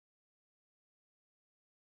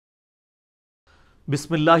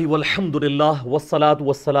بسم اللہ والحمدللہ والصلاة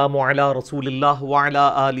والسلام علی رسول اللہ وعلی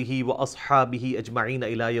آلہ واصحابہ اجمعین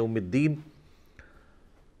الی یوم الدین۔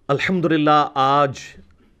 الحمدللہ آج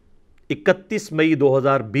 31 مئی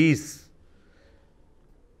 2020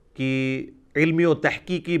 کی علمی و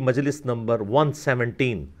تحقیقی مجلس نمبر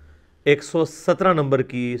 117 117 نمبر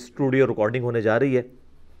کی اسٹوڈیو ریکارڈنگ ہونے جا رہی ہے۔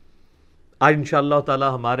 آج انشاءاللہ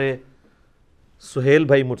تعالی ہمارے سہیل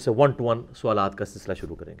بھائی مجھ سے 1 to 1 سوالات کا سلسلہ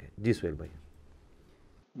شروع کریں گے۔ جی سہیل بھائی۔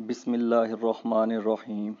 بسم اللہ الرحمن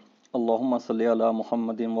الرحیم، اللہم صلی علی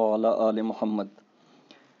محمد وعلی آل محمد۔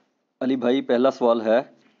 علی بھائی، پہلا سوال ہے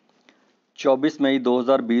 24 مئی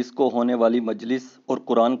 2020 کو ہونے والی مجلس اور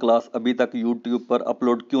قرآن کلاس ابھی تک یوٹیوب پر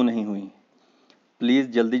اپلوڈ کیوں نہیں ہوئی؟ پلیز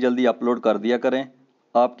جلدی جلدی اپلوڈ کر دیا کریں،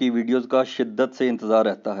 آپ کی ویڈیوز کا شدت سے انتظار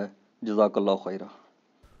رہتا ہے، جزاک اللہ خیرہ۔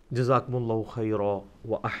 جزاکم اللہ خیرہ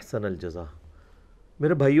و احسن الجزا۔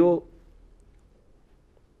 میرے بھائیوں،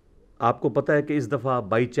 آپ کو پتہ ہے کہ اس دفعہ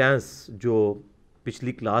بائی چانس جو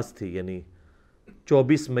پچھلی کلاس تھی یعنی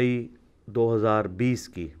 24 مئی 2020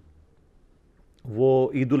 کی، وہ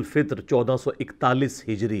عید الفطر 1441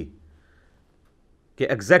 ہجری کے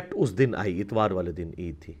ایگزیکٹ اس دن آئی، اتوار والے دن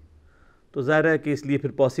عید تھی، تو ظاہر ہے کہ اس لیے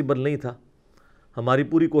پھر پاسبل نہیں تھا۔ ہماری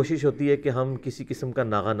پوری کوشش ہوتی ہے کہ ہم کسی قسم کا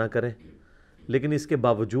ناغہ نہ کریں، لیکن اس کے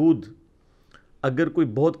باوجود اگر کوئی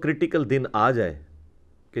بہت کرٹیکل دن آ جائے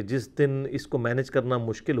کہ جس دن اس کو مینج کرنا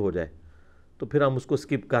مشکل ہو جائے تو پھر ہم اس کو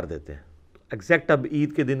سکپ کر دیتے ہیں۔ ایگزیکٹ اب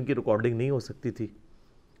عید کے دن کی ریکارڈنگ نہیں ہو سکتی تھی،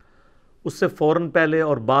 اس سے فوراً پہلے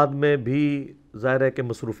اور بعد میں بھی ظاہر ہے کہ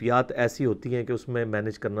مصروفیات ایسی ہوتی ہیں کہ اس میں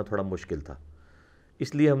مینج کرنا تھوڑا مشکل تھا،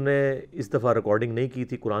 اس لیے ہم نے اس دفعہ ریکارڈنگ نہیں کی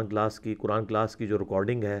تھی قرآن کلاس کی جو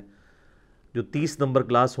ریکارڈنگ ہے، جو 30 نمبر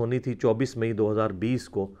کلاس ہونی تھی 24 مئی 2020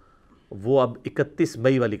 کو، وہ اب 31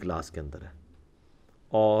 مئی والی کلاس کے اندر ہے،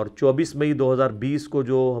 اور 24 مئی 2020 کو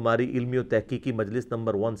جو ہماری علمی و تحقیقی مجلس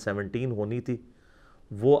نمبر 117 ہونی تھی،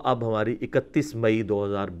 وہ اب ہماری 31 مئی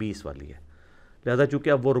 2020 والی ہے۔ لہذا چونکہ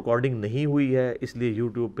اب وہ ریکارڈنگ نہیں ہوئی ہے، اس لیے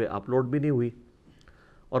یوٹیوب پہ اپلوڈ بھی نہیں ہوئی۔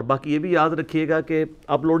 اور باقی یہ بھی یاد رکھیے گا کہ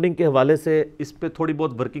اپلوڈنگ کے حوالے سے اس پہ تھوڑی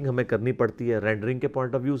بہت ورکنگ ہمیں کرنی پڑتی ہے، رینڈرنگ کے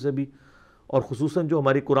پوائنٹ آف ویو سے بھی، اور خصوصاً جو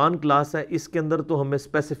ہماری قرآن کلاس ہے اس کے اندر تو ہمیں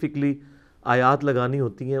اسپیسیفکلی آیات لگانی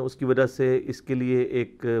ہوتی ہیں، اس کی وجہ سے اس کے لیے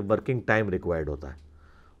ایک ورکنگ ٹائم ریکوائرڈ ہوتا ہے،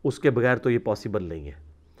 اس کے بغیر تو یہ پاسبل نہیں ہے۔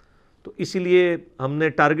 تو اسی لیے ہم نے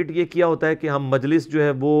ٹارگٹ یہ کیا ہوتا ہے کہ ہم مجلس جو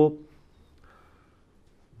ہے وہ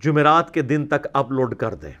جمعرات کے دن تک اپلوڈ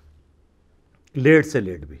کر دیں، لیٹ سے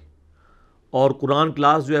لیٹ بھی، اور قرآن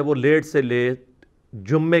کلاس جو ہے وہ لیٹ سے لیٹ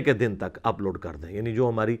جمعے کے دن تک اپلوڈ کر دیں، یعنی جو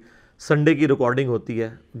ہماری سنڈے کی ریکارڈنگ ہوتی ہے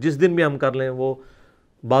جس دن بھی ہم کر لیں، وہ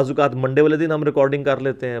بعض اوقات منڈے والے دن ہم ریکارڈنگ کر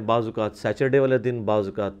لیتے ہیں، بعض اوقات سیچرڈے والے دن، بعض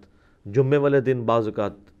اوقات جمعے والے دن، بعض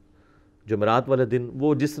اوقات جمعرات والے دن،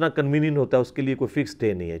 وہ جس طرح کنوینینٹ ہوتا ہے، اس کے لیے کوئی فکس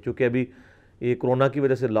ڈے نہیں ہے۔ چونکہ ابھی یہ کرونا کی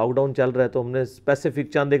وجہ سے لاک ڈاؤن چل رہا ہے، تو ہم نے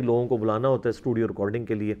اسپیسیفک چند ایک لوگوں کو بلانا ہوتا ہے اسٹوڈیو ریکارڈنگ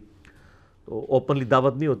کے لیے، تو اوپنلی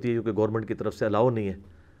دعوت نہیں ہوتی ہے کیونکہ گورنمنٹ کی طرف سے الاؤ نہیں ہے،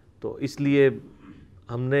 تو اس لیے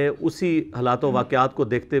ہم نے اسی حالات و واقعات کو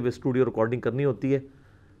دیکھتے ہوئے اسٹوڈیو ریکارڈنگ کرنی ہوتی ہے،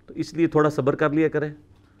 تو اس لیے تھوڑا صبر کر لیا کریں،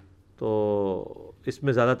 تو اس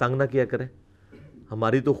میں زیادہ تنگ نہ کیا کریں۔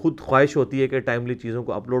 ہماری تو خود خواہش ہوتی ہے کہ ٹائملی چیزوں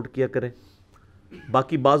کو اپلوڈ کیا کریں۔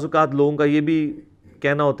 باقی بعض اوقات لوگوں کا یہ بھی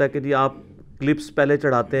کہنا ہوتا ہے کہ جی آپ کلپس پہلے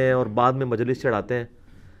چڑھاتے ہیں اور بعد میں مجلس چڑھاتے ہیں۔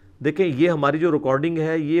 دیکھیں، یہ ہماری جو ریکارڈنگ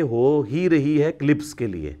ہے یہ ہو ہی رہی ہے کلپس کے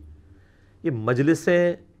لیے، یہ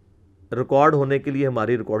مجلسیں ریکارڈ ہونے کے لیے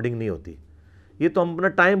ہماری ریکارڈنگ نہیں ہوتی۔ یہ تو ہم اپنا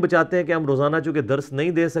ٹائم بچاتے ہیں کہ ہم روزانہ چونکہ درس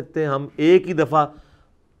نہیں دے سکتے، ہم ایک ہی دفعہ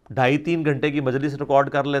 2.5-3 گھنٹے کی مجلس ریکارڈ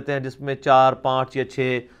کر لیتے ہیں، جس میں 4 5 یا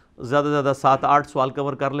 6 زیادہ سے زیادہ 7 8 سوال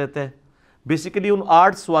کور کر لیتے ہیں۔ بیسیکلی ان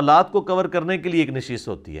 8 سوالات کو کور کرنے کے لیے ایک نشست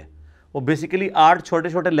ہوتی ہے، وہ بیسیکلی 8 چھوٹے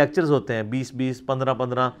چھوٹے لیکچرز ہوتے ہیں 20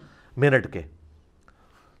 15 منٹ کے۔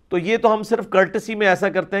 تو یہ تو ہم صرف کرٹسی میں ایسا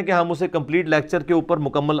کرتے ہیں کہ ہم اسے کمپلیٹ لیکچر کے اوپر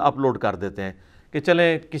مکمل اپلوڈ کر دیتے ہیں کہ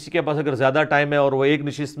چلیں کسی کے پاس اگر زیادہ ٹائم ہے اور وہ ایک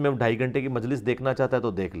نشست میں 2.5 گھنٹے کی مجلس دیکھنا چاہتا ہے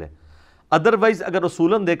تو دیکھ لے۔ ادروائز اگر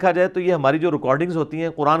اصولاً دیکھا جائے تو یہ ہماری جو ریکارڈنگز ہوتی ہیں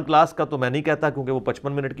قرآن کلاس کا تو میں نہیں کہتا کیونکہ وہ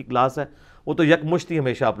 55 منٹ کی کلاس ہے، وہ تو یکمشت ہی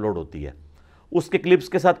ہمیشہ اپلوڈ ہوتی ہے، اس کے کلپس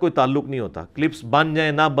کے ساتھ کوئی تعلق نہیں ہوتا، کلپس بن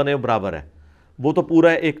جائیں نہ بنے برابر ہے، وہ تو پورا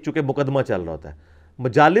ایک چونکہ مقدمہ چل رہا ہوتا ہے۔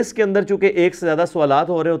 مجالس کے اندر چونکہ ایک سے زیادہ سوالات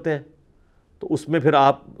ہو رہے ہوتے ہیں، تو اس میں پھر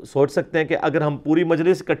آپ سوچ سکتے ہیں کہ اگر ہم پوری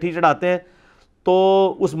مجلس اکٹھی چڑھاتے ہیں تو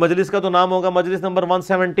اس مجلس کا تو نام ہوگا مجلس نمبر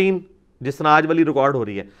 117 جس طرح آج والی ریکارڈ ہو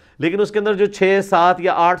رہی ہے، لیکن اس کے اندر جو 6 7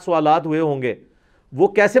 یا 8 سوالات ہوئے ہوں گے وہ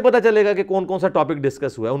کیسے پتہ چلے گا کہ کون کون سا ٹاپک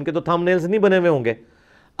ڈسکس ہوا ہے؟ ان کے تو تھم نیلز نہیں بنے ہوئے ہوں گے۔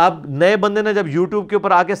 اب نئے بندے نے جب یوٹیوب کے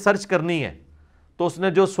اوپر آ کے سرچ کرنی ہے تو اس نے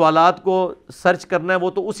جو سوالات کو سرچ کرنا ہے وہ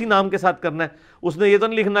تو اسی نام کے ساتھ کرنا ہے، اس نے یہ تو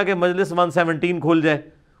نہیں لکھنا کہ مجلس 117 کھول جائے،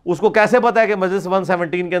 اس کو کیسے پتہ ہے کہ مجلس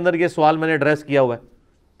 117 کے اندر یہ سوال میں نے ایڈریس کیا ہوا ہے؟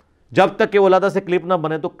 جب تک کہ وہ علیحدہ سے کلپ نہ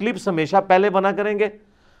بنے. تو کلپس ہمیشہ پہلے بنا کریں گے,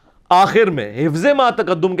 آخر میں حفظ ما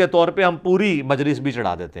تقدم کے طور پہ ہم پوری مجلس بھی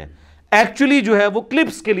چڑھا دیتے ہیں. ایکچولی جو ہے وہ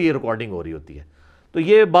کلپس کے لیے ریکارڈنگ ہو رہی ہوتی ہے. تو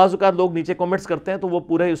یہ بعض اوقات لوگ نیچے کامنٹس کرتے ہیں, تو وہ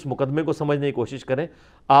پورے اس مقدمے کو سمجھنے کی کوشش کریں.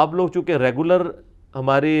 آپ لوگ چونکہ ریگولر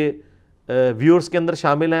ہمارے ویورز کے اندر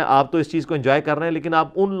شامل ہیں, آپ تو اس چیز کو انجوائے کر رہے ہیں, لیکن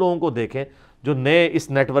آپ ان لوگوں کو دیکھیں جو نئے اس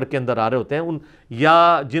نیٹ ورک کے اندر آ رہے ہوتے ہیں,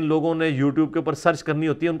 یا جن لوگوں نے یوٹیوب کے اوپر سرچ کرنی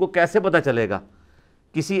ہوتی ہے, ان کو کیسے پتہ چلے گا؟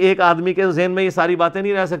 کسی ایک آدمی کے ذہن میں یہ ساری باتیں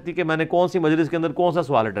نہیں رہ سکتی کہ میں نے کون سی مجلس کے اندر کون سا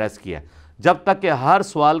سوال ایڈریس کیا ہے, جب تک کہ ہر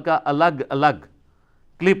سوال کا الگ الگ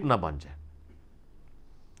کلپ نہ بن جائے.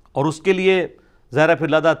 اور اس کے لیے ظاہر پھر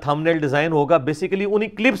لادہ تھم نیل ڈیزائن ہوگا, بیسیکلی انہی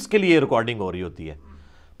کلپس کے لیے ریکارڈنگ ہو رہی ہوتی ہے.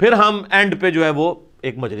 پھر ہم اینڈ پہ جو ہے وہ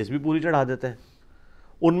ایک مجلس بھی پوری چڑھا دیتے ہیں.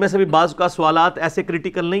 ان میں سے بھی بعض کا سوالات ایسے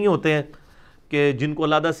کرٹیکل نہیں ہوتے ہیں کہ جن کو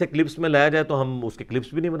علیحدہ سے کلپس میں لایا جائے تو ہم اس کے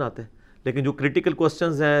کلپس بھی نہیں بناتے, لیکن جو کرٹیکل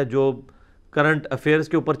کوسچنز ہیں, جو کرنٹ افیئرز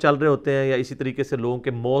کے اوپر چل رہے ہوتے ہیں, یا اسی طریقے سے لوگوں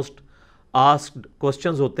کے موسٹ آسکڈ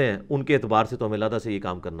کوسچنز ہوتے ہیں, ان کے اعتبار سے تو ہمیں علیحدہ سے یہ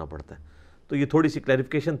کام کرنا پڑتا ہے. تو یہ تھوڑی سی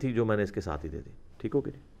کلیریفیکیشن تھی جو میں نے اس کے ساتھ ہی دے دی. ٹھیک ہو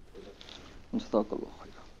گئی جی؟ جزاک اللہ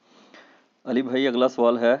خیر. علی بھائی اگلا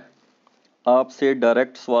سوال ہے, آپ سے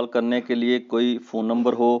ڈائریکٹ سوال کرنے کے لیے کوئی فون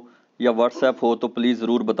نمبر ہو یا واٹس ایپ ہو تو پلیز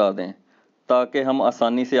ضرور بتا دیں تاکہ ہم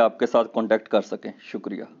آسانی سے آپ کے ساتھ کانٹیکٹ کر سکیں.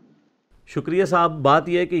 شکریہ. شکریہ صاحب. بات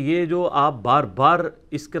یہ ہے کہ یہ جو آپ بار بار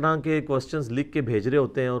اس طرح کے کوسچنز لکھ کے بھیج رہے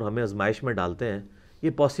ہوتے ہیں اور ہمیں آزمائش میں ڈالتے ہیں, یہ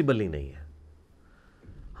پاسبل ہی نہیں ہے.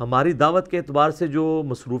 ہماری دعوت کے اعتبار سے جو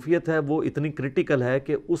مصروفیت ہے وہ اتنی کرٹیکل ہے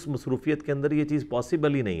کہ اس مصروفیت کے اندر یہ چیز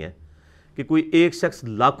پاسبل ہی نہیں ہے کہ کوئی ایک شخص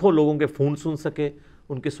لاکھوں لوگوں کے فون سن سکے,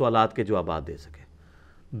 ان کے سوالات کے جوابات دے سکے.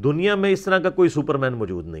 دنیا میں اس طرح کا کوئی سپرمین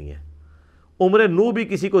موجود نہیں ہے. عمر نو بھی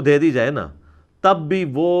کسی کو دے دی جائے نا, تب بھی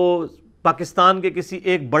وہ پاکستان کے کسی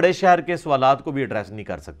ایک بڑے شہر کے سوالات کو بھی ایڈریس نہیں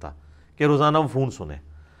کر سکتا کہ روزانہ وہ فون سنیں.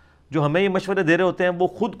 جو ہمیں یہ مشورے دے رہے ہوتے ہیں وہ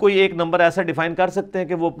خود کوئی ایک نمبر ایسا ڈیفائن کر سکتے ہیں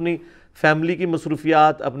کہ وہ اپنی فیملی کی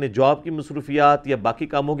مصروفیات, اپنے جاب کی مصروفیات یا باقی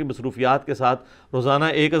کاموں کی مصروفیات کے ساتھ روزانہ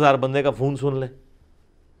 1000 بندے کا فون سن لیں.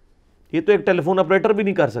 یہ تو ایک ٹیلی فون آپریٹر بھی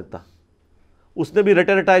نہیں کر سکتا, اس نے بھی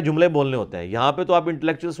رٹے رٹائے جملے بولنے ہوتے ہیں. یہاں پہ تو آپ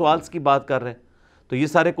انٹلیکچوئل سوالز کی بات کر رہے ہیں, تو یہ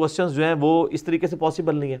سارے کوسچنز جو ہیں وہ اس طریقے سے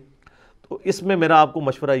پاسبل نہیں ہے. تو اس میں میرا آپ کو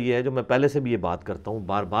مشورہ یہ ہے, جو میں پہلے سے بھی یہ بات کرتا ہوں,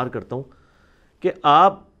 بار بار کرتا ہوں, کہ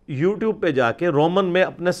آپ یوٹیوب پہ جا کے رومن میں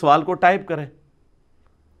اپنے سوال کو ٹائپ کریں.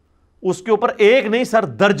 اس کے اوپر ایک نہیں سر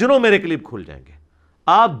درجنوں میرے کلپ کھل جائیں گے.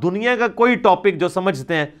 آپ دنیا کا کوئی ٹاپک جو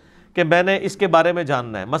سمجھتے ہیں کہ میں نے اس کے بارے میں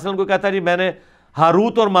جاننا ہے, مثلا کوئی کہتا ہے جی میں نے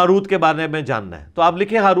ہاروت اور ماروت کے بارے میں جاننا ہے, تو آپ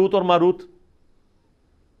لکھیں ہاروت اور ماروت.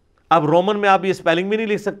 اب رومن میں آپ یہ سپیلنگ بھی نہیں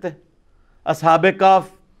لکھ سکتے. اصحاب کاف,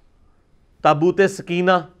 تابوت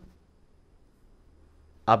سکینہ,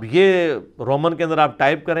 اب یہ رومن کے اندر آپ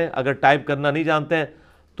ٹائپ کریں. اگر ٹائپ کرنا نہیں جانتے ہیں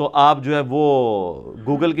تو آپ جو ہے وہ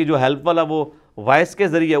گوگل کی جو ہیلپ والا وہ وائس کے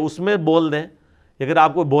ذریعے اس میں بول دیں. اگر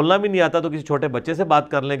آپ کو بولنا بھی نہیں آتا تو کسی چھوٹے بچے سے بات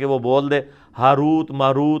کر لیں کہ وہ بول دے ہاروت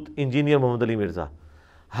ماروت انجینئر محمد علی مرزا.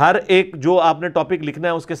 ہر ایک جو آپ نے ٹاپک لکھنا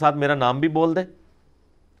ہے اس کے ساتھ میرا نام بھی بول دیں,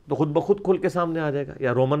 تو خود بخود کھل کے سامنے آ جائے گا.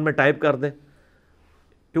 یا رومن میں ٹائپ کر دیں,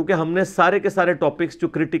 کیونکہ ہم نے سارے کے سارے ٹاپکس جو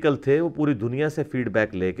کرٹیکل تھے وہ پوری دنیا سے فیڈ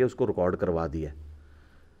بیک لے کے اس کو ریکارڈ کروا دیا.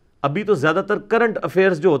 ابھی تو زیادہ تر کرنٹ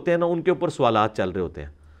افیئرز جو ہوتے ہیں نا, ان کے اوپر سوالات چل رہے ہوتے ہیں,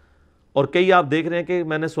 اور کئی آپ دیکھ رہے ہیں کہ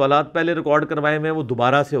میں نے سوالات پہلے ریکارڈ کروائے ہیں, وہ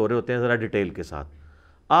دوبارہ سے ہو رہے ہوتے ہیں ذرا ڈیٹیل کے ساتھ.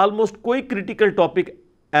 آلموسٹ کوئی کرٹیکل ٹاپک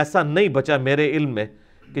ایسا نہیں بچا میرے علم میں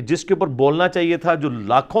کہ جس کے اوپر بولنا چاہیے تھا, جو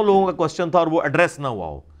لاکھوں لوگوں کا کوسچن تھا اور وہ ایڈریس نہ ہوا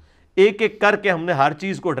ہو. ایک ایک کر کے ہم نے ہر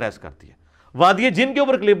چیز کو ایڈریس کر دیا. وادی جن کے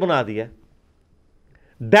اوپر کلپ بنا دیا,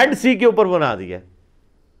 ڈیڈ سی کے اوپر بنا دیا,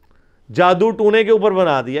 جادو ٹونے کے اوپر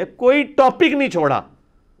بنا دیا. کوئی ٹاپک نہیں چھوڑا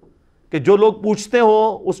کہ جو لوگ پوچھتے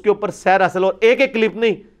ہوں اس کے اوپر سیر حاصل. اور ایک ایک کلپ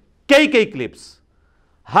نہیں, کئی کلپس,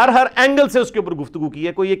 ہر اینگل سے اس کے اوپر گفتگو کی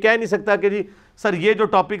ہے. کوئی یہ کہہ نہیں سکتا کہ جی سر یہ جو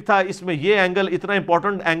ٹاپک تھا اس میں یہ اینگل اتنا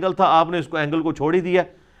امپورٹنٹ اینگل تھا, آپ نے اس کو اینگل کو چھوڑ ہی دیا,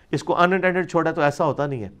 اس کو انانٹینڈڈ چھوڑا. تو ایسا ہوتا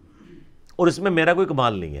نہیں ہے, اور اس میں میرا کوئی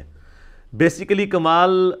کمال نہیں ہے. بیسیکلی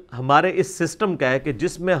کمال ہمارے اس سسٹم کا ہے کہ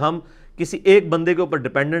جس میں ہم کسی ایک بندے کے اوپر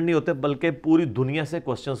ڈیپینڈنٹ نہیں ہوتے, بلکہ پوری دنیا سے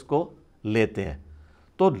کوسچنز کو لیتے ہیں.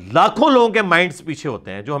 تو لاکھوں لوگوں کے مائنڈز پیچھے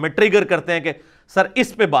ہوتے ہیں جو ہمیں ٹریگر کرتے ہیں کہ سر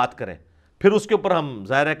اس پہ بات کریں. پھر اس کے اوپر ہم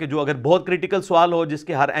ظاہر ہے کہ جو اگر بہت کریٹیکل سوال ہو جس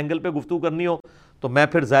کے ہر اینگل پہ گفتگو کرنی ہو, تو میں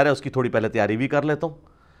پھر ظاہر ہے اس کی تھوڑی پہلے تیاری بھی کر لیتا ہوں.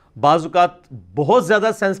 بعض اوقات بہت زیادہ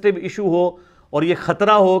سینسٹیو ایشو ہو اور یہ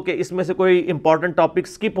خطرہ ہو کہ اس میں سے کوئی امپورٹنٹ ٹاپک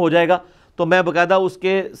سکپ ہو جائے گا, تو میں باقاعدہ اس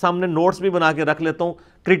کے سامنے نوٹس بھی بنا کے رکھ لیتا ہوں,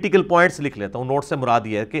 کریٹیکل پوائنٹس لکھ لیتا ہوں. نوٹ سے مراد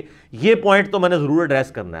یہ ہے کہ یہ پوائنٹ تو میں نے ضرور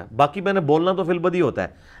ایڈریس کرنا ہے. باقی میں نے بولنا تو فی البدی ہوتا ہے,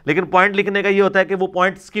 لیکن پوائنٹ لکھنے کا یہ ہوتا ہے کہ وہ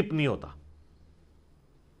پوائنٹ سکپ نہیں ہوتا.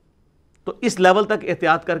 تو اس لیول تک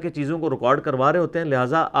احتیاط کر کے چیزوں کو ریکارڈ کروا رہے ہوتے ہیں.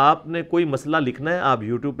 لہٰذا آپ نے کوئی مسئلہ لکھنا ہے, آپ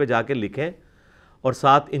یوٹیوب پہ جا کے لکھیں, اور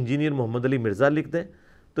ساتھ انجینئر محمد علی مرزا لکھ دیں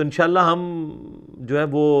تو انشاءاللہ ہم جو ہے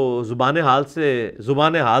وہ زبان حال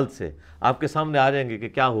سے آپ کے سامنے آ جائیں گے کہ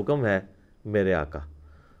کیا حکم ہے میرے آقا۔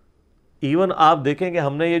 ایون آپ دیکھیں کہ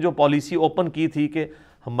ہم نے یہ جو پالیسی اوپن کی تھی کہ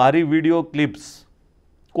ہماری ویڈیو کلپس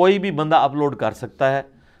کوئی بھی بندہ اپلوڈ کر سکتا ہے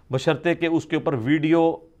بشرطے کہ اس کے اوپر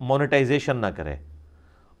ویڈیو مونیٹائزیشن نہ کرے،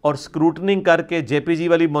 اور سکروٹننگ کر کے جے پی جی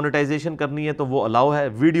والی مونیٹائزیشن کرنی ہے تو وہ الاؤ ہے،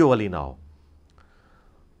 ویڈیو والی نہ ہو،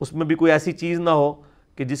 اس میں بھی کوئی ایسی چیز نہ ہو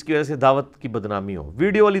کہ جس کی وجہ سے دعوت کی بدنامی ہو۔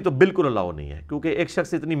 ویڈیو والی تو بالکل الاؤ نہیں ہے، کیونکہ ایک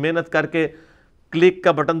شخص اتنی محنت کر کے کلک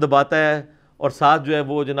کا بٹن دباتا ہے اور ساتھ جو ہے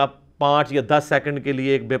وہ جناب 5 یا 10 سیکنڈ کے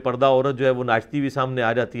لیے ایک بے پردہ عورت جو ہے وہ ناچتی ہوئی سامنے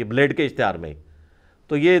آ جاتی ہے بلیڈ کے اشتہار میں ہی،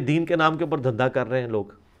 تو یہ دین کے نام کے اوپر دھندا کر رہے ہیں لوگ۔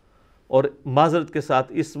 اور معذرت کے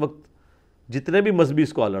ساتھ اس وقت جتنے بھی مذہبی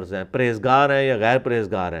اسکالرز ہیں، پرہیزگار ہیں یا غیر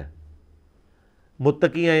پرہیزگار ہیں،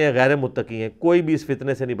 متقی ہیں یا غیر متقی ہیں، کوئی بھی اس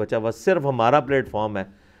فتنے سے نہیں بچا ہوا۔ صرف ہمارا پلیٹ فارم ہے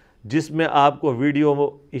جس میں آپ کو ویڈیو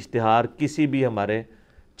اشتہار کسی بھی ہمارے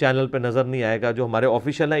چینل پہ نظر نہیں آئے گا جو ہمارے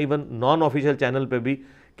آفیشیل ہیں۔ ایون نان آفیشیل چینل پہ بھی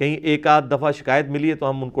کہیں ایک آدھ دفعہ شکایت ملی ہے تو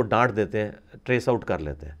ہم ان کو ڈانٹ دیتے ہیں، ٹریس آؤٹ کر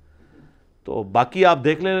لیتے ہیں۔ تو باقی آپ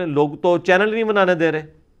دیکھ لیں، لوگ تو چینل ہی نہیں بنانے دے رہے،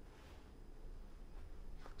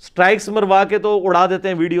 سٹرائکس مروا کے تو اڑا دیتے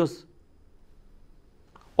ہیں ویڈیوز،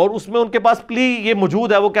 اور اس میں ان کے پاس پلی یہ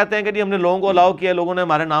موجود ہے، وہ کہتے ہیں کہ جی ہم نے لوگوں کو الاؤ کیا ہے، لوگوں نے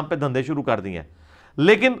ہمارے نام پہ دھندے شروع کر دیے ہیں،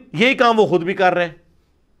 لیکن یہی کام وہ خود بھی کر رہے ہیں۔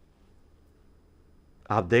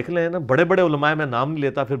 آپ دیکھ لیں نا، بڑے بڑے علماء، میں نام نہیں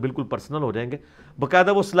لیتا پھر بالکل پرسنل ہو جائیں گے،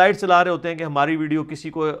 باقاعدہ وہ سلائیڈ چلا رہے ہوتے ہیں کہ ہماری ویڈیو کسی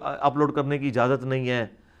کو اپلوڈ کرنے کی اجازت نہیں ہے،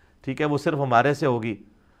 ٹھیک ہے، وہ صرف ہمارے سے ہوگی۔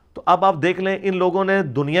 تو اب آپ دیکھ لیں، ان لوگوں نے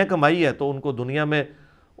دنیا کمائی ہے تو ان کو دنیا میں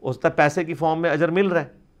اس تک پیسے کی فارم میں اجر مل رہا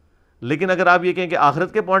ہے، لیکن اگر آپ یہ کہیں کہ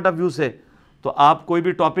آخرت کے پوائنٹ آف ویو سے تو آپ کوئی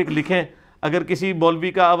بھی ٹاپک لکھیں، اگر کسی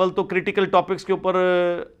مولوی کا اول تو کریٹیکل ٹاپکس کے اوپر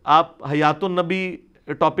آپ حیات النبی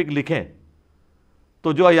ٹاپک لکھیں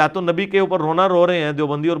تو جو حیات النبی کے اوپر رونا رو رہے ہیں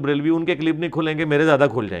دیوبندی اور بریلوی، ان کے کلپ نہیں کھلیں گے، میرے زیادہ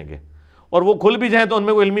کھل جائیں گے، اور وہ کھل بھی جائیں تو ان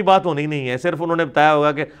میں کوئی علمی بات ہونی نہیں ہے، صرف انہوں نے بتایا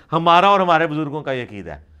ہوگا کہ ہمارا اور ہمارے بزرگوں کا یہ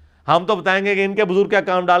عقیدہ ہے۔ ہم تو بتائیں گے کہ ان کے بزرگ کیا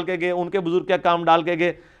کام ڈال کے گئے، ان کے بزرگ کیا کام ڈال کے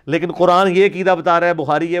گئے، لیکن قرآن یہ عقیدہ بتا رہا ہے،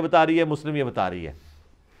 بخاری یہ بتا رہی ہے، مسلم یہ بتا رہی ہے،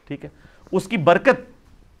 ٹھیک ہے۔ اس کی برکت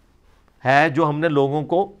ہے جو ہم نے لوگوں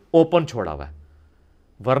کو اوپن چھوڑا ہوا ہے،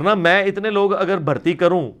 ورنہ میں اتنے لوگ اگر بھرتی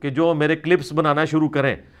کروں کہ جو میرے کلپس بنانا شروع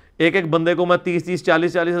کریں، ایک ایک بندے کو میں 30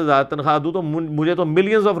 40 ہزار تنخواہ دوں تو مجھے تو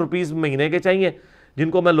ملینز آف روپیز مہینے کے چاہیے جن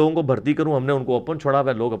کو میں لوگوں کو بھرتی کروں۔ ہم نے ان کو اوپن چھوڑا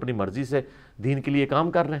ہوا ہے، لوگ اپنی مرضی سے دین کے لیے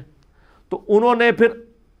کام کر رہے ہیں، تو انہوں نے پھر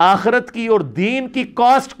آخرت کی اور دین کی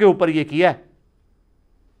کاسٹ کے اوپر یہ کیا ہے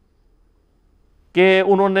کہ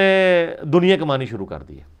انہوں نے دنیا کمانی شروع کر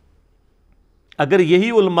دی ہے۔ اگر یہی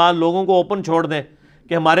علماء لوگوں کو اوپن چھوڑ دیں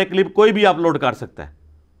کہ ہمارے کلپ کوئی بھی اپلوڈ کر سکتا ہے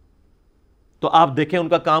تو آپ دیکھیں ان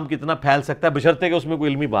کا کام کتنا پھیل سکتا ہے، بشرطے کہ اس میں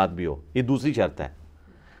کوئی علمی بات بھی ہو، یہ دوسری شرط ہے۔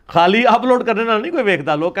 خالی اپلوڈ کرنے نہ نہیں کوئی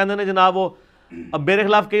ویکھتا، لوگ کہتے ہیں جناب وہ، اب میرے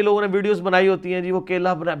خلاف کئی لوگوں نے ویڈیوز بنائی ہوتی ہیں جی، وہ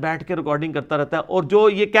اکیلا بیٹھ کے ریکارڈنگ کرتا رہتا ہے، اور جو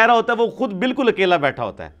یہ کہہ رہا ہوتا ہے وہ خود بالکل اکیلا بیٹھا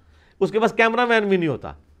ہوتا ہے، اس کے پاس کیمرہ مین بھی نہیں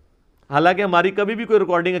ہوتا۔ حالانکہ ہماری کبھی بھی کوئی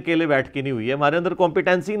ریکارڈنگ اکیلے بیٹھ کے نہیں ہوئی ہے، ہمارے اندر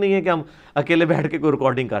کمپیٹنسی نہیں ہے کہ ہم اکیلے بیٹھ کے کوئی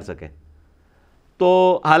ریکارڈنگ کر سکیں۔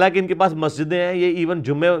 تو حالانکہ ان کے پاس مسجدیں ہیں، یہ ایون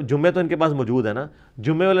جمعے تو ان کے پاس موجود ہے نا،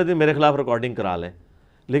 جمعے والے دن میرے خلاف ریکارڈنگ کرا لیں،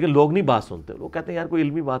 لیکن لوگ نہیں بات سنتے، لوگ کہتے ہیں یار کوئی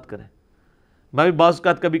علمی بات کریں۔ میں بھی بعض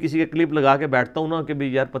اوقات کبھی کسی کا کلپ لگا کے بیٹھتا ہوں نا کہ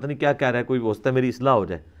بھئی یار پتہ نہیں کیا کہہ رہا ہے، کوئی ہوتا ہے میری اصلاح ہو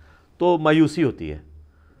جائے، تو مایوسی ہوتی ہے،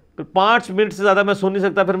 پھر 5 منٹ سے زیادہ میں سن نہیں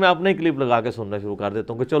سکتا، پھر میں اپنے ہی کلپ لگا کے سننا شروع کر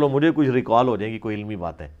دیتا ہوں کہ چلو مجھے کچھ ریکال ہو جائے گی کوئی علمی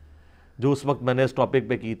باتیں جو اس وقت میں نے اس ٹاپک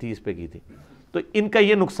پہ کی تھی، اس پہ کی تھی۔ تو ان کا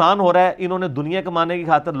یہ نقصان ہو رہا ہے، انہوں نے دنیا کمانے کی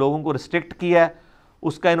خاطر لوگوں کو ریسٹرکٹ کیا ہے،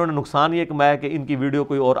 اس کا انہوں نے نقصان یہ کمایا کہ ان کی ویڈیو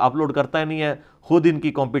کوئی اور اپلوڈ کرتا ہی نہیں ہے، خود ان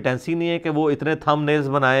کی کمپیٹنسی نہیں ہے کہ وہ اتنے تھم نیلز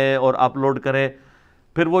بنائیں اور اپلوڈ کریں،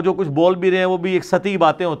 پھر وہ جو کچھ بول بھی رہے ہیں وہ بھی ایک سطحی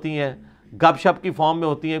باتیں ہوتی ہیں، گپ شپ کی فارم میں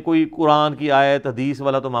ہوتی ہیں، کوئی قرآن کی آیت حدیث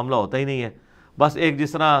والا تو معاملہ ہوتا ہی نہیں ہے، بس ایک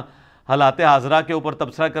جس طرح حالات حاضرہ کے اوپر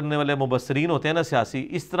تبصرہ کرنے والے مبصرین ہوتے ہیں نا سیاسی،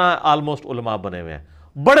 اس طرح آلموسٹ علماء بنے ہوئے ہیں،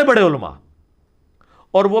 بڑے بڑے علماء،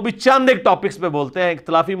 اور وہ بھی چند ایک ٹاپکس پہ بولتے ہیں،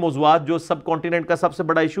 اختلافی موضوعات جو سب کانٹیننٹ کا سب سے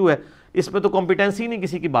بڑا ایشو ہے، اس پہ تو کمپیٹنسی نہیں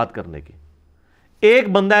کسی کی بات کرنے کی۔ ایک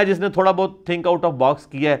بندہ ہے جس نے تھوڑا بہت تھنک آؤٹ آف باکس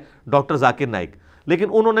کیا ہے، ڈاکٹر ذاکر نائک، لیکن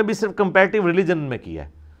انہوں نے بھی صرف کمپیریٹیو ریلیجن میں کیا ہے۔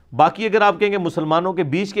 باقی اگر آپ کہیں گے مسلمانوں کے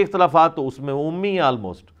بیچ کے اختلافات تو اس میں وہ امی ہیں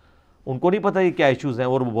آلموسٹ، ان کو نہیں پتہ یہ کیا ایشوز ہیں،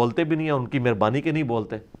 اور وہ بولتے بھی نہیں ہیں، ان کی مہربانی کے نہیں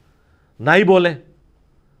بولتے، نہ ہی بولیں۔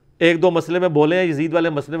 1-2 مسئلے میں بولے ہیں، یزید والے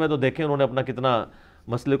مسئلے میں تو دیکھیں انہوں نے اپنا کتنا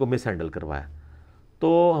مسئلے کو مس ہینڈل کروایا۔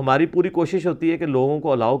 تو ہماری پوری کوشش ہوتی ہے کہ لوگوں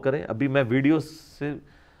کو الاؤ کریں۔ ابھی میں ویڈیوز سے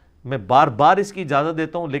میں بار بار اس کی اجازت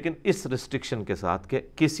دیتا ہوں، لیکن اس ریسٹرکشن کے ساتھ کہ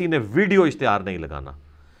کسی نے ویڈیو اشتہار نہیں لگانا،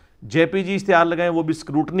 جے پی جی اشتہار لگائیں وہ بھی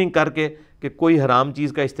اسکروٹننگ کر کے کہ کوئی حرام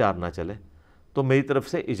چیز کا اشتہار نہ چلے، تو میری طرف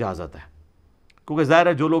سے اجازت ہے۔ کیونکہ ظاہر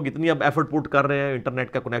ہے جو لوگ اتنی اب ایفرٹ پٹ کر رہے ہیں،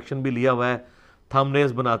 انٹرنیٹ کا کنیکشن بھی لیا ہوا ہے، تھم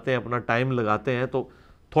نیلز بناتے ہیں، اپنا ٹائم لگاتے ہیں، تو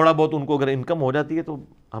تھوڑا بہت ان کو اگر انکم ہو جاتی ہے تو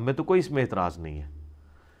ہمیں تو کوئی اس میں اعتراض نہیں ہے.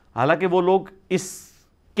 حالانکہ وہ لوگ اس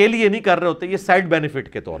کے لیے نہیں کر رہے ہوتے، یہ سائڈ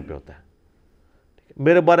بینیفٹ کے طور پہ ہوتا ہے.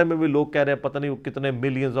 میرے بارے میں بھی لوگ کہہ رہے ہیں پتہ نہیں وہ کتنے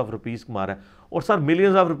ملینز آف روپیز کما رہا ہے. اور سر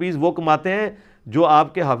ملینز آف روپیز وہ کماتے ہیں جو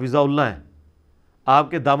آپ کے حافظہ اللہ ہیں،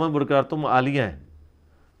 آپ کے دامن برکاتہم عالیہ ہیں،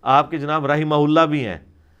 آپ کے جناب رحمہ اللہ بھی ہیں،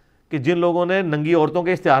 کہ جن لوگوں نے ننگی عورتوں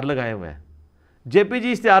کے اشتہار لگائے ہوئے ہیں. جے پی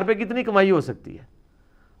جی اشتہار پہ کتنی کمائی ہو سکتی ہے؟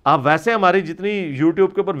 آپ ویسے ہماری جتنی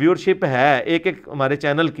یوٹیوب کے اوپر ویورشپ ہے ایک ہمارے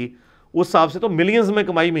چینل کی، اس حساب سے تو ملینز میں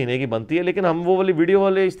کمائی مہینے کی بنتی ہے، لیکن ہم وہ والی ویڈیو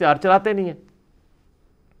والے اشتہار چلاتے نہیں ہیں.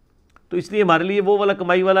 تو اس لیے ہمارے لیے وہ والا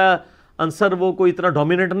کمائی والا عنصر وہ کوئی اتنا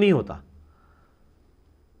ڈومیننٹ نہیں ہوتا.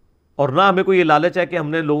 اور نہ ہمیں کوئی یہ لالچ ہے کہ ہم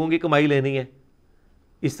نے لوگوں کی کمائی لینی ہے،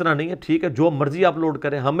 اس طرح نہیں ہے. ٹھیک ہے جو مرضی اپلوڈ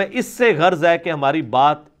کریں، ہمیں اس سے غرض ہے کہ ہماری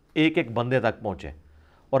بات ایک ایک بندے تک پہنچے.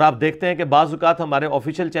 اور آپ دیکھتے ہیں کہ بعض اوقات ہمارے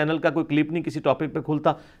آفیشیل چینل کا کوئی کلپ نہیں کسی ٹاپک پہ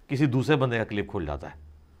کھلتا، کسی دوسرے بندے کا کلپ کھل جاتا ہے.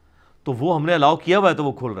 تو وہ ہم نے الاؤ کیا ہوا ہے تو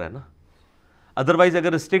وہ کھل رہا ہے نا. ادروائز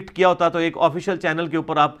اگر ریسٹرکٹ کیا ہوتا تو ایک آفیشیل چینل کے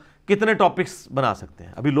اوپر آپ کتنے ٹاپکس بنا سکتے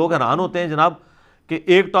ہیں. ابھی لوگ حیران ہوتے ہیں جناب کہ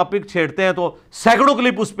ایک ٹاپک چھیڑتے ہیں تو سینکڑوں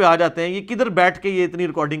کلپ اس پہ آ جاتے ہیں. یہ کدھر بیٹھ کے یہ اتنی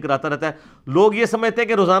ریکارڈنگ کراتا رہتا ہے؟ لوگ یہ سمجھتے ہیں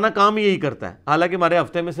کہ روزانہ کام یہی کرتا ہے، حالانکہ ہمارے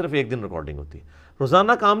ہفتے میں صرف ایک دن ریکارڈنگ ہوتی ہے.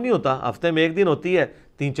 روزانہ کام نہیں ہوتا، ہفتے میں ایک دن ہوتی ہے،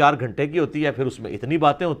 3-4 گھنٹے کی ہوتی ہے. پھر اس میں اتنی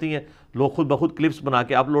باتیں ہوتی ہیں، لوگ خود بخود کلپس بنا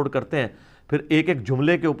کے اپلوڈ کرتے ہیں. پھر ایک ایک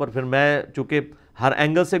جملے کے اوپر پھر میں چونکہ ہر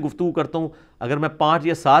اینگل سے گفتگو کرتا ہوں، اگر میں 5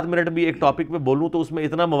 یا 7 منٹ بھی ایک ٹاپک پہ بولوں تو اس میں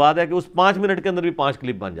اتنا مواد ہے کہ اس 5 منٹ کے اندر بھی 5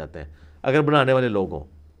 کلپ بن جاتے ہیں اگر بنانے والے لوگ ہوں.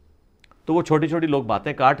 تو وہ چھوٹی چھوٹی لوگ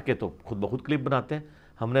باتیں کاٹ کے تو خود بخود کلپ بناتے ہیں.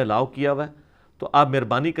 ہم نے الاؤ کیا ہوا ہے. تو آپ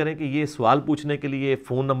مہربانی کریں کہ یہ سوال پوچھنے کے لیے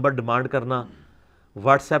فون نمبر ڈیمانڈ کرنا،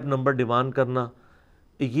 واٹس ایپ نمبر ڈیمانڈ کرنا،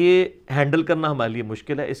 یہ ہینڈل کرنا ہمارے لیے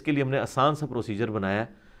مشکل ہے. اس کے لیے ہم نے آسان سا پروسیجر بنایا ہے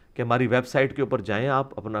کہ ہماری ویب سائٹ کے اوپر جائیں، آپ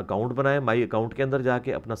اپنا اکاؤنٹ بنائیں، مائی اکاؤنٹ کے اندر جا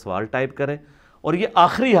کے اپنا سوال ٹائپ کریں. اور یہ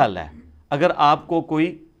آخری حل ہے اگر آپ کو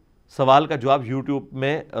کوئی سوال کا جواب یوٹیوب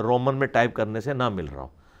میں رومن میں ٹائپ کرنے سے نہ مل رہا ہو.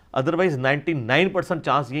 ادروائز 99%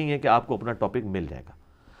 چانس یہی ہے کہ آپ کو اپنا ٹاپک مل جائے گا.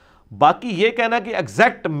 باقی یہ کہنا کہ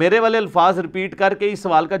ایگزیکٹ میرے والے الفاظ ریپیٹ کر کے اس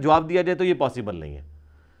سوال کا جواب دیا جائے تو یہ پاسبل نہیں ہے.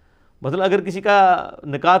 مطلب اگر کسی کا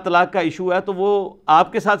نکاح طلاق کا ایشو ہے تو وہ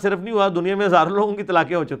آپ کے ساتھ صرف نہیں ہوا، دنیا میں ہزاروں لوگوں کی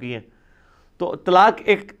طلاقیں ہو چکی ہیں. تو طلاق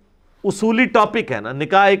ایک اصولی ٹاپک ہے نا،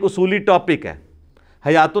 نکاح ایک اصولی ٹاپک ہے،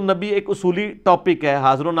 حیات النبی ایک اصولی ٹاپک ہے،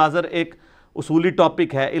 حاضر و ناظر ایک اصولی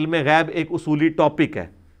ٹاپک ہے، علم غیب ایک اصولی ٹاپک ہے،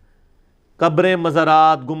 قبریں،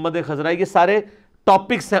 مزارات، گنبد خضرا، یہ سارے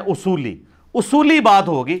ٹاپکس ہیں اصولی. اصولی بات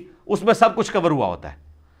ہوگی اس میں سب کچھ کور ہوا ہوتا ہے.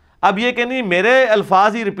 اب یہ کہ نہیں میرے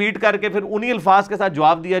الفاظ ہی ریپیٹ کر کے پھر انہی الفاظ کے ساتھ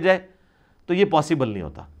جواب دیا جائے تو یہ پاسبل نہیں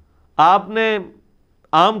ہوتا. آپ نے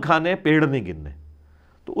آم کھانے پیڑ نہیں گننے.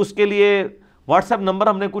 تو اس کے لیے واٹس ایپ نمبر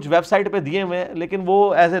ہم نے کچھ ویب سائٹ پہ دیے ہوئے ہیں، لیکن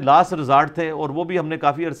وہ ایز اے لاسٹ ریزارٹ تھے اور وہ بھی ہم نے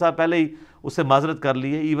کافی عرصہ پہلے ہی اس سے معذرت کر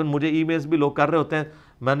لی ہے. ایون مجھے ای میلز بھی لوگ کر رہے ہوتے ہیں،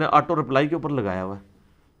 میں نے آٹو رپلائی کے اوپر لگایا ہوا ہے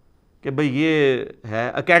کہ بھئی یہ ہے.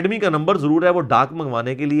 اکیڈمی کا نمبر ضرور ہے، وہ ڈاک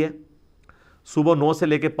منگوانے کے لیے صبح 9 سے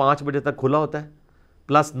لے کے 5 بجے تک کھلا ہوتا ہے،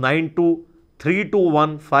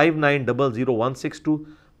 +923215900162.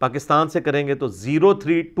 پاکستان سے کریں گے تو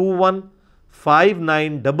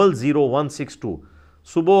 032159000162.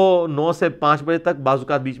 صبح 9 سے 5 بجے تک، بعض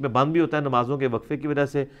اوقات بیچ میں بند بھی ہوتا ہے نمازوں کے وقفے کی وجہ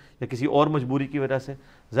سے یا کسی اور مجبوری کی وجہ سے.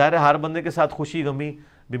 ظاہر ہے ہر بندے کے ساتھ خوشی غمی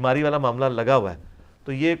بیماری والا معاملہ لگا ہوا ہے.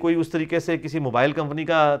 تو یہ کوئی اس طریقے سے کسی موبائل کمپنی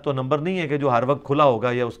کا تو نمبر نہیں ہے کہ جو ہر وقت کھلا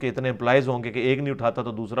ہوگا یا اس کے اتنے امپلائیز ہوں گے کہ ایک نہیں اٹھاتا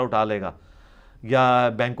تو دوسرا اٹھا لے گا، یا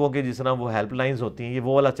بینکوں کے جس طرح وہ ہیلپ لائنز ہوتی ہیں، یہ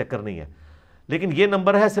وہ والا چکر نہیں ہے. لیکن یہ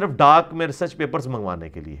نمبر ہے صرف ڈاک میں ریسرچ پیپرز منگوانے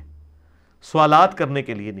کے لیے، سوالات کرنے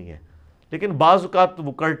کے لیے نہیں ہے. لیکن بعض اوقات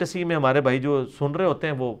وہ کرٹسی میں ہمارے بھائی جو سن رہے ہوتے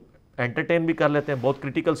ہیں وہ انٹرٹین بھی کر لیتے ہیں، بہت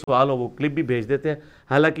کرٹیکل سوال ہو وہ کلپ بھی بھیج دیتے ہیں،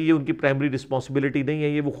 حالانکہ یہ ان کی پرائمری رسپانسبلٹی نہیں ہے،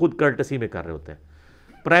 یہ وہ خود کرٹسی میں کر رہے ہوتے ہیں.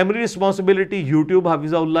 پرائمری رسپانسبلٹی یوٹیوب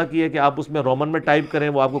حافظہ اللہ کی ہے کہ آپ اس میں رومن میں ٹائپ کریں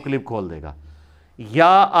وہ آپ کو کلپ کھول دے گا،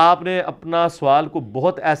 یا آپ نے اپنا سوال کو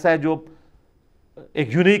بہت ایسا ہے جو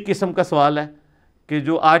ایک یونیک قسم کا سوال ہے کہ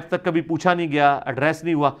جو آج تک کبھی پوچھا نہیں گیا، ایڈریس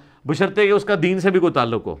نہیں ہوا، بشرطے کہ اس کا دین سے بھی کوئی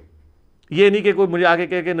تعلق ہو. یہ نہیں کہ کوئی مجھے آگے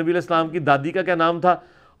کہے کہ نبی علیہ السلام کی دادی کا کیا نام تھا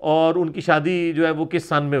اور ان کی شادی جو ہے وہ کس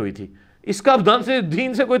سن میں ہوئی تھی. اس کا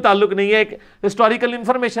دین سے کوئی تعلق نہیں ہے، ایک ہسٹوریکل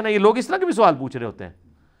انفارمیشن ہے. یہ لوگ اس طرح کے بھی سوال پوچھ رہے ہوتے ہیں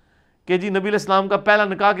کہ جی نبی علیہ السلام کا پہلا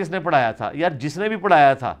نکاح کس نے پڑھایا تھا. یار جس نے بھی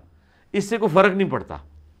پڑھایا تھا اس سے کوئی فرق نہیں پڑتا.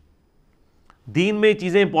 دین میں یہ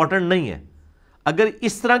چیزیں امپورٹنٹ نہیں ہیں. اگر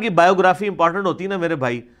اس طرح کی بایوگرافی امپورٹنٹ ہوتی نا میرے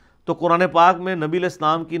بھائی تو قرآن پاک میں نبی علیہ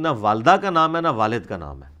السلام کی نہ والدہ کا نام ہے نہ والد کا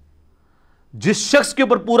نام ہے. جس شخص کے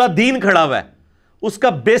اوپر پورا دین کھڑا ہوا ہے اس کا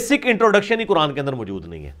بیسک انٹروڈکشن ہی قرآن کے اندر موجود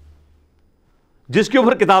نہیں ہے. جس کے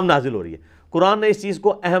اوپر کتاب نازل ہو رہی ہے قرآن نے اس چیز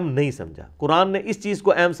کو اہم نہیں سمجھا. قرآن نے اس چیز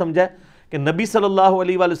کو اہم سمجھا کہ نبی صلی اللہ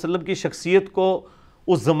علیہ وآلہ وسلم کی شخصیت کو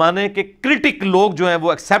اس زمانے کے کرٹک لوگ جو ہیں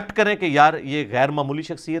وہ ایکسیپٹ کریں کہ یار یہ غیر معمولی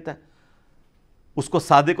شخصیت ہے, اس کو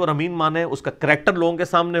صادق اور امین مانیں, اس کا کریکٹر لوگوں کے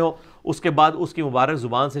سامنے ہو, اس کے بعد اس کی مبارک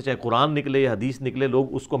زبان سے چاہے قرآن نکلے یا حدیث نکلے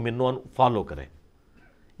لوگ اس کو منو فالو کریں.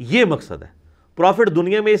 یہ مقصد ہے. پروفٹ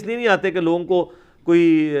دنیا میں اس لیے نہیں آتے کہ لوگوں کو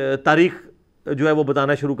کوئی تاریخ جو ہے وہ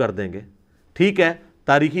بتانا شروع کر دیں گے. ٹھیک ہے,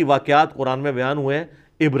 تاریخی واقعات قرآن میں بیان ہوئے ہیں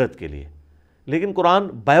عبرت کے لیے, لیکن قرآن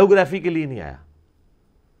بایوگرافی کے لیے نہیں آیا.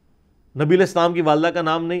 نبی علیہ السلام کی والدہ کا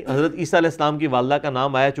نام نہیں, حضرت عیسیٰ علیہ السلام کی والدہ کا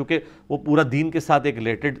نام آیا, چونکہ وہ پورا دین کے ساتھ ایک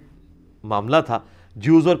ریلیٹڈ معاملہ تھا.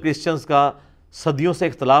 جیوز اور کرسچنز کا صدیوں سے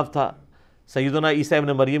اختلاف تھا. سیدنا عیسیٰ ابن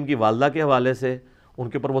مریم کی والدہ کے حوالے سے ان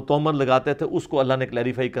کے اوپر وہ تہمت لگاتے تھے, اس کو اللہ نے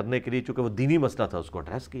کلیریفائی کرنے کے لیے, چونکہ وہ دینی مسئلہ تھا, اس کو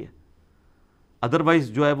ایڈریس کیا.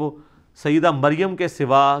 ادروائز جو ہے وہ سیدہ مریم کے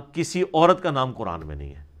سوا کسی عورت کا نام قرآن میں نہیں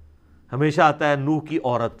ہے. ہمیشہ آتا ہے نوح کی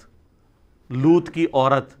عورت, لوط کی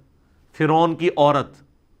عورت, فرعون کی عورت.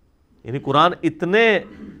 یعنی قرآن اتنے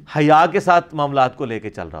حیا کے ساتھ معاملات کو لے کے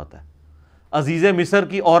چل رہا ہوتا ہے. عزیز مصر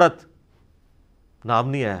کی عورت نام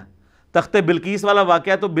نہیں آیا. تخت بلقیس والا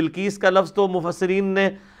واقعہ تو بلقیس کا لفظ تو مفسرین نے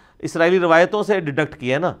اسرائیلی روایتوں سے ڈیڈکٹ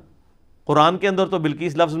کیا ہے نا, قرآن کے اندر تو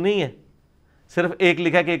بلقیس لفظ نہیں ہے, صرف ایک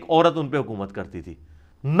لکھا کہ ایک عورت ان پہ حکومت کرتی تھی,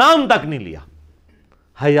 نام تک نہیں لیا.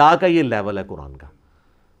 حیا کا یہ لیول ہے قرآن کا.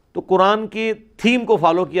 تو قرآن کی تھیم کو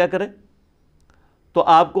فالو کیا کریں تو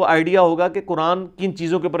آپ کو آئیڈیا ہوگا کہ قرآن کن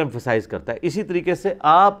چیزوں کے اوپر ایمفسائز کرتا ہے. اسی طریقے سے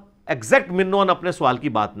آپ ایگزیکٹ منون اپنے سوال کی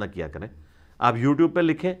بات نہ کیا کریں. آپ یوٹیوب پہ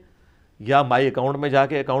لکھیں یا مائی اکاؤنٹ میں جا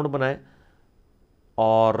کے اکاؤنٹ بنائیں.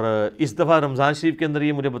 اور اس دفعہ رمضان شریف کے اندر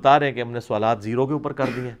یہ مجھے بتا رہے ہیں کہ ہم نے سوالات زیرو کے اوپر کر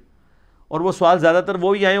دیے ہیں, اور وہ سوال زیادہ تر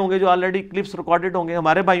وہی آئے ہوں گے جو آلریڈی کلپس ریکارڈڈ ہوں گے.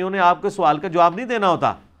 ہمارے بھائیوں نے آپ کے سوال کا جواب نہیں دینا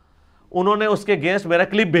ہوتا, انہوں نے اس کے اگینسٹ میرا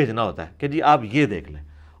کلپ بھیجنا ہوتا ہے کہ جی آپ یہ دیکھ لیں.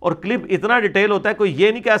 اور کلپ اتنا ڈیٹیل ہوتا ہے کوئی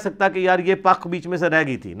یہ نہیں کہہ سکتا کہ یار یہ پخ بیچ میں سے رہ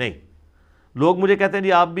گئی تھی. نہیں, لوگ مجھے کہتے ہیں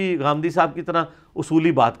جی آپ بھی غامدی صاحب کی طرح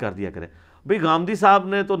اصولی بات کر دیا کریں. بھئی غامدی صاحب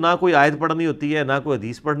نے تو نہ کوئی آیت پڑھنی ہوتی ہے نہ کوئی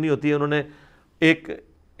حدیث پڑھنی ہوتی ہے, انہوں نے ایک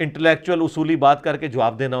انٹلیکچوئل اصولی بات کر کے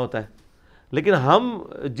جواب دینا ہوتا ہے. لیکن ہم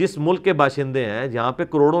جس ملک کے باشندے ہیں جہاں پہ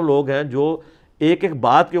کروڑوں لوگ ہیں جو ایک ایک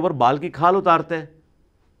بات کے اوپر بال کی کھال اتارتے ہیں,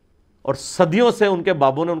 اور صدیوں سے ان کے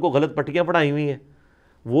بابوں نے ان کو غلط پٹیاں پڑھائی ہوئی ہیں,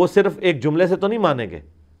 وہ صرف ایک جملے سے تو نہیں مانیں گے.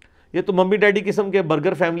 یہ تو ممی ڈیڈی قسم کے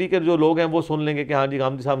برگر فیملی کے جو لوگ ہیں وہ سن لیں گے کہ ہاں جی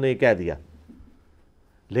غامدی صاحب نے یہ کہہ دیا,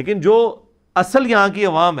 لیکن جو اصل یہاں کی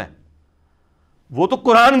عوام ہے وہ تو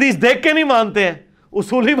قرآن حدیث دیکھ کے نہیں مانتے ہیں,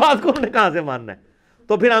 اصولی بات کو انہوں نے کہاں سے ماننا ہے.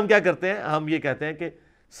 تو پھر ہم کیا کرتے ہیں, ہم یہ کہتے ہیں کہ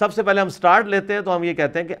سب سے پہلے ہم سٹارٹ لیتے ہیں تو ہم یہ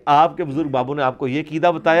کہتے ہیں کہ آپ کے بزرگ بابوں نے آپ کو یہ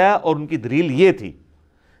عقیدہ بتایا اور ان کی دلیل یہ تھی,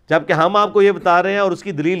 جبکہ ہم آپ کو یہ بتا رہے ہیں اور اس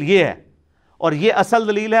کی دلیل یہ ہے اور یہ اصل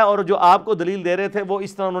دلیل ہے, اور جو آپ کو دلیل دے رہے تھے وہ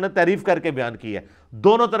اس طرح انہوں نے تعریف کر کے بیان کی ہے.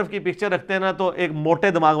 دونوں طرف کی پکچر رکھتے ہیں نا تو ایک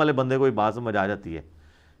موٹے دماغ والے بندے کو بات سمجھ آ جاتی ہے,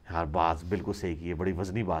 یار بات بالکل صحیح کی ہے, بڑی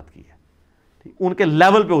وزنی بات کی ہے. ان کے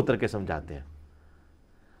لیول پہ اتر کے سمجھاتے ہیں.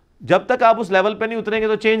 جب تک آپ اس لیول پہ نہیں اتریں گے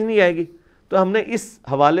تو چینج نہیں آئے گی. تو ہم نے اس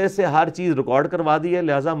حوالے سے ہر چیز ریکارڈ کروا دی ہے,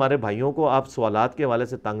 لہٰذا ہمارے بھائیوں کو آپ سوالات کے حوالے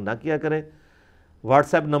سے تنگ نہ کیا کریں.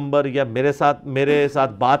 واٹس ایپ نمبر یا میرے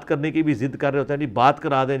ساتھ بات کرنے کی بھی ضد کر رہے ہوتے ہیں, جی بات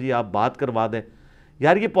کرا دیں, جی آپ بات کروا دیں.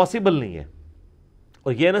 یار یہ پاسبل نہیں ہے.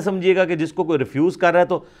 اور یہ نہ سمجھیے گا کہ جس کو کوئی ریفیوز کر رہا ہے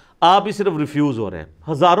تو آپ ہی صرف ریفیوز ہو رہے ہیں.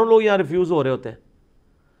 ہزاروں لوگ یہاں ریفیوز ہو رہے ہوتے ہیں.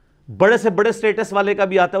 بڑے سے بڑے سٹیٹس والے کا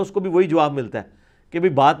بھی آتا ہے, اس کو بھی وہی جواب ملتا ہے کہ بھی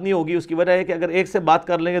بات نہیں ہوگی. اس کی وجہ ہے کہ اگر ایک سے بات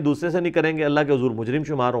کر لیں گے دوسرے سے نہیں کریں گے, اللہ کے حضور مجرم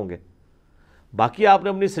شمار ہوں گے. باقی آپ نے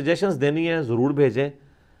اپنی سجیشنز دینی ہیں, ضرور بھیجیں,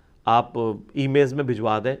 آپ ای میلز میں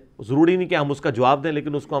بھجوا دیں. ضروری نہیں کہ ہم اس کا جواب دیں,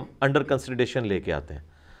 لیکن اس کو ہم انڈر کنسیڈریشن لے کے آتے ہیں.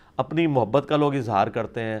 اپنی محبت کا لوگ اظہار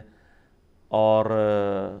کرتے ہیں اور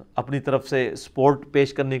اپنی طرف سے سپورٹ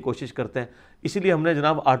پیش کرنے کی کوشش کرتے ہیں. اسی لیے ہم نے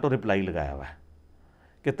جناب آٹو رپلائی لگایا ہوا ہے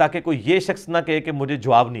کہ تاکہ کوئی یہ شخص نہ کہے کہ مجھے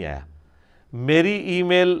جواب نہیں آیا. میری ای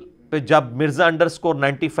میل پہ جب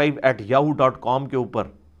mirza_95@yahoo.com کے اوپر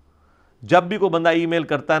جب بھی کوئی بندہ ای میل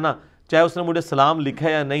کرتا ہے نا, چاہے اس نے مجھے سلام لکھا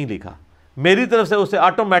یا نہیں لکھا, میری طرف سے اسے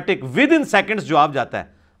آٹومیٹک ود ان سیکنڈز جواب جاتا ہے,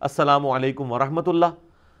 السلام علیکم ورحمۃ اللہ,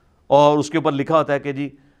 اور اس کے اوپر لکھا ہوتا ہے کہ جی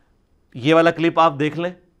یہ والا کلپ آپ دیکھ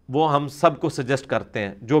لیں. وہ ہم سب کو سجیسٹ کرتے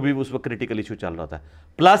ہیں جو بھی اس وقت کریٹیکل ایشو چل رہا ہوتا ہے.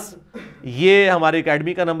 پلس یہ ہماری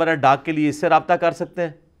اکیڈمی کا نمبر ہے, ڈاک کے لیے اس سے رابطہ کر سکتے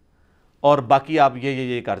ہیں, اور باقی آپ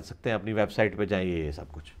یہ کر سکتے ہیں, اپنی ویب سائٹ پہ جائیں, یہ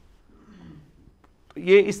سب کچھ.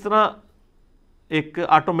 یہ اس طرح ایک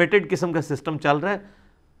آٹومیٹڈ قسم کا سسٹم چل رہا ہے.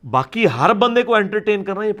 باقی ہر بندے کو انٹرٹین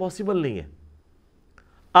کرنا یہ پاسبل نہیں ہے.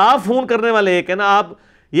 آپ فون کرنے والے ایک ہے نا, آپ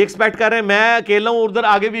یہ ایکسپیکٹ کر رہے ہیں میں اکیلا ہوں, ادھر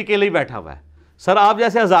آگے بھی اکیلا ہی بیٹھا ہوا ہے. سر آپ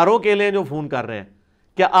جیسے ہزاروں اکیلے ہیں جو فون کر رہے ہیں,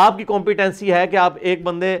 کیا آپ کی کمپیٹنسی ہے کہ آپ ایک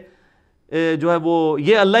بندے جو ہے وہ,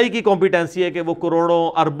 یہ اللہ ہی کی کمپیٹنسی ہے کہ وہ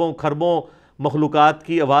کروڑوں اربوں خربوں مخلوقات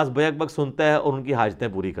کی آواز بیک بک سنتا ہے اور ان کی حاجتیں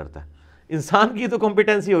پوری کرتا ہے. انسان کی تو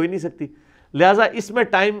کمپیٹنسی ہو ہی نہیں سکتی. لہٰذا اس میں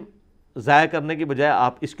ٹائم ضائع کرنے کی بجائے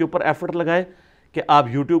آپ اس کے اوپر ایفرٹ لگائیں کہ آپ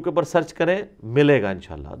یوٹیوب کے اوپر سرچ کریں, ملے گا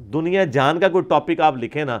انشاءاللہ. دنیا جان کا کوئی ٹاپک آپ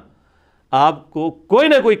لکھیں نا, آپ کو کوئی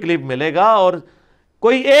نہ کوئی کلپ ملے گا, اور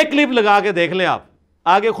کوئی ایک کلپ لگا کے دیکھ لیں آپ,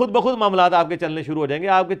 آگے خود بخود معاملات آپ کے چلنے شروع ہو جائیں گے,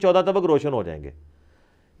 آپ کے 14 طبق روشن ہو جائیں گے.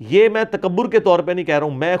 یہ میں تکبر کے طور پہ نہیں کہہ رہا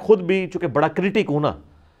ہوں, میں خود بھی چونکہ بڑا کرٹک ہوں نا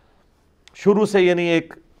شروع سے, یعنی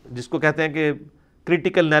ایک جس کو کہتے ہیں کہ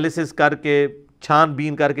کرٹیکل انالیسس کر کے چھان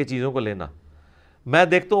بین کر کے چیزوں کو لینا. میں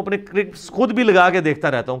دیکھتا ہوں اپنے کلپس خود بھی لگا کے دیکھتا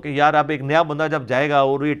رہتا ہوں کہ یار اب ایک نیا بندہ جب جائے گا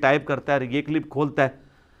اور یہ ٹائپ کرتا ہے, یہ کلپ کھولتا ہے,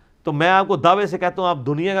 تو میں آپ کو دعوے سے کہتا ہوں آپ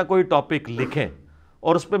دنیا کا کوئی ٹاپک لکھیں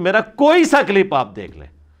اور اس پہ میرا کوئی سا کلپ آپ دیکھ لیں.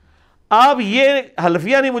 آپ یہ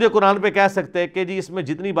حلفیہ نہیں مجھے قرآن پہ کہہ سکتے کہ جی اس میں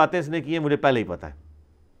جتنی باتیں اس نے کی ہیں مجھے پہلے ہی پتہ ہے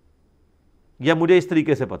یا مجھے اس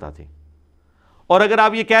طریقے سے پتہ تھی. اور اگر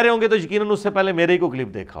آپ یہ کہہ رہے ہوں گے تو یقیناً اس سے پہلے میرے ہی کو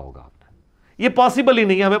کلپ دیکھا ہوگا آپ نے. یہ پاسبل ہی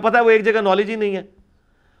نہیں ہے, ہمیں پتہ ہے وہ ایک جگہ نالج ہی نہیں ہے.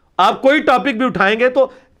 آپ کوئی ٹاپک بھی اٹھائیں گے تو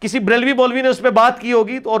کسی بریلوی مولوی نے اس پہ بات کی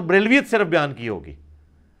ہوگی تو, اور بریلویت صرف بیان کی ہوگی,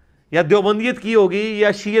 یا دیوبندیت کی ہوگی,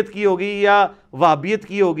 یا شیعت کی ہوگی, یا وہابیت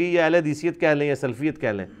کی ہوگی, یا اہل حدیثیت کہہ لیں یا سلفیت کہہ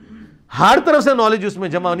لیں. ہر طرف سے نالج اس میں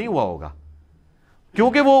جمع نہیں ہوا ہوگا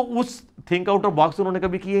کیونکہ وہ اس تھنک آؤٹ آف باکس انہوں نے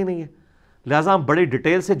کبھی کیے ہی نہیں ہے. لہٰذا ہم بڑی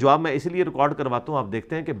ڈیٹیل سے جواب میں اس لیے ریکارڈ کرواتا ہوں. آپ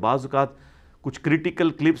دیکھتے ہیں کہ بعض اوقات کچھ کریٹیکل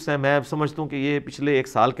کلپس ہیں, میں سمجھتا ہوں کہ یہ پچھلے 1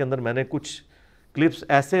 سال کے اندر میں نے کچھ کلپس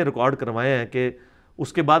ایسے ریکارڈ کروائے ہیں کہ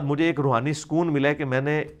اس کے بعد مجھے ایک روحانی سکون ملا ہے کہ میں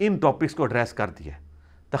نے ان ٹاپکس کو ایڈریس کر دیا ہے.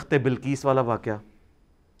 تخت بلقیس والا واقعہ,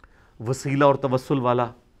 وسیلہ اور توسل والا,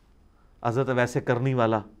 حضرت ویسے کرنی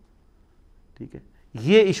والا, ٹھیک ہے,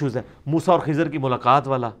 یہ ایشوز ہیں. موسیٰ اور خضر کی ملاقات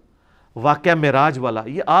والا, واقعہ معراج والا,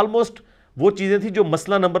 یہ آلموسٹ وہ چیزیں تھیں جو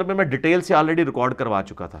مسئلہ نمبر میں ڈیٹیل سے آلریڈی ریکارڈ کروا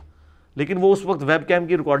چکا تھا, لیکن وہ اس وقت ویب کیم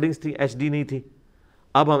کی ریکارڈنگز تھیں, ایچ ڈی نہیں تھی.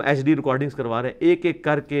 اب ہم ایچ ڈی ریکارڈنگز کروا رہے ہیں, ایک ایک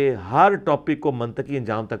کر کے ہر ٹاپک کو منطقی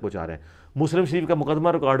انجام تک پہنچا رہے ہیں. مسلم شریف کا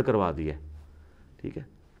مقدمہ ریکارڈ کروا دیا ہے, ٹھیک ہے.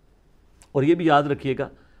 اور یہ بھی یاد رکھیے گا,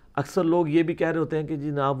 اکثر لوگ یہ بھی کہہ رہے ہوتے ہیں کہ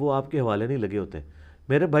جناب وہ آپ کے حوالے نہیں لگے ہوتے.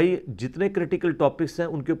 میرے بھائی جتنے کریٹیکل ٹاپکس ہیں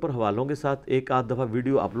ان کے اوپر حوالوں کے ساتھ ایک آدھ دفعہ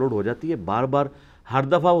ویڈیو اپلوڈ ہو جاتی ہے, بار بار ہر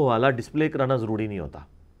دفعہ وہ حوالہ ڈسپلے کرانا ضروری نہیں ہوتا.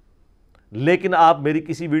 لیکن آپ میری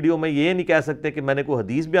کسی ویڈیو میں یہ نہیں کہہ سکتے کہ میں نے کوئی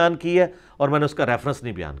حدیث بیان کی ہے اور میں نے اس کا ریفرنس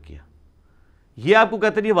نہیں بیان کیا. یہ آپ کو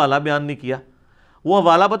کہتے ہیں یہ حوالہ بیان نہیں کیا. وہ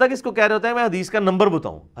حوالہ پتہ کس کو کہہ رہے ہوتے ہیں, میں حدیث کا نمبر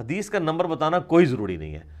بتاؤں. حدیث کا نمبر بتانا کوئی ضروری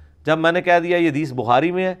نہیں ہے. جب میں نے کہہ دیا یہ حدیث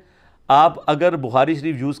بخاری میں ہے, آپ اگر بخاری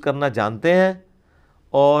شریف یوز کرنا جانتے ہیں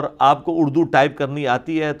اور آپ کو اردو ٹائپ کرنی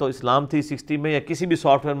آتی ہے تو اسلام 360 میں یا کسی بھی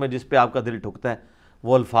سافٹ ویئر میں جس پہ آپ کا دل ٹھکتا ہے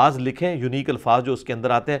وہ الفاظ لکھیں, یونیک الفاظ جو اس کے اندر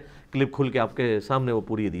آتے ہیں, کلپ کھل کے آپ کے سامنے وہ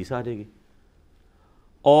پوری حدیث آ جائے گی.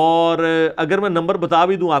 اور اگر میں نمبر بتا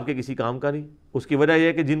بھی دوں آپ کے کسی کام کا نہیں. اس کی وجہ یہ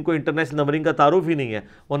ہے کہ جن کو انٹرنیشنل نمبرنگ کا تعارف ہی نہیں ہے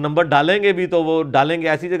وہ نمبر ڈالیں گے بھی تو وہ ڈالیں گے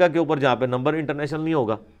ایسی جگہ کے اوپر جہاں پہ نمبر انٹرنیشنل نہیں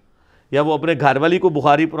ہوگا, یا وہ اپنے گھر والی کو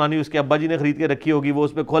بخاری پرانی اس کے ابا جی نے خرید کے رکھی ہوگی وہ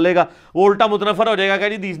اس پہ کھولے گا, وہ الٹا متنفر ہو جائے گا کہ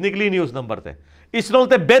جی حدیث نکلی نہیں اس نمبر تے. اس نال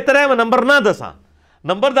تے بہتر ہے وہ نمبر نہ دساں,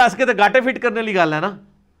 نمبر دس کے تے گاٹے فٹ کرنے لی گل ہے نا.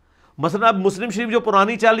 مثلا اب مسلم شریف جو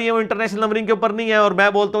پرانی چل رہی ہے وہ انٹرنیشنل نمبرنگ کے اوپر نہیں ہے, اور میں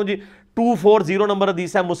بولتا ہوں جی 240 نمبر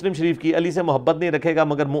حدیث ہے مسلم شریف کی, علی سے محبت نہیں رکھے گا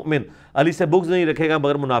مگر مؤمن, علی سے بغض نہیں رکھے گا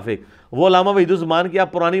مگر منافق. وہ علامہ وحید الزمان کی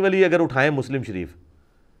آپ پرانی والی اگر اٹھائیں مسلم شریف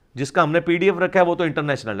جس کا ہم نے پی ڈی ایف رکھا ہے وہ تو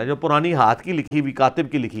انٹرنیشنل ہے, جو پرانی ہاتھ کی لکھی ہوئی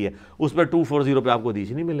کاتب کی لکھی ہے اس پہ 240 پہ آپ کو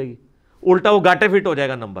حدیث نہیں ملے گی, الٹا وہ گاٹے فٹ ہو جائے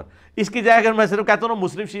گا نمبر. اس کی جگہ اگر میں صرف کہتا ہوں نا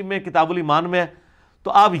مسلم شریف میں کتاب الایمان میں ہے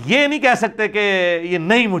تو آپ یہ نہیں کہہ سکتے کہ یہ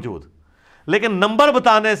نہیں موجود. لیکن نمبر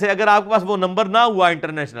بتانے سے اگر آپ کے پاس وہ نمبر نہ ہوا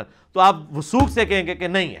انٹرنیشنل تو آپ وثوق سے کہیں گے کہ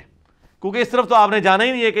نہیں ہے, کیونکہ اس طرف تو آپ نے جانا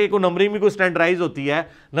ہی نہیں ہے کہ کوئی نمبرنگ میں کوئی اسٹینڈرائز ہوتی ہے.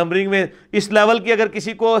 نمبرنگ میں اس لیول کی اگر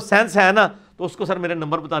کسی کو سینس ہے نا تو اس کو سر میرے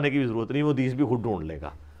نمبر بتانے کی بھی ضرورت نہیں, وہ حدیث بھی خود ڈھونڈ لے گا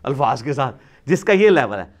الفاظ کے ساتھ جس کا یہ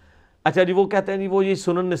لیول ہے. اچھا جی وہ کہتے ہیں جی وہ یہ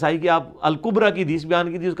سنن نسائی کی آپ الکبرا کی حدیث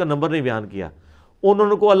بیان کی تھی, اس کا نمبر نہیں بیان کیا.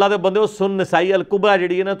 انہوں کو اللہ دے بندے وہ سنن نسائی الکبرا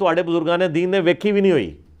جڑی ہے نا تواڈے بزرگان دین نے ویکھی بھی نہیں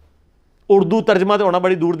ہوئی, اردو ترجمہ تو ہونا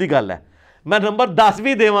بڑی دور دی گل ہے. میں نمبر 10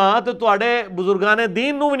 بھی دیواں تو تواڈے بزرگان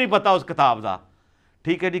دین نو بھی نہیں پتا اس کتاب دا,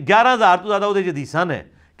 ٹھیک ہے جی. 11,000 تو زیادہ وہ حدیثاں نے,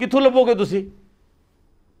 کتوں لبو گے تسی؟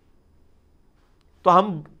 تو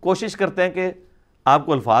ہم کوشش کرتے ہیں کہ آپ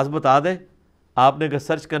کو الفاظ بتا دیں, آپ نے اگر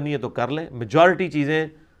سرچ کرنی ہے تو کر لیں. میجورٹی چیزیں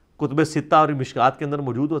کتب ستہ اور مشکات کے اندر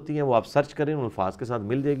موجود ہوتی ہیں, وہ آپ سرچ کریں ان الفاظ کے ساتھ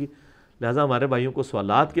مل جائے گی. لہٰذا ہمارے بھائیوں کو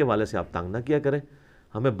سوالات کے حوالے سے آپ تنگ نہ کیا کریں.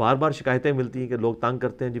 ہمیں بار بار شکایتیں ملتی ہیں کہ لوگ تنگ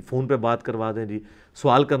کرتے ہیں جی فون پہ بات کروا دیں جی,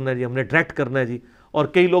 سوال کرنا ہے جی, ہم نے ڈائریکٹ کرنا ہے جی. اور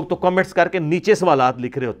کئی لوگ تو کمنٹس کر کے نیچے سوالات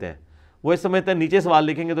لکھ رہے ہوتے ہیں, وہ اس سمجھتے ہیں نیچے سوال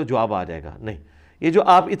لکھیں گے تو جواب آ جائے گا. نہیں, یہ جو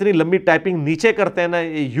آپ اتنی لمبی ٹائپنگ نیچے کرتے ہیں نا,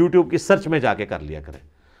 یہ یوٹیوب کی سرچ میں جا کے کر لیا کریں,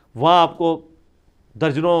 وہاں آپ کو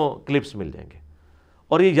درجنوں کلپس مل جائیں گے.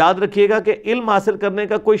 اور یہ یاد رکھیے گا کہ علم حاصل کرنے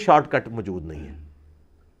کا کوئی شارٹ کٹ موجود نہیں ہے.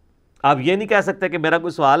 آپ یہ نہیں کہہ سکتے کہ میرا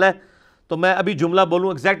کوئی سوال ہے تو میں ابھی جملہ بولوں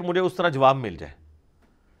ایگزیکٹ مجھے اس طرح جواب مل جائے.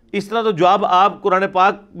 اس طرح تو جواب آپ قرآن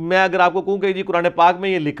پاک میں اگر آپ کو کہوں کہ جی قرآن پاک میں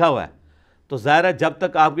یہ لکھا ہوا ہے تو ظاہر ہے جب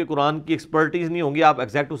تک آپ کے قرآن کی ایکسپرٹیز نہیں ہوں گی آپ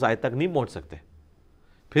ایگزیکٹ اس آیت تک نہیں پہنچ سکتے.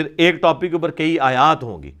 پھر ایک ٹاپک کے اوپر کئی آیات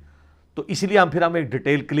ہوں گی تو اس لیے ہم ایک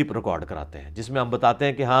ڈیٹیل کلپ ریکارڈ کراتے ہیں جس میں ہم بتاتے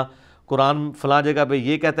ہیں کہ ہاں قرآن فلاں جگہ پہ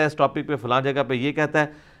یہ کہتا ہے, اس ٹاپک پہ فلاں جگہ پہ یہ کہتا ہے,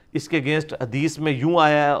 اس کے اگینسٹ حدیث میں یوں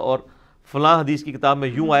آیا ہے اور فلاں حدیث کی کتاب میں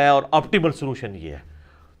یوں آیا ہے اور آپٹیمل سولوشن یہ ہے.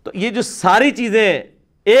 تو یہ جو ساری چیزیں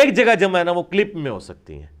ایک جگہ جمع ہے نا وہ کلپ میں ہو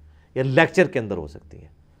سکتی ہیں یا لیکچر کے اندر ہو سکتی ہیں.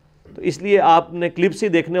 تو اس لیے آپ نے کلپس ہی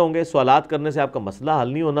دیکھنے ہوں گے, سوالات کرنے سے آپ کا مسئلہ حل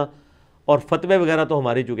نہیں ہونا. اور فتوے وغیرہ تو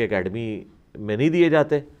ہماری چونکہ اکیڈمی میں نہیں دیے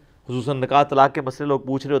جاتے, خصوصاً نکاح طلاق کے مسئلے لوگ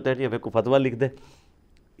پوچھ رہے ہوتے ہیں کہ ہمیں کوئی فتویٰ لکھ دیں,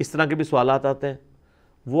 اس طرح کے بھی سوالات آتے ہیں,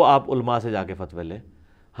 وہ آپ علماء سے جا کے فتوے لیں.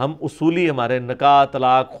 ہم اصولی ہمارے نکاح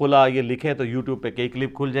طلاق خلا یہ لکھیں تو یوٹیوب پہ کئی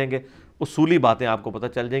کلپ کھل جائیں گے, اصولی باتیں آپ کو پتہ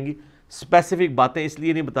چل جائیں گی. اسپیسیفک باتیں اس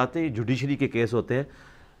لیے نہیں بتاتے, یہ جوڈیشری کے کیس ہوتے ہیں,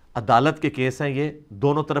 عدالت کے کیس ہیں, یہ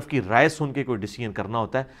دونوں طرف کی رائے سن کے کوئی ڈیسیژن کرنا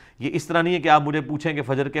ہوتا ہے. یہ اس طرح نہیں ہے کہ آپ مجھے پوچھیں کہ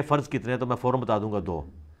فجر کے فرض کتنے ہیں تو میں فوراً بتا دوں گا 2,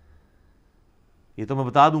 یہ تو میں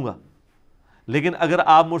بتا دوں گا. لیکن اگر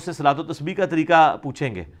آپ مجھ سے صلاۃ و تسبیح کا طریقہ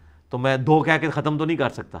پوچھیں گے تو میں 2 کہہ کے ختم تو نہیں کر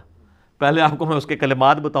سکتا. پہلے آپ کو میں اس کے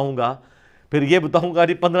کلمات بتاؤں گا, پھر یہ بتاؤں گا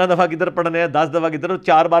جی 15 دفعہ کدھر پڑھنے ہیں, 10 دفعہ کدھر,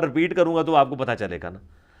 4 بار ریپیٹ کروں گا تو آپ کو پتہ چلے گا نا.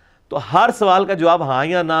 تو ہر سوال کا جواب ہاں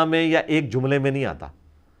یا نہ میں یا ایک جملے میں نہیں آتا.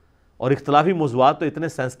 اور اختلافی موضوعات تو اتنے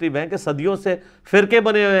سینسٹیو ہیں کہ صدیوں سے فرقے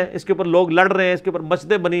بنے ہوئے ہیں, اس کے اوپر لوگ لڑ رہے ہیں, اس کے اوپر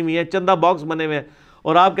مسجدیں بنی ہوئی ہیں, چندہ باکس بنے ہوئے ہیں,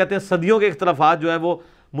 اور آپ کہتے ہیں صدیوں کے اختلافات جو ہے وہ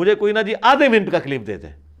مجھے کوئی نہ جی آدھے منٹ کا کلپ دیتے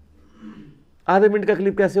ہیں. آدھے منٹ کا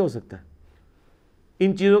کلپ کیسے ہو سکتا ہے؟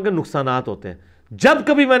 ان چیزوں کے نقصانات ہوتے ہیں. جب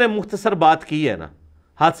کبھی میں نے مختصر بات کی ہے نا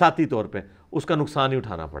حادثاتی طور پہ, اس کا نقصان ہی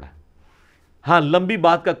اٹھانا پڑا ہے. ہاں لمبی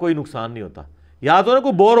بات کا کوئی نقصان نہیں ہوتا. یا تو نا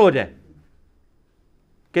کوئی بور ہو جائے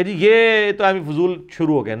کہ جی یہ تو ہمیں فضول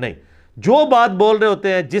شروع ہو گیا, نہیں, جو بات بول رہے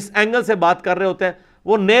ہوتے ہیں جس اینگل سے بات کر رہے ہوتے ہیں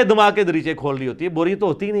وہ نئے دماغ کے دریچے کھول رہی ہوتی ہے, بوری تو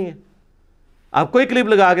ہوتی ہی نہیں ہے. آپ کوئی کلپ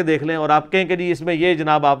لگا کے دیکھ لیں اور آپ کہیں کہ جی اس میں یہ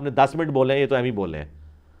جناب آپ نے 10 منٹ بولے ہیں, یہ تو ہم ہی بولے ہیں,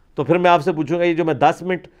 تو پھر میں آپ سے پوچھوں گا یہ جو میں 10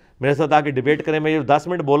 منٹ میرے ساتھ آ کے ڈیبیٹ کریں, میں یہ 10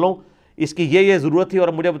 منٹ بولوں اس کی یہ ضرورت تھی, اور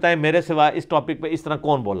مجھے بتائیں میرے سوا اس ٹاپک پہ اس طرح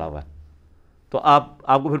کون بولا ہوا ہے, تو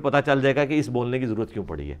آپ کو پھر پتہ چل جائے گا کہ اس بولنے کی ضرورت کیوں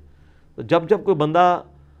پڑی ہے. تو جب کوئی بندہ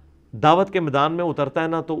دعوت کے میدان میں اترتا ہے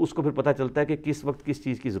نا تو اس کو پھر پتہ چلتا ہے کہ کس وقت کس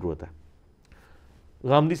چیز کی ضرورت ہے.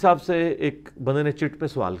 غامدی صاحب سے ایک بندے نے چٹ پہ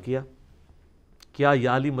سوال کیا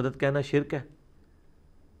یا علی مدد کہنا شرک ہے؟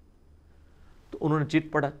 تو انہوں نے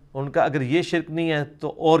چٹ پڑھا, ان کا اگر یہ شرک نہیں ہے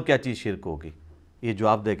تو اور کیا چیز شرک ہوگی, یہ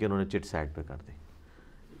جواب دے کے انہوں نے چٹ سائڈ پہ کر دی.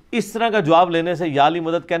 اس طرح کا جواب لینے سے یا علی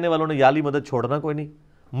مدد کہنے والوں نے یا علی مدد چھوڑنا کوئی نہیں,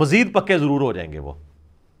 مزید پکے ضرور ہو جائیں گے وہ,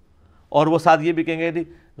 اور وہ ساتھ یہ بھی کہیں گے جی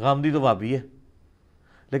غامدی تو وہابی ہے.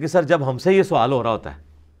 لیکن سر جب ہم سے یہ سوال ہو رہا ہوتا ہے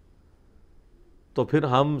تو پھر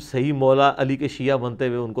ہم صحیح مولا علی کے شیعہ بنتے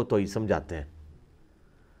ہوئے ان کو توہین سمجھاتے ہیں,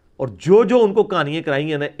 اور جو ان کو کہانیاں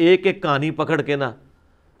کرائی ہیں نا, ایک ایک کہانی پکڑ کے نا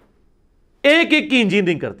ایک ایک کی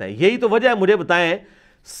انجینئرنگ کرتا ہے. یہی تو وجہ ہے, مجھے بتائیں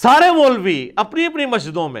سارے مولوی اپنی اپنی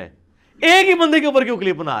مسجدوں میں ایک ہی بندے کے اوپر کیوں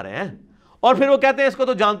کلپ بنا رہے ہیں, اور پھر وہ کہتے ہیں اس کو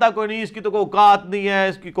تو جانتا کوئی نہیں, اس کی تو کوئی اوقات نہیں ہے,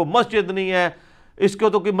 اس کی کوئی مسجد نہیں ہے, اس کو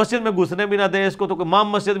تو کوئی مسجد میں گھسنے بھی نہ دے, اس کو تو کوئی امام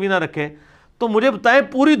مسجد بھی نہ رکھے. تو مجھے بتائیں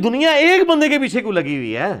پوری دنیا ایک بندے کے پیچھے کیوں لگی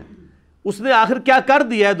ہوئی ہے؟ اس نے آخر کیا کر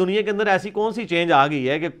دیا ہے دنیا کے اندر, ایسی کون سی چینج آ گئی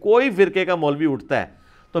ہے کہ کوئی فرقے کا مولوی اٹھتا ہے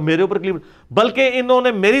تو میرے اوپر کلپ, بلکہ انہوں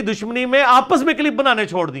نے میری دشمنی میں آپس میں کلپ بنانے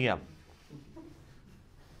چھوڑ دیے.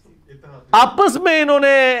 آپس میں انہوں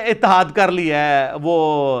نے اتحاد کر لیا ہے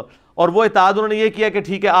وہ, اور وہ اتحاد انہوں نے یہ کیا کہ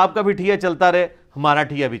ٹھیک ہے آپ کا بھی ٹھیہ چلتا رہے, ہمارا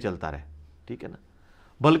ٹھیہ بھی چلتا رہے, ٹھیک ہے نا.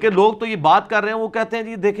 بلکہ لوگ تو یہ بات کر رہے ہیں, وہ کہتے ہیں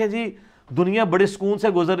جی دیکھیں جی دنیا بڑے سکون سے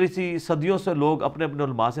گزر رہی تھی, صدیوں سے لوگ اپنے اپنے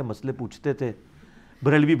علماء سے مسئلے پوچھتے تھے,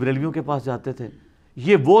 بریلویوں کے پاس جاتے تھے.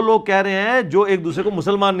 یہ وہ لوگ کہہ رہے ہیں جو ایک دوسرے کو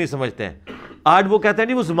مسلمان نہیں سمجھتے ہیں. آج وہ کہتے ہیں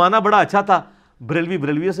نہیں وہ زمانہ بڑا اچھا تھا,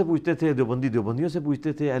 بریلویوں سے پوچھتے تھے, دیوبندیوں سے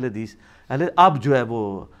پوچھتے تھے, اہل حدیث اب جو ہے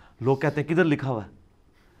وہ لوگ کہتے ہیں کدھر لکھا ہوا ہے.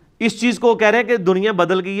 اس چیز کو کہہ رہے ہیں کہ دنیا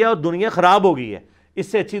بدل گئی ہے اور دنیا خراب ہو گئی ہے,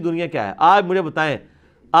 اس سے اچھی دنیا کیا ہے؟ آج مجھے بتائیں,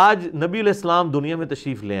 آج نبی علیہ السلام دنیا میں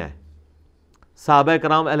تشریف لے آئیں, صحابہ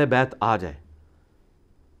کرام اہل بیت آ جائیں,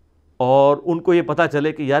 اور ان کو یہ پتہ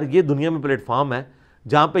چلے کہ یار یہ دنیا میں پلیٹ فارم ہے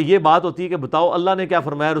جہاں پہ یہ بات ہوتی ہے کہ بتاؤ اللہ نے کیا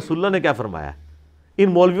فرمایا, رسول اللہ نے کیا فرمایا. ان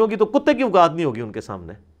مولویوں کی تو کتے کی اوقات نہیں ہوگی ان کے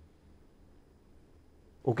سامنے.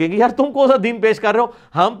 وہ کہیں گے یار تم کون سا دین پیش کر رہے ہو,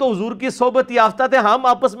 ہم تو حضور کی صحبت یافتہ تھے, ہم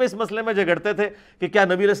آپس میں اس مسئلے میں جھگڑتے تھے کہ کیا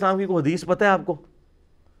نبی علیہ السلام کی کوئی حدیث پتہ ہے آپ کو,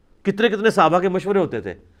 کتنے صحابہ کے مشورے ہوتے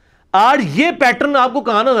تھے. آج یہ پیٹرن آپ کو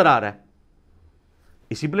کہاں نظر آ رہا ہے؟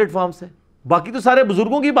 اسی پلیٹ فارم سے. باقی تو سارے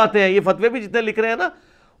بزرگوں کی باتیں ہیں, یہ فتوے بھی جتنے لکھ رہے ہیں نا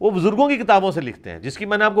وہ بزرگوں کی کتابوں سے لکھتے ہیں، جس کی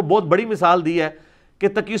میں نے آپ کو بہت بڑی مثال دی ہے کہ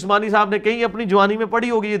تقی عثمانی صاحب نے کہیں اپنی جوانی میں پڑھی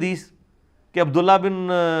ہوگی یہ حدیث کہ عبداللہ بن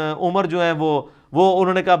عمر جو ہیں وہ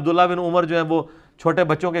انہوں نے کہا عبداللہ بن عمر جو ہیں وہ چھوٹے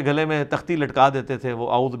بچوں کے گلے میں تختی لٹکا دیتے تھے، وہ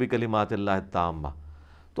اعوذ بکلمات اللہ التامہ.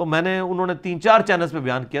 تو میں نے انہوں نے 3-4 چینلز پہ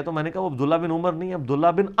بیان کیا، تو میں نے کہا وہ عبداللہ بن عمر نہیں، عبداللہ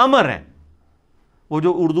بن عمر ہیں. وہ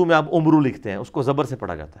جو اردو میں آپ عمرو لکھتے ہیں اس کو زبر سے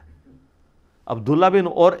پڑھا جاتا ہے عبداللہ بن.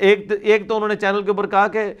 اور ایک تو انہوں نے چینل کے اوپر کہا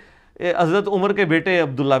کہ حضرت عمر کے بیٹے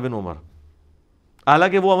عبداللہ بن عمر،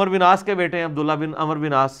 حالانکہ وہ عمر بن عاص کے بیٹے ہیں، عبداللہ بن عمر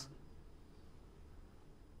بن عاص.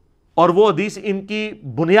 اور وہ حدیث ان کی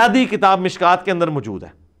بنیادی کتاب مشکات کے اندر موجود ہے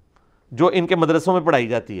جو ان کے مدرسوں میں پڑھائی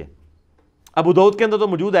جاتی ہے. ابو داؤد کے اندر تو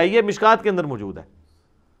موجود ہے، یہ مشکات کے اندر موجود ہے.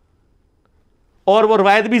 اور وہ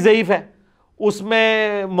روایت بھی ضعیف ہے، اس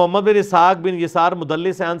میں محمد بن اسحاق بن یسار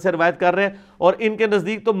مدلس ان سے روایت کر رہے ہیں، اور ان کے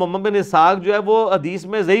نزدیک تو محمد بن اسحاق جو ہے وہ حدیث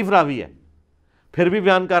میں ضعیف راوی ہے، پھر بھی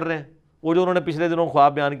بیان کر رہے ہیں. وہ جو انہوں نے پچھلے دنوں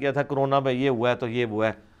خواب بیان کیا تھا کرونا میں یہ ہوا ہے تو یہ ہوا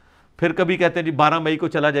ہے، پھر کبھی کہتے ہیں جی 12 مئی کو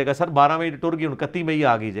چلا جائے گا. سر 12 مئی ٹر گئی، 29 مئی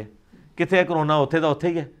آ گئی جے کتنے ہے کرونا، ہوتے تو ہوتے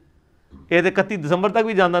ہی ہے، یہ 31 دسمبر تک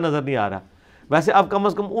بھی جانا نظر نہیں آ رہا. ویسے اب کم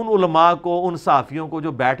از کم ان علماء کو، ان صحافیوں کو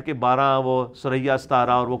جو بیٹھ کے 12 وہ سریا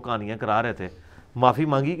ستارہ اور وہ کہانیاں کرا رہے تھے، معافی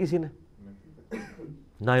مانگی کسی نے؟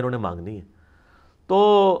 نہ انہوں نے مانگنی ہے.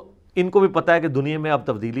 تو ان کو بھی پتہ ہے کہ دنیا میں اب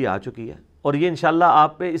تبدیلی آ چکی ہے، اور یہ انشاءاللہ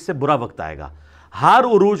آپ پہ اس سے برا وقت آئے گا. ہر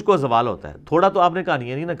عروج کو زوال ہوتا ہے. تھوڑا تو آپ نے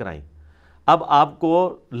کہانیاں نہیں نہ کرائیں، اب آپ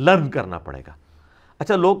کو لرن کرنا پڑے گا.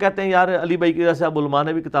 اچھا لوگ کہتے ہیں یار علی بھائی کی وجہ سے اب علماء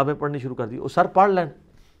نے بھی کتابیں پڑھنی شروع کر دی. وہ سر پڑھ لیں،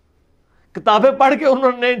 کتابیں پڑھ کے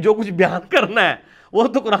انہوں نے جو کچھ بیان کرنا ہے وہ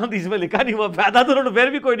تو قرآن حدیث میں لکھا نہیں ہوا، فائدہ تو انہوں نے پھر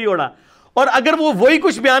بھی کوئی نہیں ہونا. اور اگر وہ وہی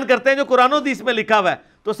کچھ بیان کرتے ہیں جو قرآن و حدیث میں لکھا ہوا ہے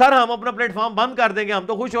تو سر ہم اپنا پلیٹ فارم بند کر دیں گے، ہم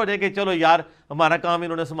تو خوش ہو جائیں کہ چلو یار ہمارا کام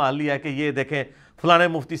انہوں نے سنبھال لیا ہے کہ یہ دیکھیں فلانے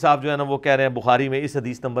مفتی صاحب جو ہے نا وہ کہہ رہے ہیں بخاری میں اس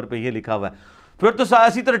حدیث نمبر پہ یہ لکھا ہوا ہے. پھر تو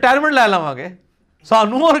اسی تو ریٹائرمنٹ لے لواں گے،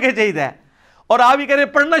 سانوں اور کے چاہیے. اور آپ یہ کہہ رہے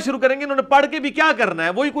ہیں پڑھنا شروع کریں گے، انہوں نے پڑھ کے بھی کیا کرنا ہے؟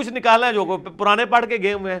 وہی کچھ نکالنا ہے جو پرانے پڑھ کے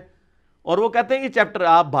گئے ہوئے ہیں. اور وہ کہتے ہیں یہ چیپٹر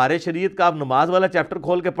آپ بہار شریعت کا آپ نماز والا چیپٹر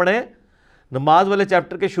کھول کے پڑھیں، نماز والے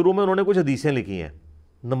چیپٹر کے شروع میں انہوں نے کچھ حدیثیں لکھی ہیں،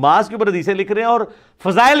 نماز کے اوپر حدیثیں لکھ رہے ہیں اور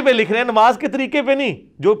فضائل پہ لکھ رہے ہیں، نماز کے طریقے پہ نہیں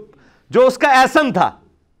جو اس کا ایسن تھا.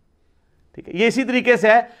 ٹھیک ہے، یہ اسی طریقے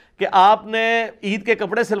سے ہے کہ آپ نے عید کے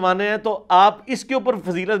کپڑے سلوانے ہیں تو آپ اس کے اوپر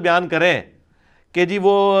فضیلت بیان کریں کہ جی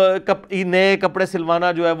وہ نئے کپڑے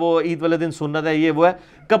سلوانا جو ہے وہ عید والے دن سنت ہے، یہ وہ ہے.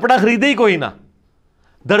 کپڑا خریدے ہی کوئی نہ،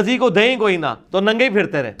 درزی کو دیں ہی کوئی نہ، تو ننگے ہی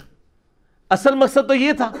پھرتے رہے. اصل مقصد تو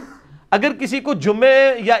یہ تھا. اگر کسی کو جمعے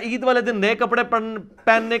یا عید والے دن نئے کپڑے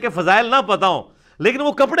پہننے کے فضائل نہ پتہ ہوں لیکن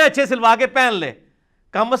وہ کپڑے اچھے سلوا کے پہن لے،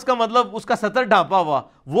 کم از کم مطلب اس کا سطر ڈھانپا ہوا،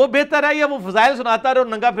 وہ بہتر ہے یا وہ فضائل سناتا رہے اور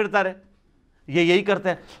ننگا پھرتا رہے؟ یہی کرتے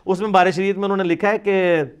ہیں. اس میں بہار شریعت میں انہوں نے لکھا ہے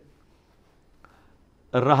کہ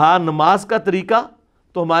رہا نماز کا طریقہ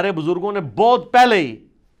تو ہمارے بزرگوں نے بہت پہلے ہی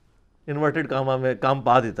انورٹڈ کامہ میں کام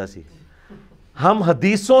پا دیتا سی. ہم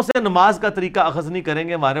حدیثوں سے نماز کا طریقہ اخذ نہیں کریں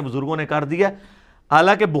گے، ہمارے بزرگوں نے کر دیا.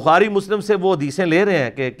 حالانکہ بخاری مسلم سے وہ حدیثیں لے رہے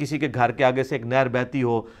ہیں کہ کسی کے گھر کے آگے سے ایک نہر بہتی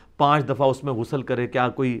ہو، 5 دفعہ اس میں غسل کرے، کیا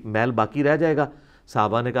کوئی میل باقی رہ جائے گا؟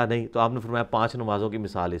 صحابہ نے کہا نہیں. تو آپ نے فرمایا 5 نمازوں کی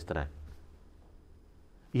مثال اس طرح ہے.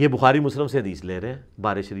 یہ بخاری مسلم سے حدیث لے رہے ہیں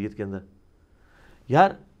بہار شریعت کے اندر. یار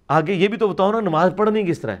آگے یہ بھی تو بتاؤ نا نماز پڑھنی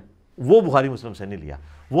کس طرح ہے. وہ بخاری مسلم سے نہیں لیا،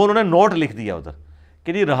 وہ انہوں نے نوٹ لکھ دیا ادھر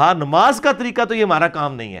کہ جی رہا نماز کا طریقہ تو یہ ہمارا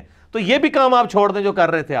کام نہیں ہے. تو یہ بھی کام آپ چھوڑ دیں جو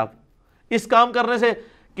کر رہے تھے آپ. اس کام کرنے سے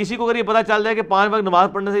کسی کو اگر یہ پتا چل جائے کہ 5 وقت نماز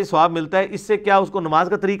پڑھنے سے یہ ثواب ملتا ہے، اس سے کیا اس کو نماز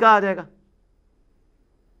کا طریقہ آ جائے گا؟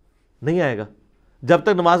 نہیں آئے گا جب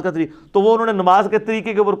تک نماز کا طریقہ. تو وہ انہوں نے نماز کے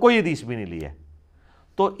طریقے کے اوپر کوئی حدیث بھی نہیں لی ہے.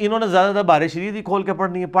 تو انہوں نے زیادہ زیادہ بہار شریعت ہی کھول کے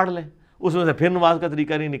پڑھنی ہے، پڑھ لیں، اس میں سے پھر نماز کا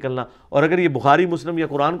طریقہ نہیں نکلنا. اور اگر یہ بخاری مسلم یا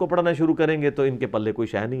قرآن کو پڑھنا شروع کریں گے تو ان کے پلے کوئی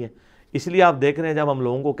شے نہیں ہے. اس لیے آپ دیکھ رہے ہیں جب ہم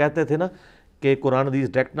لوگوں کو کہتے تھے نا کہ قرآن حدیث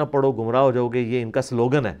ڈائریکٹ نہ پڑھو گمراہ ہو جاؤ گے، یہ ان کا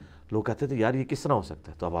سلوگن ہے، لوگ کہتے تھے یار یہ کس طرح ہو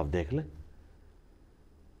سکتا ہے. تو اب آپ دیکھ لیں،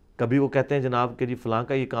 کبھی وہ کہتے ہیں جناب کہ جی فلاں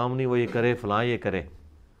کا یہ کام نہیں، وہ یہ کرے، فلاں یہ کرے.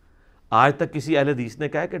 آج تک کسی اہل حدیث نے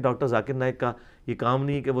کہا ہے کہ ڈاکٹر ذاکر نائک کا یہ کام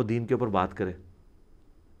نہیں ہے کہ وہ دین کے اوپر بات کرے؟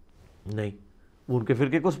 نہیں، وہ ان کے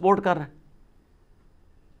فرقے کو سپورٹ کر رہا ہے،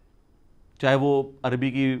 چاہے وہ عربی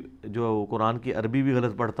کی جو قرآن کی عربی بھی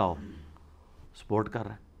غلط پڑھتا ہو، سپورٹ کر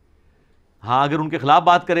رہا ہے. ہاں اگر ان کے خلاف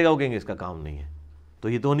بات کرے گا وہ کہیں گے اس کا کام نہیں ہے. تو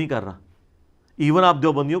یہ تو نہیں کر رہا. ایون آپ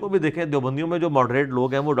دیوبندیوں کو بھی دیکھیں، دیوبندیوں میں جو ماڈریٹ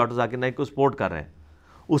لوگ ہیں وہ ڈاکٹر ذاکر نائک کو سپورٹ کر رہے ہیں.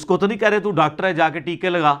 اس کو تو نہیں کہہ رہے تو ڈاکٹر ہے جا کے ٹیکے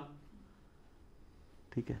لگا.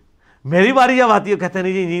 ٹھیک ہے، میری باری جب آتی ہے کہتے ہیں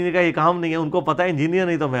نہیں جی انجینئر کا یہ کام نہیں ہے. ان کو پتہ ہے انجینئر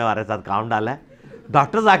نہیں تو میں ہمارے ساتھ کام ڈالا ہے.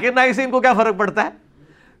 ڈاکٹر ذاکر نائک سے ان کو کیا فرق پڑتا ہے؟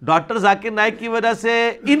 ڈاکٹر ذاکر نائک کی وجہ سے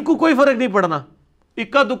ان کو کوئی فرق نہیں پڑنا.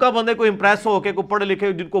 اکا دکا بندے کو امپریس ہو کے کوئی پڑھے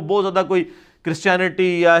لکھے جن کو بہت زیادہ کوئی کرسچینٹی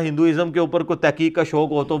یا ہندوازم کے اوپر کوئی تحقیق کا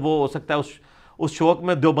شوق ہو تو وہ ہو سکتا ہے اس شوق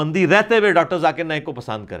میں دیوبندی رہتے ہوئے ڈاکٹر ذاکر نائک کو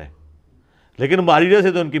پسند کریں، لیکن ہماری وجہ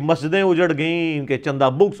سے تو ان کی مسجدیں اجڑ گئیں، ان کے چندہ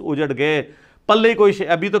بکس اجڑ گئے، پلے کوئی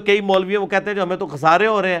ابھی تو کئی مولوی ہیں وہ کہتے ہیں جو ہمیں تو خسارے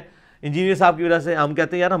ہو رہے ہیں انجینئر صاحب کی وجہ سے. ہم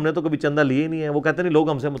کہتے ہیں یار ہم نے تو کبھی چندہ لیے ہی نہیں ہے. وہ کہتے ہیں نہیں لوگ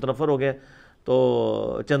ہم سے متنفر ہو گئے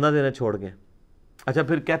تو چندہ دینا چھوڑ گئے. اچھا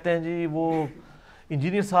پھر کہتے ہیں جی وہ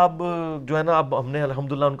انجینئر صاحب جو ہے نا اب ہم نے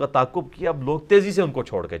الحمدللہ ان کا تعاقب کیا، اب لوگ تیزی سے ان کو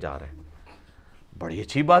چھوڑ کے جا رہے ہیں. بڑی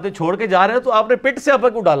اچھی بات ہے، چھوڑ کے جا رہے ہیں تو آپ نے پٹ سے اپنے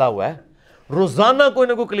کو ڈالا ہوا ہے، روزانہ کوئی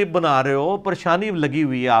نہ کوئی کلپ بنا رہے ہو، پریشانی لگی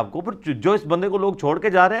ہوئی ہے آپ کو. پھر جو اس بندے کو لوگ چھوڑ کے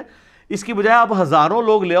جا رہے ہیں اس کی بجائے آپ ہزاروں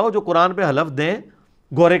لوگ لے آؤ جو قرآن پہ حلف دیں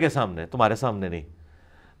گورے کے سامنے، تمہارے سامنے نہیں،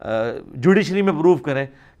 جوڈیشری میں پروف کریں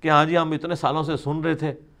کہ ہاں جی ہم اتنے سالوں سے سن رہے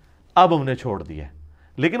تھے اب ہم نے چھوڑ دیا ہے.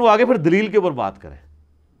 لیکن وہ آگے پھر دلیل کے اوپر بات کریں،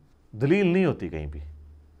 دلیل نہیں ہوتی کہیں بھی.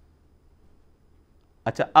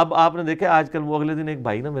 اچھا اب آپ نے دیکھا آج کل وہ اگلے دن ایک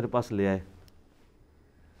بھائی نا میرے پاس لے آئے،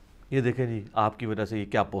 یہ دیکھیں جی آپ کی وجہ سے یہ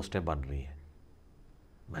کیا پوسٹیں بن رہی ہیں.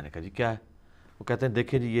 میں نے کہا جی کیا ہے؟ وہ کہتے ہیں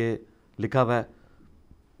دیکھیں جی یہ لکھا ہوا ہے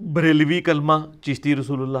بریلوی کلمہ چشتی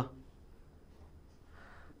رسول اللہ،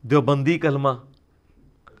 دیوبندی کلمہ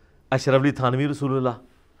اشرف علی تھانوی رسول اللہ،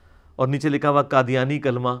 اور نیچے لکھا ہوا قادیانی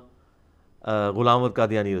کلمہ غلام احمد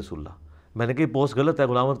قادیانی رسول اللہ. میں نے کہا یہ پوسٹ غلط ہے،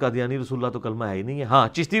 غلام احمد قادیانی رسول اللہ تو کلمہ ہے ہی نہیں ہے. ہاں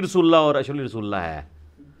چشتی رسول اللہ اور اشرف علی رسول اللہ ہے.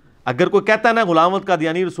 اگر کوئی کہتا ہے نا غلام احمد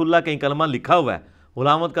قادیانی رسول اللہ کہیں کلمہ لکھا ہوا ہے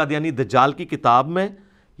غلام احمد قادیانی دجال کی کتاب میں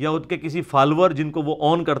یا ان کے کسی فالوور جن کو وہ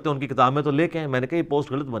آن کرتے ہیں ان کی کتاب میں تو لے کے ہیں. میں نے کہا یہ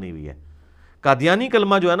پوسٹ غلط بنی ہوئی ہے. قادیانی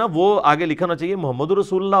کلمہ جو ہے نا وہ آگے لکھا ہونا چاہیے محمد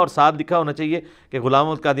رسول اللہ اور ساتھ لکھا ہونا چاہیے کہ غلام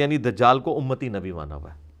احمد قادیانی دجال کو امتی نبی مانا ہوا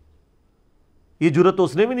ہے. یہ جرت تو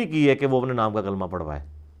اس نے بھی نہیں کی ہے کہ وہ اپنے نام کا کلمہ پڑھوائے.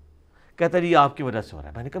 کہتا ہے جی آپ کی وجہ سے ہو رہا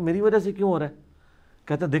ہے. میں نے کہا میری وجہ سے کیوں ہو رہا ہے؟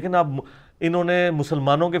 کہتا ہے دیکھیں نا اب انہوں نے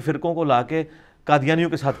مسلمانوں کے فرقوں کو لا کے قادیانیوں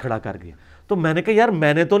کے ساتھ کھڑا کر دیا. تو میں نے کہا یار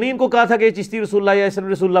میں نے تو نہیں ان کو کہا تھا کہ چشتی رسول اللہ یا اشرف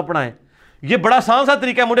رسول اللہ پڑھائیں. یہ بڑا آسان سا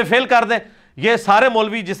طریقہ ہے، مجھے فیل کر دیں. یہ سارے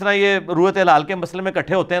مولوی جس طرح یہ رویت ہلال کے مسئلے میں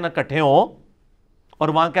کٹھے ہوتے ہیں نا، کٹھے ہوں اور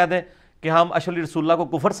وہاں کہہ دیں کہ ہم اشرف رسول اللہ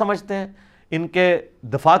کو کفر سمجھتے ہیں، ان کے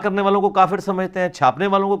دفاع کرنے والوں کو کافر سمجھتے ہیں، چھاپنے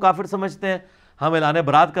والوں کو کافر سمجھتے ہیں، ہم اعلان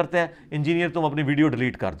برات کرتے ہیں. انجینئر تم اپنی ویڈیو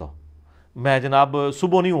ڈیلیٹ کر دو. میں جناب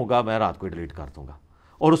صبح نہیں ہوگا میں رات کو ہی ڈیلیٹ کر دوں گا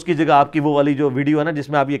اور اس کی جگہ آپ کی وہ والی جو ویڈیو ہے نا جس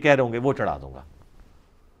میں آپ یہ کہہ رہے ہوں گے وہ چڑھا دوں گا.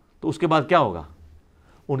 تو اس کے بعد کیا ہوگا؟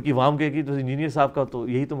 ان کی عوام کہے گی تو انجینئر صاحب کا تو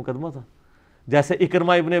یہی تو مقدمہ تھا. جیسے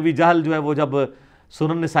اکرمہ ابن ابی جہل جو ہے وہ جب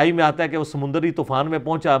سنن نسائی میں آتا ہے کہ وہ سمندری طوفان میں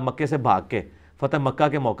پہنچا مکے سے بھاگ کے فتح مکہ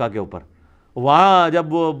کے موقع کے اوپر، وہاں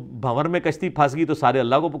جب وہ بھنور میں کشتی پھنس گئی تو سارے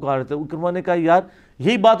اللہ کو پکارتے تھے. اکرمہ نے کہا یار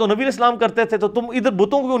یہی بات تو نبی اسلام کرتے تھے تو تم ادھر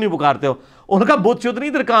بتوں کو کیوں نہیں پکارتے ہو؟ ان کا بت شد نہیں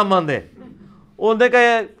ادھر کام ماندے. انہوں نے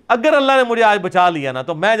کہا اگر اللہ نے مجھے آج بچا لیا نا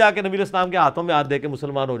تو میں جا کے نبی اسلام کے ہاتھوں میں ہاتھ دے کے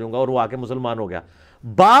مسلمان ہو جاؤں گا. اور وہ آ کے مسلمان ہو گیا.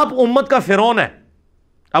 باپ امت کا فرعون ہے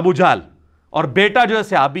ابو جہل، اور بیٹا جو ہے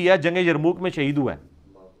صحابی ہے جنگ یرموک میں شہید ہوا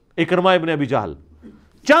ہے اکرمہ ابن ابی جہل.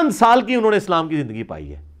 چند سال کی انہوں نے اسلام کی زندگی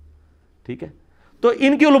پائی ہے. ٹھیک ہے، تو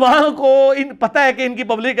ان کی علماء کو پتہ ہے کہ ان کی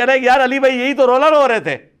پبلک کہہ رہے ہیں یار علی بھائی یہی تو رولا رو رہے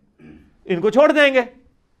تھے، ان کو چھوڑ دیں گے.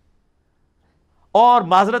 اور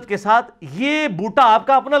معذرت کے ساتھ یہ بوٹا آپ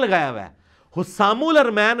کا اپنا لگایا ہوا ہے. حسام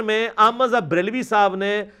الارمین میں احمد بریلوی صاحب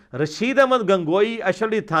نے رشید احمد گنگوئی اشرف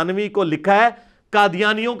علی تھانوی کو لکھا ہے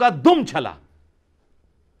قادیانیوں کا دم چھلا.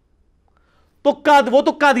 تو وہ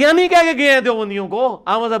تو قادیانی کہہ کے گئے ہیں دیوبندیوں کو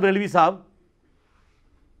احمد بریلوی صاحب.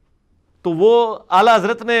 تو وہ اعلیٰ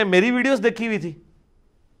حضرت نے میری ویڈیوز دیکھی ہوئی تھی.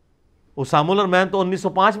 حسام الارمین تو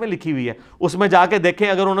 1905 میں لکھی ہوئی ہے، اس میں جا کے دیکھیں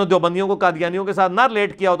اگر انہوں نے دیوبندیوں کو قادیانیوں کے ساتھ نہ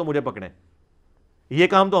ریلیٹ کیا ہو تو مجھے پکڑیں. یہ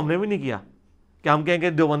کام تو ہم نے بھی نہیں کیا کہ ہم کہیں کہ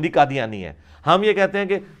دیوبندی قادیانی ہے. ہم یہ کہتے ہیں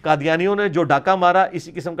کہ قادیانیوں نے جو ڈاکہ مارا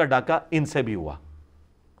اسی قسم کا ڈاکہ ان سے بھی ہوا.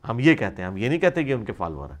 ہم یہ کہتے ہیں، ہم یہ نہیں کہتے کہ ان کے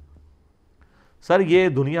فالوور ہیں. سر یہ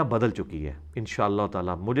دنیا بدل چکی ہے انشاءاللہ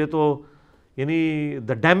تعالی. مجھے تو یعنی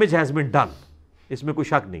the damage has been done، اس میں کوئی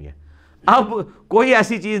شک نہیں ہے. اب کوئی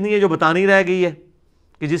ایسی چیز نہیں ہے جو بتانی رہ گئی ہے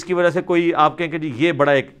کہ جس کی وجہ سے کوئی آپ کہیں کہ جی یہ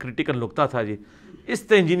بڑا ایک کریٹیکل نقطہ تھا جی اس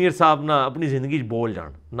تے انجینئر صاحب نہ اپنی زندگی بول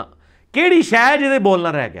جان نہ کیڑی شاید جسے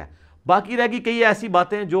بولنا رہ گیا. باقی رہ گئی کئی ایسی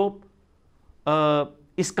باتیں جو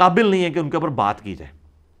اس قابل نہیں ہے کہ ان کے اوپر بات کی جائے.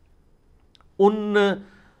 ان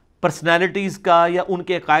پرسنالٹیز کا یا ان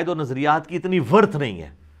کے عقائد و نظریات کی اتنی ورتھ نہیں ہے.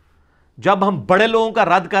 جب ہم بڑے لوگوں کا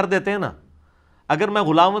رد کر دیتے ہیں نا، اگر میں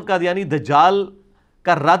غلام احمد قادیانی دجال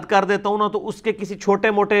کا رد کر دیتا ہوں نا تو اس کے کسی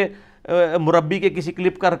چھوٹے موٹے مربی کے کسی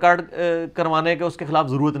کلپ کا ریکارڈ کروانے کے اس کے خلاف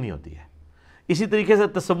ضرورت نہیں ہوتی ہے. اسی طریقے سے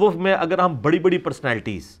تصوف میں اگر ہم بڑی بڑی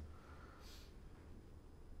پرسنالٹیز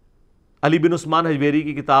علی بن عثمان حجویری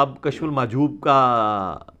کی کتاب کشف المحجوب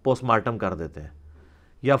کا پوسٹ مارٹم کر دیتے ہیں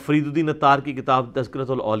یا فرید الدین عطار کی کتاب تذکرۃ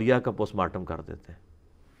الاولیاء کا پوسٹ مارٹم کر دیتے ہیں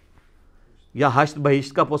یا حشت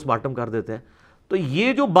بہشت کا پوسٹ مارٹم کر دیتے ہیں، تو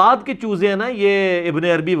یہ جو بعد کے چوزے ہیں نا، یہ ابن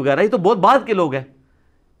عربی وغیرہ، یہ تو بہت بعد کے لوگ ہیں،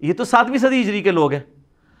 یہ تو 7ویں صدی ہجری کے لوگ ہیں.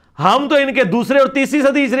 ہم تو ان کے دوسرے اور تیسری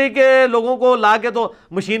صدی ہجری کے لوگوں کو لا کے تو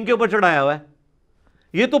مشین کے اوپر چڑھایا ہوا ہے.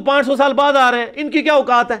 یہ تو 500 سال بعد آ رہے ہیں. ان کی کیا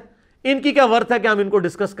اوقات ہے، ان کی کیا ورتھ ہے کہ ہم ان کو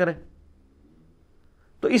ڈسکس کریں؟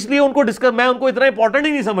 تو اس لیے ان کو ڈسکس، میں ان کو اتنا امپورٹنٹ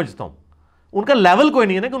ہی نہیں سمجھتا ہوں. ان کا لیول کوئی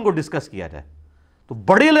نہیں ہے نا کہ ان کو ڈسکس کیا جائے. تو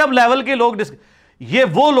بڑے لیول کے لوگ یہ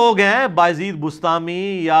وہ لوگ ہیں، بایزید بستامی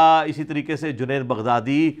یا اسی طریقے سے جنید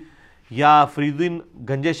بغدادی یا فرید الدین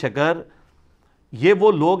گنج شکر، یہ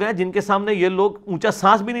وہ لوگ ہیں جن کے سامنے یہ لوگ اونچا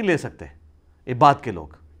سانس بھی نہیں لے سکتے. یہ بات کے لوگ،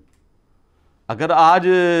 اگر آج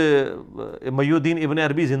محی الدین ابن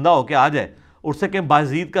عربی زندہ ہو کے آ جائے، اس سے کہ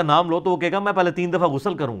بایزید کا نام لو، تو وہ کہے گا میں پہلے 3 دفعہ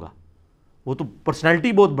غسل کروں گا. وہ تو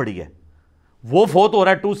پرسنالٹی بہت بڑی ہے. وہ فوت ہو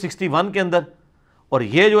رہا ہے 261 کے اندر، اور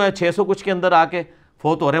یہ جو ہے 600 کچھ کے اندر آ کے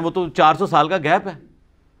فوت ہو رہے ہیں. وہ تو 400 سال کا گیپ ہے.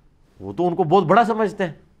 وہ تو ان کو بہت بڑا سمجھتے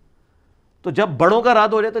ہیں. تو جب بڑوں کا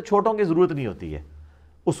رات ہو جائے تو چھوٹوں کی ضرورت نہیں ہوتی ہے.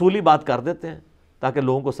 اصولی بات کر دیتے ہیں تاکہ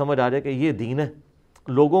لوگوں کو سمجھ آ جائے کہ یہ دین ہے.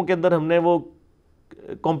 لوگوں کے اندر ہم نے وہ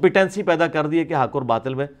کمپیٹنسی پیدا کر دی ہے کہ حق اور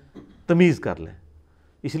باطل میں تمیز کر لیں.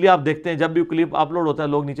 اس لیے آپ دیکھتے ہیں جب بھی کلپ اپلوڈ ہوتا ہے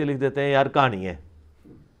لوگ نیچے لکھ دیتے ہیں یار کہانی ہے،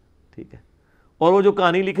 ٹھیک ہے. اور وہ جو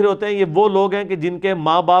کہانی لکھ رہے ہوتے ہیں یہ وہ لوگ ہیں کہ جن کے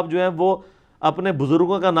ماں باپ جو ہیں وہ اپنے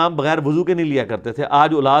بزرگوں کا نام بغیر وضو کے نہیں لیا کرتے تھے.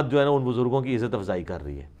 آج اولاد جو ہے نا ان بزرگوں کی عزت افزائی کر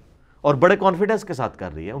رہی ہے اور بڑے کانفیڈنس کے ساتھ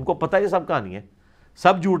کر رہی ہے. ان کو پتہ ہے یہ سب کہانی ہے،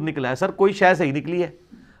 سب جھوٹ نکلا ہے. سر کوئی شے صحیح نکلی ہے؟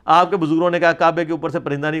 آپ کے بزرگوں نے کہا کعبے کے اوپر سے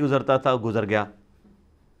پرندہ نہیں گزرتا تھا، گزر گیا.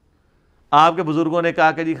 آپ کے بزرگوں نے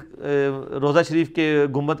کہا کہ جی روزہ شریف کے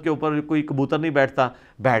گنبد کے اوپر کوئی کبوتر نہیں بیٹھتا،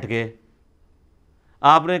 بیٹھ گئے.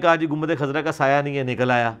 آپ نے کہا جی گنبد خضرا کا سایہ نہیں ہے،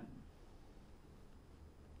 نکل آیا.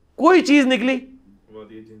 کوئی چیز نکلی؟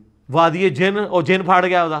 وادی جن، اور جن پھاڑ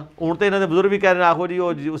گیا ہوتا. اونٹتے انہوں نے بزرگ بھی کہہ رہے ہیں آخو جی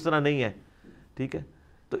وہ اس طرح نہیں ہے، ٹھیک ہے.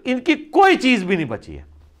 تو ان کی کوئی چیز بھی نہیں بچی ہے.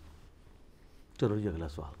 چلو جی اگلا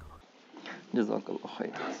سوال کرو. جزاک اللہ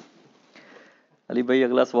خیر. علی بھائی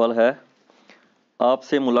اگلا سوال ہے، آپ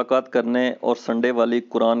سے ملاقات کرنے اور سنڈے والی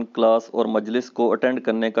قرآن کلاس اور مجلس کو اٹینڈ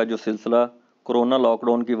کرنے کا جو سلسلہ کورونا لاک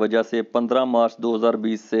ڈاؤن کی وجہ سے 15 مارچ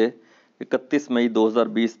 2020 سے 31 مئی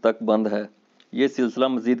 2020 تک بند ہے، یہ سلسلہ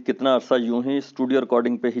مزید کتنا عرصہ یوں ہی اسٹوڈیو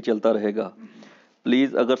ریکارڈنگ پہ ہی چلتا رہے گا؟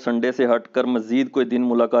 پلیز اگر سنڈے سے ہٹ کر مزید کوئی دن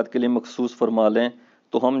ملاقات کے لیے مخصوص فرما لیں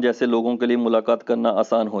تو ہم جیسے لوگوں کے لیے ملاقات کرنا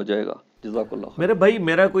آسان ہو جائے گا. جزاک اللہ خیر. میرے بھائی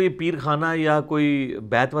میرا کوئی پیر خانہ یا کوئی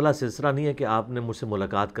بیت والا سلسلہ نہیں ہے کہ آپ نے مجھ سے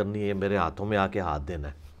ملاقات کرنی ہے، میرے ہاتھوں میں آ کے ہاتھ دینا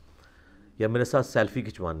ہے یا میرے ساتھ سیلفی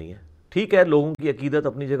کھنچوانی ہے. ٹھیک ہے جگہ کی عقیدت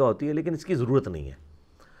اپنی جگہ ہوتی ہے لیکن اس کی ضرورت نہیں ہے.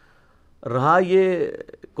 رہا یہ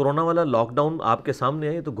کرونا والا لاک ڈاؤن آپ کے سامنے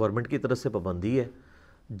ہے، یہ تو گورنمنٹ کی طرف سے پابندی ہے.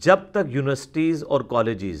 جب تک یونیورسٹیز اور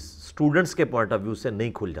کالجز اسٹوڈنٹس کے پوائنٹ آف ویو سے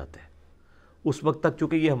نہیں کھل جاتے اس وقت تک،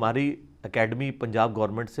 چونکہ یہ ہماری اکیڈمی پنجاب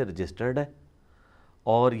گورنمنٹ سے رجسٹرڈ ہے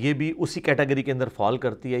اور یہ بھی اسی کیٹیگری کے اندر فال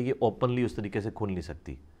کرتی ہے، یہ اوپنلی اس طریقے سے کھل نہیں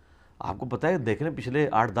سکتی. آپ کو پتہ ہے دیکھ لیں پچھلے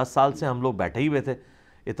 8-10 سال سے ہم لوگ بیٹھے ہی ہوئے تھے،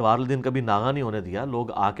 اتوار الدن کبھی ناغہ نہیں ہونے دیا.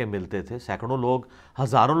 لوگ آ کے ملتے تھے، سینکڑوں لوگ،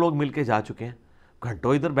 ہزاروں لوگ مل کے جا چکے ہیں.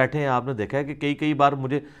 گھنٹوں ادھر بیٹھے ہیں. آپ نے دیکھا ہے کہ کئی بار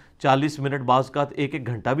مجھے 40 منٹ بعض کا 1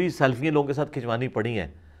 گھنٹہ بھی سیلفیاں لوگوں کے ساتھ کھنچوانی پڑی ہیں،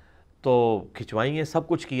 تو کھنچوائی ہیں، سب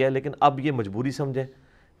کچھ کیا ہے. لیکن اب یہ مجبوری سمجھیں.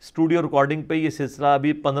 اسٹوڈیو ریکارڈنگ پہ یہ سلسلہ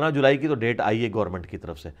ابھی 15 جولائی کی تو ڈیٹ آئی ہے گورنمنٹ کی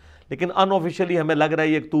طرف سے، لیکن ان آفیشیلی ہمیں لگ رہا ہے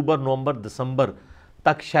یہ اکتوبر، نومبر، دسمبر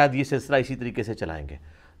تک شاید یہ سلسلہ اسی طریقے سے چلائیں گے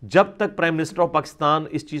جب تک پرائم منسٹر آف پاکستان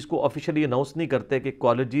اس چیز کو آفیشیلی اناؤنس نہیں کرتے کہ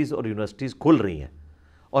کالجز اور یونیورسٹیز کھل رہی ہیں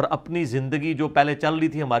اور اپنی زندگی جو پہلے چل رہی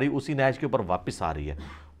تھی ہماری اسی نہج کے اوپر واپس آ رہی ہے.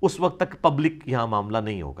 اس وقت تک پبلک یہاں معاملہ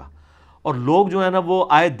نہیں ہوگا. اور لوگ جو ہے نا وہ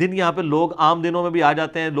آئے دن یہاں پہ لوگ عام دنوں میں بھی آ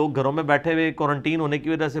جاتے ہیں. لوگ گھروں میں بیٹھے ہوئے کوارنٹین ہونے کی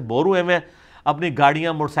وجہ سے بور ہوئے ہیں، اپنی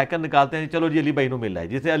گاڑیاں موٹر سائیکل نکالتے ہیں، چلو جی علی بھائی نو مل رہا ہے،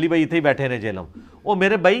 جیسے علی بھائی اتنے ہی بیٹھے ہیں جیلم. او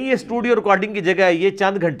میرے بھائی یہ اسٹوڈیو ریکارڈنگ کی جگہ ہے، یہ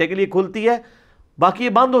چند گھنٹے کے لیے کھلتی ہے، باقی یہ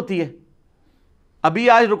بند ہوتی ہے. ابھی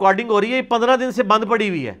آج ریکارڈنگ ہو رہی ہے، 15 دن سے بند پڑی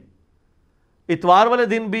ہوئی ہے. اتوار والے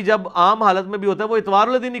دن بھی جب عام حالت میں بھی ہوتا ہے وہ اتوار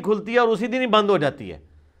والے دن ہی کھلتی ہے اور اسی دن ہی بند ہو جاتی ہے.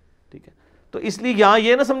 ٹھیک ہے، تو اس لیے یہاں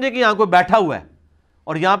یہ نہ سمجھے کہ یہاں کوئی بیٹھا ہوا ہے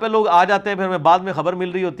اور یہاں پہ لوگ آ جاتے ہیں، پھر ہمیں بعد میں خبر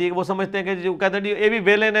مل رہی ہوتی ہے کہ وہ سمجھتے ہیں کہ جو کہتے ہیں یہ بھی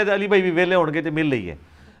ویلے نے علی بھائی بھی ویلے ہونے کے تو مل رہی ہے.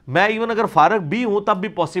 میں ایون اگر فارغ بھی ہوں تب بھی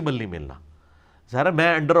پاسبل نہیں ملنا. ظاہر میں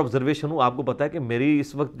انڈر آبزرویشن ہوں. آپ کو پتہ ہے کہ میری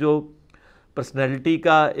اس وقت جو پرسنالٹی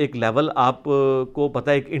کا ایک لیول آپ کو پتہ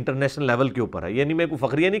ہے ایک انٹرنیشنل لیول کے اوپر ہے. یعنی میں کوئی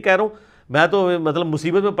فخریہ نہیں کہہ رہا ہوں، میں تو مطلب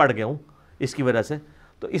مصیبت میں پڑ گیا ہوں اس کی وجہ سے.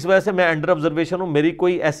 تو اس وجہ سے میں انڈر آبزرویشن ہوں. میری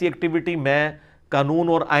کوئی ایسی ایکٹیویٹی میں قانون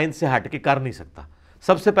اور آئین سے ہٹ کے کر نہیں سکتا.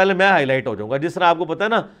 سب سے پہلے میں ہائی لائٹ ہو جاؤں گا. جس طرح آپ کو پتہ ہے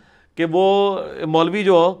نا کہ وہ مولوی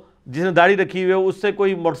جو جس نے داڑھی رکھی ہوئی ہے اس سے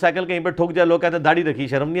کوئی موٹر سائیکل کہیں پہ ٹھک جائے، لوگ کہتے ہیں داڑھی رکھی،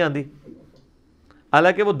 شرم نہیں آتی.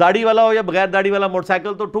 حالانکہ وہ داڑھی والا ہو یا بغیر داڑھی والا موٹر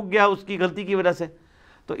سائیکل تو ٹھک گیا اس کی غلطی کی وجہ سے.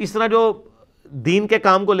 تو اس طرح جو دین کے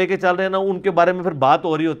کام کو لے کے چل رہے ہیں نا، ان کے بارے میں پھر بات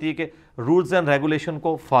ہو رہی ہوتی ہے کہ رولز اینڈ ریگولیشن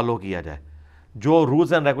کو فالو کیا جائے، جو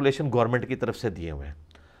رولز اینڈ ریگولیشن گورنمنٹ کی طرف سے دیے ہوئے ہیں.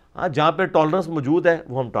 ہاں جہاں پہ ٹالرنس موجود ہے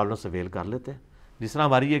وہ ہم ٹالرنس اویل کر لیتے ہیں. جس طرح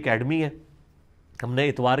ہماری یہ اکیڈمی ہے، ہم نے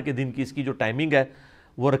اتوار کے دن کی اس کی جو ٹائمنگ ہے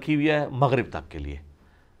وہ رکھی ہوئی ہے مغرب تک کے لیے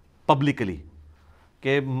پبلکلی،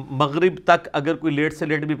 کہ مغرب تک اگر کوئی لیٹ سے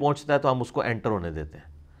لیٹ بھی پہنچتا ہے تو ہم اس کو انٹر ہونے دیتے ہیں.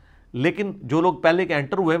 لیکن جو لوگ پہلے کے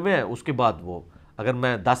انٹر ہوئے ہوئے ہیں اس کے بعد وہ اگر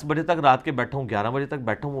میں 10 بجے تک رات کے بیٹھا ہوں، 11 بجے تک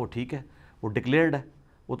بیٹھا ہوں، وہ ٹھیک ہے، وہ ڈکلیئرڈ ہے،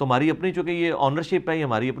 وہ تو ہماری اپنی، چونکہ یہ آنرشپ ہے، یہ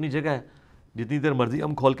ہماری اپنی جگہ ہے، جتنی دیر مرضی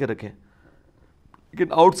ہم کھول کے رکھیں.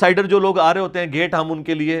 لیکن آؤٹ سائڈر جو لوگ آ رہے ہوتے ہیں گیٹ ہم ان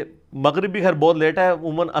کے لیے مغرب بھی خیر بہت لیٹ ہے،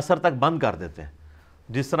 عموماً عصر تک بند کر دیتے ہیں.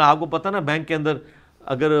 جس طرح آپ کو پتہ نا بینک کے اندر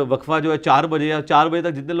اگر وقفہ جو ہے 4 بجے یا 4 بجے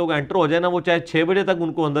تک جتنے لوگ انٹر ہو جائیں نا، وہ چاہے 6 بجے تک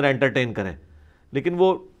ان کو اندر انٹرٹین کریں، لیکن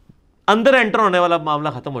وہ اندر انٹر ہونے والا معاملہ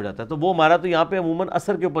ختم ہو جاتا ہے. تو وہ ہمارا تو یہاں پہ عموماً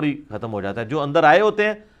عصر کے اوپر ہی ختم ہو جاتا ہے. جو اندر آئے ہوتے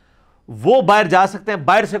ہیں وہ باہر جا سکتے ہیں،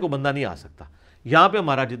 باہر سے کوئی بندہ نہیں آ سکتا. یہاں پہ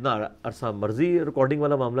ہمارا جتنا عرصہ مرضی ریکارڈنگ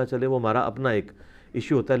والا معاملہ چلے وہ ہمارا اپنا ایک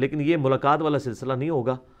ایشو ہوتا ہے، لیکن یہ ملاقات والا سلسلہ نہیں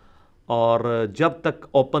ہوگا. اور جب تک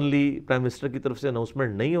اوپنلی پرائم منسٹر کی طرف سے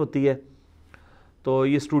اناؤنسمنٹ نہیں ہوتی ہے تو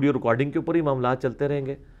یہ اسٹوڈیو ریکارڈنگ کے اوپر ہی معاملات چلتے رہیں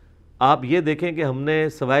گے. آپ یہ دیکھیں کہ ہم نے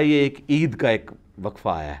سوائے یہ ایک عید کا ایک وقفہ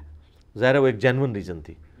آیا ہے، ظاہر ہے وہ ایک جینون ریزن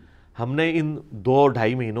تھی، ہم نے ان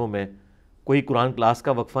 2-2.5 مہینوں میں کوئی قرآن کلاس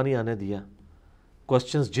کا وقفہ نہیں آنے دیا.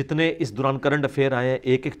 کوسچنز جتنے اس دوران کرنٹ افیئر آئے ہیں،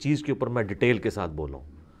 ایک ایک چیز کے اوپر میں ڈیٹیل کے ساتھ بولوں.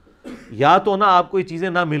 یا تو نا آپ کو یہ چیزیں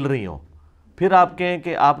نہ مل رہی ہوں، پھر آپ کہیں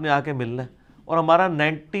کہ آپ نے آ کے ملنا ہے. اور ہمارا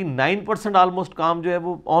 99% آلموسٹ کام جو ہے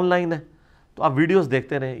وہ آن لائن ہے، تو آپ ویڈیوز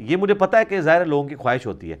دیکھتے رہیں. یہ مجھے پتہ ہے کہ ظاہر لوگوں کی خواہش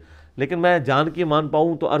ہوتی ہے، لیکن میں جان کی مان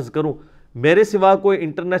پاؤں تو عرض کروں، میرے سوا کوئی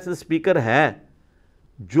انٹرنیشنل اسپیکر ہے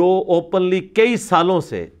جو اوپنلی کئی سالوں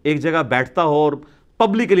سے ایک جگہ بیٹھتا ہو اور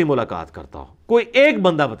پبلکلی ملاقات کرتا ہو؟ کوئی ایک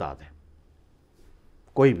بندہ بتا دیں.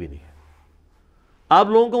 کوئی بھی نہیں ہے. آپ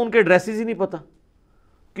لوگوں کو ان کے ایڈریسز ہی نہیں پتہ.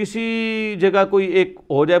 کسی جگہ کوئی ایک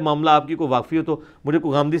ہو جائے معاملہ، آپ کی کوئی واقفی ہو تو مجھے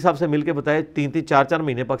کوئی غامدی صاحب سے مل کے بتائے، 3-3 4-4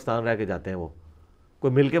 مہینے پاکستان رہ کے جاتے ہیں، وہ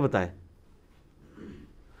کوئی مل کے بتائے.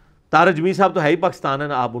 طارق جمیل صاحب تو ہے ہی پاکستان ہے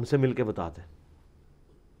نا، آپ ان سے مل کے بتاتے ہیں.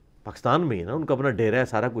 پاکستان میں ہی نا، ان کا اپنا ڈیرہ ہے،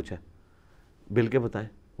 سارا کچھ ہے، مل کے بتائیں.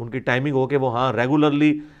 ان کی ٹائمنگ ہو کہ وہ ہاں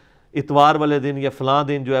ریگولرلی اتوار والے دن یا فلاں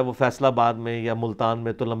دن جو ہے وہ فیصل آباد میں یا ملتان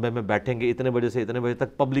میں تو لمبے میں بیٹھیں گے، اتنے بجے سے اتنے بجے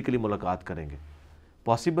تک پبلکلی ملاقات کریں گے.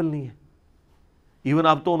 پاسبل نہیں ہے. ایون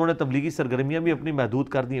اب تو انہوں نے تبلیغی سرگرمیاں بھی اپنی محدود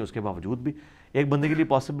کر دی ہیں، اس کے باوجود بھی ایک بندے کے لیے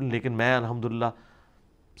پاسبل نہیں. لیکن میں الحمدللہ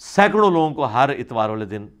سینکڑوں لوگوں کو ہر اتوار والے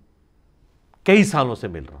دن کئی سالوں سے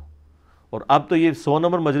مل رہا ہوں. اور اب تو یہ 100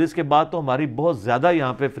 نمبر مجلس کے بعد تو ہماری بہت زیادہ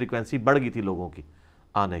یہاں پہ فریکوینسی بڑھ گئی تھی لوگوں کی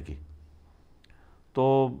آنے کی.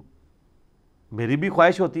 تو میری بھی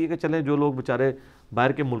خواہش ہوتی ہے کہ چلیں جو لوگ بیچارے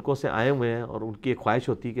باہر کے ملکوں سے آئے ہوئے ہیں اور ان کی ایک خواہش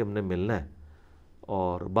ہوتی ہے کہ ہم نے ملنا ہے،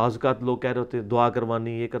 اور بعض اوقات لوگ کہہ رہے ہوتے ہیں دعا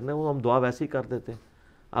کروانی، یہ کرنا ہے، وہ ہم دعا ویسے ہی کر دیتے ہیں.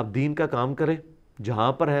 آپ دین کا کام کریں،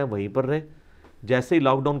 جہاں پر ہیں وہیں پر رہیں. جیسے ہی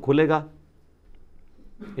لاک ڈاؤن کھلے گا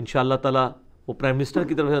انشاءاللہ تعالیٰ وہ پرائم منسٹر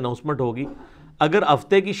کی طرف سے اناؤنسمنٹ ہوگی. اگر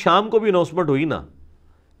ہفتے کی شام کو بھی اناؤنسمنٹ ہوئی نا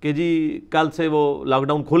کہ جی کل سے وہ لاک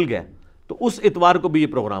ڈاؤن کھل گیا، تو اس اتوار کو بھی یہ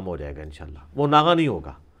پروگرام ہو جائے گا انشاءاللہ. وہ ناغہ نہیں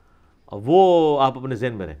ہوگا، وہ آپ اپنے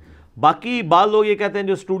ذہن میں رہیں. باقی بعض لوگ یہ کہتے ہیں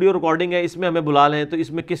جو اسٹوڈیو ریکارڈنگ ہے اس میں ہمیں بلا لیں، تو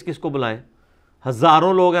اس میں کس کس کو بلائیں؟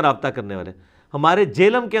 ہزاروں لوگ ہیں رابطہ کرنے والے. ہمارے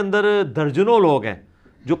جیلم کے اندر درجنوں لوگ ہیں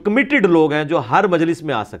جو کمیٹڈ لوگ ہیں، جو ہر مجلس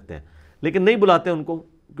میں آ سکتے ہیں، لیکن نہیں بلاتے ان کو،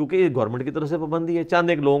 کیونکہ یہ گورنمنٹ کی طرف سے پابندی ہے. چند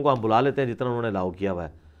ایک لوگوں کو ہم بلا لیتے ہیں جتنا انہوں نے الاؤ کیا ہوا ہے،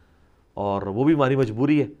 اور وہ بھی ہماری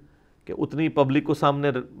مجبوری ہے کہ اتنی پبلک کو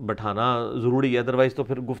سامنے بٹھانا ضروری ہے. ادروائز تو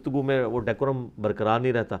پھر گفتگو میں وہ ڈیکورم برقرار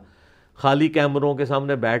نہیں رہتا. خالی کیمروں کے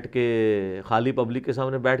سامنے بیٹھ کے، خالی پبلک کے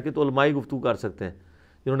سامنے بیٹھ کے تو علمائی گفتگو کر سکتے ہیں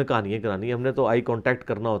جنہوں نے کہانیاں کرانی ہیں. ہم نے تو آئی کانٹیکٹ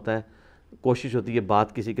کرنا ہوتا ہے، کوشش ہوتی ہے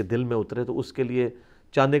بات کسی کے دل میں اترے، تو اس کے لیے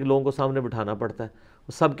چند ایک لوگوں کو سامنے بٹھانا پڑتا ہے.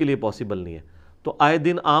 وہ سب کے لیے پاسبل نہیں ہے. تو آئے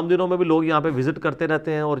دن عام دنوں میں بھی لوگ یہاں پہ وزٹ کرتے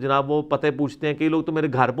رہتے ہیں، اور جناب وہ پتہ پوچھتے ہیں. کئی لوگ تو میرے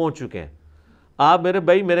گھر پہنچ چکے ہیں. آپ میرے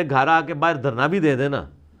بھائی میرے گھر آ کے باہر دھرنا بھی دے دینا،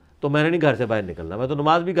 تو میں نے نہیں گھر سے باہر نکلنا. میں تو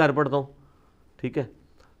نماز بھی گھر پڑھتا ہوں، ٹھیک ہے،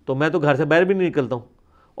 تو میں تو گھر سے باہر بھی نہیں نکلتا ہوں.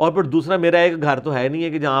 اور پھر دوسرا میرا ایک گھر تو ہے نہیں ہے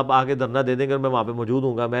کہ جہاں آپ آ کے دھرنا دے دیں گے اور میں وہاں پہ موجود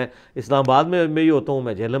ہوں گا. میں اسلام آباد میں بھی ہوتا ہوں،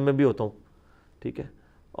 میں جہلم میں بھی ہوتا ہوں، ٹھیک ہے.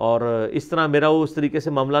 اور اس طرح میرا وہ اس طریقے سے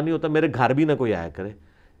معاملہ نہیں ہوتا. میرے گھر بھی نہ کوئی آیا کرے،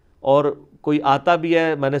 اور کوئی آتا بھی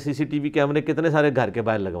ہے، میں نے CCTV کیمرے کتنے سارے گھر کے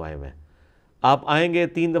باہر لگوائے ہوئے ہیں. آپ آئیں گے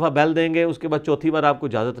 3 دفعہ بیل دیں گے، اس کے بعد چوتھی بار آپ کو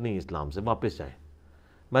اجازت نہیں اسلام سے، واپس جائیں.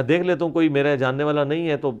 میں دیکھ لیتا ہوں کوئی میرا جاننے والا نہیں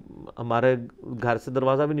ہے تو ہمارے گھر سے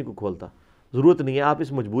دروازہ بھی نہیں کوئی کھولتا. ضرورت نہیں ہے. آپ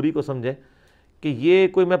اس مجبوری کو سمجھیں کہ یہ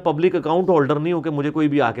کوئی میں پبلک اکاؤنٹ ہولڈر نہیں ہوں کہ مجھے کوئی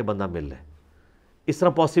بھی آ کے بندہ مل لے. اس طرح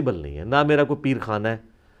پاسبل نہیں ہے. نہ میرا کوئی پیر خانہ ہے،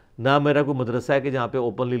 نہ میرا کوئی مدرسہ ہے کہ جہاں پہ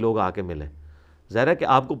اوپنلی لوگ آ کے ملیں. ظاہر ہے کہ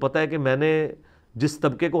آپ کو پتہ ہے کہ میں نے جس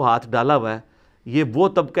طبقے کو ہاتھ ڈالا ہوا ہے یہ وہ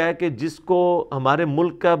طبقہ ہے کہ جس کو ہمارے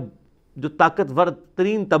ملک کا جو طاقتور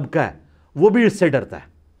ترین طبقہ ہے وہ بھی اس سے ڈرتا ہے.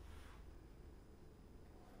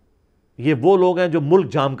 یہ وہ لوگ ہیں جو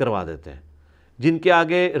ملک جام کروا دیتے ہیں, جن کے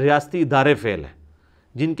آگے ریاستی ادارے فیل ہیں,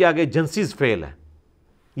 جن کے آگے ایجنسیز فیل ہیں.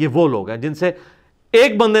 یہ وہ لوگ ہیں جن سے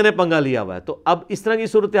ایک بندے نے پنگا لیا ہوا ہے. تو اب اس طرح کی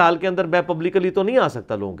صورتحال کے اندر میں پبلکلی تو نہیں آ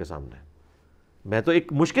سکتا لوگوں کے سامنے. میں تو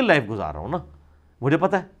ایک مشکل لائف گزار رہا ہوں نا, مجھے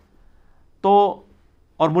پتہ ہے. تو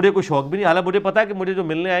اور مجھے کوئی شوق بھی نہیں, حالانکہ مجھے پتہ ہے کہ مجھے جو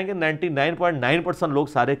ملنے آئیں گے 99.9% لوگ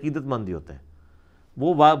سارے عقیدت مند ہی ہوتے ہیں.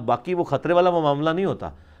 وہ باقی وہ خطرے والا معاملہ نہیں ہوتا.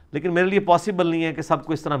 لیکن میرے لیے پاسبل نہیں ہے کہ سب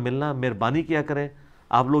کو اس طرح ملنا. مہربانی کیا کریں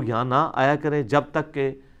آپ لوگ یہاں نہ آیا کریں جب تک کہ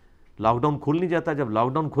لاک ڈاؤن کھل نہیں جاتا. جب لاک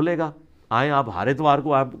ڈاؤن کھلے گا آئیں, آپ ہر اتوار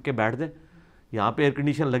کو آپ کے بیٹھ دیں. یہاں پہ ایئر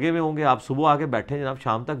کنڈیشن لگے ہوئے ہوں گے, آپ صبح آ کے بیٹھیں جناب,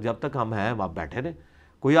 شام تک جب تک ہم ہیں آپ بیٹھے رہیں,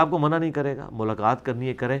 کوئی آپ کو منع نہیں کرے گا. ملاقات کرنی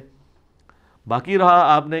ہے کریں. باقی رہا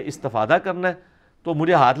آپ نے استفادہ کرنا ہے تو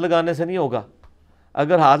مجھے ہاتھ لگانے سے نہیں ہوگا.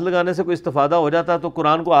 اگر ہاتھ لگانے سے کوئی استفادہ ہو جاتا تو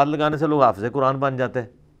قرآن کو ہاتھ لگانے سے لوگ حافظ قرآن بن جاتے ہیں.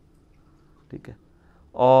 ٹھیک ہے,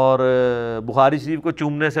 اور بخاری شریف کو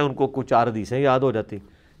چومنے سے ان کو کچھ 4 حدیثیں یاد ہو جاتی.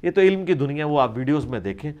 یہ تو علم کی دنیا, وہ آپ ویڈیوز میں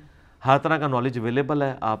دیکھیں, ہر طرح کا نالج اویلیبل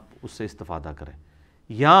ہے, آپ اس سے استفادہ کریں.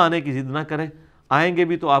 یہاں آنے کی ضد نہ کریں. آئیں گے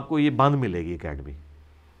بھی تو آپ کو یہ بند ملے گی اکیڈمی.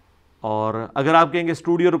 اور اگر آپ کہیں گے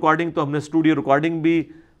اسٹوڈیو ریکارڈنگ, تو ہم نے اسٹوڈیو ریکارڈنگ بھی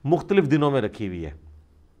مختلف دنوں میں رکھی ہوئی ہے.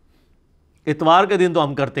 اتوار کے دن تو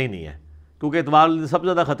ہم کرتے ہی نہیں ہیں, کیونکہ اتوار سب سے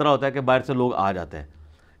زیادہ خطرہ ہوتا ہے کہ باہر سے لوگ آ جاتے ہیں.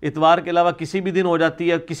 اتوار کے علاوہ کسی بھی دن ہو جاتی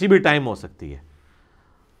ہے, کسی بھی ٹائم ہو سکتی ہے.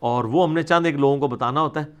 اور وہ ہم نے چند ایک لوگوں کو بتانا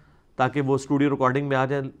ہوتا ہے تاکہ وہ اسٹوڈیو ریکارڈنگ میں آ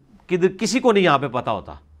جائیں. کسی کو نہیں یہاں پہ پتہ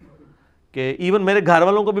ہوتا کہ ایون میرے گھر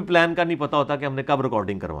والوں کو بھی پلان کا نہیں پتہ ہوتا کہ ہم نے کب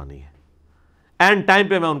ریکارڈنگ کروانی ہے. اینڈ ٹائم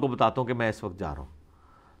پہ میں ان کو بتاتا ہوں کہ میں اس وقت جا رہا ہوں,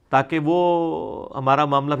 تاکہ وہ ہمارا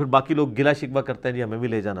معاملہ پھر باقی لوگ گلا شکوہ کرتے ہیں جی ہمیں بھی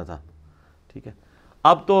لے جانا تھا. ٹھیک ہے,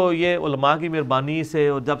 اب تو یہ علماء کی مہربانی سے,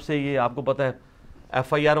 اور جب سے یہ آپ کو پتہ ہے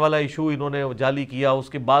FIR والا ایشو انہوں نے جعلی کیا, اس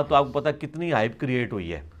کے بعد تو آپ کو پتہ ہے کتنی ہائپ کریٹ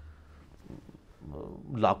ہوئی ہے.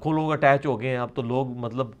 لاکھوں لوگ اٹیچ ہو گئے ہیں. اب تو لوگ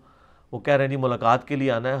مطلب وہ کہہ رہے ہیں جی ملاقات کے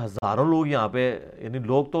لیے آنا ہے. ہزاروں لوگ یہاں پہ, یعنی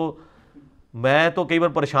لوگ تو, میں تو کئی بار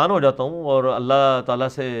پریشان ہو جاتا ہوں اور اللہ تعالیٰ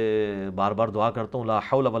سے بار بار دعا کرتا ہوں لا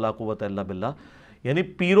حول ولا قوت الا باللہ. یعنی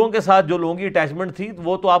پیروں کے ساتھ جو لوگوں کی اٹیچمنٹ تھی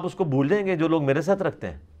وہ تو آپ اس کو بھول جائیں گے جو لوگ میرے ساتھ رکھتے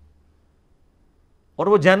ہیں, اور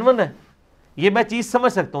وہ جینون ہے. یہ میں چیز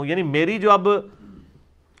سمجھ سکتا ہوں. یعنی میری جو اب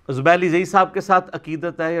زبیل زئی صاحب کے ساتھ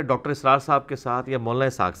عقیدت ہے, یا ڈاکٹر اسرار صاحب کے ساتھ, یا مولانا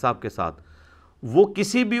اسحاق صاحب کے ساتھ, وہ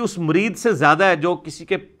کسی بھی اس مرید سے زیادہ ہے جو کسی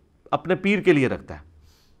کے اپنے پیر کے لیے رکھتا ہے.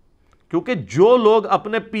 کیونکہ جو لوگ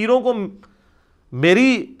اپنے پیروں کو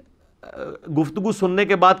میری گفتگو سننے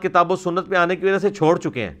کے بعد کتاب و سنت پہ آنے کی وجہ سے چھوڑ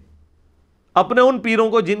چکے ہیں, اپنے ان پیروں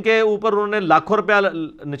کو جن کے اوپر انہوں نے لاکھوں روپیہ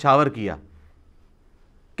نچھاور کیا,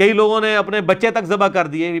 کئی لوگوں نے اپنے بچے تک ذبح کر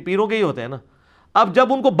دیے, پیروں کے ہی ہوتے ہیں نا. اب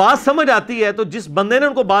جب ان کو بات سمجھ آتی ہے تو جس بندے نے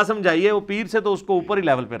ان کو بات سمجھائی ہے وہ پیر سے تو اس کو اوپر ہی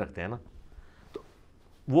لیول پہ رکھتے ہیں نا. تو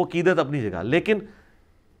وہ عقیدت اپنی جگہ, لیکن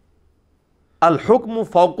الحکم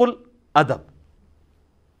فوق الادب,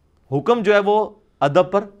 حکم جو ہے وہ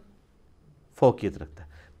ادب پر فوقیت رکھتا ہے.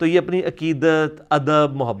 تو یہ اپنی عقیدت,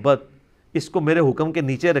 ادب, محبت, اس کو میرے حکم کے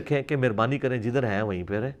نیچے رکھیں کہ مہربانی کریں جدھر ہیں وہیں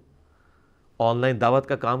پہ رہیں. آن لائن دعوت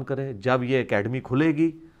کا کام کریں. جب یہ اکیڈمی کھلے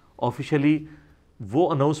گی آفیشلی, وہ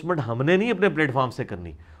اناؤنسمنٹ ہم نے نہیں اپنے پلیٹ فارم سے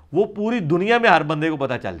کرنی, وہ پوری دنیا میں ہر بندے کو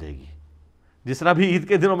پتہ چل جائے گی. جس طرح بھی عید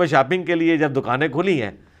کے دنوں میں شاپنگ کے لیے جب دکانیں کھلی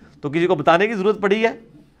ہیں تو کسی کو بتانے کی ضرورت پڑی ہے.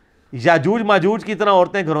 یاجوج ماجوج کی طرح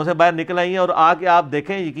عورتیں گھروں سے باہر نکل آئی ہیں, اور آ کے آپ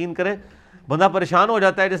دیکھیں, یقین کریں بندہ پریشان ہو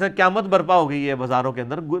جاتا ہے, جیسے قیامت برپا ہو گئی ہے بازاروں کے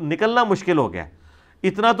اندر, نکلنا مشکل ہو گیا.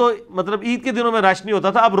 اتنا تو مطلب عید کے دنوں میں رش نہیں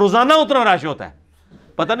ہوتا تھا, اب روزانہ اتنا رش ہوتا ہے.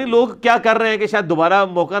 پتہ نہیں لوگ کیا کر رہے ہیں کہ شاید دوبارہ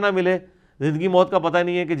موقع نہ ملے, زندگی موت کا پتہ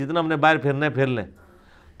نہیں ہے کہ جتنا ہم نے باہر پھرنا ہے پھر لیں.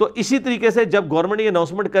 تو اسی طریقے سے جب گورنمنٹ یہ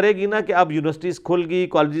اناؤنسمنٹ کرے گی نا کہ اب یونیورسٹیز کھل گئی,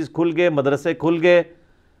 کالجز کھل گئے, مدرسے کھل گئے,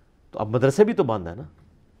 تو اب مدرسے بھی تو بند ہے نا.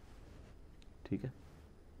 ٹھیک ہے,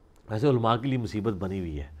 ایسے علماء کے لیے مصیبت بنی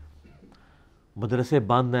ہوئی ہے. مدرسے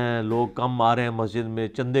بند ہیں, لوگ کم آ رہے ہیں مسجد میں,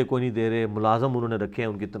 چندے کوئی نہیں دے رہے, ملازم انہوں نے رکھے ہیں,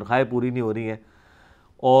 ان کی تنخواہیں پوری نہیں ہو رہی ہیں.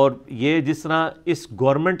 اور یہ جس طرح اس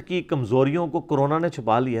گورنمنٹ کی کمزوریوں کو کرونا نے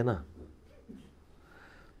چھپا لیا ہے نا,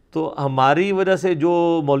 تو ہماری وجہ سے جو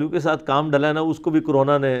مولوی کے ساتھ کام ڈلا ہے نا, اس کو بھی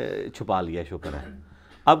کرونا نے چھپا لیا, شکر ہے.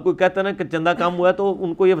 اب کوئی کہتا ہے نا کہ چندہ کام ہوا ہے تو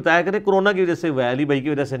ان کو یہ بتایا کرے کرونا کی وجہ سے ہوا ہے, علی بھائی کی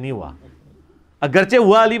وجہ سے نہیں ہوا. اگرچہ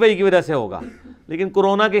ہوا علی بھائی کی وجہ سے ہوگا, لیکن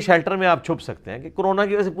کرونا کے شیلٹر میں آپ چھپ سکتے ہیں کہ کرونا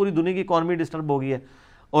کی وجہ سے پوری دنیا کی اکانومی ڈسٹرب ہو گئی ہے.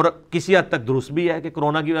 اور کسی حد تک درست بھی ہے کہ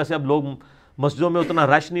کرونا کی وجہ سے اب لوگ مسجدوں میں اتنا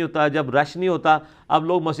رش نہیں ہوتا. جب رش نہیں ہوتا, اب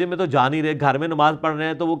لوگ مسجد میں تو جا نہیں رہے, گھر میں نماز پڑھ رہے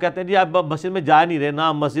ہیں, تو وہ کہتے ہیں جی اب مسجد میں جا نہیں رہے, نہ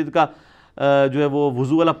ہم مسجد کا جو ہے وہ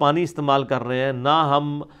وضو والا پانی استعمال کر رہے ہیں, نہ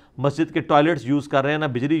ہم مسجد کے ٹوائلٹس یوز کر رہے ہیں نہ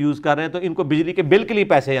بجلی یوز کر رہے ہیں, تو ان کو بجلی کے بل کے لیے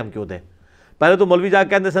پیسے ہم کیوں دیں؟ پہلے تو مولوی جا کے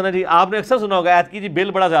کہتے ہیں نا جی, آپ نے اکثر سنا ہوگا ایت کی جی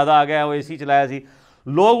بل بڑا زیادہ آ گیا, وہ اے سی چلایا سی.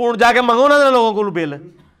 لوگ اڑ جا کے منگو نا لوگوں کو بل,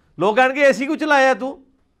 لوگ کہیں گے اے سی کو چلایا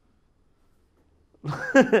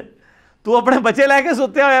تو اپنے بچے لے کے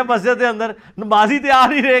سوتے ہوئے مسجد کے اندر, نمازی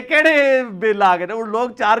تیار ہی رہے, کہڑے بل آ گئے, لوگ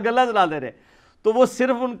 4 گلا چلا دے رہے. تو وہ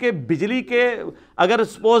صرف ان کے بجلی کے, اگر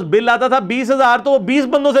سپوز بل آتا تھا 20,000 تو وہ 20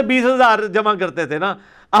 بندوں سے 20,000 جمع کرتے تھے نا.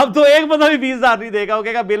 اب تو ایک بندہ بھی 20,000 نہیں دے گا, وہ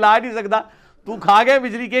کہے گا بل آ نہیں سکتا, تو کھا گئے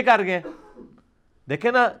بجلی کے کر گئے.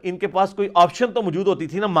 دیکھیں نا, ان کے پاس کوئی آپشن تو موجود ہوتی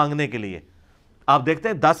تھی نا مانگنے کے لیے. آپ دیکھتے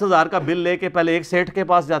ہیں 10,000 کا بل لے کے پہلے ایک سیٹھ کے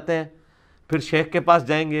پاس جاتے ہیں, پھر شیخ کے پاس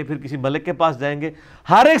جائیں گے, پھر کسی ملک کے پاس جائیں گے,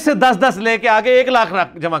 ہر ایک سے 10 لے کے آگے 1 لاکھ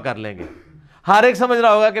جمع کر لیں گے. ہر ایک سمجھ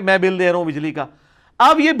رہا ہوگا کہ میں بل دے رہا ہوں بجلی کا.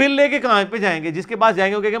 اب یہ بل لے کے کہاں پہ جائیں گے؟ جس کے پاس جائیں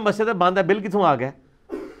گے وہ کہیں گے مسجد بند ہے, بل کتوں آ گیا,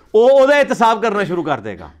 وہ احتساب کرنا شروع کر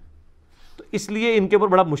دے گا. تو اس لیے ان کے اوپر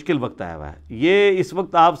بڑا مشکل وقت آیا ہوا ہے. یہ اس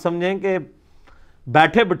وقت آپ سمجھیں کہ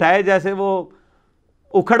بیٹھے بٹھائے جیسے وہ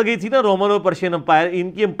اکھڑ گئی تھی نا رومن اور پرشین امپائر,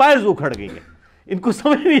 ان کی امپائرز اکھڑ گئی ہیں, ان کو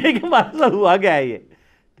سمجھ نہیں ہے کہ ہمارے ساتھ ہوا گیا ہے یہ.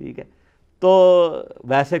 ٹھیک ہے, تو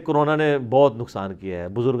ویسے کرونا نے بہت نقصان کیا ہے,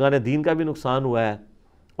 بزرگان دین کا بھی نقصان ہوا ہے,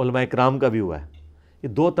 علماء کرام کا بھی ہوا ہے. یہ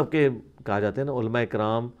 2 طبقے کہا جاتے ہیں نا, علماء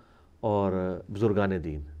کرام اور بزرگان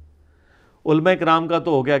دین. علماء کرام کا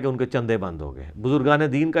تو ہو گیا کہ ان کے چندے بند ہو گئے, بزرگان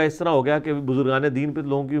دین کا اس طرح ہو گیا کہ بزرگان دین پہ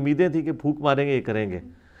لوگوں کی امیدیں تھیں کہ پھونک ماریں گے, یہ کریں گے,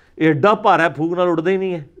 یہ ڈب آ رہا ہے, پھونک نہ اڑتا ہی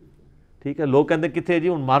نہیں ہے. ٹھیک ہے, لوگ کہتے ہیں کتنے جی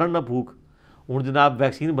ہوں مارن نہ پھونک, ہوں جناب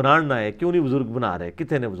ویکسین بنان نہ ہے, کیوں نہیں بزرگ بنا رہے,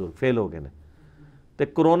 کتنے نے بزرگ فیل ہو گئے نے. تو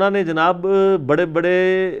کرونا نے جناب بڑے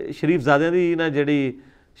بڑے شریف زادیاں دی نا جڑی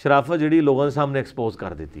شرافت جڑی لوگوں کے سامنے ایکسپوز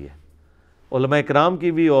کر دیتی ہے, علماء کرام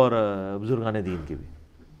کی بھی اور بزرگان دین کی بھی.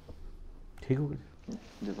 ٹھیک ہو گیا,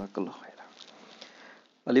 جزاک اللہ خیر.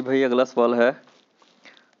 علی بھائی اگلا سوال ہے,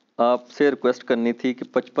 آپ سے ریکویسٹ کرنی تھی کہ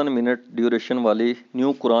 55 منٹ ڈیوریشن والی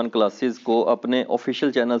نیو قرآن کلاسز کو اپنے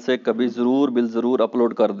آفیشیل چینل سے کبھی ضرور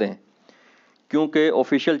اپلوڈ کر دیں, کیونکہ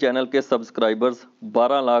آفیشیل چینل کے سبسکرائبرز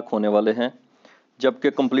 12 لاکھ ہونے والے ہیں, جبکہ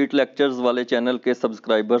کمپلیٹ لیکچرز والے چینل کے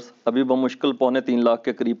سبسکرائبرز ابھی بمشکل 2.25 لاکھ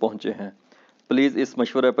کے قریب پہنچے ہیں. پلیز اس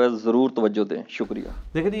مشورے پر ضرور توجہ دیں, شکریہ.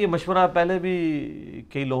 دیکھیں یہ مشورہ پہلے بھی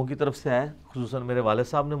کئی لوگوں کی طرف سے آیا, خصوصاً میرے والد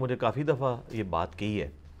صاحب نے مجھے کافی دفعہ یہ بات کہی ہے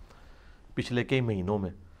پچھلے کئی مہینوں میں.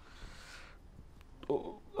 تو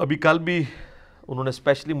ابھی کل بھی انہوں نے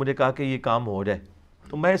اسپیشلی مجھے کہا کہ یہ کام ہو جائے.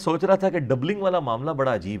 تو میں سوچ رہا تھا کہ ڈبلنگ والا معاملہ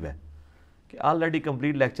بڑا عجیب ہے کہ آلریڈی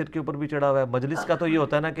کمپلیٹ لیکچر کے اوپر بھی چڑھا ہوا ہے. مجلس کا تو یہ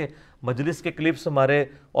ہوتا ہے نا کہ مجلس کے کلپس ہمارے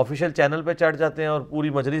آفیشیل چینل پہ چڑھ جاتے ہیں اور پوری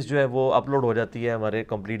مجلس جو ہے وہ اپلوڈ ہو جاتی ہے ہمارے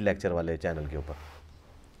کمپلیٹ لیکچر والے چینل کے اوپر.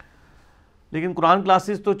 لیکن قرآن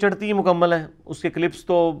کلاسز تو چڑھتی ہی مکمل ہیں, اس کے کلپس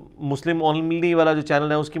تو مسلم اونلی والا جو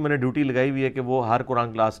چینل ہے اس کی میں نے ڈیوٹی لگائی ہوئی ہے کہ وہ ہر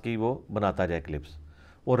قرآن کلاس کی وہ بناتا جائے کلپس,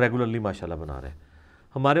 وہ ریگولرلی ماشاءاللہ بنا رہے ہیں.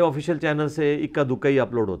 ہمارے آفیشیل چینل سے اکا دکا ہی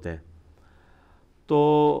اپلوڈ ہوتے ہیں.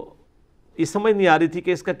 تو یہ سمجھ نہیں آ رہی تھی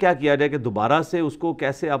کہ اس کا کیا کیا جائے, کہ دوبارہ سے اس کو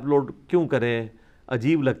کیسے اپلوڈ کیوں کریں,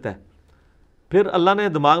 عجیب لگتا ہے. پھر اللہ نے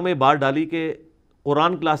دماغ میں بات ڈالی کہ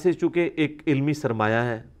قرآن کلاسز چونکہ ایک علمی سرمایہ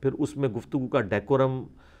ہے, پھر اس میں گفتگو کا ڈیکورم,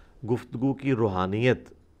 گفتگو کی روحانیت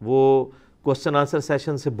وہ کوسچن آنسر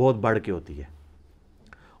سیشن سے بہت بڑھ کے ہوتی ہے.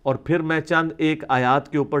 اور پھر میں چند ایک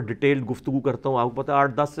آیات کے اوپر ڈیٹیلڈ گفتگو کرتا ہوں. آپ کو پتہ ہے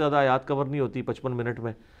 8-10 سے زیادہ آیات کور نہیں ہوتی 55 منٹ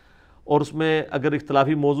میں, اور اس میں اگر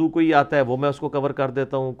اختلافی موضوع کوئی آتا ہے وہ میں اس کو کور کر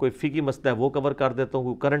دیتا ہوں, کوئی فقہی مسئلہ ہے وہ کور کر دیتا ہوں,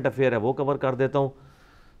 کوئی کرنٹ افیئر ہے وہ کور کر دیتا ہوں,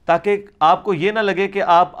 تاکہ آپ کو یہ نہ لگے کہ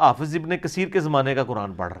آپ حافظ ابن کثیر کے زمانے کا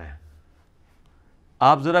قرآن پڑھ رہے ہیں.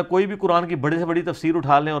 آپ ذرا کوئی بھی قرآن کی بڑی سے بڑی تفسیر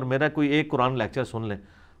اٹھا لیں اور میرا کوئی ایک قرآن لیکچر سن لیں,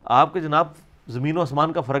 آپ کے جناب زمین و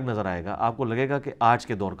آسمان کا فرق نظر آئے گا. آپ کو لگے گا کہ آج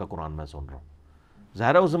کے دور کا قرآن میں سن رہا ہوں.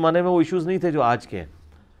 ظاہر ہے اس زمانے میں وہ ایشوز نہیں تھے جو آج کے ہیں,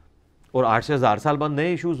 اور 8 سے 1000 سال بعد نئے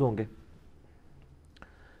ایشوز ہوں گے,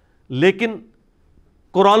 لیکن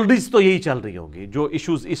کورالریز تو یہی چل رہی ہوں گی جو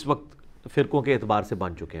ایشوز اس وقت فرقوں کے اعتبار سے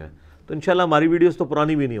بن چکے ہیں. تو انشاءاللہ ہماری ویڈیوز تو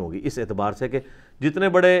پرانی بھی نہیں ہوگی اس اعتبار سے کہ جتنے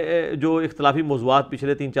بڑے جو اختلافی موضوعات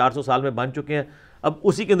پچھلے 300-400 سال میں بن چکے ہیں, اب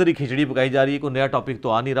اسی کے اندر ہی کھچڑی پکائی جا رہی ہے, کوئی نیا ٹاپک تو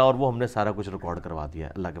آ نہیں رہا, اور وہ ہم نے سارا کچھ ریکارڈ کروا دیا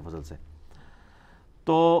ہے اللہ کے فضل سے.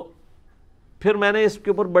 تو پھر میں نے اس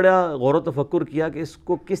کے اوپر بڑا غور و تفکر کیا کہ اس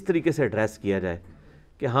کو کس طریقے سے ایڈریس کیا جائے,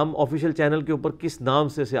 کہ ہم آفیشیل چینل کے اوپر کس نام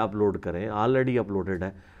سے اسے اپلوڈ کریں. آلریڈی اپلوڈڈ ہے,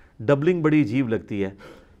 ڈبلنگ بڑی عجیب لگتی ہے,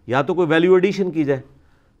 یا تو کوئی ویلیو ایڈیشن کی جائے.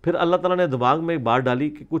 پھر اللہ تعالیٰ نے دماغ میں ایک بات ڈالی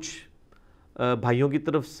کہ کچھ بھائیوں کی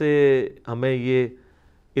طرف سے ہمیں یہ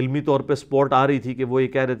علمی طور پہ سپورٹ آ رہی تھی کہ وہ یہ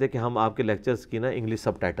کہہ رہے تھے کہ ہم آپ کے لیکچرز کی نا انگلش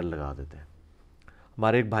سب ٹائٹل لگا دیتے ہیں.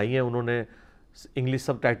 ہمارے ایک بھائی ہیں, انہوں نے انگلش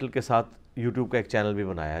سب ٹائٹل کے ساتھ یوٹیوب کا ایک چینل بھی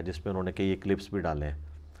بنایا ہے جس میں انہوں نے کئی کلپس بھی ڈالے ہیں,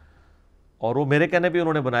 اور وہ میرے کہنے پہ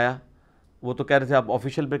انہوں نے بنایا. وہ تو کہہ رہے تھے آپ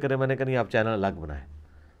آفیشیل پہ کریں, میں نے کہا نہیں آپ چینل الگ بنائیں.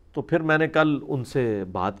 تو پھر میں نے کل ان سے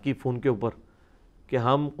بات کی فون کے اوپر کہ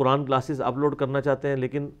ہم قرآن کلاسز اپلوڈ کرنا چاہتے ہیں،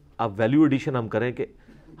 لیکن اب ویلیو ایڈیشن ہم کریں کہ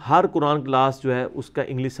ہر قرآن کلاس جو ہے اس کا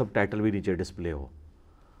انگلش سب ٹائٹل بھی نیچے ڈسپلے ہو.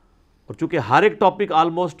 اور چونکہ ہر ایک ٹاپک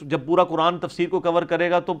آلموسٹ جب پورا قرآن تفسیر کو کور کرے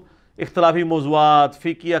گا تو اختلافی موضوعات،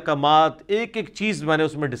 فقہی احکامات، ایک ایک چیز میں نے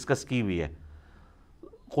اس میں ڈسکس کی ہوئی ہے.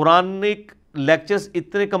 قرآنک لیکچرز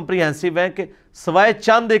اتنے کمپریہنسو ہیں کہ سوائے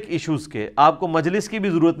چند ایک ایشوز کے آپ کو مجلس کی بھی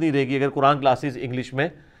ضرورت نہیں رہے گی اگر قرآن کلاسز انگلش میں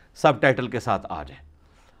سب ٹائٹل کے ساتھ آ جائیں.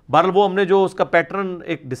 بہرحال وہ ہم نے جو اس کا پیٹرن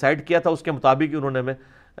ایک ڈیسائیڈ کیا تھا اس کے مطابق انہوں نے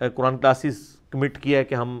ہمیں قرآن کلاسز کمٹ کیا ہے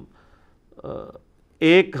کہ ہم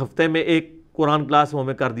ایک ہفتے میں ایک قرآن کلاس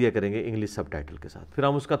ہمیں کر دیا کریں گے انگلش سب ٹائٹل کے ساتھ. پھر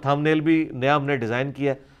ہم اس کا تھم نیل بھی نیا ہم نے ڈیزائن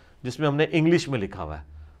کیا ہے جس میں ہم نے انگلش میں لکھا ہوا ہے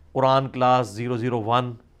قرآن کلاس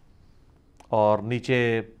 001 اور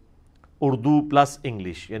نیچے اردو پلس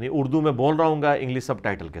انگلش، یعنی اردو میں بول رہا ہوں گا انگلش سب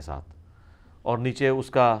ٹائٹل کے ساتھ، اور نیچے اس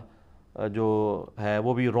کا جو ہے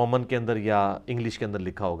وہ بھی رومن کے اندر یا انگلش کے اندر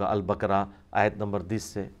لکھا ہوگا البقرہ آیت نمبر 10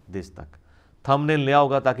 سے 10 تک. تھم نیل نیا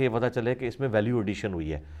ہوگا تاکہ یہ پتہ چلے کہ اس میں ویلیو ایڈیشن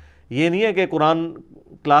ہوئی ہے. یہ نہیں ہے کہ قرآن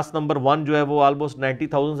کلاس نمبر 1 جو ہے وہ آلموسٹ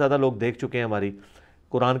 90,000 زیادہ لوگ دیکھ چکے ہیں ہماری.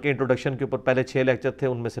 قرآن کے انٹروڈکشن کے اوپر پہلے 6 لیکچر تھے،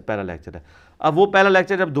 ان میں سے پہلا لیکچر ہے. اب وہ پہلا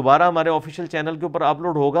لیکچر جب دوبارہ ہمارے آفیشیل چینل کے اوپر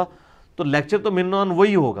اپلوڈ ہوگا تو لیکچر تو منان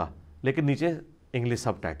وہی ہوگا لیکن نیچے انگلش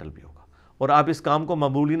سب ٹائٹل بھی ہوگا. اور آپ اس کام کو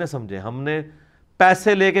معمولی نہ سمجھیں، ہم نے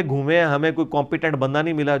پیسے لے کے گھومے ہیں، ہمیں کوئی کمپیٹنٹ بندہ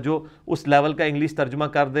نہیں ملا جو اس لیول کا انگلش ترجمہ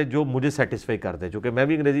کر دے جو مجھے سیٹسفائی کر دے. چونکہ میں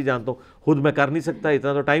بھی انگریزی جانتا ہوں، خود میں کر نہیں سکتا،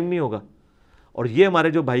 اتنا تو ٹائم نہیں ہوگا. اور یہ ہمارے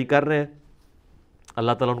جو بھائی کر رہے ہیں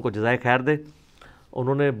اللہ تعالیٰ ان کو جزائے خیر دے،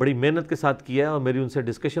 انہوں نے بڑی محنت کے ساتھ کیا ہے. اور میری ان سے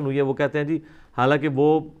ڈسکشن ہوئی ہے، وہ کہتے ہیں جی حالانکہ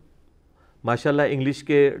وہ ماشاءاللہ انگلش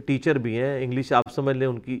کے ٹیچر بھی ہیں، انگلش آپ سمجھ لیں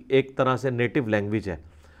ان کی ایک طرح سے نیٹو لینگویج ہے،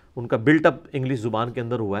 ان کا بلٹ اپ انگلش زبان کے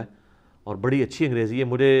اندر ہوا ہے اور بڑی اچھی انگریزی ہے.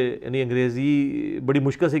 مجھے یعنی انگریزی بڑی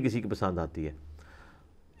مشکل سے کسی کی پسند آتی ہے،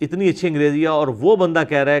 اتنی اچھی انگریزی ہے. اور وہ بندہ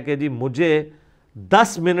کہہ رہا ہے کہ جی مجھے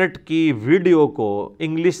 10 منٹ کی ویڈیو کو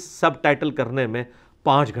انگلش سب ٹائٹل کرنے میں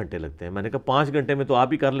 5 گھنٹے لگتے ہیں. میں نے کہا 5 گھنٹے میں تو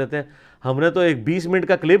آپ ہی کر لیتے ہیں، ہم نے تو ایک 20 منٹ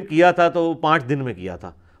کا کلپ کیا تھا تو 5 دن میں کیا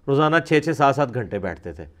تھا. روزانہ 6-6 7-7 گھنٹے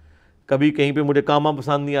بیٹھتے تھے. کبھی کہیں پہ مجھے کامہ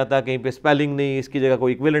پسند نہیں آتا، کہیں پہ سپیلنگ نہیں، اس کی جگہ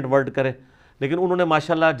کوئی ایکویلنٹ ورڈ کریں. لیکن انہوں نے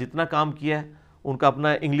ماشاءاللہ جتنا کام کیا ہے، ان کا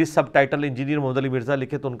اپنا انگلش سب ٹائٹل انجینئر محمد علی مرزا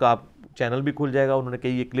لکھے تو ان کا آپ چینل بھی کھل جائے گا. انہوں نے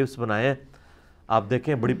کئی یہ کلپس بنائے ہیں، آپ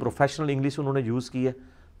دیکھیں بڑی پروفیشنل انگلش انہوں نے یوز کی ہے.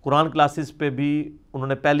 قرآن کلاسز پہ بھی انہوں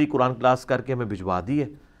نے پہلی قرآن کلاس کر کے ہمیں بھجوا دی ہے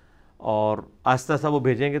اور آہستہ آہستہ وہ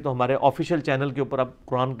بھیجیں گے تو ہمارے آفیشیل چینل کے اوپر اب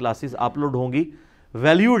قرآن کلاسز اپلوڈ ہوں گی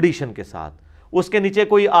ویلیو ایڈیشن کے ساتھ. اس کے نیچے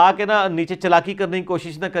کوئی آ کے نا نیچے چلاکی کرنے کی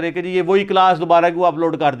کوشش نہ کرے کہ جی یہ وہی کلاس دوبارہ کیوں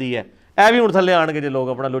اپلوڈ کر دی ہے، اے بھی ہوں تھلے آن کے جی لوگ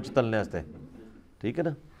اپنا لچ تلنے واسطے. ٹھیک ہے نا،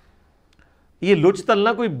 یہ لچ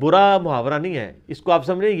تلنا کوئی برا محاورہ نہیں ہے، اس کو آپ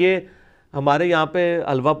سمجھیں یہ ہمارے یہاں پہ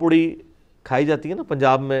حلوہ پوڑی کھائی جاتی ہے نا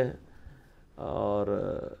پنجاب میں اور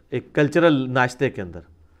ایک کلچرل ناشتے کے اندر،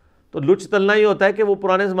 تو لچ تلنا یہ ہوتا ہے کہ وہ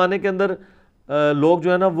پرانے زمانے کے اندر لوگ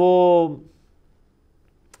جو ہے نا وہ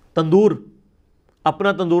تندور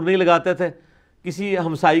اپنا تندور نہیں لگاتے تھے، کسی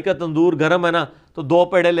ہمسائی کا تندور گرم ہے نا تو 2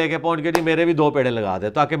 پیڑے لے کے پہنچ گئے جی میرے بھی 2 پیڑے لگا دے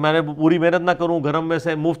تاکہ میں نے پوری محنت نہ کروں، گرم میں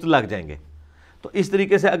سے مفت لگ جائیں گے. تو اس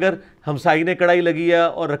طریقے سے اگر ہمسائی نے کڑھائی لگی ہے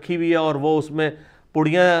اور رکھی ہوئی ہے اور وہ اس میں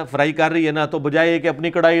پوڑیاں فرائی کر رہی ہے نا، تو بجائے کہ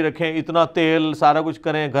اپنی کڑھائی رکھیں، اتنا تیل سارا کچھ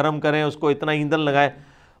کریں، گرم کریں اس کو، اتنا ایندھن لگائیں،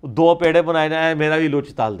 2 پیڑے بنائے جائیں میرا بھی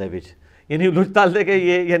لچ تال دے بچ، یعنی لچ تال دے کہ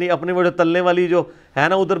یہ یعنی اپنے وہ جو تلنے والی جو ہے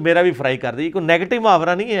نا ادھر میرا بھی فرائی کر دے. یہ کوئی نیگیٹو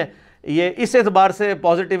محاورہ نہیں ہے، یہ اس اعتبار سے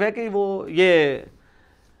پازیٹیو ہے کہ وہ یہ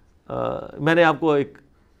میں نے آپ کو ایک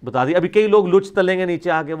بتا دیا. ابھی کئی لوگ لچ تلیں گے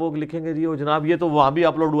نیچے آ کے وہ لکھیں گے جی وہ جناب یہ تو وہاں بھی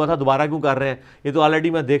اپلوڈ ہوا تھا دوبارہ کیوں کر رہے ہیں، یہ تو آلریڈی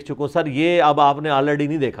میں دیکھ چکا ہوں. سر یہ اب آپ نے آلریڈی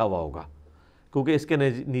نہیں دیکھا ہوا ہوگا کیونکہ اس کے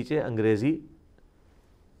نیچے انگریزی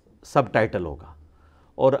سب ٹائٹل ہوگا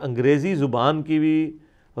اور انگریزی زبان کی بھی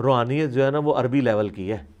روحانیت جو ہے نا وہ عربی لیول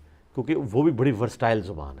کی ہے کیونکہ وہ بھی بڑی ورسٹائل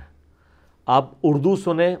زبان ہے. آپ اردو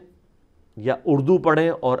سنیں یا اردو پڑھیں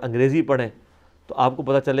اور انگریزی پڑھیں تو آپ کو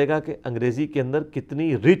پتہ چلے گا کہ انگریزی کے اندر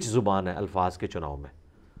کتنی رچ زبان ہے الفاظ کے چناؤ میں.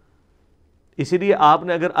 اسی لیے آپ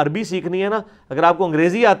نے اگر عربی سیکھنی ہے نا، اگر آپ کو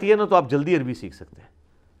انگریزی آتی ہے نا تو آپ جلدی عربی سیکھ سکتے ہیں.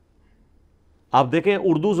 آپ دیکھیں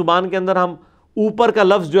اردو زبان کے اندر ہم اوپر کا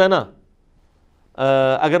لفظ جو ہے نا،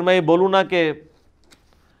 اگر میں یہ بولوں نا کہ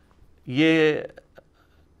یہ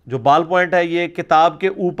جو بال پوائنٹ ہے یہ کتاب کے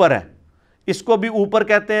اوپر ہے، اس کو بھی اوپر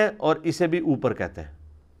کہتے ہیں اور اسے بھی اوپر کہتے ہیں،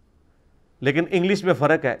 لیکن انگلش میں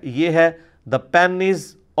فرق ہے. یہ ہے دا پین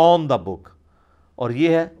از آن دا بک اور یہ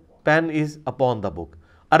ہے پین از اپون دا بک.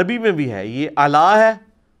 عربی میں بھی ہے یہ اعلیٰ ہے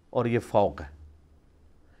اور یہ فوق ہے.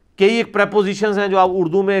 کئی ایک پریپوزیشنز ہیں جو آپ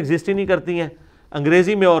اردو میں ایگزسٹ ہی نہیں کرتی ہیں،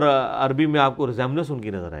 انگریزی میں اور عربی میں آپ کو ریزیمبلنس ان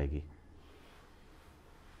کی نظر آئے گی.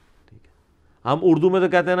 ٹھیک ہے، ہم اردو میں تو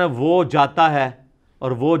کہتے ہیں نا وہ جاتا ہے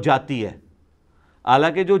اور وہ جاتی ہے،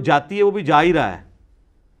 حالانکہ جو جاتی ہے وہ بھی جا ہی رہا ہے.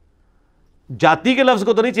 جاتی کے لفظ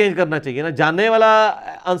کو تو نہیں چینج کرنا چاہیے نا، جانے والا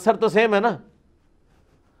آنسر تو سیم ہے نا.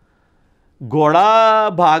 گھوڑا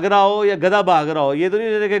بھاگ رہا ہو یا گدھا بھاگ رہا ہو، یہ تو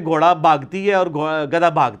نہیں کہ گھوڑا بھاگتی ہے اور گدھا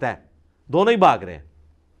بھاگتا ہے، دونوں ہی بھاگ رہے ہیں.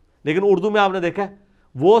 لیکن اردو میں آپ نے دیکھا ہے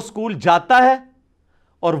وہ اسکول جاتا ہے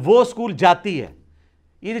اور وہ اسکول جاتی ہے.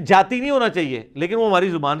 یہ جاتی نہیں ہونا چاہیے، لیکن وہ ہماری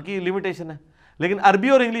زبان کی لمیٹیشن ہے. لیکن عربی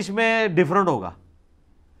اور انگلش میں ڈیفرنٹ ہوگا.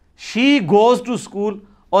 شی گوز ٹو اسکول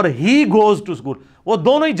اور ہی گوز ٹو اسکول، وہ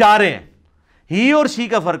دونوں ہی جا رہے ہیں. ہی اور شی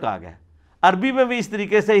کا فرق آ گیا. عربی میں بھی اس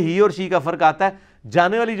طریقے سے ہی اور شی کا فرق آتا ہے.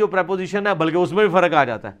 جانے والی جو پریپوزیشن ہے بلکہ اس میں بھی فرق آ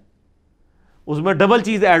جاتا ہے، اس میں ڈبل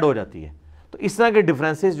چیز ایڈ ہو جاتی ہے. تو اس طرح کے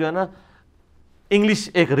ڈفرینسز جو ہے نا، انگلش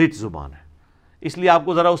ایک رچ زبان ہے، اس لیے آپ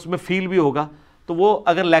کو ذرا اس میں فیل بھی ہوگا. تو وہ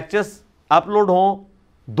اگر لیکچرز اپلوڈ ہوں،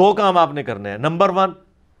 دو کام آپ نے کرنے ہیں. نمبر 1،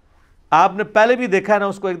 آپ نے پہلے بھی دیکھا ہے نا،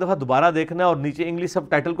 اس کو ایک دفعہ دوبارہ دیکھنا ہے اور نیچے انگلش سب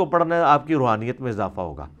ٹائٹل کو پڑھنا ہے. آپ کی روحانیت میں اضافہ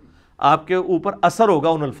ہوگا، آپ کے اوپر اثر ہوگا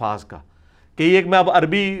ان الفاظ کا. کہ یہ میں اب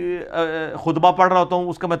عربی خطبہ پڑھ رہا ہوتا ہوں،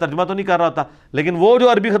 اس کا میں ترجمہ تو نہیں کر رہا ہوتا، لیکن وہ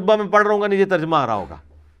جو عربی خطبہ میں پڑھ رہا ہوں گا نیچے ترجمہ آ رہا ہوگا.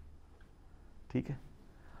 ٹھیک ہے،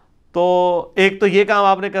 تو ایک تو یہ کام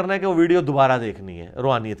آپ نے کرنا ہے کہ وہ ویڈیو دوبارہ دیکھنی ہے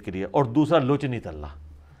روحانیت کے لیے. اور دوسرا لوچ نہیں تلنا.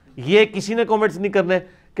 یہ کسی نے کومنٹس نہیں کرنے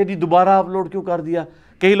کہ جی دوبارہ اپلوڈ کیوں کر دیا.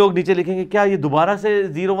 کئی لوگ نیچے لکھیں گے کیا یہ دوبارہ سے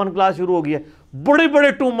 01 کلاس شروع ہو گیا، بڑے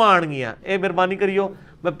بڑے ٹوما آن گیا. اے مہربانی کریو،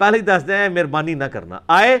 میں پہلے ہی دس دیں، مہربانی نہ کرنا.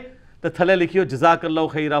 آئے تو تھلے لکھیو جزاک اللہ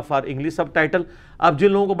خیرہ فار انگلش سب ٹائٹل. اب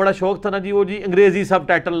جن لوگوں کو بڑا شوق تھا نا جی وہ جی انگریزی سب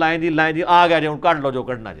ٹائٹل لائیں جی آ گیا جی ہوں کٹ لو جو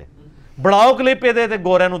کٹنا جے. بڑاؤ کلپ پہ دے تے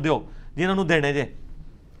گورے نو دیو جنہوں نے دینے جے.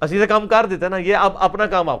 اسی سے کام کر دیتے ہیں نا. یہ اب اپنا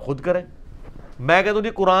کام آپ خود کریں. میں کہتا ہوں جی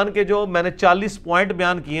قرآن کے جو میں نے 40 پوائنٹ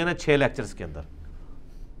بیان کیے ہیں نا 6 لیکچرز کے اندر،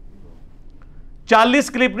 40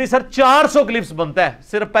 کلپ نہیں سر 400 کلپس بنتا ہے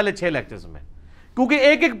صرف پہلے 6 لیکچرز میں. کیونکہ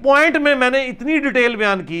ایک ایک پوائنٹ میں نے اتنی ڈیٹیل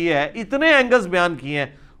بیان کی ہے، اتنے اینگلز بیان کیے ہیں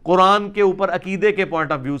قرآن کے اوپر عقیدے کے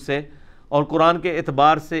پوائنٹ آف ویو سے اور قرآن کے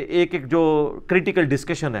اعتبار سے. ایک ایک جو کریٹیکل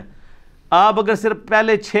ڈسکشن ہے، آپ اگر صرف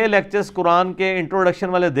پہلے 6 لیکچرز قرآن کے انٹروڈکشن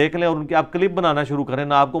والے دیکھ لیں اور ان کے آپ کلپ بنانا شروع کریں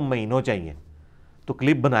نا، آپ کو مہینوں چاہیے. تو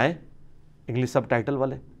کلپ بنائیں انگلش سب ٹائٹل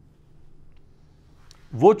والے.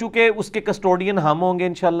 وہ چونکہ اس کے کسٹوڈین ہم ہوں گے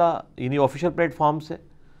انشاءاللہ، یعنی آفیشیل پلیٹ فارم سے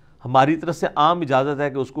ہماری طرف سے عام اجازت ہے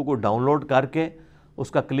کہ اس کو کوئی ڈاؤن لوڈ کر کے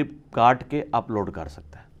اس کا کلپ کاٹ کے اپلوڈ کر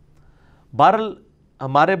سکتا ہے. بہرحال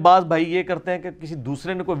ہمارے بعض بھائی یہ کرتے ہیں کہ کسی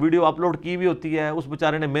دوسرے نے کوئی ویڈیو اپلوڈ کی ہوئی ہوتی ہے، اس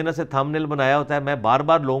بیچارے نے محنت سے تھمب نیل بنایا ہوتا ہے. میں بار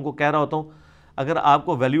بار لوگوں کو کہہ رہا ہوتا ہوں اگر آپ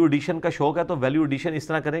کو ویلیو ایڈیشن کا شوق ہے تو ویلیو ایڈیشن اس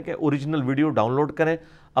طرح کریں کہ اوریجنل ویڈیو ڈاؤن لوڈ کریں،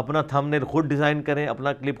 اپنا تھمب نیل خود ڈیزائن کریں،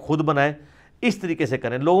 اپنا کلپ خود بنائیں. اس طریقے سے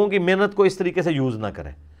کریں، لوگوں کی محنت کو اس طریقے سے یوز نہ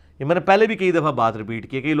کریں. یہ میں نے پہلے بھی کئی دفعہ بات ریپیٹ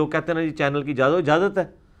کی ہے. کئی لوگ کہتے ہیں نا جی چینل کی اجازت ہے،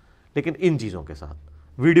 لیکن ان چیزوں کے ساتھ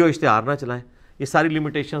ویڈیو اشتہار نہ چلائیں. یہ ساری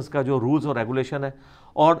لمیٹیشنز کا جو رولز اور ریگولیشن ہے.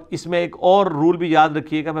 اور اس میں ایک اور رول بھی یاد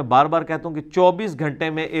رکھیے گا، میں بار بار کہتا ہوں کہ 24 گھنٹے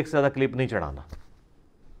میں ایک سے زیادہ کلپ نہیں چڑھانا،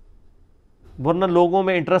 ورنہ لوگوں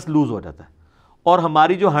میں انٹرسٹ لوز ہو جاتا ہے. اور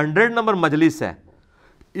ہماری جو 100 نمبر مجلس ہے،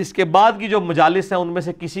 اس کے بعد کی جو مجالس ہیں ان میں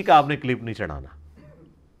سے کسی کا آپ نے کلپ نہیں چڑھانا.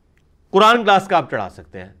 قرآن کلاس کا آپ چڑھا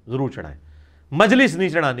سکتے ہیں، ضرور چڑھائیں، مجلس نہیں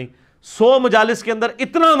چڑھانی. 100 مجالس کے اندر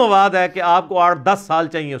اتنا مواد ہے کہ آپ کو 8-10 سال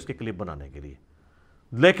چاہیے اس کے کلپ بنانے کے لیے.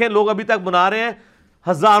 دیکھیں لوگ ابھی تک بنا رہے ہیں،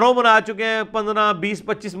 ہزاروں بنا چکے ہیں، 15, 20,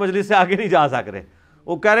 25 مجلس سے آگے نہیں جا سک رہے.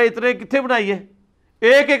 وہ کہہ رہے اتنے کتنے بنائیے.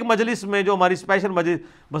 ایک ایک مجلس میں جو ہماری اسپیشل مجلس،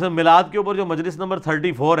 مثلا میلاد کے اوپر جو مجلس نمبر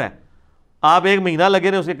 34 ہے، آپ 1 مہینہ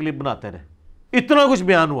لگے رہے اس کے کلپ بناتے رہے. اتنا کچھ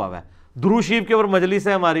بیان ہوا ہے. درود شریف کے اوپر مجلس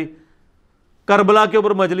ہے ہماری، کربلا کے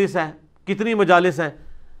اوپر مجلس ہے، کتنی مجالس ہیں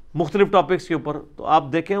مختلف ٹاپکس کے اوپر. تو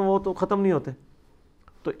آپ دیکھیں وہ تو ختم نہیں ہوتے.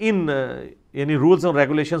 تو ان یعنی رولز اور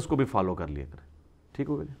ریگولیشنز کو بھی فالو کر لیا کریں. ٹھیک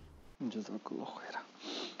ہو گیا. جزاک اللہ خیر.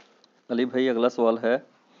 علی بھائی اگلا سوال ہے،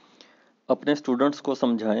 اپنے اسٹوڈنٹس کو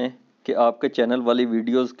سمجھائیں کہ آپ کے چینل والی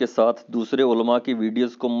ویڈیوز کے ساتھ دوسرے علماء کی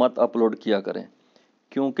ویڈیوز کو مت اپلوڈ کیا کریں،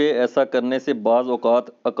 کیونکہ ایسا کرنے سے بعض اوقات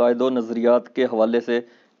عقائد و نظریات کے حوالے سے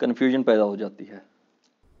کنفیوژن پیدا ہو جاتی ہے.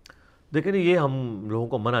 دیکھیں یہ ہم لوگوں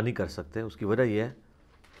کو منع نہیں کر سکتے. اس کی وجہ یہ ہے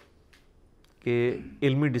کہ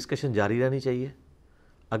علمی ڈسکشن جاری رہنی چاہیے.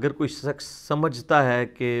 اگر کوئی شخص سمجھتا ہے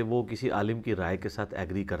کہ وہ کسی عالم کی رائے کے ساتھ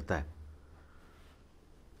ایگری کرتا ہے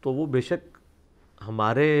تو وہ بے شک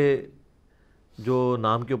ہمارے جو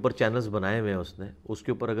نام کے اوپر چینلز بنائے ہوئے ہیں اس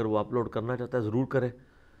کے اوپر اگر وہ اپلوڈ کرنا چاہتا ہے ضرور کرے.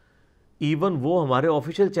 ایون وہ ہمارے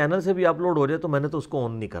آفیشیل چینل سے بھی اپلوڈ ہو جائے تو میں نے تو اس کو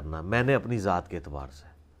آن نہیں کرنا. میں نے اپنی ذات کے اعتبار سے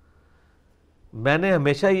میں نے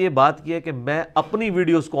ہمیشہ یہ بات کی ہے کہ میں اپنی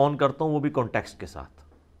ویڈیوز کو آن کرتا ہوں، وہ بھی کانٹیکسٹ کے ساتھ.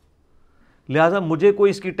 لہٰذا مجھے کوئی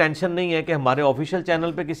اس کی ٹینشن نہیں ہے کہ ہمارے آفیشیل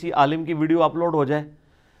چینل پہ کسی عالم کی ویڈیو اپلوڈ ہو جائے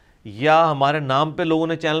یا ہمارے نام پہ لوگوں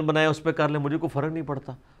نے چینل بنایا اس پہ کر لیں، مجھے کوئی فرق نہیں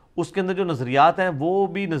پڑتا. اس کے اندر جو نظریات ہیں وہ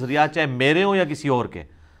بھی نظریات چاہے میرے ہوں یا کسی اور کے،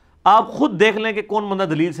 آپ خود دیکھ لیں کہ کون بندہ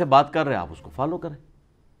دلیل سے بات کر رہا ہے، آپ اس کو فالو کریں.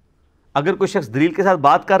 اگر کوئی شخص دلیل کے ساتھ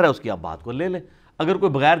بات کر رہا ہے اس کی آپ بات کو لے لیں، اگر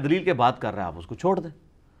کوئی بغیر دلیل کے بات کر رہا ہے آپ اس کو چھوڑ دیں.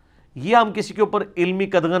 یہ ہم کسی کے اوپر علمی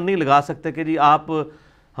قدغن نہیں لگا سکتے کہ جی آپ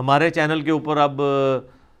ہمارے چینل کے اوپر اب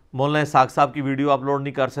مولانا اسحاق صاحب کی ویڈیو اپلوڈ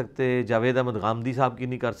نہیں کر سکتے، جاوید احمد غامدی صاحب کی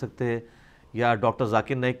نہیں کر سکتے، یا ڈاکٹر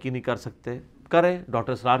ذاکر نائک کی نہیں کر سکتے. کریں،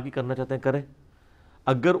 ڈاکٹر اسرار کی کرنا چاہتے ہیں کریں.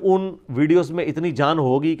 اگر ان ویڈیوز میں اتنی جان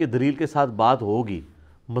ہوگی کہ دلیل کے ساتھ بات ہوگی،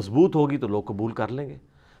 مضبوط ہوگی، تو لوگ قبول کر لیں گے.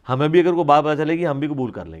 ہمیں بھی اگر کوئی بات پتہ چلے گی ہم بھی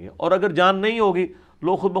قبول کر لیں گے. اور اگر جان نہیں ہوگی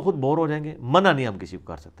لوگ خود بخود بور ہو جائیں گے. منع نہیں ہم کسی کو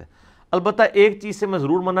کر سکتے. البتہ ایک چیز سے میں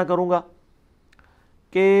ضرور منع کروں گا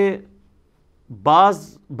کہ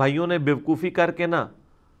بعض بھائیوں نے بیوقوفی کر کے نا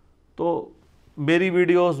تو میری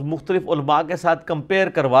ویڈیوز مختلف علماء کے ساتھ کمپیئر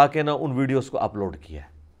کروا کے نا ان ویڈیوز کو اپلوڈ کیا ہے.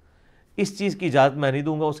 اس چیز کی اجازت میں نہیں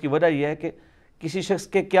دوں گا. اس کی وجہ یہ ہے کہ کسی شخص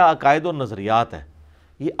کے کیا عقائد و نظریات ہیں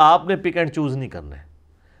یہ آپ نے پک اینڈ چوز نہیں کرنا ہے.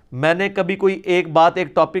 میں نے کبھی کوئی ایک بات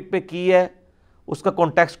ایک ٹاپک پہ کی ہے، اس کا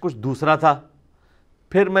کانٹیکسٹ کچھ دوسرا تھا،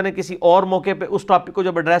 پھر میں نے کسی اور موقع پہ اس ٹاپک کو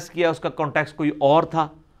جب ایڈریس کیا اس کا کانٹیکسٹ کوئی اور تھا.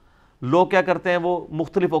 لوگ کیا کرتے ہیں، وہ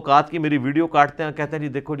مختلف اوقات کی میری ویڈیو کاٹتے ہیں، کہتے ہیں جی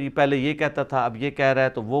دیکھو جی پہلے یہ کہتا تھا اب یہ کہہ رہا ہے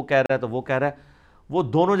تو وہ کہہ رہا ہے تو وہ کہہ رہا ہے. وہ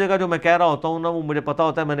دونوں جگہ جو میں کہہ رہا ہوتا ہوں نا وہ مجھے پتا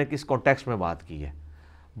ہوتا ہے میں نے کس کانٹیکسٹ میں بات کی ہے.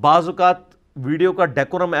 بعض اوقات ویڈیو کا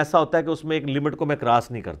ڈیکورم ایسا ہوتا ہے کہ اس میں ایک لمٹ کو میں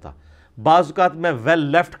کراس نہیں کرتا، بعض اوقات میں ویل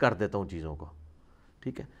لیفٹ کر دیتا ہوں چیزوں کو.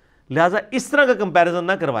 ٹھیک ہے، لہٰذا اس طرح کا کمپیریزن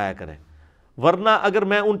نہ کروایا کریں، ورنہ اگر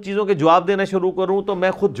میں ان چیزوں کے جواب دینا شروع کروں تو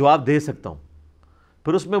میں خود جواب دے سکتا ہوں.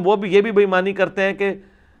 پھر اس میں وہ بھی یہ بھی بے ایمانی کرتے ہیں کہ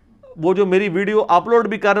وہ جو میری ویڈیو اپلوڈ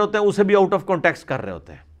بھی کر رہے ہوتے ہیں اسے بھی آؤٹ آف کانٹیکسٹ کر رہے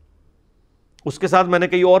ہوتے ہیں. اس کے ساتھ میں نے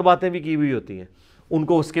کئی اور باتیں بھی کی ہوئی ہوتی ہیں، ان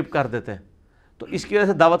کو اسکپ کر دیتے ہیں. تو اس کی وجہ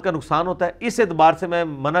سے دعوت کا نقصان ہوتا ہے. اس اعتبار سے میں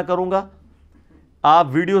منع کروں گا، آپ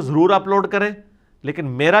ویڈیو ضرور اپلوڈ کریں لیکن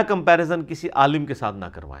میرا کمپیریزن کسی عالم کے ساتھ نہ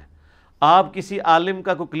کروائیں. آپ کسی عالم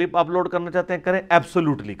کا کوئی کلپ اپلوڈ کرنا چاہتے ہیں کریں،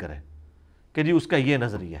 ایبسولوٹلی کریں کہ جی اس کا یہ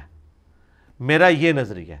نظریہ ہے، میرا یہ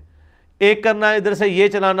نظریہ ہے. ایک کرنا ادھر سے یہ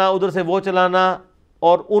چلانا ادھر سے وہ چلانا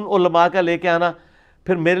اور ان علماء کا لے کے آنا،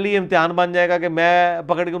 پھر میرے لیے امتحان بن جائے گا کہ میں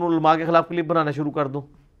پکڑ کے ان علماء کے خلاف کلپ بنانا شروع کر دوں.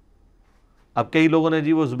 اب کئی لوگوں نے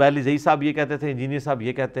جی وہ زبیلی زئی صاحب یہ کہتے تھے، انجینئر صاحب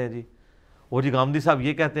یہ کہتے ہیں جی، وہ جی غامدی صاحب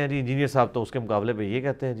یہ کہتے ہیں جی، انجینئر صاحب تو اس کے مقابلے پہ یہ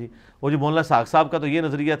کہتے ہیں جی، وہ جی مولانا اسحاق صاحب کا تو یہ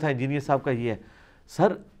نظریہ تھا، انجینئر صاحب کا یہ ہے.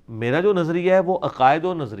 سر میرا جو نظریہ ہے وہ عقائد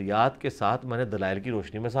و نظریات کے ساتھ میں نے دلائل کی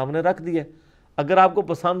روشنی میں سامنے رکھ دی ہے. اگر آپ کو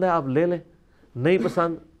پسند ہے آپ لے لیں، نہیں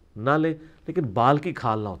پسند نہ لیں، لیکن بال کی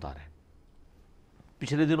کھال نہ اتاریں.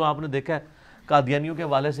 پچھلے دنوں آپ نے دیکھا ہے قادیانیوں کے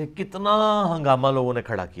حوالے سے کتنا ہنگامہ لوگوں نے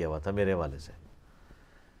کھڑا کیا ہوا تھا میرے حوالے سے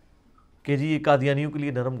کہ جی یہ قادیانیوں کے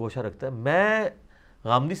لیے نرم گوشہ رکھتا ہے. میں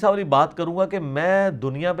غامدی صاحب والی بات کروں گا کہ میں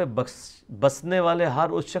دنیا پہ بسنے والے ہر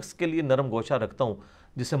اس شخص کے لیے نرم گوشہ رکھتا ہوں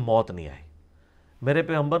جسے موت نہیں آئی. میرے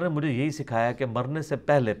پیغمبر نے مجھے یہی سکھایا کہ مرنے سے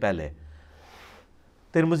پہلے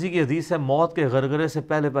ترمذی کی حدیث ہے موت کے غرغرے سے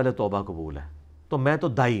پہلے توبہ قبول ہے. تو میں تو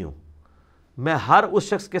دائی ہوں، میں ہر اس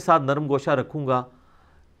شخص کے ساتھ نرم گوشہ رکھوں گا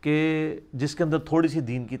کہ جس کے اندر تھوڑی سی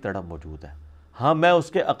دین کی تڑپ موجود ہے. ہاں میں اس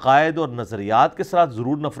کے عقائد اور نظریات کے ساتھ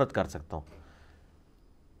ضرور نفرت کر سکتا ہوں،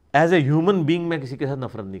 ایز اے ہیومن بینگ میں کسی کے ساتھ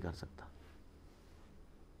نفرت نہیں کر سکتا.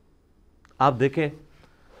 آپ دیکھیں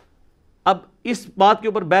اب اس بات کے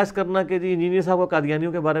اوپر بحث کرنا کہ جی انجینئر صاحب کا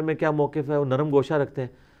قادیانیوں کے بارے میں کیا موقف ہے، وہ نرم گوشہ رکھتے ہیں.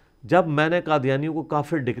 جب میں نے قادیانیوں کو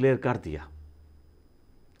کافر ڈکلیئر کر دیا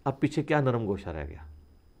اب پیچھے کیا نرم گوشہ رہ گیا؟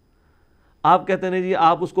 آپ کہتے ہیں جی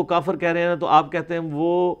آپ اس کو کافر کہہ رہے ہیں تو آپ کہتے ہیں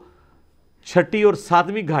وہ 6 اور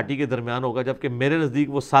 7ویں گھاٹی کے درمیان ہوگا، جبکہ میرے نزدیک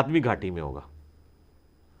وہ 7ویں گھاٹی میں ہوگا.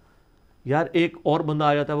 یار ایک اور بندہ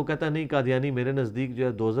آ جاتا ہے وہ کہتا ہے نہیں قادیانی میرے نزدیک جو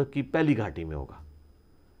ہے دوزخ کی پہلی گھاٹی میں ہوگا.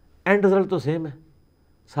 اینڈ رزلٹ تو سیم ہے،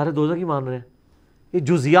 سارے دوزخ ہی مان رہے ہیں. یہ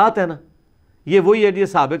جزیات ہے نا، یہ وہی ہے جی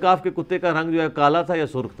صحابہ کہف کے کتے کا رنگ جو ہے کالا تھا یا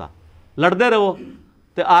سرخ تھا، لڑتے رہو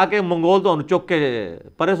تو آ کے منگول تو چک کے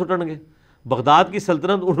پرے سٹن گے. بغداد کی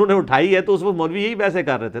سلطنت انہوں نے اٹھائی ہے تو اس وقت مولوی یہی ویسے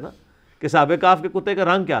کر رہے تھے نا کہ صحابہ کہف کے کتے کا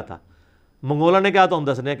رنگ کیا تھا. منگولا نے کیا تو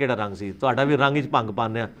دسنے کہڑا رنگ سی، تہاڈا بھی رنگ بھنگ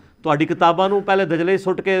پانے تہاڈی کتاباں نو پہلے دجلے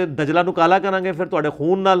سٹ کے دجلہ نو کالا کریں گے، پھر تہاڈے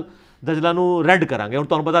خون نال دجلہ نو ریڈ کریں گے. ہن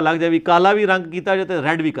تانوں پتہ لگ جائے بھی کالا بھی رنگ کیتا جائے تے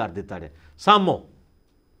ریڈ بھی کر دیتا جائے. سامو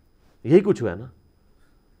یہی کچھ ہوا ہے نا.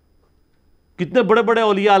 کتنے بڑے بڑے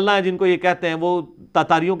اولیاء اللہ ہیں جن کو یہ کہتے ہیں وہ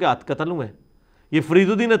تاتاریوں کے ہاتھ قتل ہوئے ہیں. یہ فرید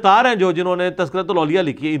الدین اتار ہیں جنہوں نے تذکرۃ الاولیاء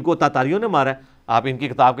لکھی ہے، ان کو تاتاریوں نے مارا ہے. آپ ان کی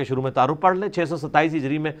کتاب کے شروع میں تعارف پڑھ لیں، 627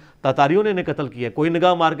 ہجری میں تاتاریوں نے انہیں قتل کیا ہے. کوئی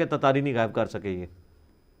نگاہ مار کے تاتاری نہیں غائب کر سکے. یہ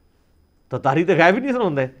تاتاری تو غائب ہی نہیں سن،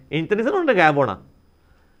 ان تو نہیں سن انہیں غائب ہونا.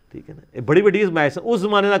 ٹھیک ہے نا، بڑی بڑی ازمائش اس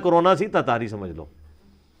زمانے کا کرونا سی تاتاری سمجھ لو.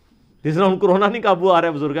 جس طرح کرونا نہیں قابو آ رہا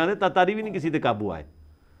ہے بزرگاں نے، تاتاری بھی نہیں کسی تے قابو آئے.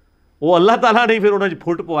 وہ اللہ تعالیٰ نے پھر انہوں نے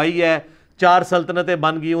پھٹ پوائی ہے، 4 سلطنتیں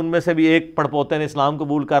بن گئی، ان میں سے بھی ایک پڑپوتے نے اسلام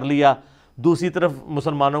قبول کر لیا، دوسری طرف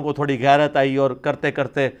مسلمانوں کو تھوڑی غیرت آئی اور کرتے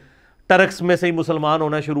کرتے ٹرکس میں سے ہی مسلمان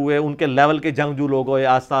ہونا شروع ہوئے، ان کے لیول کے جنگجو لوگ ہوئے،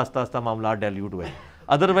 آہستہ آہستہ آہستہ معاملات ڈیلیوٹ ہوئے.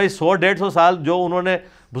 ادروائز 100-150 سال جو انہوں نے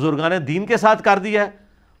بزرگان دین کے ساتھ کر دیا ہے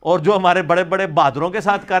اور جو ہمارے بڑے بڑے بہادروں کے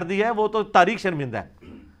ساتھ کر دیا ہے، وہ تو تاریخ شرمندہ ہے.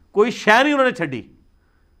 کوئی شے نہیں انہوں نے چھڈی.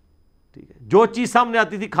 ٹھیک ہے، جو چیز سامنے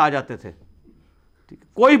آتی تھی کھا جاتے تھے. ٹھیک ہے،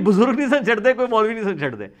 کوئی بزرگ نہیں سن چھڑ دے، کوئی مولوی نہیں سن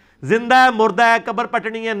چھڑ دے، زندہ ہے مردہ ہے، قبر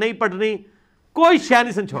پٹنی ہے نہیں پٹنی، کوئی شے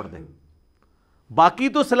نہیں سن چھوڑ دے. باقی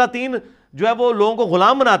تو سلاطین جو ہے وہ لوگوں کو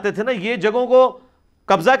غلام بناتے تھے نا، یہ جگہوں کو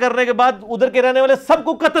قبضہ کرنے کے بعد ادھر کے رہنے والے سب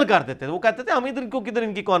کو قتل کر دیتے تھے. وہ کہتے تھے ہم ادھر کو کدھر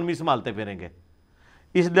ان کی اکانومی سنبھالتے پھریں گے.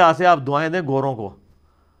 اس لحاظ سے آپ دعائیں دیں گوروں کو،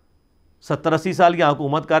 70-80 سال کی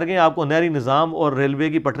حکومت کر گئے، آپ کو نہری نظام اور ریلوے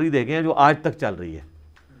کی پٹری دے گئے ہیں جو آج تک چل رہی ہے.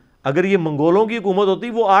 اگر یہ منگولوں کی حکومت ہوتی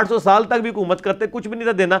وہ 800 سال تک بھی حکومت کرتے، کچھ بھی نہیں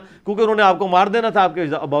تھا دینا، کیونکہ انہوں نے آپ کو مار دینا تھا، آپ کے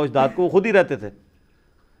آباء و اجداد کو، وہ خود ہی رہتے تھے.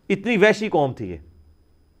 اتنی وحشی قوم تھی یہ.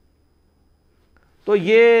 تو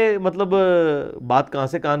یہ مطلب بات کہاں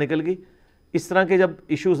سے کہاں نکل گئی. اس طرح کے جب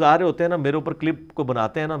ایشوز آ رہے ہوتے ہیں نا، میرے اوپر کلپ کو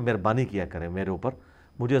بناتے ہیں نا، مہربانی کیا کریں میرے اوپر،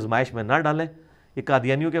 مجھے آزمائش میں نہ ڈالیں. یہ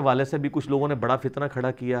قادیانیوں کے والے سے بھی کچھ لوگوں نے بڑا فتنہ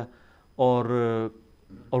کھڑا کیا اور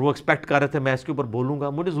وہ ایکسپیکٹ کر رہے تھے میں اس کے اوپر بولوں گا.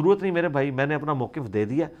 مجھے ضرورت نہیں میرے بھائی، میں نے اپنا موقف دے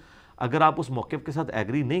دیا. اگر آپ اس موقف کے ساتھ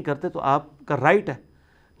ایگری نہیں کرتے تو آپ کا رائٹ ہے،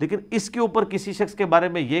 لیکن اس کے اوپر کسی شخص کے بارے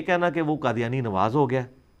میں یہ کہنا کہ وہ قادیانی نواز ہو گیا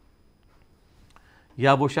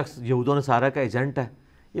یا وہ شخص یہود و نصارہ کا ایجنٹ ہے،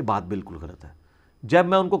 یہ بات بالکل غلط ہے. جب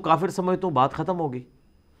میں ان کو کافر سمجھتا ہوں بات ختم ہو گئی.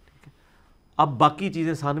 اب باقی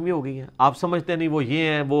چیزیں ثانوی ہو گئی ہیں. آپ سمجھتے ہیں نہیں وہ یہ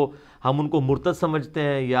ہیں، وہ ہم ان کو مرتد سمجھتے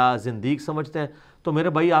ہیں یا زندیق سمجھتے ہیں، تو میرے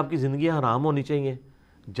بھائی آپ کی زندگیاں حرام ہونی چاہیے.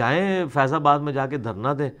 جائیں فیض آباد میں جا کے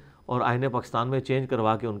دھرنا دیں اور آئین پاکستان میں چینج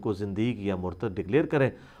کروا کے ان کو زندیق یا مرتد ڈکلیئر کریں،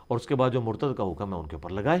 اور اس کے بعد جو مرتد کا حکم ہے ان کے اوپر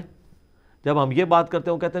لگائیں. جب ہم یہ بات کرتے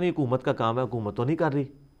ہیں وہ کہتے ہیں نہیں حکومت کا کام ہے، حکومت تو نہیں کر رہی.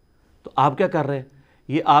 تو آپ کیا کر رہے ہیں؟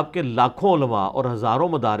 یہ آپ کے لاکھوں علماء اور ہزاروں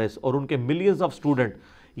مدارس اور ان کے ملینز آف اسٹوڈنٹ،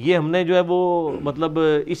 یہ ہم نے جو ہے وہ مطلب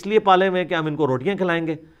اس لیے پالے ہوئے کہ ہم ان کو روٹیاں کھلائیں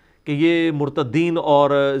گے کہ یہ مرتدین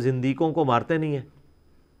اور زندیقوں کو مارتے نہیں ہیں.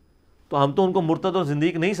 تو ہم تو ان کو مرتد اور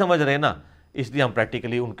زندیق نہیں سمجھ رہے نا، اس لیے ہم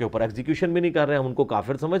پریکٹیکلی ان کے اوپر ایگزیکیوشن بھی نہیں کر رہے ہیں، ہم ان کو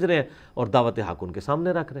کافر سمجھ رہے ہیں اور دعوت حق ان کے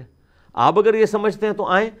سامنے رکھ رہے ہیں. آپ اگر یہ سمجھتے ہیں تو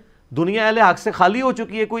آئیں، دنیا اہل حق سے خالی ہو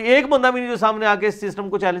چکی ہے، کوئی ایک بندہ بھی نہیں جو سامنے آ کے اس سسٹم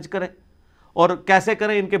کو چیلنج کرے. اور کیسے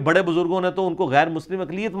کریں؟ ان کے بڑے بزرگوں نے تو ان کو غیر مسلم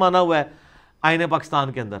اقلیت مانا ہوا ہے آئین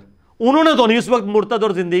پاکستان کے اندر، انہوں نے تو نہیں اس وقت مرتد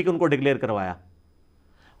اور زندیق ان کو ڈکلیئر کروایا.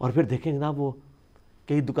 اور پھر دیکھیں جناب، وہ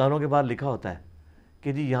کئی دکانوں کے بعد لکھا ہوتا ہے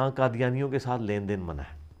کہ جی یہاں قادیانیوں کے ساتھ لین دین منع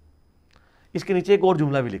ہے. اس کے نیچے ایک اور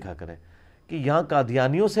جملہ بھی لکھا کریں کہ یہاں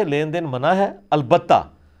قادیانیوں سے لین دین منع ہے، البتہ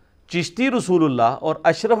چشتی رسول اللہ اور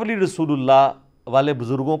اشرف علی رسول اللہ والے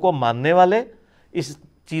بزرگوں کو ماننے والے، اس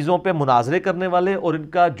چیزوں پہ مناظرے کرنے والے اور ان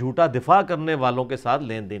کا جھوٹا دفاع کرنے والوں کے ساتھ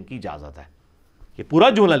لین دین کی اجازت ہے. یہ پورا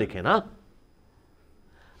جملہ لکھے نا.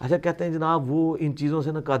 اچھا کہتے ہیں جناب وہ ان چیزوں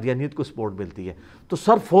سے نا قادیانیت کو سپورٹ ملتی ہے، تو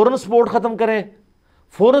سر فوراً سپورٹ ختم کریں،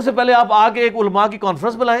 فوراً سے پہلے آپ آ کے ایک علماء کی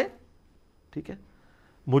کانفرنس بلائیں. ٹھیک ہے،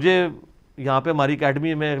 مجھے یہاں پہ ہماری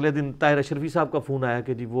اکیڈمی میں اگلے دن طاہر اشرفی صاحب کا فون آیا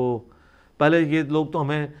کہ جی وہ پہلے یہ لوگ تو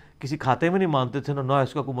ہمیں کسی کھاتے میں نہیں مانتے تھے، نہ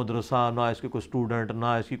اس کا کوئی مدرسہ، نہ اس کے کوئی اسٹوڈنٹ، نہ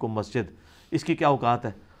اس کی کوئی مسجد، اس کی کیا اوقات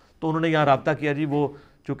ہے. تو انہوں نے یہاں رابطہ کیا جی، وہ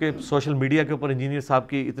چونکہ سوشل میڈیا کے اوپر انجینئر صاحب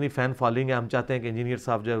کی اتنی فین فالوئنگ ہے، ہم چاہتے ہیں کہ انجینئر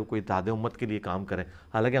صاحب جو ہے کوئی اتحاد امت کے لیے کام کریں،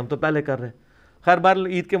 حالانکہ ہم تو پہلے کر رہے ہیں. خیر بار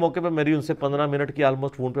عید کے موقع پہ میری ان سے 15 منٹ کی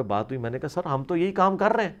آلموسٹ فون پہ بات ہوئی. میں نے کہا سر ہم تو یہی کام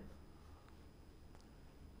کر رہے ہیں.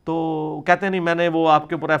 تو کہتے ہیں نہیں میں نے وہ آپ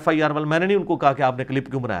کے اوپر FIR والا، میں نے نہیں ان کو کہا کہ آپ نے کلپ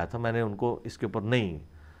کیوں بنایا تھا، میں نے ان کو اس کے اوپر نہیں،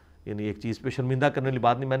 یعنی ایک چیز پہ شرمندہ کرنے والی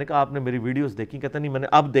بات نہیں. میں نے کہا آپ نے میری ویڈیوز دیکھی؟ کہتے نہیں میں نے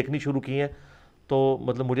اب دیکھنی شروع کی ہیں، تو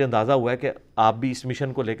مطلب مجھے اندازہ ہوا ہے کہ آپ بھی اس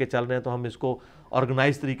مشن کو لے کے چل رہے ہیں، تو ہم اس کو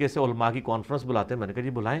آرگنائز طریقے سے علماء کی کانفرنس بلاتے ہیں. میں نے کہا جی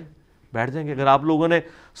بلائیں، بیٹھ جائیں گے. اگر آپ لوگوں نے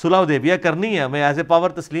صلح حدیبیہ کرنی ہے، میں ایز اے پاور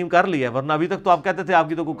تسلیم کر لیا ہے، ورنہ ابھی تک تو آپ کہتے تھے آپ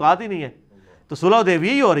کی تو کوئی اوقات ہی نہیں ہے. تو صلح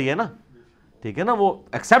حدیبیہ ہی ہو رہی ہے نا، ٹھیک ہے نا، وہ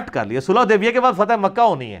ایکسیپٹ کر لیا. صلح حدیبیہ کے بعد فتح مکہ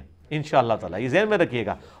ہونی ہے انشاءاللہ تعالیٰ، یہ ذہن میں رکھیے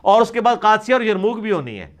گا. اور اس کے بعد قادسیہ اور یرموک بھی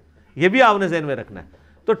ہونی ہے، یہ بھی آپ نے ذہن میں رکھنا ہے.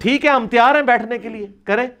 تو ٹھیک ہے ہم تیار ہیں بیٹھنے کے لیے،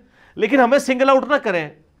 کریں، لیکن ہمیں سنگل آؤٹ نہ کریں.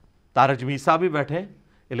 طارق جمیل صاحب بھی بیٹھیں،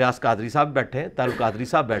 الیاس قادری صاحب بیٹھیں، طارق قادری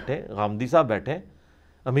صاحب بیٹھیں، غامدی صاحب بیٹھیں،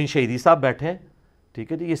 امین شہیدی صاحب بیٹھیں.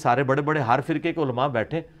 ٹھیک ہے جی، یہ سارے بڑے بڑے ہر فرقے کے علماء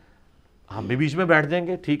بیٹھیں، ہم بھی بیچ میں بیٹھ جائیں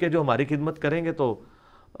گے. ٹھیک ہے، جو ہماری خدمت کریں گے تو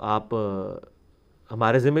آپ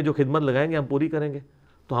ہمارے ذمہ جو خدمت لگائیں گے ہم پوری کریں گے.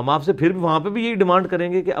 تو ہم آپ سے پھر بھی وہاں پہ بھی یہی ڈیمانڈ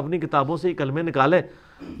کریں گے کہ اپنی کتابوں سے یہ کلمے نکالیں.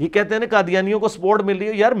 یہ کہتے ہیں نا قادیانیوں کو سپورٹ مل رہی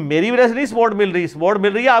ہے، یار میری وجہ سے نہیں سپورٹ مل رہی، سپورٹ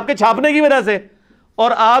مل رہی ہے آپ کے چھاپنے کی وجہ سے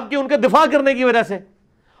اور آپ کی ان کے دفاع کرنے کی وجہ سے.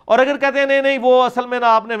 اور اگر کہتے ہیں نہیں نہیں وہ اصل میں نہ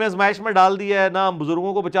آپ نے آزمائش میں ڈال دیا ہے، نہ ہم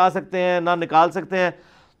بزرگوں کو بچا سکتے ہیں نہ نکال سکتے ہیں،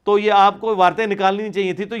 تو یہ آپ کو عبارتیں نکالنی نہیں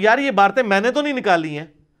چاہیے تھی. تو یار یہ عبارتیں میں نے تو نہیں نکالی ہیں.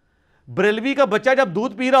 بریلوی کا بچہ جب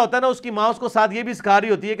دودھ پی رہا ہوتا ہے نا، اس کی ماں اس کو ساتھ یہ بھی سکھا رہی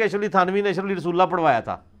ہوتی ہے کہ اشرف علی تھانوی نے اشرف علی رسول اللہ پڑھوایا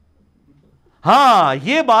تھا. ہاں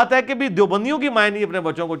یہ بات ہے کہ بھی دیوبندیوں کی مائیں نہیں اپنے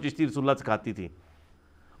بچوں کو چشتی رسول اللہ سکھاتی تھی،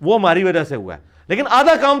 وہ ہماری وجہ سے ہوا ہے. لیکن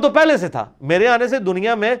آدھا کام تو پہلے سے تھا. میرے آنے سے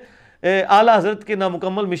دنیا میں اعلیٰ حضرت کے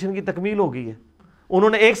نامکمل مشن کی تکمیل ہو گئی ہے. انہوں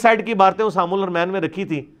نے ایک سائڈ کی باتیں اسام الرحمین میں رکھی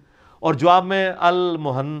تھی اور جواب میں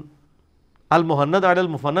المہند علی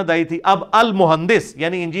المفند آئی تھی. اب المہندس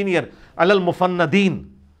یعنی انجینئر علی المفندین،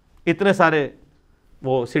 اتنے سارے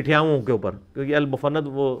وہ سٹھیاؤں کے اوپر، کیونکہ المفند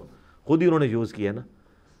وہ خود ہی انہوں نے یوز کیا نا.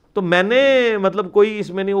 تو میں نے مطلب کوئی اس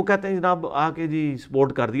میں نہیں، وہ کہتے ہیں جناب آ کے جی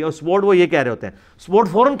سپورٹ کر دیا، اور سپورٹ وہ یہ کہہ رہے ہوتے ہیں سپورٹ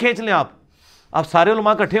فوراً کھینچ لیں آپ سارے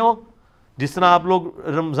علماء اکٹھے ہوں. جس طرح آپ لوگ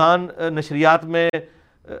رمضان نشریات میں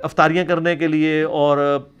افطاریاں کرنے کے لیے اور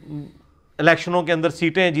الیکشنوں کے اندر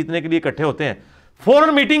سیٹیں جیتنے کے لیے اکٹھے ہوتے ہیں،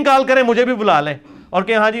 فوراً میٹنگ کال کریں، مجھے بھی بلا لیں اور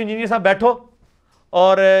کہ ہاں جی انجینئر صاحب بیٹھو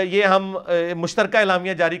اور یہ ہم مشترکہ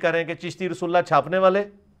اعلامیہ جاری کریں کہ چشتی رسول اللہ چھاپنے والے،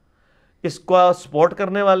 اس کا سپورٹ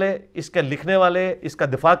کرنے والے، اس کے لکھنے والے، اس کا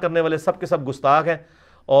دفاع کرنے والے سب کے سب گستاخ ہیں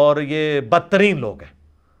اور یہ بدترین لوگ ہیں،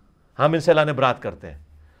 ہم ان سے اعلان برات کرتے ہیں.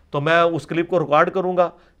 تو میں اس کلپ کو ریکارڈ کروں گا،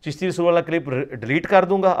 چشتی رسول اللہ کلپ ڈیلیٹ کر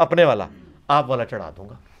دوں گا، اپنے والا آپ والا چڑھا دوں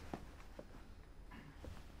گا.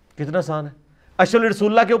 کتنا آسان ہے. اشرف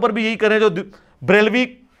رسول اللہ کے اوپر بھی یہی کریں جو بریلوی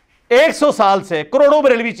 100 سال سے کروڑوں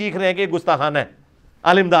بریلوی چیخ رہے ہیں کہ یہ گستاخانہ ہے.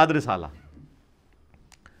 الامداد رسالہ،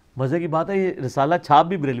 مزے کی بات ہے یہ رسالہ چھاپ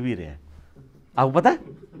بھی بریلوی رہے ہیں، آپ کو پتہ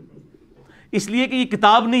ہے؟ اس لیے کہ یہ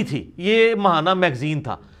کتاب نہیں تھی، یہ ماہانہ میگزین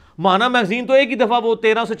تھا. ماہانہ میگزین تو ایک ہی دفعہ وہ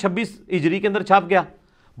 1326 ہجری کے اندر چھاپ گیا،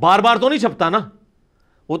 بار بار تو نہیں چھپتا نا،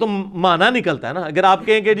 وہ تو ماہانہ نکلتا ہے نا. اگر آپ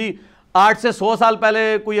کہیں کہ جی 8 سے 100 سال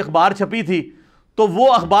پہلے کوئی اخبار چھپی تھی تو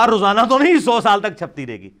وہ اخبار روزانہ تو نہیں 100 سال تک چھپتی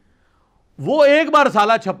رہے گی. وہ ایک بار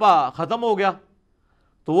رسالہ چھپا ختم ہو گیا،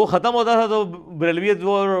 تو وہ ختم ہوتا تھا تو بریلویت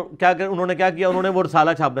وہ انہوں نے کیا کیا، انہوں نے وہ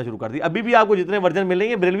رسالہ چھاپنا شروع کر دیا. ابھی بھی آپ کو جتنے ورژن ملیں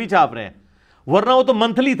گے بریلوی چھاپ رہے ہیں، ورنہ وہ تو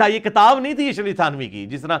منتھلی تھا، یہ کتاب نہیں تھی اشرف علی تھانوی کی.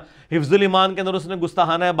 جس طرح حفظ الایمان کے اندر اس نے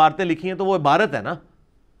گستاخانہ عبارتیں لکھی ہیں تو وہ عبارت ہے نا،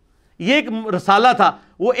 یہ ایک رسالہ تھا،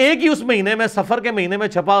 وہ ایک ہی اس مہینے میں سفر کے مہینے میں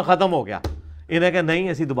چھپا ختم ہو گیا. انہیں کہ نہیں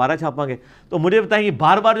ایسی دوبارہ چھاپیں گے. تو مجھے بتائیں یہ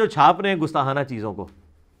بار بار جو چھاپ رہے ہیں گستاخانہ چیزوں کو،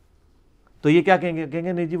 تو یہ کیا کہیں گے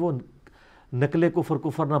نہیں جی وہ نقل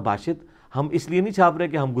کفر نہ باشد، ہم اس لیے نہیں چھاپ رہے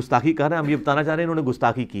کہ ہم گستاخی کر رہے ہیں، ہم یہ بتانا چاہ رہے ہیں انہوں نے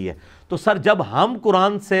گستاخی کی ہے. تو سر جب ہم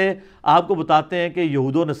قرآن سے آپ کو بتاتے ہیں کہ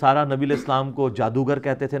یہود و نصارہ نبی علیہ السلام کو جادوگر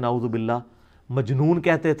کہتے تھے نعوذ باللہ، مجنون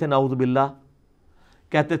کہتے تھے نعوذ باللہ،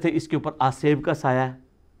 کہتے تھے اس کے اوپر آسیب کا سایہ ہے،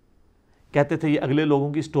 کہتے تھے یہ اگلے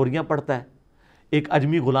لوگوں کی سٹوریاں پڑھتا ہے، ایک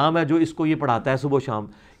اجمی غلام ہے جو اس کو یہ پڑھاتا ہے صبح و شام،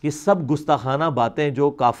 یہ سب گستاخانہ باتیں جو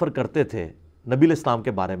کافر کرتے تھے نبی علیہ السلام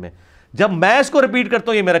کے بارے میں، جب میں اس کو ریپیٹ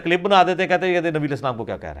کرتا ہوں یہ میرا کلپ بنا دیتے ہیں، کہتے ہیں نبی علیہ السلام کو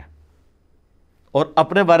کیا کہہ رہا ہے. اور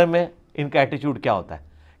اپنے بارے میں ان کا ایٹیچیوڈ کیا ہوتا ہے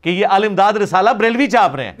کہ یہ الامداد رسالہ بریلوی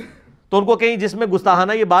چھاپ رہے ہیں. تو ان کو کہیں جس میں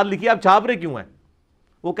گستاخانہ یہ بات لکھی آپ چھاپ رہے کیوں ہیں؟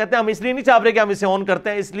 وہ کہتے ہیں ہم اس لیے نہیں چھاپ رہے کہ ہم اسے آن کرتے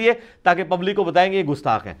ہیں، اس لیے تاکہ پبلک کو بتائیں گے یہ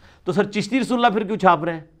گستاخ ہیں. تو سر چشتی رسول اللہ پھر کیوں چھاپ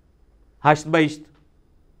رہے ہیں ہشت بہشت؟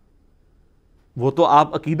 وہ تو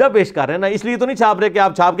آپ عقیدہ پیش کر رہے ہیں نا، اس لیے تو نہیں چھاپ رہے کہ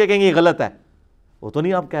آپ چھاپ کے کہیں گے یہ غلط ہے، وہ تو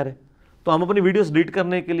نہیں آپ کہہ رہے. تو ہم اپنی ویڈیوز ڈیلیٹ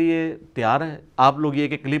کرنے کے لیے تیار ہیں. آپ لوگ یہ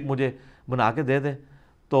کہ کلپ مجھے بنا کے دے دیں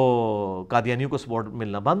تو قادیانیوں کو سپورٹ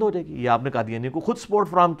ملنا بند ہو جائے گی. یہ آپ نے قادیانیوں کو خود سپورٹ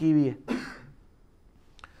فراہم کی ہوئی ہے.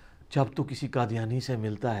 جب تو کسی قادیانی سے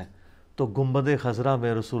ملتا ہے تو گنبد خضرا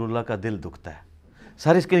میں رسول اللہ کا دل دکھتا ہے.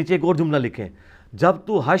 سر اس کے نیچے ایک اور جملہ لکھیں، جب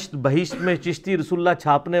تو ہشت بہشت میں چشتی رسول اللہ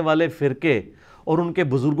چھاپنے والے فرقے اور ان کے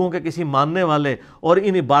بزرگوں کے کسی ماننے والے اور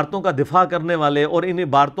ان عبارتوں کا دفاع کرنے والے اور ان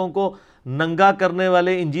عبارتوں کو ننگا کرنے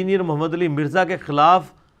والے انجینئر محمد علی مرزا کے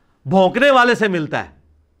خلاف بھونکنے والے سے ملتا ہے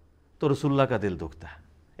تو رسول اللہ کا دل دکھتا ہے.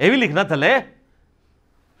 یہ بھی لکھنا تھلے.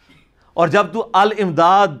 اور جب تو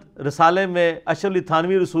الامداد رسالے میں اشرف علی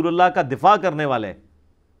تھانوی رسول اللہ کا دفاع کرنے والے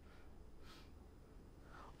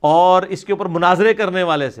اور اس کے اوپر مناظرے کرنے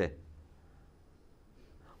والے سے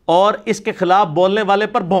اور اس کے خلاف بولنے والے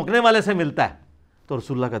پر بھونکنے والے سے ملتا ہے تو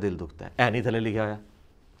رسول اللہ کا دل دکھتا ہے. اے نہیں تھلے لکھا ہوا،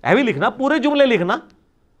 اے بھی لکھنا، پورے جملے لکھنا،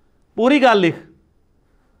 پوری گال لکھ.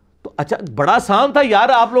 تو اچھا بڑا آسان تھا یار،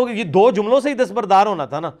 آپ لوگ یہ 2 جملوں سے ہی دستبردار ہونا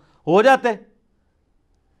تھا نا، ہو جاتے.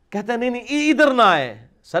 کہتے ہیں نہیں ادھر نہ آئے.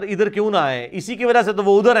 سر ادھر کیوں نہ آئے؟ اسی کی وجہ سے تو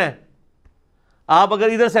وہ ادھر ہیں. آپ اگر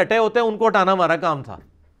ادھر سے ہٹے ہوتے ہیں ان کو ہٹانا ہمارا کام تھا.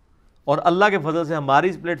 اور اللہ کے فضل سے ہماری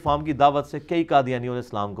اس پلیٹ فارم کی دعوت سے کئی قادیانیوں نے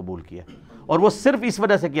اسلام قبول کیا، اور وہ صرف اس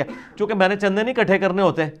وجہ سے کیا چونکہ میں نے چندے نہیں اکٹھے کرنے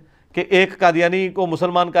ہوتے کہ ایک قادیانی کو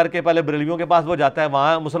مسلمان کر کے پہلے بریلویوں کے پاس وہ جاتا ہے،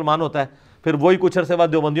 وہاں مسلمان ہوتا ہے، پھر وہی کچھ عرصے بعد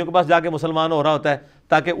دیوبندیوں کے پاس جا کے مسلمان ہو رہا ہوتا ہے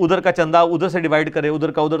تاکہ ادھر کا چندہ ادھر سے ڈیوائڈ کرے،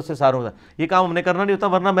 ادھر کا ادھر سے سارا ہوتا ہے۔ یہ کام ہم نے کرنا نہیں ہوتا،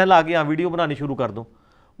 ورنہ میں لا کے یہاں ویڈیو بنانی شروع کر دوں۔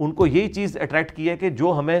 ان کو یہی چیز اٹریکٹ کی ہے کہ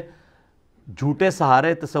جو ہمیں جھوٹے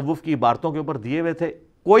سہارے تصوف کی عبارتوں کے اوپر دیے ہوئے تھے،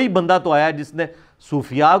 کوئی بندہ تو آیا جس نے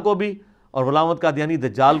صوفیاء کو بھی اور غلام احمد قادیانی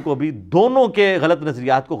دجال کو بھی دونوں کے غلط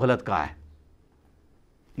نظریات کو غلط کہا ہے۔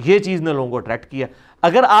 یہ چیز نے لوگوں کو اٹریکٹ کیا۔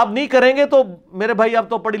 اگر آپ نہیں کریں گے تو میرے بھائی اب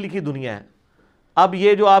تو پڑھی لکھی دنیا ہے، اب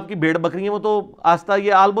یہ جو آپ کی بھیڑ بکریاں وہ تو آستہ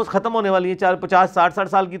یہ آلموسٹ ختم ہونے والی ہیں، 50 60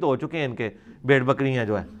 سال کی تو ہو چکے ہیں ان کے بھیڑ بکریاں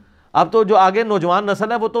جو ہے۔ اب تو جو آگے نوجوان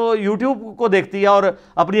نسل ہے وہ تو یوٹیوب کو دیکھتی ہے اور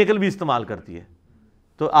اپنی عقل بھی استعمال کرتی ہے،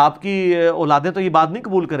 تو آپ کی اولادیں تو یہ بات نہیں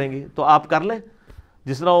قبول کریں گی، تو آپ کر لیں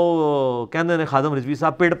جس طرح وہ کہندے نے خادم رضوی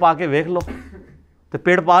صاحب، پیڑ پا کے ویکھ لو، تو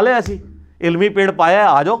پیڑ پا لے، ایسی علمی پیڑ پایا ہے،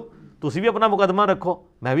 آ جاؤ تسی بھی اپنا مقدمہ رکھو،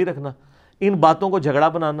 میں بھی رکھنا۔ ان باتوں کو جھگڑا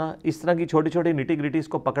بنانا، اس طرح کی چھوٹی چھوٹی نیٹی گریٹیز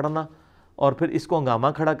کو پکڑنا اور پھر اس کو ہنگامہ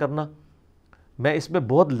کھڑا کرنا، میں اس میں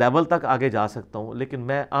بہت لیول تک آگے جا سکتا ہوں، لیکن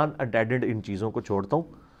میں ان اٹینڈڈ ان چیزوں کو چھوڑتا ہوں،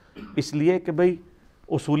 اس لیے کہ بھئی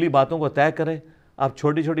اصولی باتوں کو طے کریں۔ آپ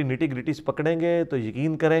چھوٹی چھوٹی نیٹی گریٹیز پکڑیں گے تو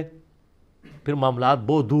یقین کریں پھر معاملات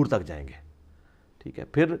بہت دور تک جائیں گے، ٹھیک ہے؟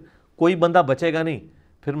 پھر کوئی بندہ بچے گا نہیں،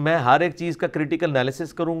 پھر میں ہر ایک چیز کا کریٹیکل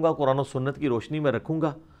انالیسس کروں گا، قرآن و سنت کی روشنی میں رکھوں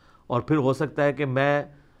گا، اور پھر ہو سکتا ہے کہ میں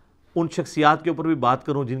ان شخصیات کے اوپر بھی بات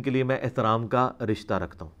کروں جن کے لیے میں احترام کا رشتہ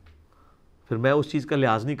رکھتا ہوں، پھر میں اس چیز کا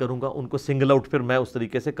لحاظ نہیں کروں گا، ان کو سنگل آؤٹ پھر میں اس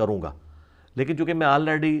طریقے سے کروں گا۔ لیکن چونکہ میں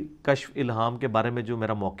آلریڈی کشف الہام کے بارے میں جو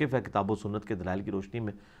میرا موقف ہے کتاب و سنت کے دلائل کی روشنی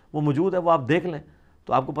میں وہ موجود ہے، وہ آپ دیکھ لیں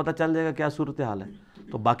تو آپ کو پتہ چل جائے گا کیا صورتحال ہے۔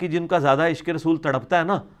 تو باقی جن کا زیادہ عشق رسول تڑپتا ہے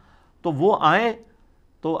نا، تو وہ آئیں،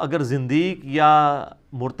 تو اگر زندیق یا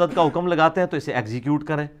مرتد کا حکم لگاتے ہیں تو اسے ایگزیکیوٹ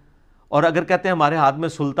کریں، اور اگر کہتے ہیں ہمارے ہاتھ میں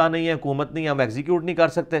سلطان نہیں ہے، حکومت نہیں ہے، ہم ایگزیکیوٹ نہیں کر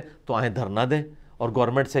سکتے، تو آئیں دھرنا دیں اور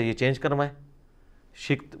گورنمنٹ سے یہ چینج کروائیں،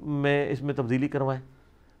 شک میں اس میں تبدیلی کروائیں۔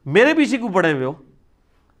 میرے پیچھے کیوں پڑے ہوئے ہو؟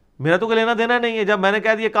 میرا تو کوئی لینا دینا نہیں ہے، جب میں نے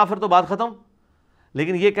کہہ دیا کافر تو بات ختم۔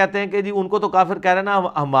 لیکن یہ کہتے ہیں کہ جی ان کو تو کافر کہہ رہے ہیں نا،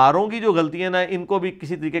 ہماروں کی جو غلطیاں نا ان کو بھی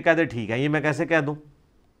کسی طریقے کہہ دے ٹھیک ہے، یہ میں کیسے کہہ دوں؟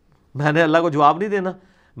 میں نے اللہ کو جواب نہیں دینا،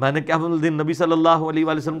 میں نے قیامت الدین نبی صلی اللہ علیہ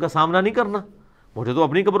وآلہ وسلم کا سامنا نہیں کرنا، مجھے تو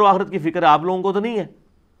اپنی قبر و آخرت کی فکر ہے، آپ لوگوں کو تو نہیں ہے،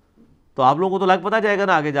 تو آپ لوگوں کو تو لگ پتہ جائے گا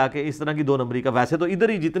نا آگے جا کے اس طرح کی دو نمبری کا۔ ویسے تو ادھر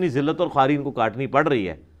ہی جتنی ذلت اور خواری ان کو کاٹنی پڑ رہی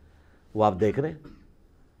ہے وہ آپ دیکھ رہے ہیں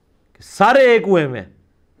کہ سارے ایک ہوئے میں۔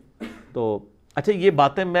 تو اچھا یہ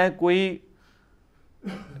باتیں میں کوئی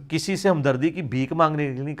کسی سے ہمدردی کی بھیک مانگنے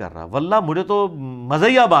کے لیے نہیں کر رہا، واللہ مجھے تو مزہ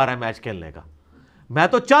ہی اب آ رہا ہے میچ کھیلنے کا۔ میں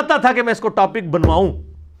تو چاہتا تھا کہ میں اس کو ٹاپک بنواؤں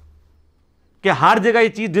کہ ہر جگہ یہ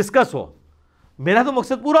چیز ڈسکس ہو، میرا تو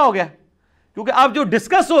مقصد پورا ہو گیا، کیونکہ اب جو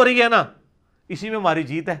ڈسکس ہو رہی ہے نا اسی میں ہماری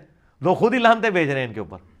جیت ہے۔ لوگ خود ہی لانتے بھیج رہے ہیں ان کے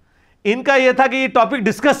اوپر، ان کا یہ تھا کہ یہ ٹاپک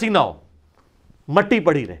ڈسکس ہی نہ ہو، مٹی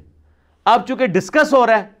پڑی رہے۔ اب چونکہ ڈسکس ہو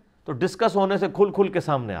رہا ہے تو ڈسکس ہونے سے کھل کھل کے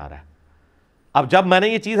سامنے آ رہا ہے۔ اب جب میں نے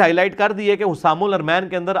یہ چیز ہائی لائٹ کر دی ہے کہ حسام الارمین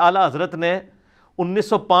کے اندر اعلیٰ حضرت نے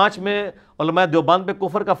 1905 میں علماء دیوبند پہ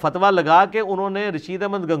کفر کا فتویٰ لگا کے انہوں نے رشید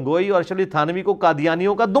احمد گنگوئی اور اشرف علی تھانوی کو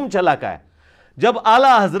قادیانیوں کا دم چلا کا ہے۔ جب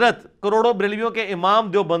اعلیٰ حضرت کروڑوں بریلویوں کے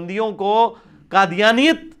امام دیوبندیوں کو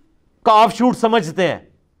قادیانیت کا آف شوٹ سمجھتے ہیں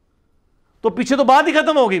تو پیچھے تو بات ہی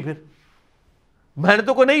ختم ہو گئی۔ پھر میں نے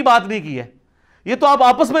تو کوئی نئی بات نہیں کی ہے، یہ تو آپ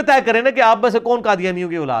آپس میں طے کریں نا کہ آپ میں سے کون قادیانیوں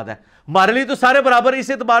کی اولاد ہے۔ ہمارے لیے تو سارے برابر اس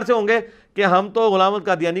اعتبار سے ہوں گے کہ ہم تو غلام احمد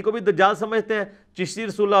قادیانی کو بھی دجال سمجھتے ہیں، چشتی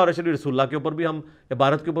رسول اللہ اور اشعری رسول اللہ کے اوپر بھی ہم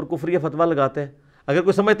عبارت کے اوپر کفری فتویٰ لگاتے ہیں۔ اگر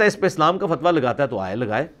کوئی سمجھتا ہے اس پہ اسلام کا فتویٰ لگاتا ہے تو آئے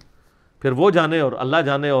لگائے، پھر وہ جانے اور اللہ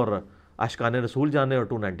جانے اور عاشقان رسول جانے اور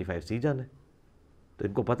 295C جانے۔ تو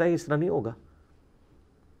ان کو پتہ ہے اس طرح نہیں ہوگا۔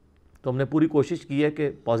 تو ہم نے پوری کوشش کی ہے کہ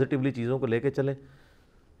پازیٹیولی چیزوں کو لے کے چلیں،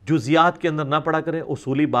 جزیات کے اندر نہ پڑا کریں،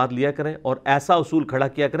 اصولی بات لیا کریں اور ایسا اصول کھڑا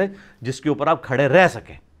کیا کریں جس کے اوپر آپ کھڑے رہ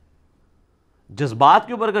سکیں۔ جذبات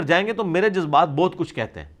کے اوپر اگر جائیں گے تو میرے جذبات بہت کچھ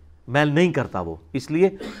کہتے ہیں، میں نہیں کرتا وہ، اس لیے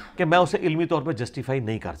کہ میں اسے علمی طور پہ جسٹیفائی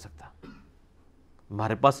نہیں کر سکتا۔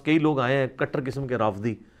 ہمارے پاس کئی لوگ آئے ہیں کٹر قسم کے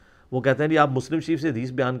رافضی، وہ کہتے ہیں جی آپ مسلم شریف سے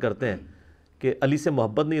حدیث بیان کرتے ہیں کہ علی سے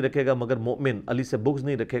محبت نہیں رکھے گا مگر مومن، علی سے بغض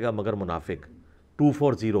نہیں رکھے گا مگر منافق،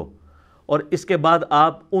 240، اور اس کے بعد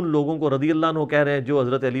آپ ان لوگوں کو رضی اللہ عنہ کہہ رہے ہیں جو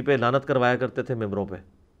حضرت علی پہ لعنت کروایا کرتے تھے ممبروں پہ،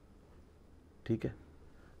 ٹھیک ہے؟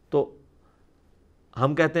 تو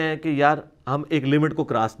ہم کہتے ہیں کہ یار ہم ایک لمٹ کو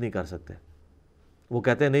کراس نہیں کر سکتے۔ وہ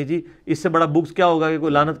کہتے ہیں نہیں جی اس سے بڑا بغض کیا ہوگا کہ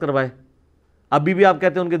کوئی لعنت کروائے۔ ابھی بھی آپ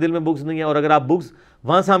کہتے ہیں ان کے دل میں بغض نہیں ہے، اور اگر آپ بغض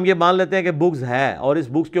وہاں سے ہم یہ مان لیتے ہیں کہ بغض ہے اور اس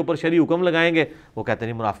بغض کے اوپر شرعی حکم لگائیں گے، وہ کہتے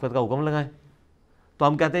ہیں نہیں منافقت کا حکم لگائیں۔ تو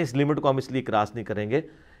ہم کہتے ہیں اس لمٹ کو ہم اس لیے کراس نہیں کریں گے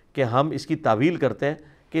کہ ہم اس کی تعویل کرتے ہیں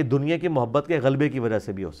کہ دنیا کی محبت کے غلبے کی وجہ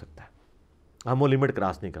سے بھی ہو سکتا ہے، ہم وہ لمٹ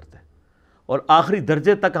کراس نہیں کرتے، اور آخری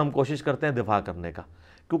درجے تک ہم کوشش کرتے ہیں دفاع کرنے کا،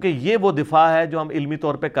 کیونکہ یہ وہ دفاع ہے جو ہم علمی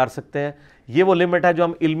طور پہ کر سکتے ہیں، یہ وہ لمٹ ہے جو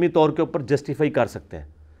ہم علمی طور کے اوپر جسٹیفائی کر سکتے ہیں.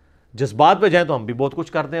 جذبات پہ جائیں تو ہم بھی بہت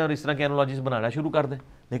کچھ کرتے ہیں اور اس طرح کی انالوجیز بنانا شروع کر دیں،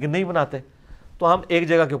 لیکن نہیں بناتے. تو ہم ایک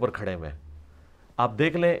جگہ کے اوپر کھڑے ہوئے ہیں. آپ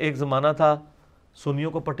دیکھ لیں ایک زمانہ تھا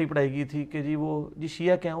سنیوں کو پٹی پڑھائی گئی تھی کہ جی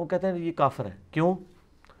شیعہ کیا ہیں، وہ کہتے ہیں یہ کافر ہیں. کیوں؟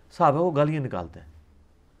 صحابہ وہ گالیاں نکالتے ہیں.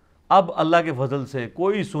 اب اللہ کے فضل سے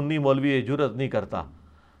کوئی سنی مولوی یہ جرت نہیں کرتا،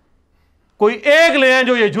 کوئی ایک لے آئیں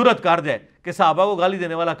جو یہ جرت کر جائے کہ صحابہ کو گالی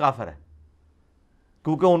دینے والا کافر ہے،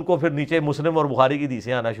 کیونکہ ان کو پھر نیچے مسلم اور بخاری کی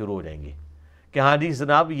حدیثیں آنا شروع ہو جائیں گی کہ ہاں جی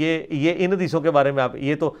جناب یہ ان حدیثوں کے بارے میں آپ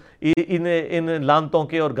یہ تو ان لانتوں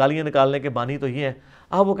کے اور گالیاں نکالنے کے بانی تو یہ ہیں.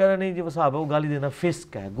 اب وہ کہہ رہے ہیں نہیں جی وہ صحابہ کو گالی دینا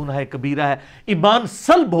فسق ہے، گناہ کبیرہ ہے، ایمان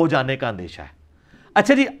سلب ہو جانے کا اندیشہ ہے.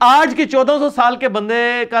 اچھا جی آج کے 1400 سال کے بندے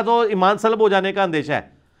کا تو ایمان سلب ہو جانے کا اندیشہ ہے،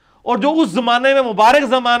 اور جو اس زمانے میں مبارک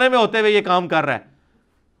زمانے میں ہوتے ہوئے یہ کام کر رہا ہے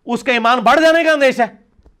اس کا ایمان بڑھ جانے کا اندیشہ ہے.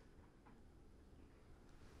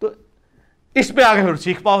 تو اس پہ آگے پھر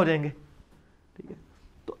سیکھ پا ہو جائیں گے. ٹھیک ہے،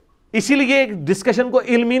 تو اسی لیے ایک ڈسکشن کو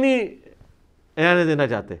علمی نہیں رہنے دینا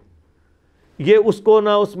چاہتے، یہ اس کو نہ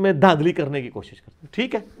اس میں دھاندلی کرنے کی کوشش کرتے.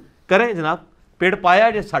 ٹھیک ہے کریں جناب، پیڑ پایا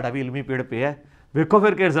جی ساڈا بھی علمی پیڑ پہ ہے، ویکھو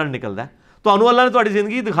پھر کہ رزلٹ نکلتا ہے. تو انو اللہ نے تھوڑی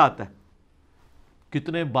زندگی دکھاتا ہے.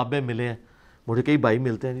 کتنے بابے ملے ہیں مجھے، کئی بھائی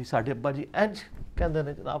ملتے ہیں جی ساڈے ابا جی انج کہندے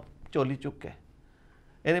نے جناب چولی چک کے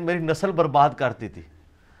یعنی میری نسل برباد کرتی تھی.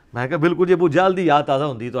 میں کہا بالکل جی ابو جہل دی یاد تازہ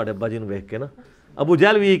ہوندی تواڈے ابا جی نوں ویکھ کے نا. ابو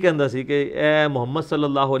جہل بھی یہی کہندا سی کہ اے محمد صلی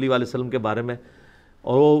اللہ علیہ وآلہ وسلم کے بارے میں،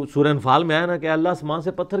 اور وہ سورہ انفال میں آیا نا کہ اللہ آسمان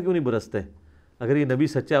سے پتھر کیوں نہیں برستے اگر یہ نبی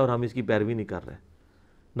سچا ہے اور ہم اس کی پیروی نہیں کر رہے.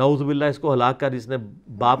 نعوذ باللہ اس کو ہلاک کر، اس نے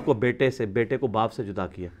باپ کو بیٹے سے، بیٹے کو باپ سے جدا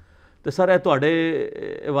کیا. تو سر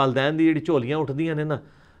تواڈے والدین دی جڑی جھولیاں اٹھدیاں نے نا،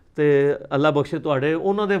 تے اللہ بخشے تواڈے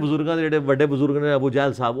انہاں دے بزرگاں دے جڑے وڈے بزرگ نے ابو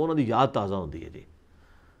جہل صاحب، انہاں دی یاد تازہ ہوندی ہے جی،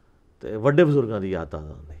 تے وڈے بزرگاں دی یاد تازہ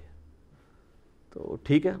ہوندی ہے. تو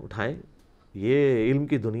ٹھیک ہے اٹھائیں، یہ علم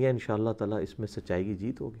کی دنیا انشاءاللہ تعالیٰ اس میں سچائی کی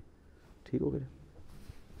جیت ہوگی. ٹھیک ہو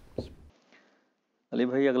گیا. علی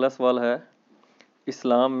بھائی اگلا سوال ہے،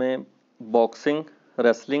 اسلام میں باکسنگ،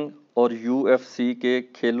 ریسلنگ اور UFC کے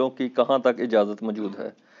کھیلوں کی کہاں تک اجازت موجود ہے،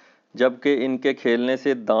 جبکہ ان کے کھیلنے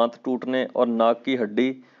سے دانت ٹوٹنے اور ناک کی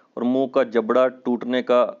ہڈی اور منہ کا جبڑا ٹوٹنے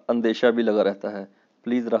کا اندیشہ بھی لگا رہتا ہے؟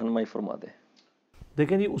 پلیز رہنمائی فرما دیں.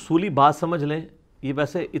 دیکھیں جی اصولی بات سمجھ لیں، یہ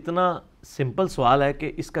ویسے اتنا سمپل سوال ہے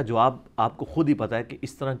کہ اس کا جواب آپ کو خود ہی پتہ ہے کہ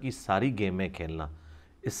اس طرح کی ساری گیمیں کھیلنا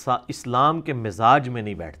اسلام کے مزاج میں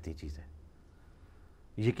نہیں بیٹھتی چیزیں.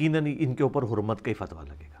 یقیناً ان کے اوپر حرمت کا ہی فتویٰ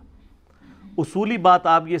لگے گا. اصولی بات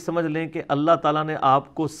آپ یہ سمجھ لیں کہ اللہ تعالیٰ نے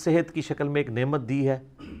آپ کو صحت کی شکل میں ایک نعمت دی ہے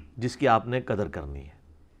جس کی آپ نے قدر کرنی ہے.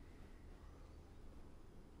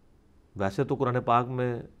 ویسے تو قرآن پاک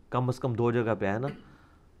میں کم از کم 2 جگہ پہ ہے نا،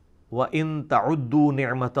 وَإِن تَعُدُّوا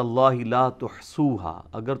نِعْمَةَ اللَّهِ لَا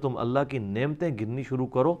تُحْصُوهَا، اگر تم اللہ کی نعمتیں گننی شروع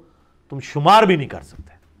کرو تم شمار بھی نہیں کر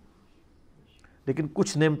سکتے. لیکن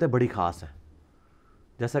کچھ نعمتیں بڑی خاص ہیں،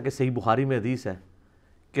 جیسا کہ صحیح بخاری میں حدیث ہے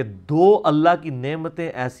کہ 2 اللہ کی نعمتیں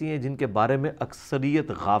ایسی ہیں جن کے بارے میں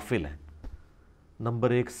اکثریت غافل ہیں.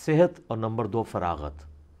 نمبر 1 صحت اور نمبر 2 فراغت.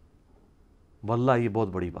 واللہ یہ بہت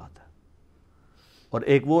بڑی بات ہے. اور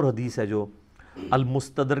ایک وہ حدیث ہے جو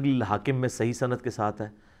المستدرک للحاکم میں صحیح سند کے ساتھ ہے،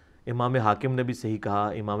 امام حاکم نے بھی صحیح کہا،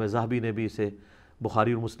 امام ذہبی نے بھی اسے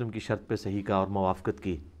بخاری اور مسلم کی شرط پہ صحیح کہا اور موافقت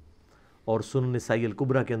کی، اور سنن نسائی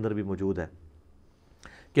الکبریٰ کے اندر بھی موجود ہے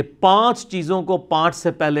کہ 5 چیزوں کو 5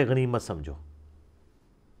 سے پہلے غنیمت سمجھو.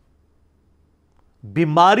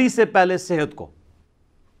 بیماری سے پہلے صحت کو،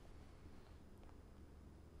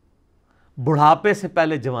 بڑھاپے سے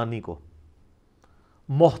پہلے جوانی کو،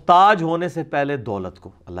 محتاج ہونے سے پہلے دولت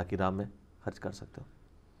کو اللہ کی راہ میں خرچ کر سکتے ہو،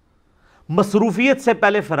 مصروفیت سے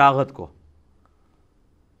پہلے فراغت کو،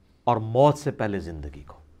 اور موت سے پہلے زندگی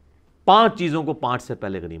کو. 5 چیزوں کو 5 سے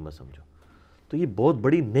پہلے غنیمت سمجھو. تو یہ بہت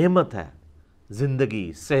بڑی نعمت ہے،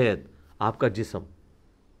 زندگی، صحت، آپ کا جسم.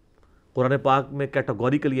 قرآن پاک میں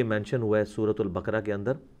کیٹیگوریکل یہ مینشن ہوا ہے سورۃ البقرہ کے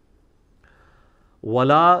اندر،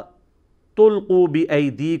 وَلَا تُلْقُوا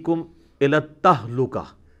بِأَيْدِيكُمْ إِلَى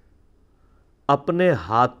التَّهْلُكَةِ، اپنے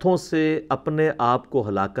ہاتھوں سے اپنے آپ کو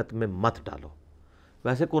ہلاکت میں مت ڈالو.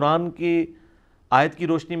 ویسے قرآن کی آیت کی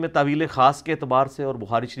روشنی میں تعویل خاص کے اعتبار سے اور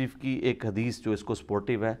بخاری شریف کی ایک حدیث جو اس کو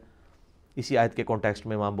سپورٹیو ہے، اسی آیت کے کانٹیکسٹ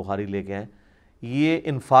میں امام بخاری لے کے ہیں، یہ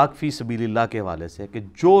انفاق فی سبیل اللہ کے حوالے سے کہ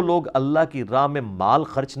جو لوگ اللہ کی راہ میں مال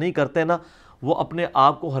خرچ نہیں کرتے نا، وہ اپنے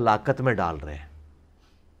آپ کو ہلاکت میں ڈال رہے ہیں.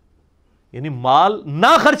 یعنی مال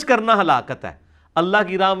نہ خرچ کرنا ہلاکت ہے، اللہ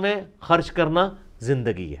کی راہ میں خرچ کرنا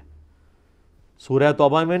زندگی ہے. سورہ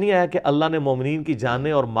توبہ میں نہیں آیا کہ اللہ نے مومنین کی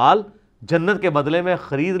جانیں اور مال جنت کے بدلے میں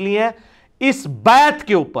خرید لی ہیں اس بیعت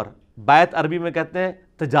کے اوپر. بیعت عربی میں کہتے ہیں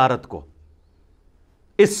تجارت کو.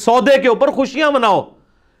 اس سودے کے اوپر خوشیاں مناؤ.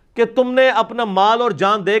 کہ تم نے اپنا مال اور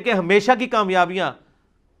جان دے کے ہمیشہ کی کامیابیاں،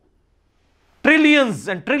 ٹریلینز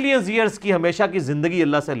اینڈ ٹریلینز ایئرز کی ہمیشہ کی زندگی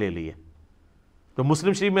اللہ سے لے لی ہے. تو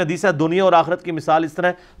مسلم شریف میں حدیث ہے دنیا اور آخرت کی مثال اس طرح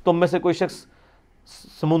ہے، تم میں سے کوئی شخص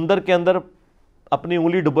سمندر کے اندر اپنی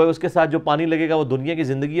انگلی ڈبوئے، اس کے ساتھ جو پانی لگے گا وہ دنیا کی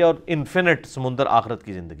زندگی ہے، اور انفینٹ سمندر آخرت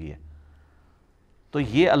کی زندگی ہے. تو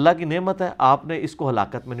یہ اللہ کی نعمت ہے، آپ نے اس کو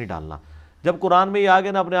ہلاکت میں نہیں ڈالنا. جب قرآن میں یہ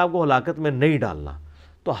آگے نا اپنے آپ کو ہلاکت میں نہیں ڈالنا،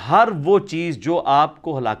 تو ہر وہ چیز جو آپ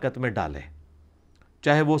کو ہلاکت میں ڈالے،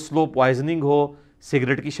 چاہے وہ سلو پوائزننگ ہو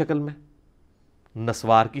سگریٹ کی شکل میں،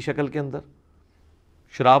 نسوار کی شکل کے اندر،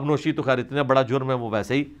 شراب نوشی تو خیر اتنا بڑا جرم ہے وہ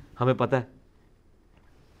ویسے ہی ہمیں پتہ ہے،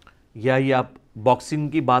 یا یہ آپ باکسنگ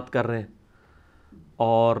کی بات کر رہے ہیں،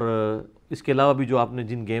 اور اس کے علاوہ بھی جو آپ نے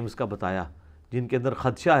جن گیمز کا بتایا جن کے اندر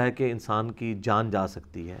خدشہ ہے کہ انسان کی جان جا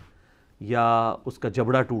سکتی ہے، یا اس کا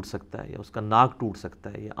جبڑا ٹوٹ سکتا ہے، یا اس کا ناک ٹوٹ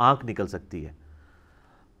سکتا ہے، یا آنکھ نکل سکتی ہے،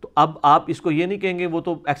 تو اب آپ اس کو یہ نہیں کہیں گے وہ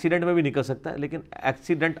تو ایکسیڈنٹ میں بھی نکل سکتا ہے، لیکن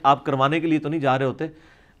ایکسیڈنٹ آپ کروانے کے لیے تو نہیں جا رہے ہوتے،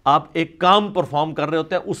 آپ ایک کام پرفارم کر رہے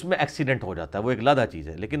ہوتے ہیں، اس میں ایکسیڈنٹ ہو جاتا ہے، وہ ایک علیحدہ چیز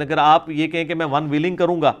ہے. لیکن اگر آپ یہ کہیں کہ میں ون ویلنگ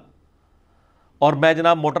کروں گا اور میں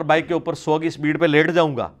جناب موٹر بائک کے اوپر 100 کی سپیڈ پہ لیٹ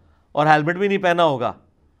جاؤں گا اور ہیلمٹ بھی نہیں پہنا ہوگا،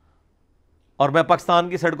 اور میں پاکستان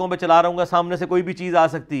کی سڑکوں پہ چلا رہوں گا، سامنے سے کوئی بھی چیز آ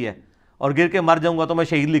سکتی ہے اور گر کے مر جاؤں گا، تو میں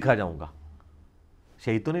شہید لکھا جاؤں گا؟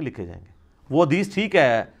 شہید تو نہیں لکھے جائیں گے. وہ حدیث ٹھیک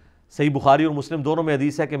ہے، صحیح بخاری اور مسلم دونوں میں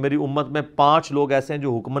حدیث ہے کہ میری امت میں 5 لوگ ایسے ہیں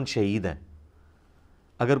جو حکماً شہید ہیں.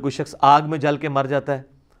 اگر کوئی شخص آگ میں جل کے مر جاتا ہے،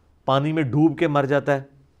 پانی میں ڈوب کے مر جاتا ہے،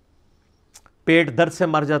 پیٹ درد سے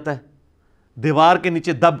مر جاتا ہے، دیوار کے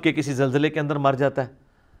نیچے دب کے کسی زلزلے کے اندر مر جاتا ہے،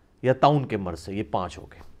 یا طاعون کے مرض سے، یہ 5 ہو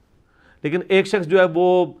گئے. لیکن ایک شخص جو ہے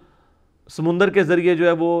وہ سمندر کے ذریعے جو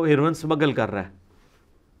ہے وہ ہیروئن سمگل کر رہا ہے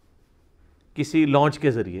کسی لانچ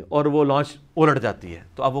کے ذریعے، اور وہ لانچ الٹ جاتی ہے،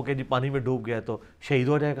 تو اب وہ کہ جی پانی میں ڈوب گیا تو شہید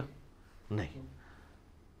ہو جائے گا؟ نہیں.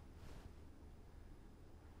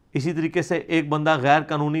 اسی طریقے سے ایک بندہ غیر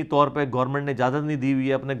قانونی طور پہ گورنمنٹ نے اجازت نہیں دی ہوئی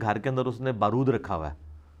ہے، اپنے گھر کے اندر اس نے بارود رکھا ہوا ہے،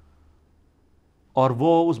 اور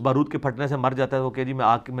وہ اس بارود کے پھٹنے سے مر جاتا ہے، وہ کہ جی میں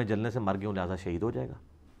آگ میں جلنے سے مر گیا ہوں لہٰذا شہید ہو جائے گا؟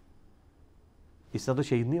 اس طرح تو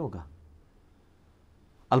شہید نہیں ہوگا.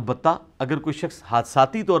 البتہ اگر کوئی شخص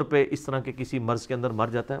حادثاتی طور پہ اس طرح کے کسی مرض کے اندر مر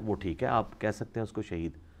جاتا ہے، وہ ٹھیک ہے، آپ کہہ سکتے ہیں اس کو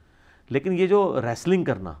شہید. لیکن یہ جو ریسلنگ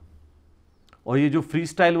کرنا اور یہ جو فری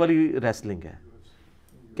سٹائل والی ریسلنگ ہے،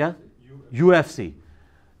 کیا یو ایف سی،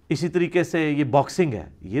 اسی طریقے سے یہ باکسنگ ہے،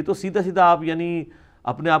 یہ تو سیدھا سیدھا آپ یعنی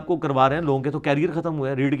اپنے آپ کو کروا رہے ہیں. لوگوں کے تو کیریئر ختم ہوئے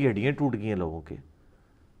ہیں، ریڑھ کی ہڈیاں ٹوٹ گئی ہیں، لوگوں کے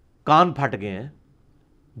کان پھٹ گئے ہیں،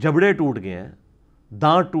 جبڑے ٹوٹ گئے ہیں،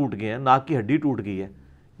 دانت ٹوٹ گئے ہیں، ناک کی ہڈی ٹوٹ گئی ہے.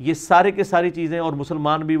 یہ سارے کے ساری چیزیں، اور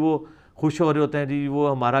مسلمان بھی وہ خوش ہو رہے ہوتے ہیں، جی وہ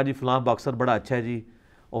ہمارا جی فلاں باکسر بڑا اچھا ہے جی،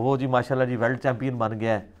 اور وہ جی ماشاءاللہ جی ورلڈ چیمپئن بن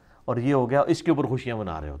گیا ہے، اور یہ ہو گیا، اس کے اوپر خوشیاں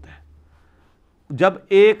منا رہے ہوتے ہیں. جب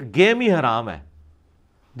ایک گیم ہی حرام ہے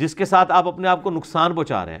جس کے ساتھ آپ اپنے آپ کو نقصان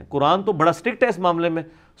پہنچا رہے ہیں. قرآن تو بڑا سٹرکٹ ہے اس معاملے میں.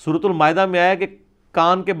 سورۃ المائدہ میں آیا کہ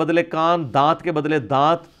کان کے بدلے کان، دانت کے بدلے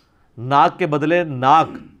دانت، ناک کے بدلے ناک،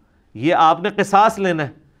 یہ آپ نے قصاص لینا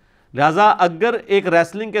ہے. لہٰذا اگر ایک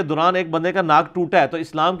ریسلنگ کے دوران ایک بندے کا ناک ٹوٹا ہے تو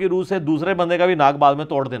اسلام کی روح سے دوسرے بندے کا بھی ناک بعد میں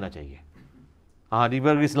توڑ دینا چاہیے. ہاں جی،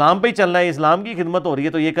 اگر اسلام پہ ہی چلنا ہے، اسلام کی خدمت ہو رہی ہے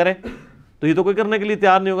تو یہ کریں. تو یہ تو کوئی کرنے کے لیے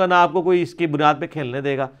تیار نہیں ہوگا، نہ آپ کو کوئی اس کی بنیاد پہ کھیلنے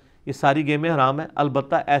دے گا. یہ ساری گیمیں حرام ہیں.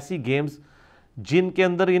 البتہ ایسی گیمز جن کے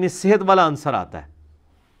اندر یعنی صحت والا عنصر آتا ہے،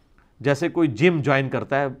 جیسے کوئی جم جوائن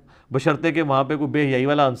کرتا ہے، بشرطے کہ وہاں پہ کوئی بے حیائی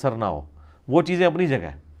والا عنصر نہ ہو، وہ چیزیں اپنی جگہ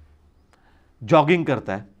ہے. جاگنگ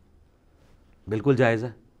کرتا ہے بالکل جائز ہے،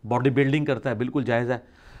 باڈی بلڈنگ کرتا ہے بالکل جائز ہے،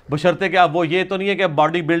 بشرطے کہ اب وہ یہ تو نہیں ہے کہ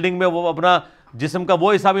باڈی بلڈنگ میں وہ اپنا جسم کا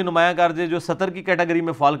وہ حصہ بھی نمایاں کر دے جو 70 کی کیٹیگری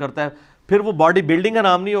میں فال کرتا ہے، پھر وہ باڈی بلڈنگ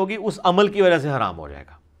حرام نہیں ہوگی، اس عمل کی وجہ سے حرام ہو جائے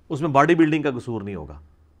گا، اس میں باڈی بلڈنگ کا قصور نہیں ہوگا.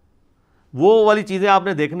 وہ والی چیزیں آپ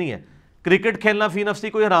نے دیکھنی ہے. کرکٹ کھیلنا فی نفسی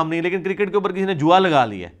کوئی حرام نہیں، لیکن کرکٹ کے اوپر کسی نے جوا لگا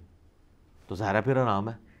لی ہے تو ظاہر ہے پھر حرام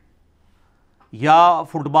ہے. یا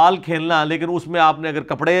فٹ بال کھیلنا، لیکن اس میں آپ نے اگر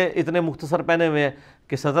کپڑے اتنے مختصر پہنے ہوئے ہیں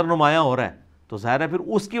کہ صدر نمایاں ہو رہا ہے تو ظاہر ہے پھر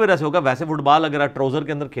اس کی وجہ سے ہوگا. ویسے فٹ بال اگر آپ ٹراؤزر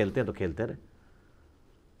کے اندر کھیلتے ہیں تو کھیلتے رہے.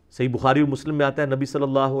 صحیح بخاری اور مسلم میں آتا ہے نبی صلی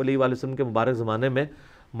اللہ علیہ وآلہ وسلم کے مبارک زمانے میں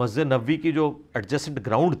مسجد نبوی کی جو ایڈجسٹنٹ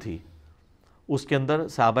گراؤنڈ تھی اس کے اندر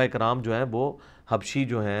صحابہ کرام جو ہیں وہ حبشی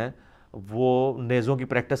جو ہیں وہ نیزوں کی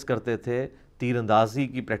پریکٹس کرتے تھے، تیر اندازی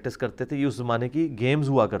کی پریکٹس کرتے تھے. یہ اس زمانے کی گیمز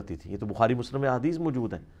ہوا کرتی تھی. یہ تو بخاری مسلم میں حدیث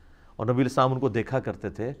موجود ہیں. اور نبی علیہ السلام ان کو دیکھا کرتے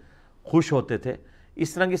تھے، خوش ہوتے تھے.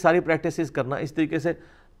 اس طرح کی ساری پریکٹسز کرنا، اس طریقے سے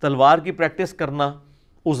تلوار کی پریکٹس کرنا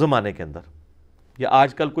اس زمانے کے اندر. یا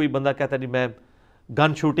آج کل کوئی بندہ کہتا ہے جی میں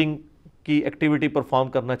گن شوٹنگ کی ایکٹیویٹی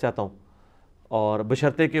پرفارم کرنا چاہتا ہوں، اور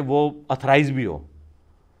بشرطے کہ وہ اتھرائز بھی ہو.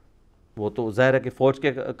 وہ تو ظاہر ہے کہ فوج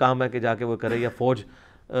کے کام ہے کہ جا کے وہ کرے، یا فوج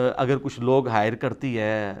اگر کچھ لوگ ہائر کرتی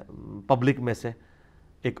ہے پبلک میں سے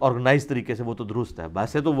ایک آرگنائز طریقے سے وہ تو درست ہے.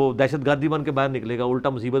 ویسے تو وہ دہشت گردی بن کے باہر نکلے گا, الٹا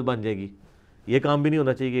مصیبت بن جائے گی. یہ کام بھی نہیں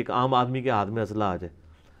ہونا چاہیے کہ ایک عام آدمی کے ہاتھ میں اسلحہ آ جائے.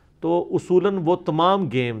 تو اصولاً وہ تمام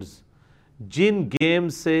گیمز جن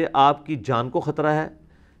گیمز سے آپ کی جان کو خطرہ ہے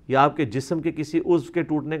یا آپ کے جسم کے کسی عضو کے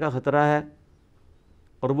ٹوٹنے کا خطرہ ہے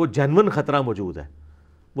اور وہ جینون خطرہ موجود ہے,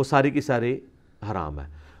 وہ ساری کی ساری حرام ہے.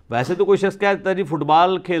 ویسے تو کوئی شخص کہتا ہے جی فٹ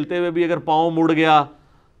بال کھیلتے ہوئے بھی اگر پاؤں مڑ گیا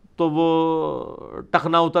تو وہ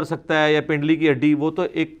ٹخنا اتر سکتا ہے یا پنڈلی کی ہڈی, وہ تو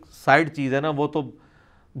ایک سائیڈ چیز ہے نا, وہ تو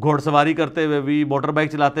گھوڑ سواری کرتے ہوئے بھی موٹر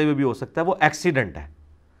بائک چلاتے ہوئے بھی ہو سکتا ہے, وہ ایکسیڈنٹ ہے.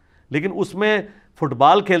 لیکن اس میں فٹ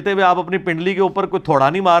بال کھیلتے ہوئے آپ اپنی پنڈلی کے اوپر کوئی تھوڑا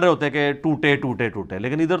نہیں مار رہے ہوتے کہ ٹوٹے ٹوٹے ٹوٹے,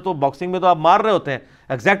 لیکن ادھر تو باکسنگ میں تو آپ مار رہے ہوتے ہیں,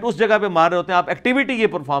 ایگزیکٹ اس جگہ پہ مار رہے ہوتے ہیں, آپ ایکٹیویٹی یہ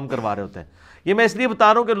پرفارم کروا رہے ہوتے ہیں. یہ میں اس لیے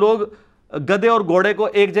بتا رہا ہوں کہ لوگ گدھے اور گھوڑے کو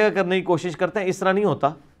ایک جگہ کرنے کی کوشش کرتے ہیں, اس طرح نہیں ہوتا.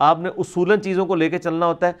 آپ نے اصولاً چیزوں کو لے کے چلنا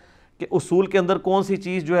ہوتا ہے کہ اصول کے اندر کون سی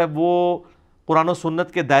چیز جو ہے وہ قرآن و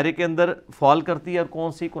سنت کے دائرے کے اندر فال کرتی ہے اور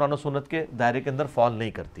کون سی قرآن و سنت کے دائرے کے اندر فال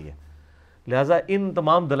نہیں کرتی ہے. لہٰذا ان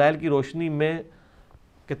تمام دلائل کی روشنی میں,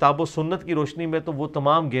 کتاب و سنت کی روشنی میں, تو وہ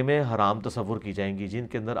تمام گیمیں حرام تصور کی جائیں گی جن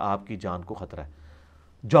کے اندر آپ کی جان کو خطرہ ہے.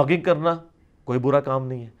 جاگنگ کرنا کوئی برا کام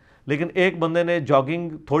نہیں ہے, لیکن ایک بندے نے جاگنگ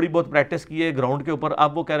تھوڑی بہت پریکٹس کی ہے گراؤنڈ کے اوپر,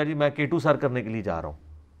 اب وہ کہہ رہا ہے جی میں K2 سر کرنے کے لیے جا رہا ہوں.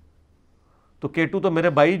 تو K2 تو میرے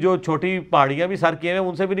بھائی جو چھوٹی پہاڑیاں بھی سر کیے ہیں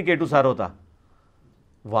ان سے بھی نہیں K2 سر ہوتا.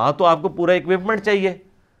 وہاں تو آپ کو پورا اکوپمنٹ چاہیے,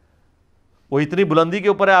 وہ اتنی بلندی کے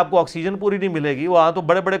اوپر ہے, آپ کو آکسیجن پوری نہیں ملے گی, وہاں تو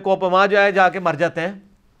بڑے بڑے کوپ وہاں جا کے مر جاتے ہیں.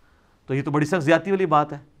 تو یہ تو بڑی سخت زیادتی والی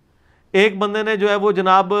بات ہے. ایک بندے نے جو ہے وہ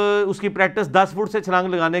جناب اس کی پریکٹس 10 فٹ سے چھلانگ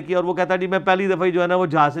لگانے کی, اور وہ کہتا ہے جی میں پہلی دفعہ جو ہے نا وہ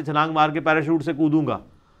جہاز سے چھلانگ مار کے پیراشوٹ سے کودوں گا,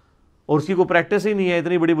 اور اس کی کوئی پریکٹس ہی نہیں ہے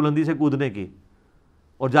اتنی بڑی بلندی سے کودنے کی,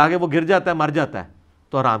 اور جا کے وہ گر جاتا ہے, مر جاتا ہے,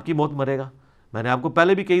 تو حرام کی موت مرے گا. میں نے آپ کو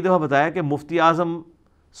پہلے بھی کئی دفعہ بتایا کہ مفتی اعظم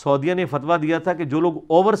سعودیہ نے فتویٰ دیا تھا کہ جو لوگ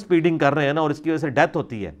اوور سپیڈنگ کر رہے ہیں نا اور اس کی وجہ سے ڈیتھ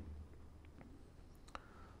ہوتی ہے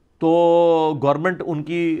تو گورنمنٹ ان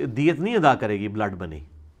کی دیت نہیں ادا کرے گی بلڈ منی,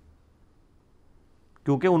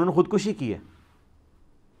 کیونکہ انہوں نے خودکشی کی ہے.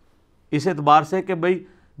 اس اعتبار سے کہ بھئی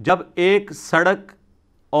جب ایک سڑک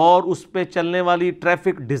اور اس پہ چلنے والی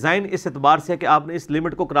ٹریفک ڈیزائن اس اعتبار سے کہ آپ نے اس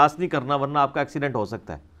لمٹ کو کراس نہیں کرنا ورنہ آپ کا ایکسیڈنٹ ہو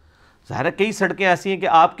سکتا ہے. ظاہر ہے کئی سڑکیں ایسی ہیں کہ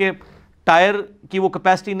آپ کے ٹائر کی وہ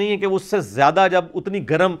کیپیسٹی نہیں ہے کہ اس سے زیادہ جب اتنی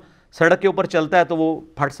گرم سڑک کے اوپر چلتا ہے تو وہ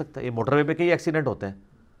پھٹ سکتا ہے. یہ موٹر وے پہ کئی ایکسیڈنٹ ہوتے ہیں,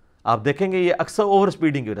 آپ دیکھیں گے یہ اکثر اوور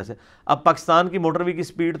سپیڈنگ کی وجہ سے. اب پاکستان کی موٹر وے کی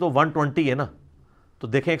سپیڈ تو 120 ہے نا, تو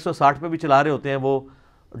دیکھیں 160 پہ بھی چلا رہے ہوتے ہیں, وہ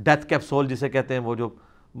ڈیتھ کیپسول جسے کہتے ہیں, وہ جو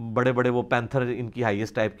بڑے بڑے وہ پینتھر ان کی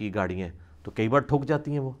ہائیسٹ ٹائپ کی گاڑیاں ہیں, تو کئی بار ٹھک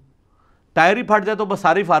جاتی ہیں, وہ ٹائر ہی پھٹ جائے تو بس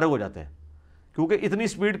سارے فارغ ہو جاتے ہیں, کیونکہ اتنی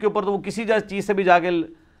سپیڈ کے اوپر تو وہ کسی چیز سے بھی جا کے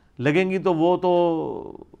لگیں گی تو وہ تو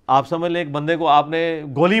آپ سمجھ لیں ایک بندے کو آپ نے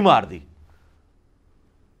گولی مار دی,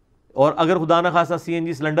 اور اگر خدا نہ خواستہ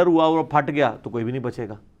CNG سلنڈر ہوا اور پھٹ گیا تو کوئی بھی نہیں بچے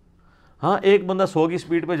گا. ہاں ایک بندہ 100 کی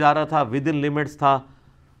سپیڈ پہ جا رہا تھا, ود ان لمٹس تھا,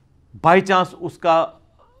 بائی چانس اس کا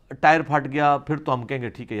ٹائر پھٹ گیا, پھر تو ہم کہیں گے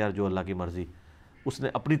ٹھیک ہے یار جو اللہ کی مرضی, اس نے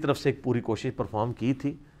اپنی طرف سے ایک پوری کوشش پرفارم کی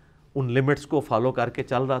تھی, ان لمٹس کو فالو کر کے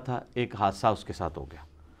چل رہا تھا, ایک حادثہ اس کے ساتھ ہو گیا.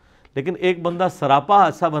 لیکن ایک بندہ سراپا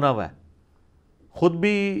حادثہ بنا ہوا ہے, خود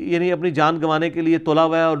بھی یعنی اپنی جان گنوانے کے لیے تلا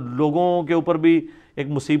ہوا ہے اور لوگوں کے اوپر بھی ایک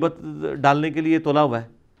مصیبت ڈالنے کے لیے تلا ہوا ہے.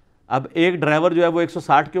 اب ایک ڈرائیور جو ہے وہ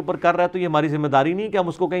 160 کے اوپر کر رہا ہے تو یہ ہماری ذمہ داری نہیں ہے کہ ہم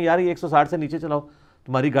اس کو کہیں یار یہ 160 سے نیچے چلاؤ,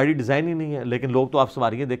 تمہاری گاڑی ڈیزائن ہی نہیں ہے. لیکن لوگ تو آپ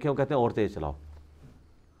سواریاں دیکھیں وہ کہتے ہیں اور تیز چلاؤ.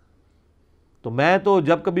 تو میں تو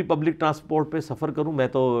جب کبھی پبلک ٹرانسپورٹ پہ سفر کروں میں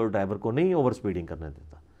تو ڈرائیور کو نہیں اوور سپیڈنگ کرنے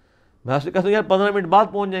دیتا, میں اس سے کہتا ہوں یار 15 منٹ بعد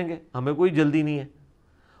پہنچ جائیں گے, ہمیں کوئی جلدی نہیں ہے.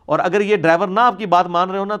 اور اگر یہ ڈرائیور نہ آپ کی بات مان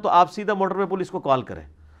رہے ہو نا تو آپ سیدھا موٹر وے پولیس کو کال کریں,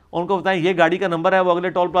 ان کو بتائیں یہ گاڑی کا نمبر ہے, وہ اگلے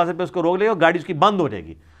ٹول پلازے پہ اس کو روک لے گا, گاڑی اس کی بند ہو جائے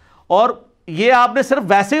گی. اور یہ آپ نے صرف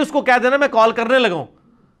ویسے ہی اس کو کہہ دینا میں کال کرنے لگا ہوں,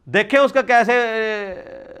 دیکھیں اس کا کیسے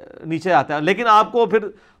نیچے آتا ہے. لیکن آپ کو پھر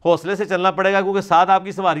حوصلے سے چلنا پڑے گا کیونکہ ساتھ آپ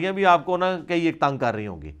کی سواریاں بھی آپ کو نا کئی ایک تنگ کر رہی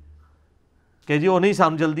ہوں گی کہ جی وہ نہیں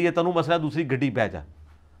سام جلدی ہے, تنو مسئلہ دوسری گڈی پہ جا.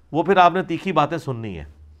 وہ پھر آپ نے تیکھی باتیں سننی ہے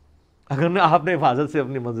اگر آپ نے حفاظت سے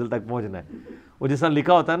اپنی منزل تک پہنچنا ہے. وہ جس طرح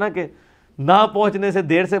لکھا ہوتا ہے نا کہ نہ پہنچنے سے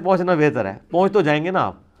دیر سے پہنچنا بہتر ہے, پہنچ تو جائیں گے نا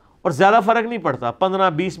آپ, اور زیادہ فرق نہیں پڑتا,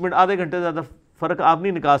 15-20 منٹ آدھے گھنٹے زیادہ فرق آپ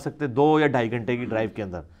نہیں نکال سکتے 2 یا 2.5 گھنٹے کی ڈرائیو کے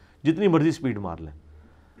اندر, جتنی مرضی سپیڈ مار لیں.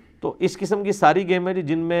 تو اس قسم کی ساری گیم ہے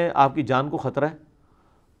جن میں آپ کی جان کو خطرہ ہے,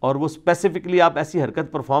 اور وہ اسپیسیفکلی آپ ایسی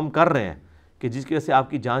حرکت پرفارم کر رہے ہیں کہ جس کی وجہ سے آپ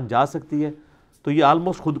کی جان جا سکتی ہے, تو یہ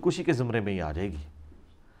آلموسٹ خودکشی کے زمرے میں ہی آ جائے گی.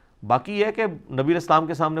 باقی یہ ہے کہ نبی علیہ السلام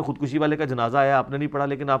کے سامنے خودکشی والے کا جنازہ آیا, آپ نے نہیں پڑھا,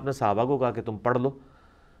 لیکن آپ نے صحابہ کو کہا کہ تم پڑھ لو.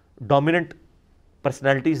 ڈومیننٹ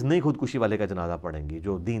پرسنالٹیز نہیں خودکشی والے کا جنازہ پڑھیں گی,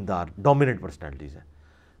 جو دیندار ڈومیننٹ پرسنالٹیز ہیں.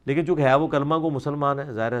 لیکن چونکہ ہے وہ کلمہ کو مسلمان ہے,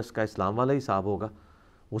 ظاہر ہے اس کا اسلام والا ہی صاحب ہوگا,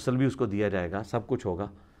 غسل بھی اس کو دیا جائے گا, سب کچھ ہوگا,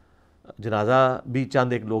 جنازہ بھی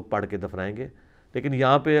چند ایک لوگ پڑھ کے دفنائیں گے. لیکن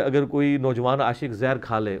یہاں پہ اگر کوئی نوجوان عاشق زہر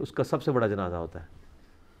کھا لے اس کا سب سے بڑا جنازہ ہوتا ہے،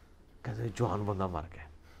 کہتے ہیں جوان بندہ مر گیا۔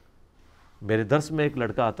 میرے درس میں ایک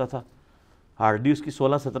لڑکا آتا تھا، ہارڈلی اس کی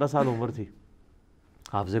 16-17 سال عمر تھی،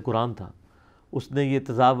 حافظ قرآن تھا، اس نے یہ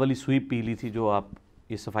تیزاب والی سوئی پی لی تھی جو آپ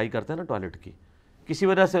یہ صفائی کرتے ہیں نا ٹوائلٹ کی، کسی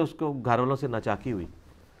وجہ سے اس کو گھر والوں سے ناچاکی ہوئی،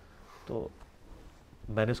 تو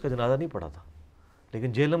میں نے اس کا جنازہ نہیں پڑھا تھا،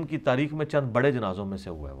 لیکن جہلم کی تاریخ میں چند بڑے جنازوں میں سے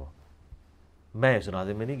ہوا ہے وہ۔ میں اس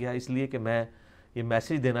جنازے میں نہیں گیا اس لیے کہ میں یہ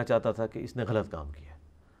میسیج دینا چاہتا تھا کہ اس نے غلط کام کیا۔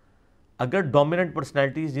 اگر ڈومیننٹ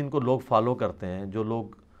پرسنالٹیز جن کو لوگ فالو کرتے ہیں، جو لوگ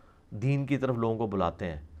دین کی طرف لوگوں کو بلاتے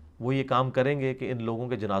ہیں، وہ یہ کام کریں گے کہ ان لوگوں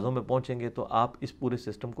کے جنازوں میں پہنچیں گے تو آپ اس پورے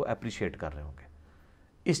سسٹم کو اپریشیٹ کر رہے ہوں گے۔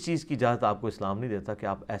 اس چیز کی اجازت آپ کو اسلام نہیں دیتا کہ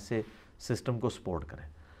آپ ایسے سسٹم کو سپورٹ کریں۔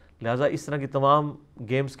 لہٰذا اس طرح کی تمام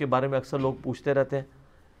گیمز کے بارے میں اکثر لوگ پوچھتے رہتے ہیں،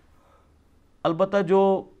 البتہ جو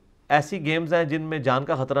ایسی گیمز ہیں جن میں جان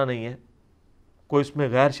کا خطرہ نہیں ہے، کوئی اس میں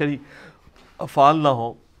غیر شرعی افعال نہ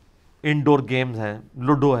ہو، انڈور گیمز ہیں،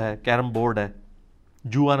 لوڈو ہے، کیرم بورڈ ہے،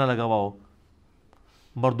 جوا نہ لگا ہوا ہو،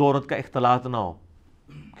 مرد و عورت کا اختلاط نہ ہو،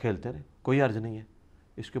 کھیلتے رہے، کوئی حرج نہیں ہے،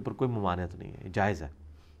 اس کے اوپر کوئی ممانعت نہیں ہے، جائز ہے۔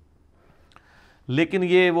 لیکن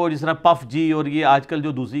یہ وہ جس طرح پف جی اور یہ آج کل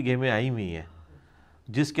جو دوسری گیمیں آئی ہوئی ہیں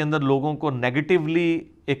جس کے اندر لوگوں کو نیگیٹیولی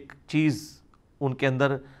ایک چیز ان کے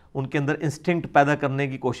اندر انسٹنکٹ پیدا کرنے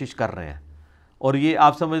کی کوشش کر رہے ہیں، اور یہ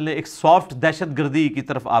آپ سمجھ لیں ایک سافٹ دہشت گردی کی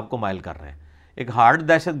طرف آپ کو مائل کر رہے ہیں۔ ایک ہارڈ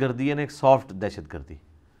دہشت گردی ہے نا، ایک سافٹ دہشت گردی،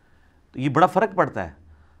 تو یہ بڑا فرق پڑتا ہے۔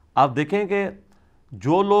 آپ دیکھیں کہ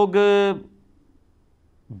جو لوگ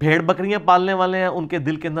بھیڑ بکریاں پالنے والے ہیں ان کے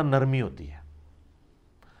دل کے اندر نرمی ہوتی ہے،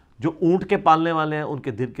 جو اونٹ کے پالنے والے ہیں ان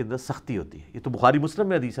کے دل کے اندر سختی ہوتی ہے۔ یہ تو بخاری مسلم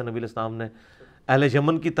میں حدیث ہے، نبی علیہ السلام نے اہل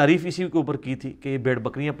یمن کی تعریف اسی کے اوپر کی تھی کہ یہ بھیڑ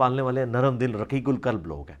بکریاں پالنے والے نرم دل رقیق القلب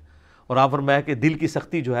لوگ ہیں، اور آپ فرمایا کہ دل کی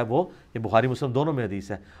سختی جو ہے وہ، یہ بخاری مسلم دونوں میں حدیث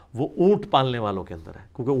ہے، وہ اونٹ پالنے والوں کے اندر ہے،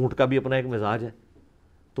 کیونکہ اونٹ کا بھی اپنا ایک مزاج ہے،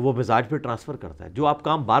 تو وہ مزاج پھر ٹرانسفر کرتا ہے۔ جو آپ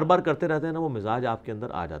کام بار بار کرتے رہتے ہیں نا، وہ مزاج آپ کے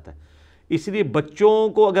اندر آ جاتا ہے۔ اس لیے بچوں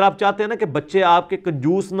کو اگر آپ چاہتے ہیں نا کہ بچے آپ کے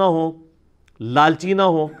کنجوس نہ ہوں، لالچی نہ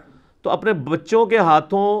ہوں، تو اپنے بچوں کے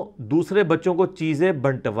ہاتھوں دوسرے بچوں کو چیزیں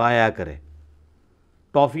بنٹوایا کریں،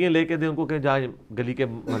 ٹافیاں لے کے دیں ان کو کہ جا گلی کے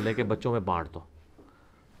محلے کے بچوں میں بانٹ دو،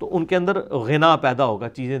 تو ان کے اندر غنا پیدا ہوگا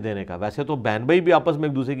چیزیں دینے کا۔ ویسے تو بہن بھائی بھی آپس میں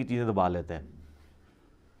ایک دوسرے کی چیزیں دبا لیتے ہیں،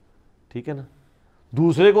 ٹھیک ہے نا،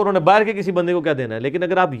 دوسرے کو انہوں نے باہر کے کسی بندے کو کیا دینا ہے، لیکن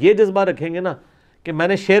اگر آپ یہ جذبہ رکھیں گے نا کہ میں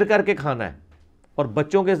نے شیئر کر کے کھانا ہے، اور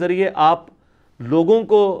بچوں کے ذریعے آپ لوگوں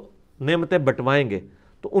کو نعمتیں بٹوائیں گے،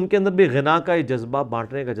 تو ان کے اندر بھی غنا کا یہ جذبہ،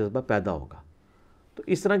 بانٹنے کا جذبہ پیدا ہوگا۔ تو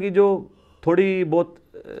اس طرح کی جو تھوڑی بہت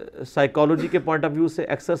سائیکالوجی کے پوائنٹ آف ویو سے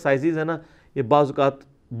ایکسرسائزز ہیں نا، یہ بعض اوقات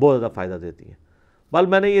بہت زیادہ فائدہ دیتی ہیں۔ بل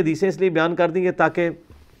میں نے یہ حدیثیں اس لیے بیان کر دیں گے تاکہ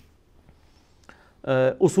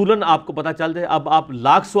اصولاً آپ کو پتہ چل جائے۔ اب آپ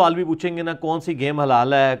لاکھ سوال بھی پوچھیں گے نا کون سی گیم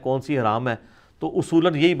حلال ہے کون سی حرام ہے، تو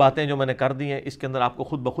اصولاً یہی باتیں جو میں نے کر دی ہیں اس کے اندر آپ کو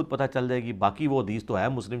خود بخود پتہ چل جائے گی۔ باقی وہ حدیث تو ہے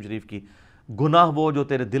مسلم شریف کی، گناہ وہ جو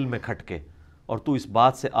تیرے دل میں کھٹکے اور تو اس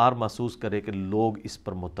بات سے آر محسوس کرے کہ لوگ اس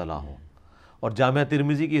پر مطلع ہوں۔ اور جامعہ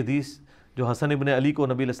ترمذی کی حدیث جو حسن ابن علی کو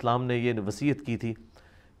نبی علیہ السلام نے یہ وصیت کی تھی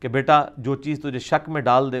کہ بیٹا جو چیز تجھے شک میں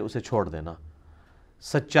ڈال دے اسے چھوڑ دینا،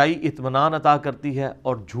 سچائی اطمینان عطا کرتی ہے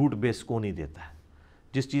اور جھوٹ بے سکونی دیتا ہے،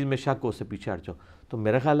 جس چیز میں شک ہو اس سے پیچھے ہٹ جاؤ۔ تو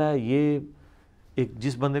میرا خیال ہے یہ ایک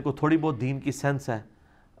جس بندے کو تھوڑی بہت دین کی سینس ہے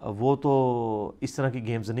وہ تو اس طرح کی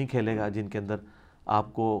گیمز نہیں کھیلے گا جن کے اندر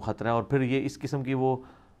آپ کو خطرہ ہے۔ اور پھر یہ اس قسم کی وہ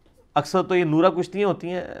اکثر تو یہ نورہ کشتیاں ہوتی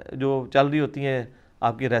ہیں جو چل رہی ہوتی ہیں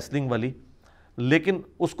آپ کی ریسلنگ والی، لیکن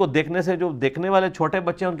اس کو دیکھنے سے جو دیکھنے والے چھوٹے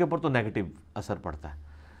بچے ہیں ان کے اوپر تو نیگیٹو اثر پڑتا ہے۔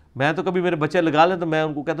 میں تو کبھی میرے بچے لگا لیں تو میں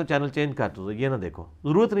ان کو کہتا ہوں چینل چینج کر دو، یہ نہ دیکھو،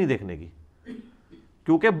 ضرورت نہیں دیکھنے کی،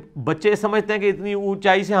 کیونکہ بچے سمجھتے ہیں کہ اتنی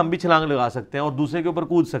اونچائی سے ہم بھی چھلانگ لگا سکتے ہیں اور دوسرے کے اوپر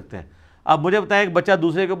کود سکتے ہیں۔ اب مجھے بتائیں ایک بچہ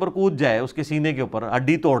دوسرے کے اوپر کود جائے، اس کے سینے کے اوپر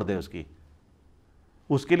ہڈی توڑ دے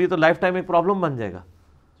اس کے لیے تو لائف ٹائم ایک پرابلم بن جائے گا۔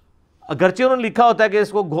 اگرچہ انہوں نے لکھا ہوتا ہے کہ اس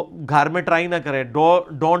کو گھر میں ٹرائی نہ کرے،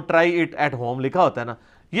 don't try it at home لکھا ہوتا ہے نا،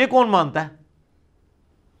 یہ کون مانتا ہے؟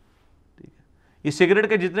 یہ سگریٹ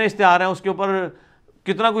کے جتنے اشتہار ہیں اس کے اوپر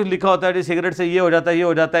کتنا کچھ لکھا ہوتا ہے، سگریٹ سے یہ ہو جاتا ہے یہ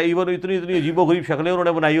ہو جاتا ہے، ایون اتنی عجیب و غریب شکلیں انہوں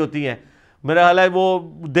نے بنائی ہوتی ہیں، میرا حال ہے وہ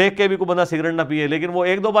دیکھ کے بھی کوئی بندہ سگریٹ نہ پیے، لیکن وہ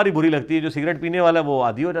ایک دو بار ہی بری لگتی ہے۔ جو سگریٹ پینے والا ہے وہ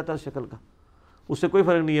عادی ہو جاتا ہے اس شکل کا، اس سے کوئی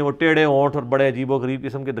فرق نہیں ہے۔ وہ ٹیڑھے ہونٹ اور بڑے عجیب و غریب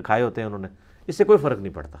قسم کے دکھائے ہوتے ہیں انہوں نے، اس سے کوئی فرق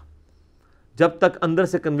نہیں پڑتا جب تک اندر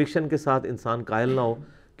سے کنوکشن کے ساتھ انسان قائل نہ ہو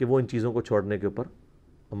کہ وہ ان چیزوں کو چھوڑنے کے اوپر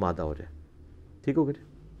آمادہ ہو جائے۔ ٹھیک ہو گیا جی؟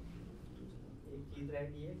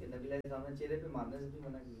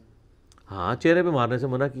 ہاں چہرے پہ مارنے سے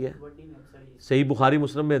منع کیا ہے، صحیح بخاری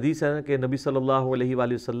مسلم میں حدیث ہے کہ نبی صلی اللہ علیہ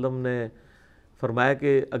وآلہ وسلم نے فرمایا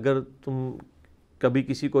کہ اگر تم کبھی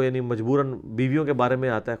کسی کو یعنی مجبوراً بیویوں کے بارے میں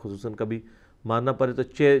آتا ہے خصوصاً کبھی مارنا پڑے تو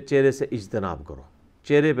چہرے سے اجتناب کرو،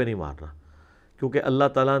 چہرے پہ نہیں مارنا، کیونکہ اللہ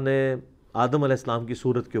تعالیٰ نے آدم علیہ السلام کی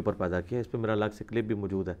صورت کے اوپر پیدا کیا. اس پہ میرا الگ سے کلپ بھی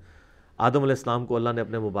موجود ہے. آدم علیہ السلام کو اللہ نے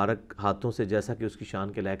اپنے مبارک ہاتھوں سے جیسا کہ اس کی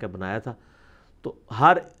شان کے لائق بنایا تھا، تو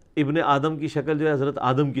ہر ابن آدم کی شکل جو ہے حضرت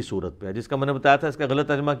آدم کی صورت پہ ہے، جس کا میں نے بتایا تھا اس کا غلط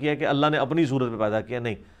ترجمہ کیا کہ اللہ نے اپنی صورت پہ پیدا کیا،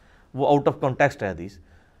 نہیں، وہ آؤٹ آف کانٹیکسٹ ہے حدیث.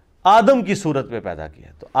 آدم کی صورت پہ پیدا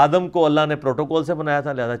کیا، تو آدم کو اللہ نے پروٹوکول سے بنایا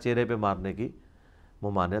تھا، لہذا چہرے پہ مارنے کی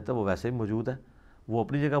ممانعت ہے، وہ ویسے ہی موجود ہے، وہ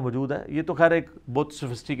اپنی جگہ موجود ہے. یہ تو خیر ایک بہت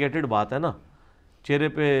سوفسٹیکیٹڈ بات ہے نا، چہرے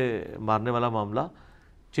پہ مارنے والا معاملہ.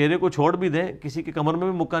 چہرے کو چھوڑ بھی دیں، کسی کے کمر میں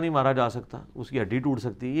بھی مکہ نہیں مارا جا سکتا، اس کی ہڈی ٹوٹ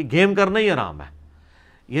سکتی ہے. یہ گیم کرنا ہی حرام ہے،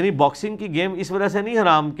 یعنی باکسنگ کی گیم اس وجہ سے نہیں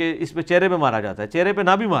حرام کہ اس پہ چہرے پہ مارا جاتا ہے، چہرے پہ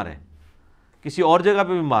نہ بھی ماریں، کسی اور جگہ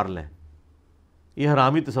پہ بھی مار لیں، یہ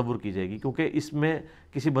حرامی تصور کی جائے گی، کیونکہ اس میں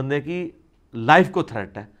کسی بندے کی لائف کو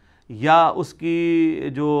تھریٹ ہے یا اس کی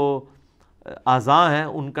جو اعضاء ہیں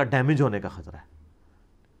ان کا ڈیمیج ہونے کا خطرہ ہے.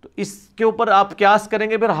 تو اس کے اوپر آپ قیاس کریں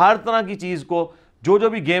گے پھر ہر طرح کی چیز کو، جو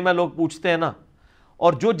بھی گیم ہے لوگ پوچھتے ہیں نا،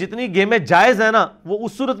 اور جو جتنی گیمیں جائز ہیں نا وہ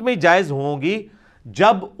اس صورت میں ہی جائز ہوں گی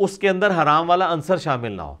جب اس کے اندر حرام والا عنصر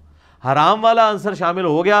شامل نہ ہو. حرام والا عنصر شامل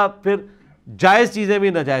ہو گیا پھر جائز چیزیں بھی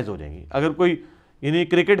ناجائز ہو جائیں گی. اگر کوئی یعنی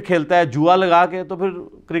کرکٹ کھیلتا ہے جوا لگا کے تو پھر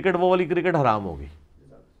کرکٹ وہ والی کرکٹ حرام ہوگی.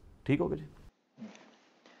 ٹھیک ہوگا جی.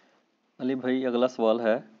 علی بھائی اگلا سوال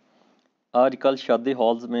ہے، آج کل شادی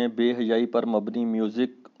ہالز میں بے حیائی پر مبنی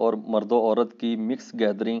میوزک اور مرد و عورت کی مکس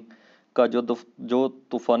گیدرنگ کا جو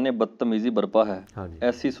طوفان بدتمیزی برپا ہے،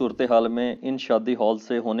 ایسی صورتحال میں ان شادی ہال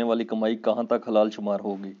سے ہونے والی کمائی کہاں تک حلال شمار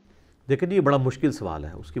ہوگی؟ دیکھیں یہ بڑا مشکل سوال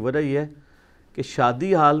ہے. اس کی وجہ یہ ہے کہ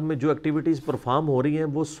شادی ہال میں جو ایکٹیویٹیز پرفارم ہو رہی ہیں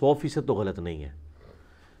وہ 100% تو غلط نہیں ہے.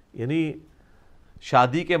 یعنی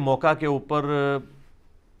شادی کے موقع کے اوپر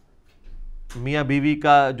میاں بیوی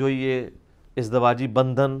کا جو یہ ازدواجی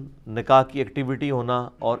بندھن، نکاح کی ایکٹیویٹی ہونا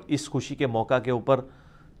اور اس خوشی کے موقع کے اوپر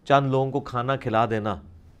چند لوگوں کو کھانا کھلا دینا،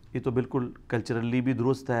 یہ تو بالکل کلچرلی بھی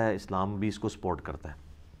درست ہے، اسلام بھی اس کو سپورٹ کرتا ہے.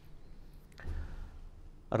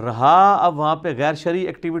 رہا اب وہاں پہ غیر شرعی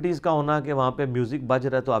ایکٹیویٹیز کا ہونا کہ وہاں پہ میوزک بج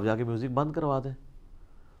رہا ہے تو آپ جا کے میوزک بند کروا دیں،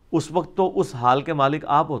 اس وقت تو اس حال کے مالک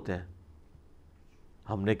آپ ہوتے ہیں.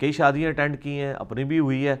 ہم نے کئی شادیاں اٹینڈ کی ہیں، اپنی بھی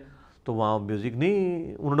ہوئی ہے، تو وہاں میوزک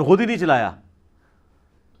نہیں، انہوں نے خود ہی نہیں چلایا،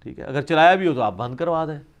 ٹھیک ہے، اگر چلایا بھی ہو تو آپ بند کروا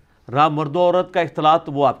دیں. رہا مرد و عورت کا اختلاط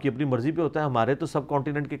تو وہ آپ کی اپنی مرضی پہ ہوتا ہے. ہمارے تو سب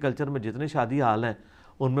کانٹیننٹ کے کلچر میں جتنے شادی حال ہیں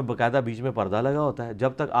ان میں باقاعدہ بیچ میں پردہ لگا ہوتا ہے.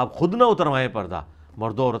 جب تک آپ خود نہ اتروائیں پردہ،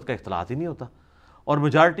 مرد و عورت کا اختلاط ہی نہیں ہوتا. اور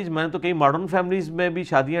میجارٹیز، میں نے تو کئی ماڈرن فیملیز میں بھی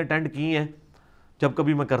شادیاں اٹینڈ کی ہیں، جب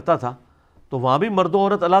کبھی میں کرتا تھا تو وہاں بھی مرد و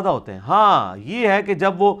عورت علیحدہ ہوتے ہیں. ہاں یہ ہے کہ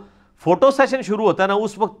جب وہ فوٹو سیشن شروع ہوتا ہے نا،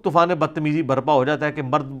 اس وقت طوفان بدتمیزی برپا ہو جاتا ہے کہ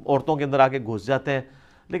مرد عورتوں کے اندر آ کے گھس جاتے ہیں.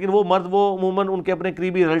 لیکن وہ مرد وہ عموماً ان کے اپنے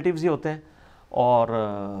قریبی ریلیٹیوز ہی ہوتے ہیں اور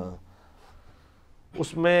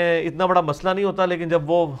اس میں اتنا بڑا مسئلہ نہیں ہوتا. لیکن جب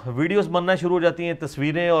وہ ویڈیوز بننا شروع ہو جاتی ہیں،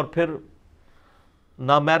 تصویریں، اور پھر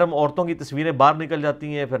نامحرم عورتوں کی تصویریں باہر نکل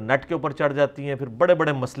جاتی ہیں، پھر نیٹ کے اوپر چڑھ جاتی ہیں، پھر بڑے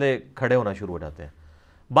بڑے مسئلے کھڑے ہونا شروع ہو جاتے ہیں.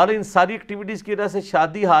 بہرحال ان ساری ایکٹیویٹیز کی وجہ سے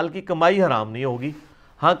شادی حال کی کمائی حرام نہیں ہوگی.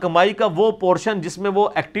 ہاں کمائی کا وہ پورشن جس میں وہ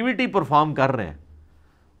ایکٹیویٹی پرفارم کر رہے ہیں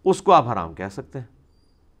اس کو آپ حرام کہہ سکتے ہیں.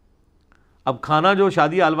 اب کھانا جو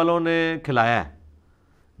شادی حال والوں نے کھلایا ہے،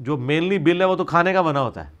 جو مینلی بل ہے وہ تو کھانے کا بنا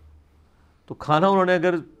ہوتا ہے، تو کھانا انہوں نے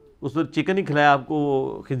اگر اس میں چکن ہی کھلایا آپ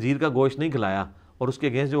کو، خنزیر کا گوشت نہیں کھلایا، اور اس کے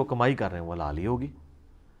اگینسٹ جو وہ کمائی کر رہے ہیں وہ حلال ہی ہوگی.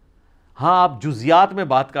 ہاں آپ جزیات میں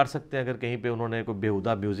بات کر سکتے ہیں، اگر کہیں پہ انہوں نے کوئی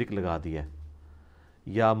بیہودہ میوزک لگا دیا ہے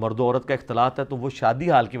یا مرد و عورت کا اختلاط ہے تو وہ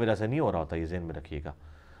شادی حال کی وجہ سے نہیں ہو رہا ہوتا، یہ ذہن میں رکھیے گا،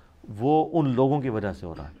 وہ ان لوگوں کی وجہ سے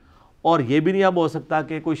ہو رہا ہے. اور یہ بھی نہیں اب ہو سکتا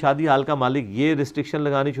کہ کوئی شادی حال کا مالک یہ ریسٹرکشن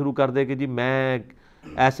لگانی شروع کر دے کہ جی میں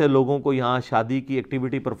ایسے لوگوں کو یہاں شادی کی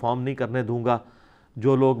ایکٹیویٹی پرفارم نہیں کرنے دوں گا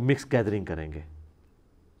جو لوگ مکس گیدرنگ کریں گے.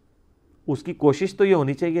 اس کی کوشش تو یہ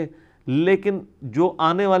ہونی چاہیے، لیکن جو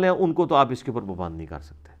آنے والے ہیں ان کو تو آپ اس کے اوپر پابند نہیں کر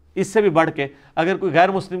سکتے. اس سے بھی بڑھ کے اگر کوئی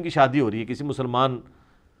غیر مسلم کی شادی ہو رہی ہے کسی مسلمان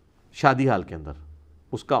شادی حال کے اندر،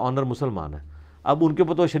 اس کا آنر مسلمان ہے، اب ان کے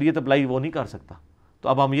اوپر تو شریعت اپلائی وہ نہیں کر سکتا. تو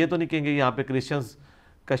اب ہم یہ تو نہیں کہیں گے یہاں پہ کرسچنز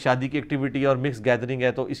کا شادی کی ایکٹیویٹی اور مکس گیدرنگ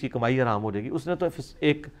ہے تو اس کی کمائی حرام ہو جائے گی. اس نے تو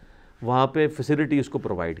ایک وہاں پہ فیسلٹی اس کو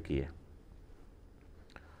پرووائڈ کی ہے.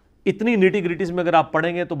 اتنی نیٹی گریٹیز میں اگر آپ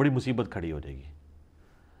پڑھیں گے تو بڑی مصیبت کھڑی ہو جائے گی.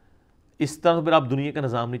 اس طرح پھر آپ دنیا کا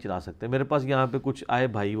نظام نہیں چلا سکتے. میرے پاس یہاں پہ کچھ آئے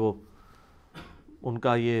بھائی، وہ ان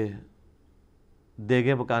کا یہ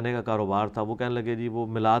دیگیں پکانے کا کاروبار تھا. وہ کہنے لگے جی وہ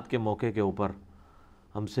میلاد کے موقع کے اوپر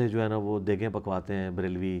ہم سے جو ہے نا وہ دیگیں پکواتے ہیں،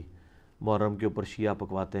 بریلوی محرم کے اوپر شیعہ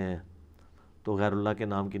پکواتے ہیں، تو غیر اللہ کے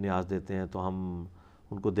نام کی نیاز دیتے ہیں، تو ہم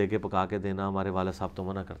ان کو دیگیں پکا کے دینا ہمارے والد صاحب تو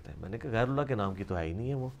منع کرتے ہیں. میں نے کہا غیر اللہ کے نام کی تو ہے ہی نہیں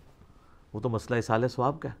ہے، وہ تو مسئلہ اصال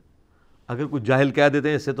ثواب کا ہے. اگر کچھ جاہل کہہ دیتے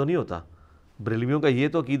ہیں اس سے تو نہیں ہوتا، بریلویوں کا یہ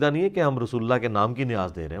تو عقیدہ نہیں ہے کہ ہم رسول اللہ کے نام کی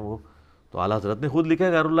نیاز دے رہے ہیں، وہ تو اعلیٰ حضرت نے خود لکھا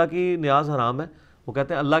ہے غیر اللہ کی نیاز حرام ہے، وہ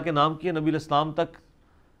کہتے ہیں اللہ کے نام کی نبی علیہ السلام تک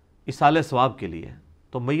اصالہ ثواب کے لیے،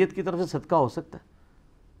 تو میت کی طرف سے صدقہ ہو سکتا ہے۔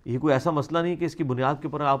 یہ کوئی ایسا مسئلہ نہیں کہ اس کی بنیاد کے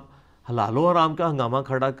اوپر آپ حلال و حرام کا ہنگامہ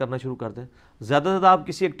کھڑا کرنا شروع کر دیں۔ زیادہ سے زیادہ آپ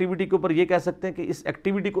کسی ایکٹیویٹی کے اوپر یہ کہہ سکتے ہیں کہ اس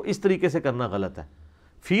ایکٹیویٹی کو اس طریقے سے کرنا غلط ہے،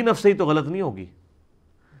 فی نفس ہی تو غلط نہیں ہوگی۔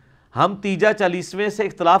 ہم تیجا 40ویں سے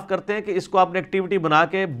اختلاف کرتے ہیں کہ اس کو آپ نے ایکٹیویٹی بنا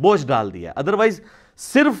کے بوجھ ڈال دیا، ادروائز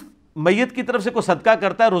صرف میت کی طرف سے کوئی صدقہ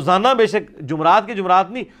کرتا ہے روزانہ، بے شک جمعرات کے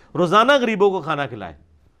جمعرات نہیں، روزانہ غریبوں کو کھانا کھلائے،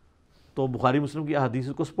 تو بخاری مسلم کی احادیث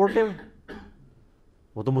کو سپورٹیو ہے۔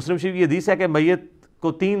 وہ تو مسلم شریف کی حدیث ہے کہ میت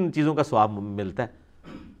کو 3 چیزوں کا ثواب ملتا ہے،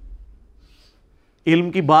 علم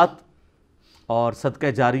کی بات اور صدقہ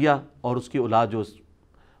جاریہ اور اس کی اولاد جو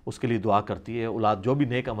اس کے لیے دعا کرتی ہے، اولاد جو بھی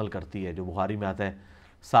نیک عمل کرتی ہے، جو بخاری میں آتا ہے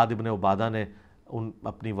سعد ابن عبادہ نے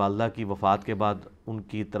اپنی والدہ کی وفات کے بعد ان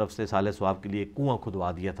کی طرف سے اصالہ ثواب کے لیے ایک کنواں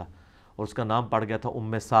کھدوا دیا تھا اور اس کا نام پڑ گیا تھا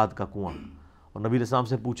ام سعد کا کنواں، اور نبی علیہ السلام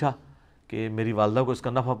سے پوچھا کہ میری والدہ کو اس کا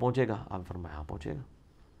نفع پہنچے گا؟ آپ فرمایا ہاں پہنچے گا،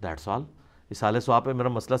 دیٹس آل۔ اصالہ ثواب پہ میرا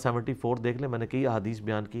مسئلہ 74 دیکھ لیں، میں نے کئی احادیث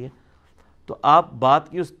بیان کی ہے۔ تو آپ بات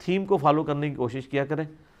کی اس تھیم کو فالو کرنے کی کوشش کیا کریں۔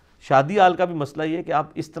 شادی حال کا بھی مسئلہ یہ ہے کہ آپ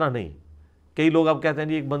اس طرح نہیں، کئی لوگ آپ کہتے ہیں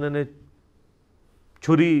جی ایک بندے نے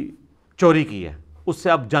چھری چوری کی ہے، اس سے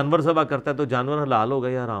آپ جانور ذبح کرتا ہے تو جانور حلال ہوگا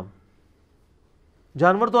یا حرام؟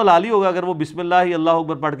 جانور تو حلال ہی ہوگا اگر وہ بسم اللہ اللہ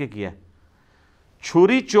اکبر پڑھ کے کیا ہے۔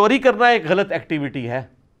 چھری چوری کرنا ایک غلط ایکٹیویٹی ہے،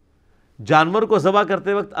 جانور کو ذبح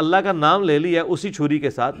کرتے وقت اللہ کا نام لے لیا اسی چھری کے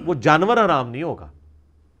ساتھ، وہ جانور حرام نہیں ہوگا،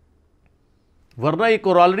 ورنہ یہ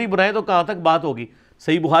کورالری بنائے تو کہاں تک بات ہوگی۔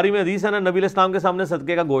 صحیح بخاری میں حدیث ہے نا، نبی علیہ السلام کے سامنے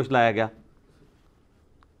صدقے کا گوشت لایا گیا،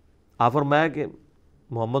 آپ فرمایا کہ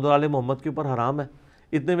محمد اور آل محمد کے اوپر حرام ہے،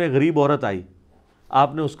 اتنے میں غریب عورت آئی،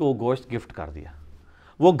 آپ نے اس کو وہ گوشت گفٹ کر دیا،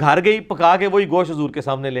 وہ گھر گئی پکا کے وہی گوشت حضور کے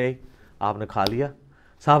سامنے لے آئی، آپ نے کھا لیا۔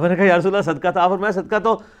 صحابہ نے کہا یا رسول اللہ صدقہ تھا، آپ فرمایا صدقہ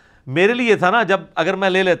تو میرے لیے تھا نا، جب اگر میں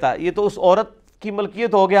لے لیتا، یہ تو اس عورت کی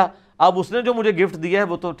ملکیت ہو گیا، اب اس نے جو مجھے گفٹ دیا ہے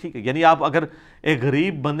وہ تو ٹھیک ہے۔ یعنی آپ اگر ایک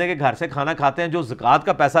غریب بندے کے گھر سے کھانا کھاتے ہیں جو زکوٰۃ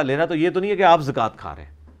کا پیسہ لے رہا ہے، تو یہ تو نہیں ہے کہ آپ زکوٰۃ کھا رہے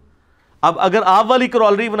ہیں۔ اب اگر آپ والی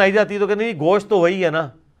کرولری بنائی جاتی تو کہ نہیں گوشت تو وہی ہے نا،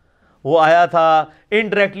 وہ آیا تھا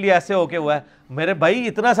انڈائریکٹلی ایسے ہو کے ہوا ہے، میرے بھائی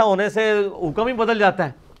اتنا سا ہونے سے حکم ہی بدل جاتا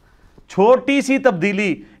ہے۔ چھوٹی سی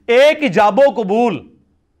تبدیلی، ایک ایجاب و قبول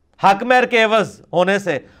حق مہر کے عوض ہونے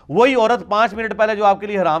سے وہی عورت 5 منٹ پہلے جو آپ کے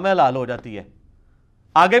لیے حرام ہے حلال ہو جاتی ہے۔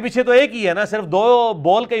 آگے پیچھے تو ایک ہی ہے نا، صرف 2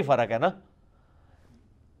 بول کا ہی فرق ہے نا۔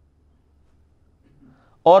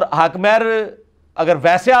 اور حق مہر اگر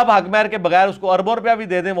ویسے آپ حق مہر کے بغیر اس کو اربوں روپیہ بھی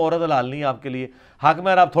دے دیں وہ عورت حلال نہیں ہے آپ کے لیے، حق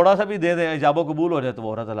مہر آپ تھوڑا سا بھی دے دیں ایجاب و قبول ہو جائے تو وہ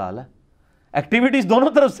عورت حلال ہے۔ ایکٹیویٹیز دونوں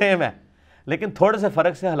طرف سیم ہے لیکن تھوڑے سے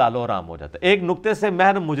فرق سے حلال و حرام ہو جاتا ہے، ایک نقطے سے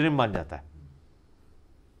مہر مجرم بن جاتا ہے،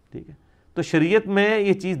 ٹھیک ہے۔ تو شریعت میں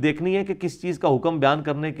یہ چیز دیکھنی ہے کہ کس چیز کا حکم بیان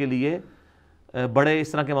کرنے کے لیے بڑے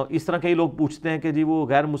اس طرح کئی لوگ پوچھتے ہیں کہ جی وہ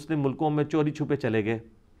غیر مسلم ملکوں میں چوری چھپے چلے گئے،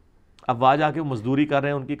 اب وہاں جا کے وہ مزدوری کر رہے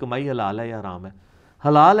ہیں، ان کی کمائی حلال ہے یا حرام ہے؟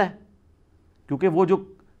 حلال ہے، کیونکہ وہ جو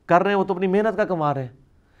کر رہے ہیں وہ تو اپنی محنت کا کما رہے ہیں۔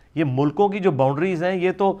 یہ ملکوں کی جو باؤنڈریز ہیں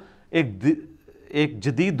یہ تو ایک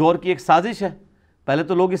جدید دور کی ایک سازش ہے، پہلے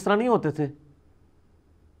تو لوگ اس طرح نہیں ہوتے تھے،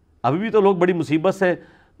 ابھی بھی تو لوگ بڑی مصیبت سے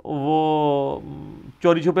وہ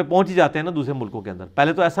چوری چھپے پہنچ ہی جاتے ہیں نا دوسرے ملکوں کے اندر،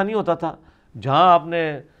 پہلے تو ایسا نہیں ہوتا تھا، جہاں آپ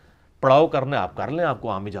نے پڑاؤ کرنا ہے آپ کر لیں، آپ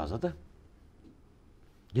کو عام اجازت ہے،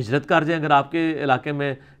 ہجرت کر جائیں، اگر آپ کے علاقے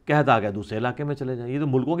میں قحط آ گیا دوسرے علاقے میں چلے جائیں۔ یہ تو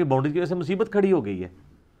ملکوں کی باؤنڈری کی وجہ سے مصیبت کھڑی ہو گئی ہے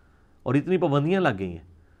اور اتنی پابندیاں لگ گئی ہیں،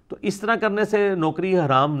 تو اس طرح کرنے سے نوکری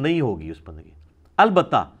حرام نہیں ہوگی اس بندے کی۔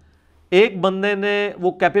 البتہ ایک بندے نے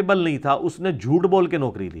وہ کیپیبل نہیں تھا، اس نے جھوٹ بول کے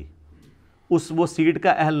نوکری لی، وہ سیٹ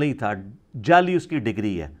کا اہل نہیں تھا، جعلی اس کی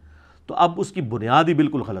ڈگری ہے، تو اب اس کی بنیاد ہی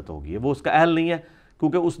بالکل غلط ہوگی، وہ اس کا اہل نہیں ہے،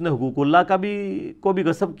 کیونکہ اس نے حقوق اللہ کو بھی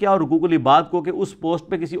غصب کیا اور حقوق العباد کو، کہ اس پوسٹ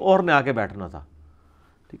پہ کسی اور نے آ کے بیٹھنا تھا،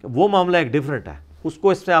 ٹھیک ہے، وہ معاملہ ایک ڈیفرنٹ ہے، اس کو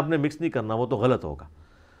اس سے آپ نے مکس نہیں کرنا، وہ تو غلط ہوگا۔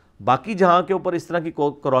 باقی جہاں کے اوپر اس طرح کی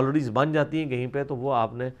کرولریز بن جاتی ہیں کہیں پہ، تو وہ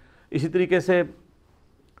آپ نے اسی طریقے سے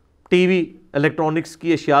ٹی وی الیکٹرانکس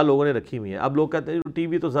کی اشیاء لوگوں نے رکھی ہوئی ہیں۔ اب لوگ کہتے ہیں ٹی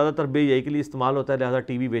وی تو زیادہ تر بے حیائی کے لیے استعمال ہوتا ہے لہذا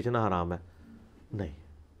ٹی وی بیچنا حرام ہے، نہیں،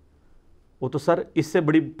 وہ تو سر اس سے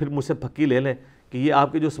بڑی پھر مجھ سے پھکی لے لیں کہ یہ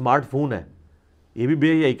آپ کے جو اسمارٹ فون ہے یہ بھی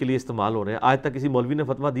بے حیائی کے لیے استعمال ہو رہے ہیں۔ آج تک کسی مولوی نے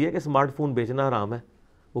فتویٰ دیا کہ اسمارٹ فون بیچنا حرام ہے؟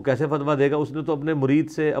 وہ کیسے فتویٰ دے گا؟ اس نے تو اپنے مرید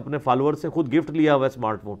سے اپنے فالوور سے خود گفٹ لیا ہوا ہے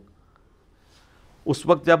اسمارٹ فون۔ اس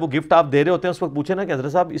وقت جب وہ گفٹ آپ دے رہے ہوتے ہیں اس وقت پوچھیں نا کہ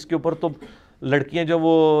حضرت صاحب اس کے اوپر تو لڑکیاں جو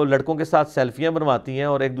وہ لڑکوں کے ساتھ سیلفیاں بنواتی ہیں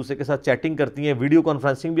اور ایک دوسرے کے ساتھ چیٹنگ کرتی ہیں، ویڈیو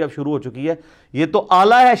کانفرنسنگ بھی اب شروع ہو چکی ہے، یہ تو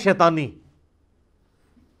آلہ ہے شیطانی۔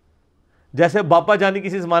 جیسے باپا جانی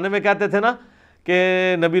کسی زمانے میں کہتے تھے نا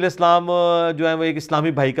کہ نبی علیہ السلام جو ہے وہ ایک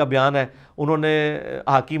اسلامی بھائی کا بیان ہے، انہوں نے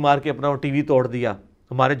ہاکی مار کے اپنا ٹی وی توڑ دیا.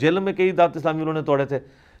 ہمارے جیل میں کئی دعوت اسلامی انہوں نے توڑے تھے.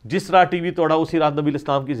 جس رات ٹی وی توڑا اسی رات نبی علیہ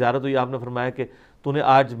السلام کی زیارت ہوئی. آپ نے فرمایا کہ تو نے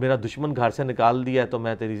آج میرا دشمن گھر سے نکال دیا ہے تو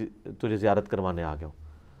میں تجھے زیارت کروانے آ گیا ہوں.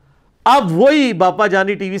 اب وہی باپا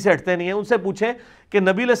جانی ٹی وی سے ہٹتے نہیں ہیں. ان سے پوچھیں کہ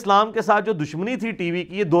نبی علیہ السلام کے ساتھ جو دشمنی تھی ٹی وی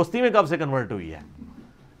کی، یہ دوستی میں کب سے کنورٹ ہوئی ہے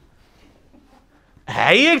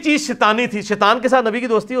ہی ایک چیز شیطانی تھی. شیطان کے ساتھ نبی کی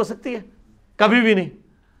دوستی ہو سکتی ہے؟ کبھی بھی نہیں.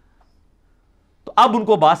 تو اب ان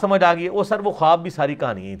کو بات سمجھ آ گئی ہے. وہ سر وہ خواب بھی ساری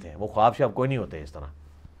کہانیاں ہی تھے، وہ خواب شاب کوئی نہیں ہوتے اس طرح.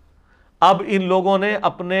 اب ان لوگوں نے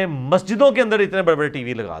اپنے مسجدوں کے اندر اتنے بڑے بڑے ٹی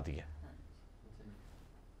وی لگا دیے،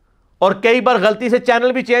 اور کئی بار غلطی سے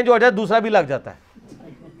چینل بھی چینج ہو جائے دوسرا بھی لگ جاتا ہے.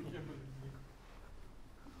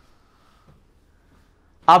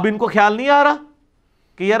 اب ان کو خیال نہیں آ رہا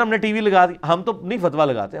کہ یار ہم نے ٹی وی لگا دی. ہم تو نہیں فتویٰ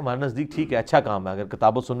لگاتے، ہمارے نزدیک ٹھیک ہے، اچھا کام ہے. اگر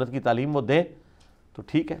کتاب و سنت کی تعلیم وہ دیں تو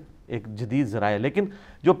ٹھیک ہے، ایک جدید ذرائع. لیکن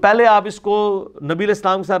جو پہلے آپ اس کو نبی علیہ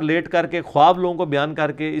السلام کے ساتھ لیٹ کر کے خواب لوگوں کو بیان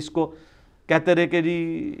کر کے اس کو کہتے رہے کہ جی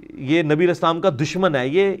یہ نبی علیہ السلام کا دشمن ہے،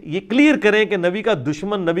 یہ کلیئر کریں کہ نبی کا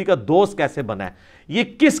دشمن نبی کا دوست کیسے بنا ہے. یہ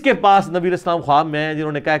کس کے پاس نبی علیہ السلام خواب میں ہیں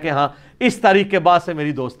جنہوں نے کہا کہ ہاں اس تاریخ کے بعد سے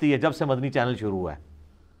میری دوستی ہے، جب سے مدنی چینل شروع ہوا ہے.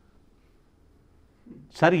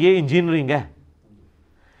 سر یہ انجینئرنگ ہے.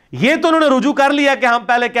 یہ تو انہوں نے رجوع کر لیا کہ ہم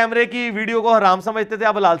پہلے کیمرے کی ویڈیو کو حرام سمجھتے تھے،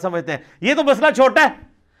 اب حلال سمجھتے ہیں. یہ تو مسئلہ چھوٹا ہے.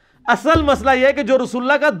 اصل مسئلہ یہ ہے کہ جو رسول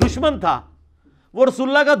اللہ کا دشمن تھا وہ رسول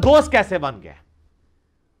اللہ کا دوست کیسے بن گیا.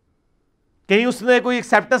 کہیں اس نے کوئی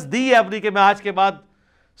ایکسیپٹنس دی ہے اپنی کہ میں آج کے بعد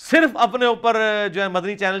صرف اپنے اوپر جو ہے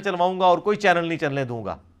مدنی چینل چلواؤں گا اور کوئی چینل نہیں چلنے دوں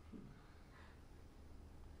گا.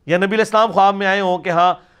 یا نبی علیہ السلام خواب میں آئے ہوں کہ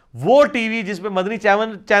ہاں وہ ٹی وی جس پہ مدنی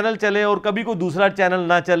چینل چلے اور کبھی کوئی دوسرا چینل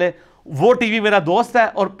نہ چلے وہ ٹی وی میرا دوست ہے،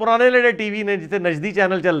 اور پرانے لیڈے ٹی وی نے جتنے نجدی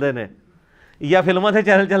چینل چل رہے ہیں یا فلموں سے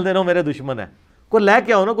چینل چل رہے ہیں میرے دشمن ہے. کوئی لے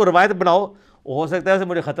کے آؤ نا، کوئی روایت بناؤ. ہو سکتا ہے اسے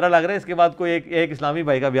مجھے خطرہ لگ رہا ہے اس کے بعد کوئی ایک اسلامی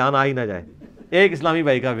بھائی کا بیان آ ہی نہ جائے. ایک اسلامی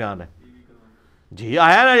بھائی کا بیان ہے جی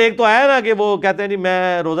آیا نا، ایک تو آیا نا کہ وہ کہتے ہیں جی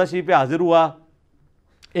میں روزہ شریف پہ حاضر ہوا.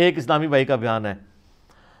 ایک اسلامی بھائی کا بیان ہے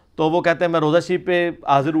تو وہ کہتے ہیں میں روزہ شریف پہ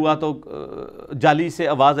حاضر ہوا تو جالی سے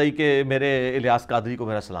آواز آئی کہ میرے الیاس قادری کو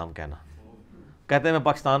میرا سلام کہنا. کہتے ہیں میں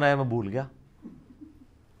پاکستان آیا میں بھول گیا.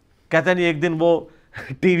 کہتے ہیں جی ایک دن وہ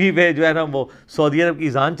ٹی وی پہ جو ہے نا وہ سعودی عرب کی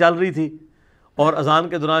اذان چل رہی تھی، اور اذان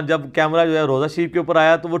کے دوران جب کیمرہ جو ہے روزہ شریف کے اوپر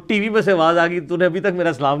آیا تو وہ ٹی وی میں سے آواز آ گئی تو نے ابھی تک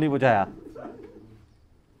میرا سلام نہیں پہنچایا.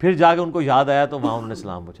 پھر جا کے ان کو یاد آیا تو وہاں انہوں نے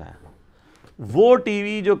سلام پہنچایا. وہ ٹی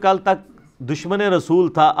وی جو کل تک دشمن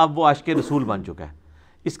رسول تھا اب وہ عاشق رسول بن چکا ہے.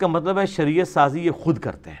 اس کا مطلب ہے شریعت سازی یہ خود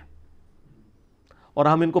کرتے ہیں. اور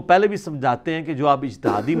ہم ان کو پہلے بھی سمجھاتے ہیں کہ جو آپ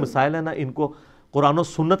اجتہادی مسائل ہیں نا ان کو قرآن و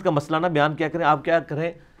سنت کا مسئلہ نہ بیان کیا کریں. آپ کیا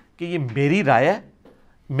کریں کہ یہ میری رائے ہے،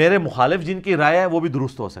 میرے مخالف جن کی رائے ہے وہ بھی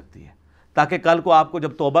درست ہو سکتی ہے، تاکہ کل کو آپ کو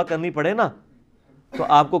جب توبہ کرنی پڑے نا تو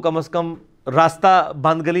آپ کو کم از کم راستہ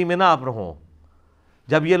بند گلی میں نہ آپ رہو.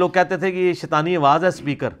 جب یہ لوگ کہتے تھے کہ یہ شیطانی آواز ہے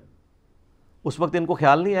سپیکر، اس وقت ان کو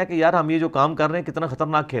خیال نہیں ہے کہ یار ہم یہ جو کام کر رہے ہیں کتنا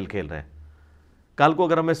خطرناک کھیل کھیل رہے ہیں. کل کو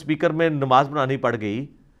اگر ہمیں سپیکر میں نماز پڑھانی پڑ گئی،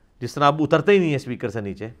 جس طرح اب اترتے ہی نہیں ہے سپیکر سے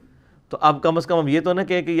نیچے، تو اب کم از کم ہم یہ تو نہ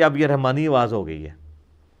کہیں کہ اب یہ رحمانی آواز ہو گئی ہے.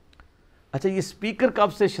 اچھا یہ سپیکر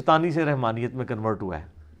کب سے شیطانی سے رحمانیت میں کنورٹ ہوا ہے؟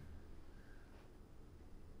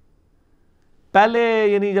 پہلے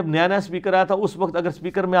یعنی جب نیا نیا سپیکر آیا تھا اس وقت اگر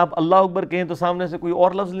سپیکر میں آپ اللہ اکبر کہیں تو سامنے سے کوئی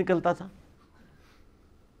اور لفظ نکلتا تھا.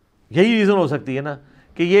 یہی ریزن ہو سکتی ہے نا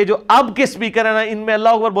کہ یہ جو اب کے سپیکر ہیں نا ان میں اللہ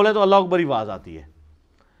اکبر بولے تو اللہ اکبر ہی آواز آتی ہے.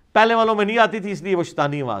 پہلے والوں میں نہیں آتی تھی اس لیے وہ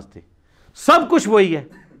شیطانی آواز تھی. سب کچھ وہی ہے.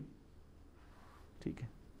 ٹھیک ہے،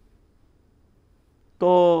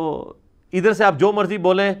 تو ادھر سے آپ جو مرضی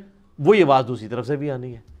بولیں وہی آواز دوسری طرف سے بھی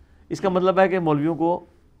آنی ہے. اس کا مطلب ہے کہ مولویوں کو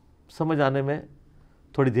سمجھ آنے میں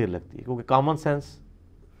تھوڑی دیر لگتی ہے کیونکہ common sense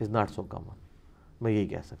is not so common. میں یہی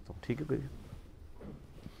کہہ سکتا ہوں. ٹھیک ہے. کوئی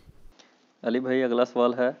علی بھائی اگلا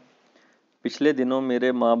سوال ہے، پچھلے دنوں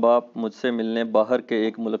میرے ماں باپ مجھ سے ملنے باہر کے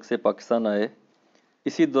ایک ملک سے پاکستان آئے.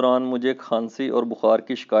 اسی دوران مجھے کھانسی اور بخار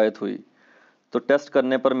کی شکایت ہوئی تو ٹیسٹ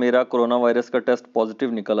کرنے پر میرا کرونا وائرس کا ٹیسٹ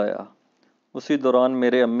پازیٹیو نکل آیا. اسی دوران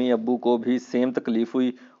میرے امی ابو کو بھی سیم تکلیف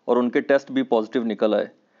ہوئی اور ان کے ٹیسٹ بھی پازیٹیو نکل آئے.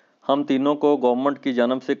 ہم تینوں کو گورنمنٹ کی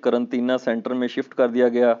جانب سے قرنطینہ سینٹر میں شفٹ کر دیا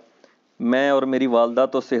گیا. میں اور میری والدہ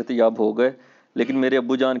تو صحت یاب ہو گئے لیکن میرے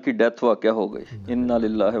ابو جان کی ڈیتھ واقع ہو گئی. انا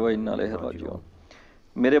للہ و انا الیہ راجعون.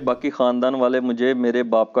 میرے باقی خاندان والے مجھے میرے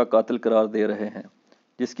باپ کا قاتل قرار دے رہے ہیں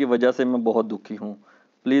جس کی وجہ سے میں بہت دکھی ہوں.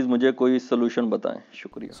 پلیز مجھے کوئی سلوشن بتائیں.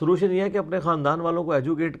 شکریہ. سلوشن یہ ہے کہ اپنے خاندان والوں کو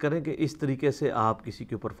ایجوکیٹ کریں کہ اس طریقے سے آپ کسی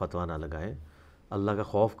کے اوپر فتویٰ نہ لگائیں. اللہ کا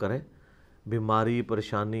خوف کریں. بیماری،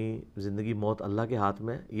 پریشانی، زندگی موت اللہ کے ہاتھ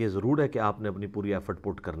میں. یہ ضرور ہے کہ آپ نے اپنی پوری ایفرٹ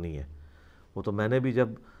پٹ کرنی ہے. وہ تو میں نے بھی جب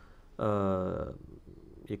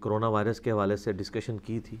یہ کرونا وائرس کے حوالے سے ڈسکشن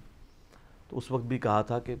کی تھی، تو اس وقت بھی کہا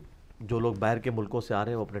تھا کہ جو لوگ باہر کے ملکوں سے آ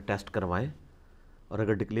رہے ہیں وہ اپنے ٹیسٹ کروائیں، اور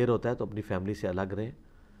اگر ڈکلیئر ہوتا ہے تو اپنی فیملی سے الگ رہیں۔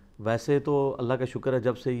 ویسے تو اللہ کا شکر ہے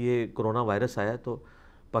جب سے یہ کرونا وائرس آیا تو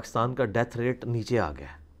پاکستان کا ڈیتھ ریٹ نیچے آ گیا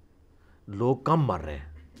ہے، لوگ کم مر رہے ہیں۔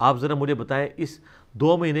 آپ ذرا مجھے بتائیں اس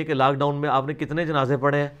 2 مہینے کے لاک ڈاؤن میں آپ نے کتنے جنازے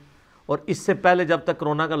پڑھے ہیں، اور اس سے پہلے جب تک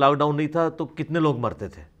کرونا کا لاک ڈاؤن نہیں تھا تو کتنے لوگ مرتے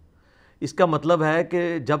تھے؟ اس کا مطلب ہے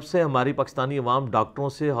کہ جب سے ہماری پاکستانی عوام ڈاکٹروں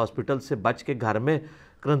سے ہاسپٹل سے بچ کے گھر میں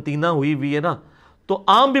کرنٹینہ ہوئی ہے نا، تو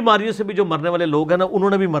عام بیماریوں سے بھی جو مرنے والے لوگ ہیں نا انہوں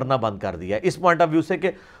نے بھی مرنا بند کر دیا ہے، اس پوائنٹ آف ویو سے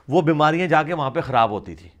کہ وہ بیماریاں جا کے وہاں پہ خراب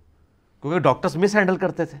ہوتی تھی کیونکہ ڈاکٹرز مس ہینڈل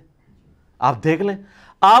کرتے تھے۔ آپ دیکھ لیں،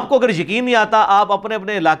 آپ کو اگر یقین نہیں آتا آپ اپنے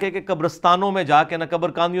اپنے علاقے کے قبرستانوں میں جا کے نا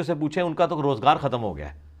قبر کاندیوں سے پوچھیں، ان کا تو روزگار ختم ہو گیا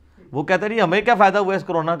ہے۔ وہ کہتے ہیں ہمیں کیا فائدہ ہوا اس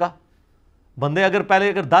کرونا کا، بندے اگر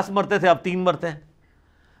پہلے 10 مرتے تھے اب 3 مرتے ہیں۔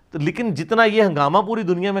 تو لیکن جتنا یہ ہنگامہ پوری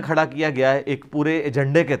دنیا میں کھڑا کیا گیا ہے ایک پورے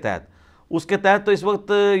ایجنڈے کے تحت، اس کے تحت تو اس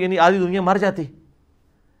وقت یعنی آدھی دنیا مر جاتی،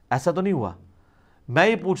 ایسا تو نہیں ہوا۔ میں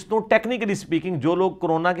یہ پوچھتا ہوں ٹیکنیکلی سپیکنگ جو لوگ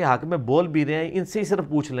کرونا کے حق میں بول بھی رہے ہیں ان سے ہی صرف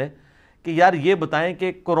پوچھ لیں کہ یار یہ بتائیں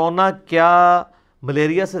کہ کرونا کیا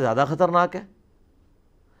ملیریا سے زیادہ خطرناک ہے؟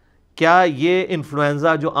 کیا یہ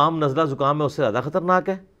انفلوئنزا جو عام نزلہ زکام ہے اس سے زیادہ خطرناک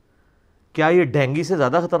ہے؟ کیا یہ ڈینگی سے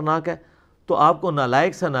زیادہ خطرناک ہے؟ تو آپ کو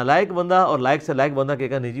نالائق سے نالائق بندہ اور لائق سے لائق بندہ کہے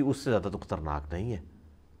گا نہیں جی اس سے زیادہ تو خطرناک نہیں ہے۔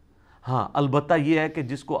 ہاں البتہ یہ ہے کہ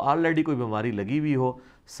جس کو آلریڈی کوئی بیماری لگی ہوئی ہو،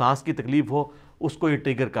 سانس کی تکلیف ہو، اس کو یہ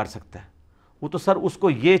ٹریگر کر سکتا ہے۔ وہ تو سر اس کو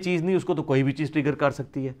یہ چیز نہیں، اس کو تو کوئی بھی چیز ٹریگر کر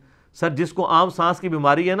سکتی ہے۔ سر جس کو عام سانس کی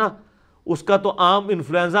بیماری ہے نا، اس کا تو عام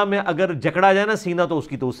انفلوئنزا میں اگر جکڑا جائے نا سینہ تو اس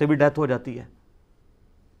کی تو اس سے بھی ڈیتھ ہو جاتی ہے۔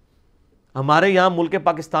 ہمارے یہاں ملک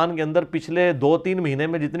پاکستان کے اندر پچھلے 2-3 مہینے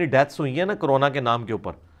میں جتنی ڈیتھس ہوئی ہیں نا کرونا کے نام کے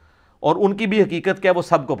اوپر، اور ان کی بھی حقیقت کیا ہے وہ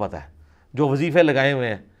سب کو پتہ ہے جو وظیفے لگائے ہوئے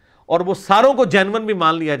ہیں، اور وہ ساروں کو جینون بھی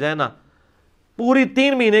مان لیا جائے نا، پوری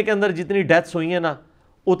 3 مہینے کے اندر جتنی ڈیتھس ہوئی ہیں نا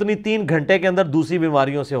اتنی 3 گھنٹے کے اندر دوسری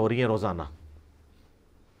بیماریوں سے ہو رہی ہیں روزانہ۔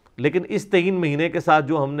 لیکن اس 3 مہینے کے ساتھ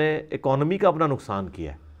جو ہم نے اکانومی کا اپنا نقصان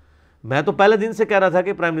کیا ہے، میں تو پہلے دن سے کہہ رہا تھا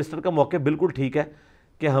کہ پرائم منسٹر کا موقع بالکل ٹھیک ہے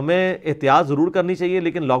کہ ہمیں احتیاط ضرور کرنی چاہیے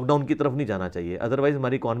لیکن لاک ڈاؤن کی طرف نہیں جانا چاہیے، ادروائز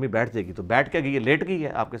ہماری اکانومی بیٹھ جائے گی۔ تو بیٹھ کے گئی ہے، لیٹ گئی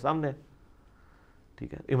ہے، آپ کے سامنے ہے،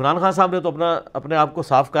 ٹھیک ہے۔ عمران خان صاحب نے تو اپنے آپ کو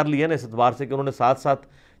صاف کر لیا نا اس اعتبار سے کہ انہوں نے ساتھ ساتھ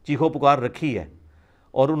چیخو پکار رکھی ہے،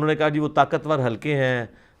 اور انہوں نے کہا جی وہ طاقتور حلقے ہیں،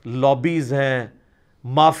 لابیز ہیں،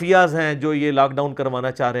 مافیاز ہیں جو یہ لاک ڈاؤن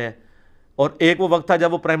کروانا چاہ رہے ہیں۔ اور ایک وہ وقت تھا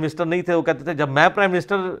جب وہ پرائم منسٹر نہیں تھے، وہ کہتے تھے جب میں پرائم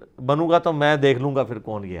منسٹر بنوں گا تو میں دیکھ لوں گا پھر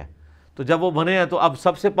کون یہ ہے۔ تو جب وہ بنے ہیں تو اب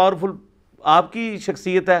سب سے پاورفل آپ کی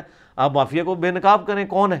شخصیت ہے، آپ مافیا کو بے نقاب کریں،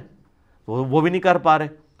 کون ہے؟ وہ بھی نہیں کر پا رہے۔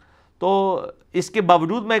 تو اس کے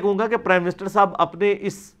باوجود میں کہوں گا کہ پرائم منسٹر صاحب اپنے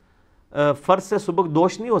اس فرض سے سبک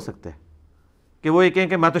دوش نہیں ہو سکتے کہ وہ یہ کہیں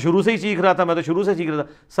کہ میں تو شروع سے ہی چیخ رہا تھا،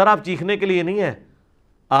 سر آپ چیخنے کے لیے نہیں ہے،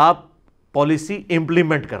 آپ پالیسی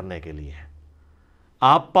امپلیمنٹ کرنے کے لیے ہیں،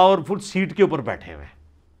 آپ پاورفل سیٹ کے اوپر بیٹھے ہوئے ہیں،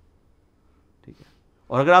 ٹھیک ہے۔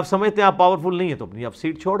 اور اگر آپ سمجھتے ہیں آپ پاورفل نہیں ہیں تو اپنی آپ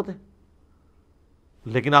سیٹ چھوڑ دیں،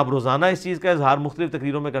 لیکن آپ روزانہ اس چیز کا اظہار مختلف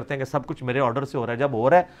تقریروں میں کرتے ہیں کہ سب کچھ میرے آرڈر سے ہو رہا ہے۔ جب ہو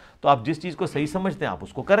رہا ہے تو آپ جس چیز کو صحیح سمجھتے ہیں آپ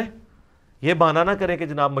اس کو کریں، یہ بہانہ نہ کریں کہ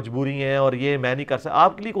جناب مجبوری ہیں اور یہ میں نہیں کر سکتا۔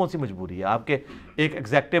 آپ کے لیے کون سی مجبوری ہے؟ آپ کے ایک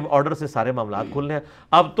ایگزیکٹو آرڈر سے سارے معاملات کھلنے ہیں۔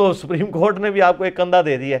 اب تو سپریم کورٹ نے بھی آپ کو ایک کندھا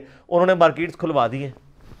دے دیا ہے، انہوں نے مارکیٹس کھلوا دی ہیں،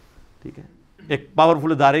 ٹھیک ہے، ایک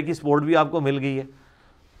پاورفل ادارے کی سپورٹ بھی آپ کو مل گئی ہے۔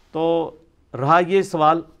 تو رہا یہ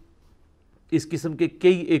سوال، اس قسم کے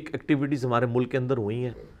کئی ایک ایکٹیویٹیز ہمارے ملک کے اندر ہوئی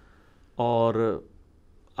ہیں، اور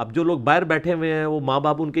اب جو لوگ باہر بیٹھے ہوئے ہیں وہ ماں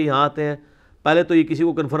باپ ان کے یہاں آتے ہیں، پہلے تو یہ کسی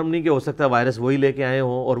کو کنفرم نہیں کہ ہو سکتا ہے وائرس وہی لے کے آئے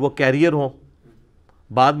ہوں اور وہ کیریئر ہوں،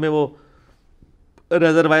 بعد میں وہ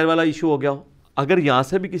ریزروائر والا ایشو ہو گیا ہو۔ اگر یہاں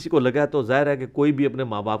سے بھی کسی کو لگا ہے تو ظاہر ہے کہ کوئی بھی اپنے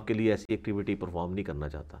ماں باپ کے لیے ایسی ایکٹیویٹی پرفارم نہیں کرنا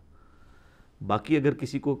چاہتا۔ باقی اگر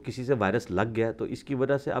کسی کو کسی سے وائرس لگ گیا تو اس کی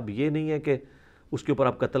وجہ سے اب یہ نہیں ہے کہ اس کے اوپر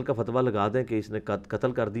آپ قتل کا فتویٰ لگا دیں کہ اس نے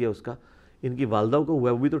قتل کر دیا اس کا، ان کی والدہ کو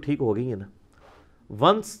ہوا وہ بھی تو ٹھیک ہو گئی ہے نا۔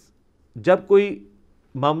 ونس جب کوئی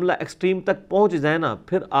معاملہ ایکسٹریم تک پہنچ جائے نا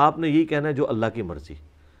پھر آپ نے یہی کہنا ہے جو اللہ کی مرضی۔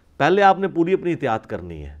 پہلے آپ نے پوری اپنی احتیاط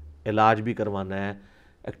کرنی ہے، علاج بھی کروانا ہے،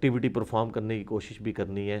 ایکٹیویٹی پرفارم کرنے کی کوشش بھی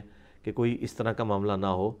کرنی ہے کہ کوئی اس طرح کا معاملہ نہ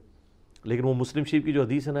ہو۔ لیکن وہ مسلم شریف کی جو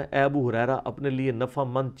حدیث ہے نا، اے ابو ہریرہ اپنے لیے نفع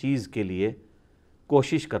مند چیز کے لیے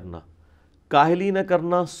کوشش کرنا، کاہلی نہ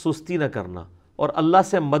کرنا، سستی نہ کرنا، اور اللہ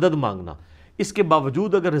سے مدد مانگنا۔ اس کے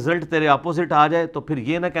باوجود اگر رزلٹ تیرے اپوزٹ آ جائے تو پھر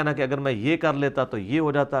یہ نہ کہنا کہ اگر میں یہ کر لیتا تو یہ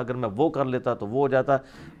ہو جاتا، اگر میں وہ کر لیتا تو وہ ہو جاتا،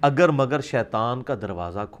 اگر مگر شیطان کا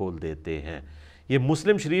دروازہ کھول دیتے ہیں۔ یہ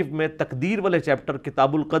مسلم شریف میں تقدیر والے چیپٹر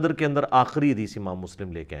کتاب القدر کے اندر آخری حدیث امام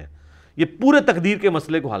مسلم لے کے ہیں، یہ پورے تقدیر کے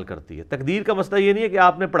مسئلے کو حل کرتی ہے۔ تقدیر کا مسئلہ یہ نہیں ہے کہ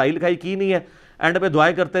آپ نے پڑھائی لکھائی کی نہیں ہے، اینڈ پہ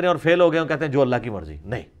دعائیں کرتے رہے اور فیل ہو گئے اور کہتے ہیں جو اللہ کی مرضی،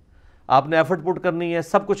 نہیں۔ آپ نے ایفرٹ پٹ کرنی ہے,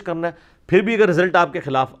 سب کچھ کرنا ہے, پھر بھی اگر رزلٹ آپ کے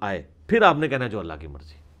خلاف آئے پھر آپ نے کہنا ہے جو اللہ کی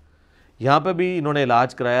مرضی. یہاں پہ بھی انہوں نے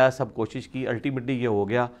علاج کرایا, سب کوشش کی, الٹیمیٹلی یہ ہو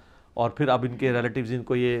گیا. اور پھر اب ان کے ریلیٹیوز ان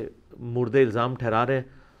کو یہ مردہ الزام ٹھہرا رہے ہیں,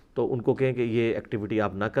 تو ان کو کہیں کہ یہ ایکٹیویٹی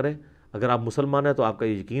آپ نہ کریں. اگر آپ مسلمان ہیں تو آپ کا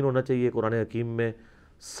یہ یقین ہونا چاہیے, قرآن حکیم میں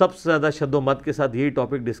سب سے زیادہ شد و مت کے ساتھ یہی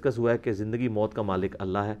ٹاپک ڈسکس ہوا ہے کہ زندگی موت کا مالک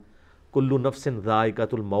اللہ ہے. کلو نفس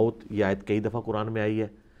ذائقۃ الموت, یہ آیت کئی دفعہ قرآن میں آئی ہے.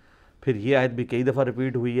 پھر یہ آیت بھی کئی دفعہ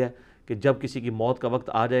ریپیٹ ہوئی ہے کہ جب کسی کی موت کا وقت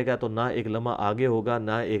آ جائے گا تو نہ ایک لمحہ آگے ہوگا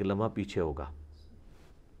نہ ایک لمحہ پیچھے ہوگا.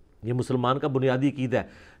 یہ مسلمان کا بنیادی عقیدہ ہے.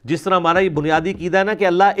 جس طرح ہمارا یہ بنیادی عقیدہ ہے نا کہ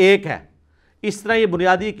اللہ ایک ہے, اس طرح یہ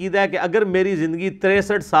بنیادی عقیدہ ہے کہ اگر میری زندگی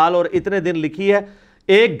 63 سال اور اتنے دن لکھی ہے,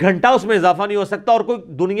 1 گھنٹہ اس میں اضافہ نہیں ہو سکتا اور کوئی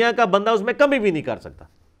دنیا کا بندہ اس میں کمی بھی نہیں کر سکتا.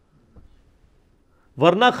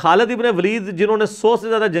 ورنہ خالد ابن ولید جنہوں نے 100 سے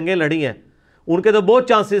زیادہ جنگیں لڑی ہیں, ان کے تو بہت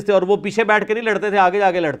چانسز تھے, اور وہ پیچھے بیٹھ کے نہیں لڑتے تھے, آگے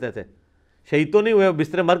جا کے لڑتے تھے. شہید تو نہیں ہوئے,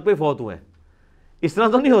 بستر مرگ پہ فوت ہوئے ہیں. اس طرح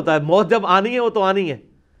تو نہیں ہوتا ہے, موت جب آنی ہے وہ تو آنی ہے.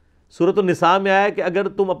 سورۃ النساء میں آیا کہ اگر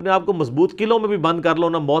تم اپنے آپ کو مضبوط قلعوں میں بھی بند کر لو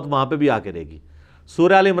نا, موت وہاں پہ بھی آ کے رہے گی.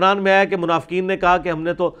 سورہ آل عمران میں آیا کہ منافقین نے کہا کہ ہم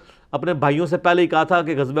نے تو اپنے بھائیوں سے پہلے ہی کہا تھا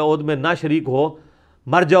کہ غزوہ احد میں نہ شریک ہو,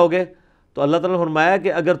 مر جاؤ گے. تو اللہ تعالیٰ نے فرمایا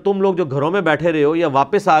کہ اگر تم لوگ جو گھروں میں بیٹھے رہے ہو یا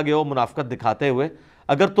واپس آ گئے ہو منافقت دکھاتے ہوئے,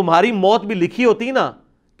 اگر تمہاری موت بھی لکھی ہوتی نا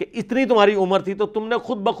کہ اتنی تمہاری عمر تھی, تو تم نے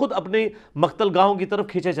خود بخود اپنی مقتل گاہوں کی طرف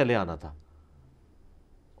کھینچے چلے آنا تھا.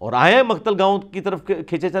 اور آئے ہیں مقتل گاہوں کی طرف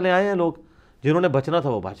کھینچے چلے آئے ہیں لوگ, جنہوں نے بچنا تھا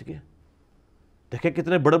وہ بچ گئے. دیکھیں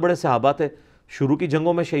کتنے بڑے بڑے صحابہ تھے, شروع کی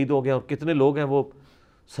جنگوں میں شہید ہو گئے, اور کتنے لوگ ہیں وہ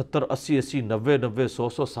 70 80 90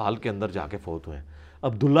 100 سال کے اندر جا کے فوت ہوئے ہیں.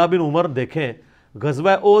 عبداللہ بن عمر دیکھیں, غزوہ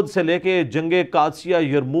احد سے لے کے جنگ قادسیہ,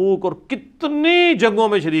 یرموک اور کتنی جنگوں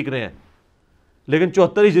میں شریک رہے ہیں, لیکن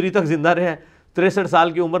 74 ہجری تک زندہ رہے ہیں. 63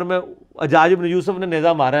 سال کی عمر میں حجاج بن یوسف نے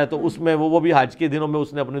نیزہ مارا ہے, تو اس میں وہ بھی حج کے دنوں میں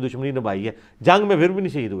اس نے اپنی دشمنی نبھائی ہے, جنگ میں پھر بھی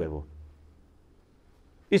نہیں شہید ہوئے. وہ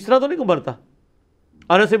اس طرح تو نہیں مرتا.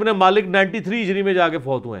 انس بن مالک 93 ہجری میں جا کے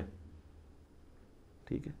فوت ہوئے ہیں.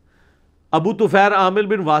 ٹھیک ہے. ابو طفیل عامر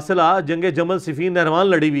بن واصلہ جنگ جمل صفین نہروان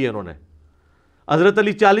لڑی ہوئی ہے انہوں نے. حضرت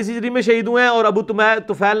علی 40 ہجری میں شہید ہوئے ہیں, اور ابو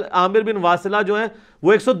طفیل عامر بن واصلہ جو ہیں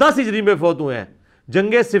وہ 110 ہجری میں فوت ہوئے ہیں,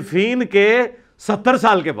 جنگ صفین کے 70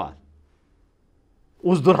 سال کے بعد.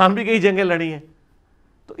 اس دوران بھی کئی جنگیں لڑی ہیں.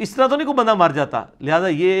 تو اس طرح تو نہیں کوئی بندہ مر جاتا. لہذا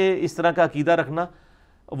یہ اس طرح کا عقیدہ رکھنا,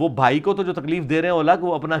 وہ بھائی کو تو جو تکلیف دے رہے ہیں الگ,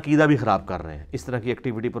 وہ اپنا عقیدہ بھی خراب کر رہے ہیں اس طرح کی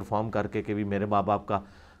ایکٹیویٹی پرفارم کر کے کہ بھی میرے ماں باپ کا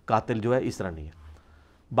قاتل جو ہے, اس طرح نہیں ہے.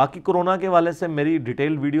 باقی کرونا کے والے سے میری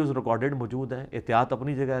ڈیٹیل ویڈیوز ریکارڈڈ موجود ہیں. احتیاط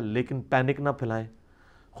اپنی جگہ ہے, لیکن پینک نہ پھیلائیں.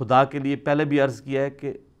 خدا کے لیے پہلے بھی عرض کیا ہے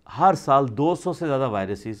کہ ہر سال 200 سے زیادہ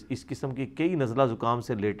وائرسز, اس قسم کی کئی نزلہ زکام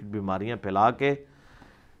سے ریلیٹڈ بیماریاں پھیلا کے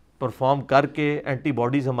پرفارم کر کے اینٹی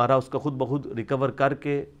باڈیز ہمارا اس کا خود بخود ریکور کر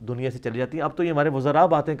کے دنیا سے چلی جاتی ہیں. اب تو یہ ہمارے وزراء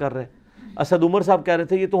باتیں کر رہے ہیں. اسد عمر صاحب کہہ رہے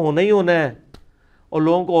تھے یہ تو ہونا ہی ہونا ہے, اور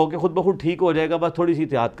لوگوں کو ہو کے خود بخود ٹھیک ہو جائے گا, بس تھوڑی سی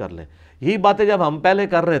احتیاط کر لیں. یہی باتیں جب ہم پہلے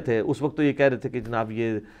کر رہے تھے اس وقت تو یہ کہہ رہے تھے کہ جناب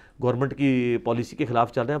یہ گورنمنٹ کی پالیسی کے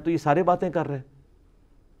خلاف چل رہے ہیں. اب تو یہ سارے باتیں کر رہے ہیں.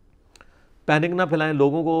 پینک نہ پھیلائیں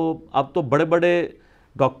لوگوں کو. اب تو بڑے بڑے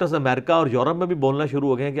ڈاکٹرز امریکہ اور یورپ میں بھی بولنا شروع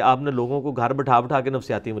ہو گئے ہیں کہ آپ نے لوگوں کو گھر بٹھا کے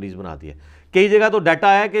نفسیاتی مریض بنا دیا. کئی جگہ تو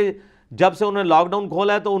ڈیٹا ہے کہ جب سے انہوں نے لاک ڈاؤن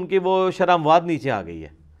کھولا ہے تو ان کی وہ شرح اموات نیچے آ گئی ہے.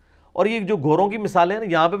 اور یہ جو گوروں کی مثالیں ہیں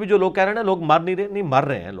نا, یہاں پہ بھی جو لوگ کہہ رہے ہیں نا لوگ مر نہیں رہے, نہیں مر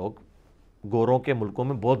رہے ہیں لوگ. گوروں کے ملکوں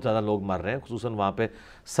میں بہت زیادہ لوگ مر رہے ہیں, خصوصاً وہاں پہ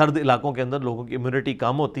سرد علاقوں کے اندر لوگوں کی امیونٹی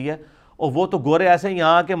کم ہوتی ہے. اور وہ تو گورے ایسے ہیں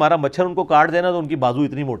یہاں کہ ہمارا مچھر ان کو کاٹ دینا تو ان کی بازو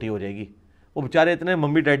اتنی موٹی ہو جائے گی. وہ بیچارے اتنے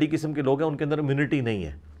ممی ڈیڈی قسم کے لوگ ہیں, ان کے اندر امیونٹی نہیں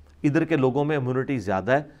ہے. ادھر کے لوگوں میں امیونٹی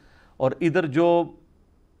زیادہ ہے, اور ادھر جو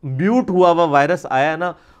میوٹ ہوا ہوا وائرس آیا ہے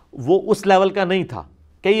نا وہ اس لیول کا نہیں تھا.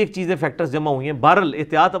 کئی ایک چیزیں فیکٹرز جمع ہوئی ہیں. بہرحال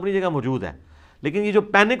احتیاط اپنی جگہ موجود ہے, لیکن یہ جو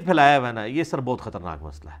پینک پھیلایا ہوا ہے نا یہ سر بہت خطرناک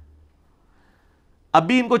مسئلہ ہے. اب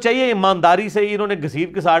بھی ان کو چاہیے ایمانداری سے, انہوں نے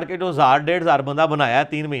گھسیٹ گھساڑ کے جو 1000-1500 بندہ بنایا ہے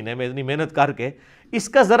 3 مہینے میں اتنی محنت کر کے, اس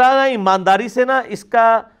کا ذرا نا ایمانداری سے نا اس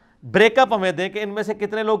کا بریک اپ ہمیں دیں کہ ان میں سے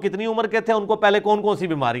کتنے لوگ کتنی عمر کے تھے, ان کو پہلے کون کون سی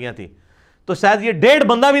بیماریاں تھیں. تو شاید یہ 1.5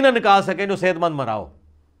 بندہ بھی نہ نکال سکیں جو صحت مند مرا ہو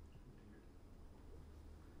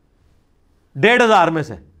 1,500 میں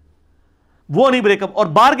سے. وہ نہیں بریک اپ, اور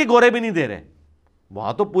باہر کے گورے بھی نہیں دے رہے.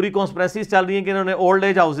 وہاں تو پوری کانسپریسیز چل رہی ہیں کہ انہوں نے اولڈ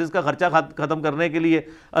ایج ہاؤسز کا خرچہ ختم کرنے کے لیے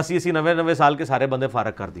 80 90 سال کے سارے بندے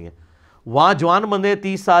فارغ کر دیے. وہاں جوان بندے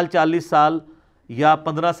 30 سال 40 سال یا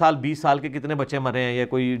 15 سال 20 سال کے کتنے بچے مرے ہیں یا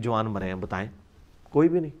کوئی جوان مرے ہیں بتائیں؟ کوئی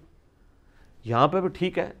بھی نہیں. یہاں پہ بھی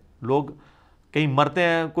ٹھیک ہے, لوگ کہیں مرتے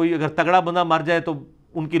ہیں, کوئی اگر تگڑا بندہ مر جائے تو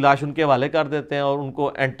ان کی لاش ان کے حوالے کر دیتے ہیں اور ان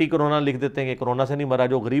کو اینٹی کرونا لکھ دیتے ہیں کہ کرونا سے نہیں مرا.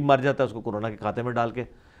 جو غریب مر جاتا ہے اس کو کرونا کے کھاتے میں ڈال کے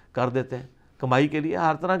کر دیتے ہیں کمائی کے لیے.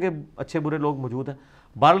 ہر طرح کے اچھے برے لوگ موجود ہیں.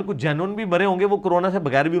 بہرحال کچھ جینون بھی مرے ہوں گے, وہ کرونا سے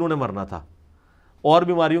بغیر بھی انہوں نے مرنا تھا, اور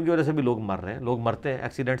بیماریوں کی وجہ سے بھی لوگ مر رہے ہیں، لوگ مرتے ہیں،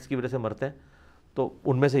 ایکسیڈنٹس کی وجہ سے مرتے ہیں، تو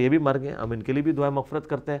ان میں سے یہ بھی مر گئے، ہم ان کے لیے بھی دعائیں مغفرت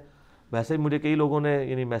کرتے ہیں۔ ویسے ہی مجھے کئی لوگوں نے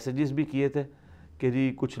یعنی میسیجز بھی کیے تھے کہ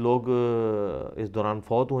جی کچھ لوگ اس دوران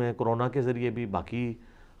فوت ہوئے ہیں کرونا کے ذریعے بھی، باقی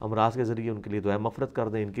امراض کے ذریعے، ان کے لیے دعائیں مغفرت کر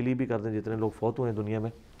دیں، ان کے لیے بھی کر دیں جتنے لوگ فوت ہوئے ہیں دنیا میں۔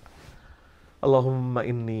 اللہم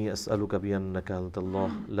انی اسألک بانک انت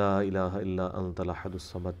اللہ لا الہ الا انت الاحد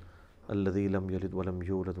الصمد الذی لم یلد ولم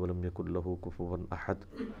یولد ولم یکن لہ کفوا احد،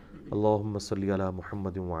 اللہم صلی علی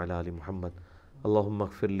محمد وعلی آل محمد، اللہم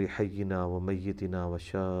اغفر لحینا ومیتنا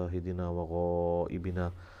وشاہدنا وغائبنا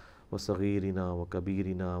وصغیرنا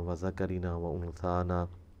وکبیرنا وذکرنا وانثانا،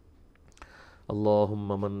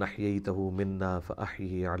 اللہم من احییتہ منا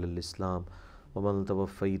فاحیہ علی الاسلام ومن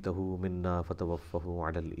توفیتہ منا فتوفہ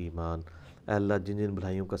علی الایمان۔ اے اللہ جن جن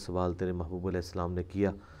بھلائیوں کا سوال تیرے محبوب علیہ السلام نے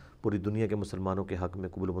کیا پوری دنیا کے مسلمانوں کے حق میں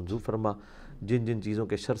قبول و منظور فرما، جن جن چیزوں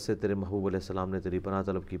کے شر سے تیرے محبوب علیہ السلام نے تیری پناہ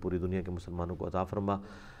طلب کی پوری دنیا کے مسلمانوں کو عطا فرما۔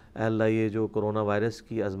 اے اللہ یہ جو کرونا وائرس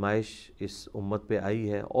کی آزمائش اس امت پہ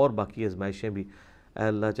آئی ہے اور باقی آزمائشیں بھی اے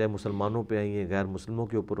اللہ چاہے مسلمانوں پہ آئی ہیں غیر مسلموں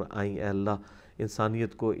کے اوپر آئیں، اے اللہ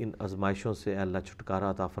انسانیت کو ان آزمائشوں سے اے اللہ چھٹکارا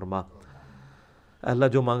عطا فرما۔ اے اللہ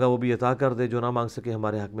جو مانگا وہ بھی عطا کر دے، جو نہ مانگ سکے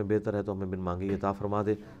ہمارے حق میں بہتر ہے تو ہمیں بن مانگے ہی عطا فرما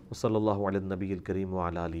دے۔ وصلی اللہ علی النبی الکریم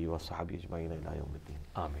وعلی آلہ وصحبہ اجمعین الی یوم الدین،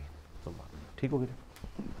 آمین۔ ٹھیک ہو گیا؟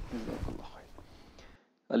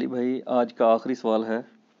 علی بھائی آج کا آخری سوال ہے،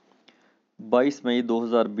 22 مئی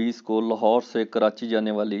 2020 کو لاہور سے کراچی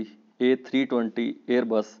جانے والی A320 ایئر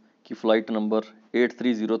بس کی فلائٹ نمبر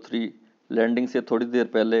 8303 لینڈنگ سے تھوڑی دیر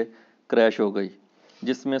پہلے کریش ہو گئی،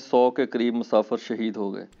 جس میں 100 کے قریب مسافر شہید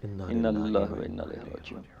ہو گئے۔ انا للہ و انا الیہ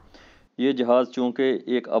راجعون۔ یہ جہاز چونکہ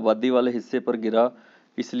ایک آبادی والے حصے پر گرا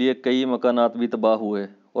اس لیے کئی مکانات بھی تباہ ہوئے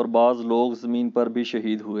اور بعض لوگ زمین پر بھی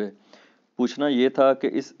شہید ہوئے۔ پوچھنا یہ تھا کہ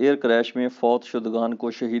اس ایئر کریش میں فوت شدگان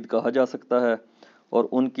کو شہید کہا جا سکتا ہے اور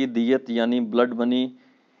ان کی دیت یعنی بلڈ منی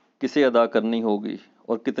کسے ادا کرنی ہوگی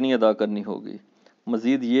اور کتنی ادا کرنی ہوگی؟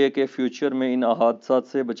 مزید یہ کہ فیوچر میں ان حادثات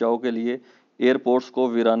سے بچاؤ کے لیے ایئرپورٹس کو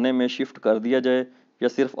ویرانے میں شفٹ کر دیا جائے یا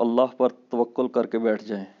صرف اللہ پر توکل کر کے بیٹھ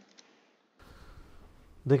جائیں؟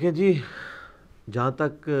 دیکھیں جی جہاں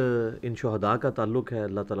تک ان شہداء کا تعلق ہے،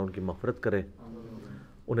 اللہ تعالیٰ ان کی مغفرت کرے،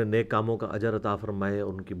 انہیں نیک کاموں کا اجر عطا فرمائے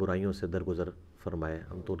اور ان کی برائیوں سے درگزر فرمائے۔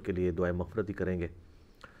 ہم تو ان کے لیے دعائیں مغفرت ہی کریں گے۔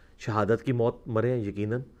 شہادت کی موت مرے ہیں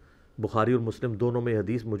یقیناً، بخاری اور مسلم دونوں میں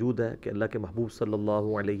حدیث موجود ہے کہ اللہ کے محبوب صلی اللہ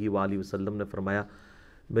علیہ وآلہ وسلم نے فرمایا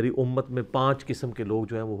میری امت میں 5 قسم کے لوگ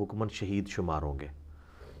جو ہیں وہ حکماً شہید شمار ہوں گے۔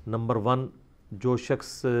 نمبر 1 جو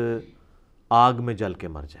شخص آگ میں جل کے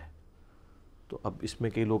مر جائے، تو اب اس میں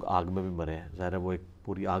کئی لوگ آگ میں بھی مرے ہیں، ظاہر ہے وہ ایک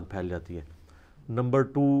پوری آگ پھیل جاتی ہے۔ نمبر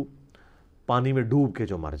 2 پانی میں ڈوب کے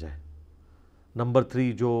جو مر جائے۔ نمبر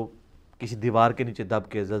 3 جو کسی دیوار کے نیچے دب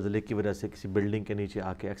کے زلزلے کی وجہ سے کسی بلڈنگ کے نیچے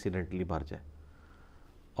آ کے ایکسیڈنٹلی مر جائے۔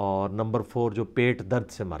 اور نمبر 4 جو پیٹ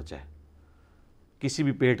درد سے مر جائے، کسی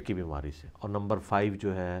بھی پیٹ کی بیماری سے۔ اور نمبر 5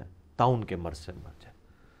 جو ہے طاعون کے مرض سے مر جائے۔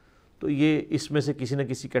 تو یہ اس میں سے کسی نہ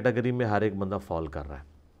کسی کیٹیگری میں ہر ایک بندہ فال کر رہا ہے،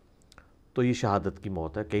 تو یہ شہادت کی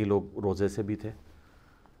موت ہے۔ کئی لوگ روزے سے بھی تھے،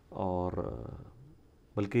 اور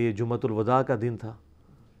بلکہ یہ جمعۃ الوداع کا دن تھا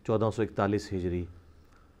 1441 ہجری۔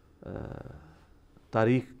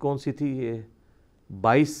 تاریخ کون سی تھی یہ؟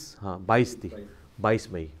 22 تھی،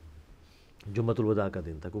 22 مئی جمعۃ الوداع کا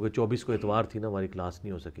دن تھا، کیونکہ 24 کو اتوار تھی نا، ہماری کلاس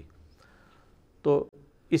نہیں ہو سکی۔ تو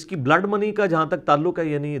اس کی بلڈ منی کا جہاں تک تعلق ہے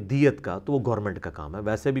یعنی دیت کا، تو وہ گورنمنٹ کا کام ہے۔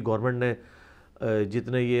 ویسے بھی گورنمنٹ نے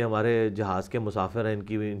جتنے یہ ہمارے جہاز کے مسافر ہیں ان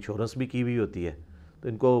کی انشورنس بھی کی ہوئی ہوتی ہے، تو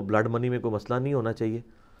ان کو بلڈ منی میں کوئی مسئلہ نہیں ہونا چاہیے۔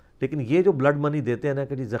 لیکن یہ جو بلڈ منی دیتے ہیں نا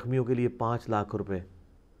کہ جی زخمیوں کے لیے 5 لاکھ روپے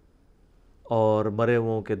اور مرے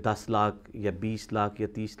ہوں کہ 10 لاکھ یا 20 لاکھ یا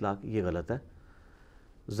 30 لاکھ، یہ غلط ہے۔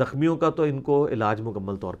 زخمیوں کا تو ان کو علاج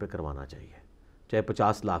مکمل طور پہ کروانا چاہیے، چاہے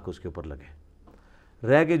 50 لاکھ اس کے اوپر لگے۔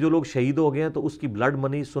 رہ کے جو لوگ شہید ہو گئے ہیں تو اس کی بلڈ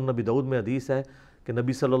منی سنن نبی داؤد میں حدیث ہے کہ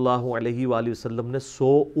نبی صلی اللہ علیہ وآلہ وسلم نے 100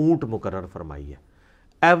 اونٹ مقرر فرمائی ہے۔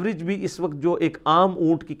 ایوریج بھی اس وقت جو ایک عام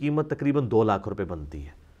اونٹ کی قیمت تقریباً 2 لاکھ روپے بنتی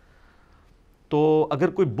ہے۔ تو اگر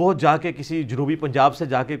کوئی بہت جا کے کسی جنوبی پنجاب سے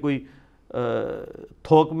جا کے کوئی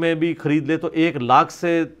تھوک میں بھی خرید لے تو 1 لاکھ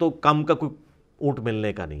سے تو کم کا کوئی اونٹ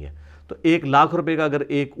ملنے کا نہیں ہے۔ تو 1 لاکھ روپے کا اگر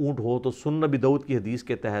ایک اونٹ ہو تو سنن نبی داؤد کی حدیث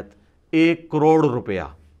کے تحت 1 کروڑ روپیہ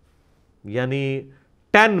یعنی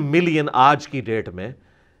 10 ملین آج کی ڈیٹ میں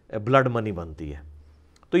بلڈ منی بنتی ہے۔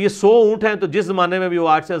 تو یہ 100 اونٹ ہیں، تو جس زمانے میں بھی وہ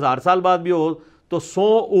 8 سے 1000 سال بعد بھی ہو تو 100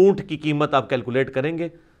 اونٹ کی قیمت آپ کیلکولیٹ کریں گے،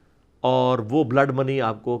 اور وہ بلڈ منی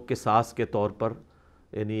آپ کو قصاص کے طور پر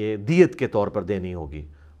یعنی یہ دیت کے طور پر دینی ہوگی۔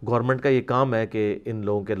 گورنمنٹ کا یہ کام ہے کہ ان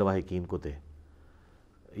لوگوں کے لواحقین کو دے،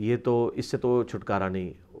 یہ تو اس سے تو چھٹکارا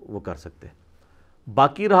نہیں وہ کر سکتے۔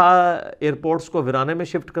 باقی رہا ایئرپورٹس کو ویرانے میں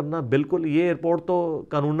شفٹ کرنا، بالکل یہ ایئرپورٹ تو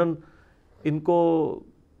قانوناً ان کو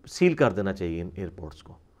سیل کر دینا چاہیے ان ایئرپورٹس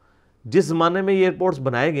کو. جس زمانے میں یہ ایئرپورٹس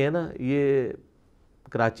بنائے گئے نا، یہ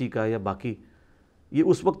کراچی کا یا باقی، یہ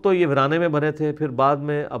اس وقت تو یہ ویرانے میں بنے تھے، پھر بعد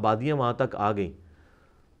میں آبادیاں وہاں تک آ گئیں.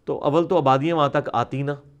 تو اول تو آبادیاں وہاں تک آتی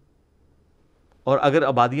نہ، اور اگر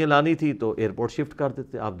آبادیاں لانی تھی تو ایئرپورٹ شفٹ کر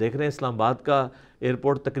دیتے. آپ دیکھ رہے ہیں اسلام آباد کا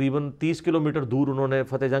ایئرپورٹ تقریباً 30 کلومیٹر دور انہوں نے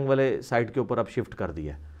فتح جنگ والے سائٹ کے اوپر اب شفٹ کر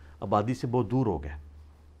دیا ہے، آبادی سے بہت دور ہو گیا.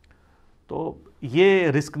 تو یہ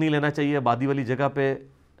رسک نہیں لینا چاہیے آبادی والی جگہ پہ،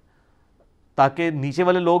 تاکہ نیچے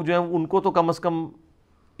والے لوگ جو ہیں ان کو تو کم از کم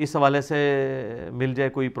اس حوالے سے مل جائے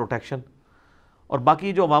کوئی پروٹیکشن. اور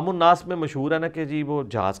باقی جو عوام الناس میں مشہور ہے نا کہ جی وہ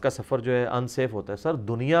جہاز کا سفر جو ہے ان سیف ہوتا ہے، سر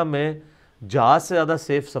دنیا میں جہاز سے زیادہ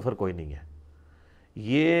سیف سفر کوئی نہیں ہے.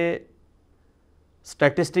 یہ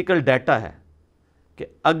سٹیٹسٹیکل ڈیٹا ہے کہ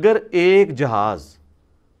اگر ایک جہاز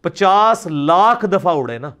 50 لاکھ دفعہ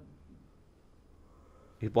اڑے نا،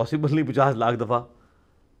 یہ پاسبل نہیں 50 لاکھ دفعہ،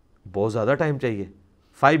 بہت زیادہ ٹائم چاہیے،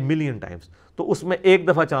 5 ملین ٹائمز، تو اس میں ایک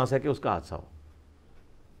دفعہ چانس ہے کہ اس کا حادثہ ہو.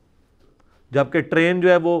 جبکہ ٹرین جو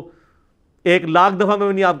ہے وہ 1 لاکھ دفعہ میں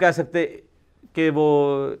بھی نہیں آپ کہہ سکتے کہ وہ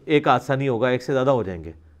ایک حادثہ نہیں ہوگا، ایک سے زیادہ ہو جائیں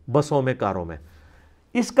گے بسوں میں، کاروں میں.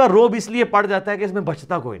 اس کا روب اس لیے پڑ جاتا ہے کہ اس میں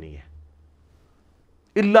بچتا کوئی نہیں ہے،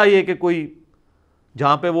 الا یہ کہ کوئی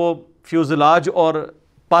جہاں پہ وہ فیوزلاج اور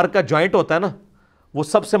پر کا جوائنٹ ہوتا ہے نا، وہ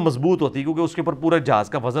سب سے مضبوط ہوتی ہے کیونکہ اس کے اوپر پورا جہاز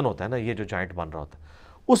کا وزن ہوتا ہے نا، یہ جو جوائنٹ بن رہا ہوتا ہے،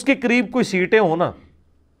 اس کے قریب کوئی سیٹیں ہوں نا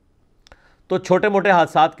تو چھوٹے موٹے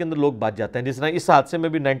حادثات کے اندر لوگ بچ جاتے ہیں. جس طرح اس حادثے میں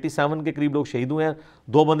بھی 97 کے قریب لوگ شہید ہوئے ہیں،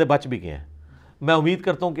 2 بندے بچ بھی گئے ہیں. میں امید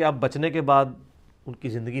کرتا ہوں کہ اب بچنے کے بعد ان کی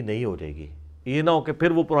زندگی نہیں ہو جائے گی، یہ نہ ہو کہ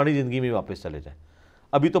پھر وہ پرانی زندگی میں واپس چلے جائیں.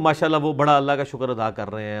 ابھی تو ماشاءاللہ وہ بڑا اللہ کا شکر ادا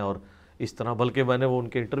کر رہے ہیں اور اس طرح، بلکہ میں نے وہ ان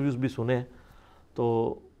کے انٹرویوز بھی سنے ہیں،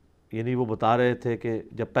 تو یعنی وہ بتا رہے تھے کہ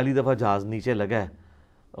جب پہلی دفعہ جہاز نیچے لگا ہے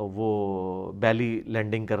وہ بیلی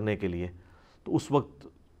لینڈنگ کرنے کے لیے، تو اس وقت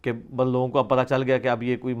کہ لوگوں کو اب پتہ چل گیا کہ اب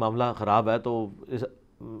یہ کوئی معاملہ خراب ہے، تو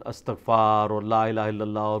استغفار اور لا الہ الا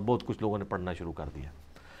اللہ اور بہت کچھ لوگوں نے پڑھنا شروع کر دیا.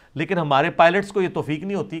 لیکن ہمارے پائلٹس کو یہ توفیق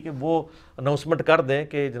نہیں ہوتی کہ وہ اناؤنسمنٹ کر دیں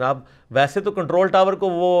کہ جناب، ویسے تو کنٹرول ٹاور کو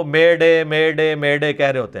وہ mayday mayday mayday کہہ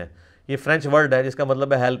رہے ہوتے ہیں. یہ فرینچ ورڈ ہے جس کا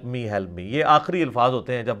مطلب ہے ہیلپ می ہیلپ می. یہ آخری الفاظ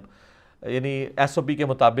ہوتے ہیں جب یعنی ایس او پی کے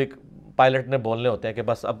مطابق پائلٹ نے بولنے ہوتے ہیں کہ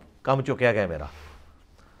بس اب کم چکیا گیا میرا.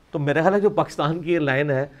 تو میرا خیال ہے جو پاکستان کی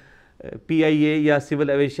لائن ہے پی آئی اے یا سول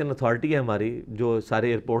ایویشن اتھارٹی ہے ہماری، جو سارے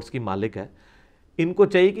ایئرپورٹس کی مالک ہے، ان کو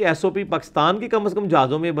چاہیے کہ ایس او پی پاکستان کی کم از کم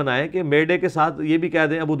جہازوں میں بنائے کہ مے ڈے کے ساتھ یہ بھی کہہ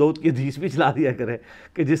دیں، ابو داؤد کی حدیث بھی چلا دیا کریں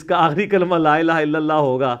کہ جس کا آخری کلمہ لا الہ الا اللہ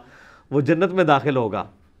ہوگا وہ جنت میں داخل ہوگا.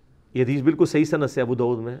 یہ حدیث بالکل صحیح سند سے ابو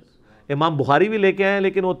داؤد میں، امام بخاری بھی لے کے آئے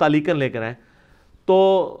لیکن وہ تعلیقاً لے کر آئے.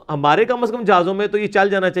 تو ہمارے کم از کم جہازوں میں تو یہ چل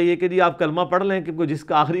جانا چاہیے کہ جی آپ کلمہ پڑھ لیں کہ جس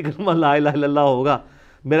کا آخری کلمہ لا الہ الا اللہ ہوگا.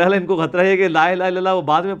 میرا خیال ان کو خطرہ ہے کہ لا الہ الا اللہ وہ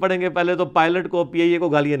بعد میں پڑھیں گے، پہلے تو پائلٹ کو پی آئی اے کو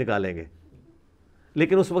گالیاں نکالیں گے،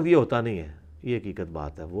 لیکن اس وقت یہ ہوتا نہیں ہے. یہ حقیقت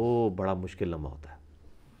بات ہے، وہ بڑا مشکل لمحہ ہوتا ہے.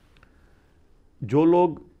 جو لوگ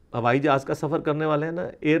ہوائی جہاز کا سفر کرنے والے ہیں نا،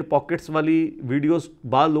 ایئر پاکٹس والی ویڈیوز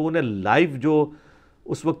بعض لوگوں نے لائیو، جو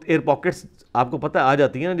اس وقت ایئر پاکٹس آپ کو پتہ آ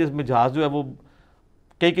جاتی ہیں نا، جس میں جہاز جو ہے وہ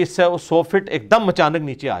کئی اس سے 100 فٹ ایک دم اچانک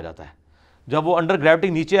نیچے آ جاتا ہے. جب وہ انڈر گریوٹی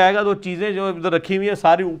نیچے آئے گا تو چیزیں جو ادھر رکھی ہوئی ہیں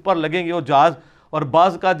ساری اوپر لگیں گی وہ جہاز، اور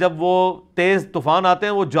بعض کا جب وہ تیز طوفان آتے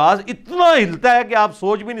ہیں وہ جہاز اتنا ہلتا ہے کہ آپ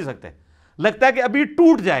سوچ بھی نہیں سکتے، لگتا ہے کہ ابھی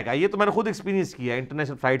ٹوٹ جائے گا. یہ تو میں نے خود ایکسپیرینس کیا ہے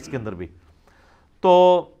انٹرنیشنل فلائٹس کے اندر بھی. تو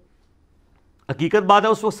حقیقت بات ہے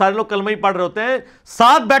اس وقت سارے لوگ کلمہ ہی پڑھ رہے ہوتے ہیں،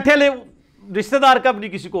 ساتھ بیٹھے لے رشتہ دار کا بھی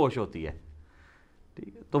نہیں کسی کو ہوش ہوتی ہے.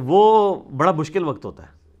 ٹھیک ہے، تو وہ بڑا مشکل وقت ہوتا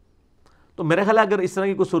ہے. تو میرے خیال ہے اگر اس طرح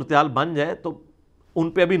کی کوئی صورتحال بن جائے تو ان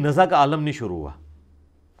پہ ابھی نزا کا عالم نہیں شروع ہوا،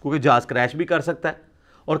 کیونکہ جہاز کریش بھی کر سکتا ہے،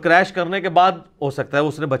 اور کریش کرنے کے بعد ہو سکتا ہے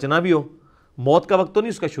اس نے بچنا بھی ہو. موت کا وقت تو نہیں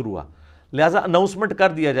اس کا شروع ہوا. لہٰذا اناؤنسمنٹ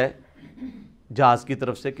کر دیا جائے جہاز کی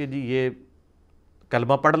طرف سے کہ جی یہ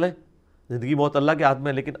کلمہ پڑھ لیں، زندگی موت اللہ کے ہاتھ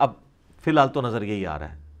میں، لیکن اب فی الحال تو نظر یہی آ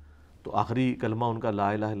رہا ہے. تو آخری کلمہ ان کا لا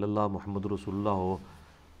الہ الا اللہ محمد رسول اللہ ہو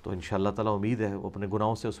تو انشاءاللہ تعالیٰ امید ہے وہ اپنے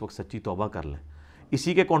گناہوں سے اس وقت سچی توبہ کر لیں.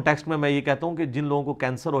 اسی کے کانٹیکسٹ میں یہ کہتا ہوں کہ جن لوگوں کو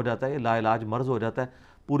کینسر ہو جاتا ہے، لا علاج مرض ہو جاتا ہے،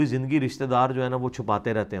 پوری زندگی رشتہ دار جو ہے نا وہ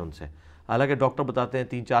چھپاتے رہتے ہیں ان سے، حالانکہ ڈاکٹر بتاتے ہیں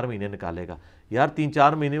 3-4 مہینے نکالے گا. یار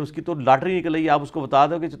 3-4 مہینے اس کی تو لاٹری نکل رہی ہے، آپ اس کو بتا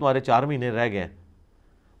دو کہ تمہارے 4 مہینے رہ گئے ہیں،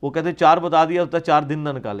 وہ کہتے ہیں 4 بتا دیا ہوتا ہے 4 دن نہ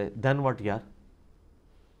نکالے، دین واٹ یار.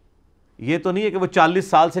 یہ تو نہیں ہے کہ وہ 40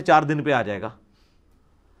 سال سے 4 دن پہ آ جائے گا،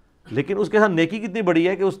 لیکن اس کے ساتھ نیکی کتنی بڑی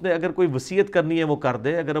ہے کہ اس نے اگر کوئی وصیت کرنی ہے وہ کر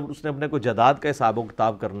دے، اگر اس نے اپنے کو جائیداد کا حساب و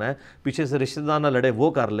کتاب کرنا ہے، پیچھے سے رشتہ دار نہ لڑے وہ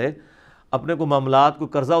کر لے، اپنے کو معاملات کو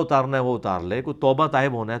قرضہ اتارنا ہے وہ اتار لے، کوئی توبہ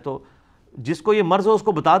طائب ہونا ہے. تو جس کو یہ مرض ہو اس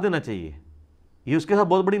کو بتا دینا چاہیے، یہ اس کے ساتھ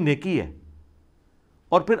بہت بڑی نیکی ہے.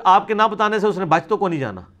 اور پھر آپ کے نہ بتانے سے اس نے بچ تو کو نہیں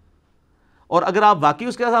جانا. اور اگر آپ واقعی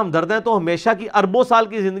اس کے ساتھ ہمدرد ہیں تو ہمیشہ کی اربوں سال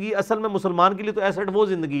کی زندگی اصل میں مسلمان کے لیے تو ایسٹ وہ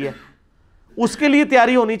زندگی ہے، اس کے لیے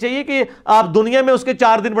تیاری ہونی چاہیے کہ آپ دنیا میں اس کے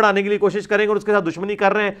 4 دن بڑھانے کے لیے کوشش کریں گے اور اس کے ساتھ دشمنی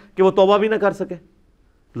کر رہے ہیں کہ وہ توبہ بھی نہ کر سکے.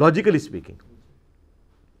 لاجیکلی اسپیکنگ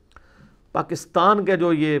پاکستان کا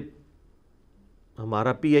جو یہ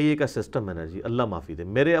ہمارا پی آئی اے کا سسٹم ہے نا جی، اللہ معافی دے.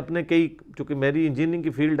 میرے اپنے کئی، چونکہ میری انجینئرنگ کی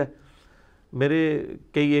فیلڈ ہے، میرے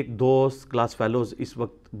کئی ایک دوست کلاس فیلوز اس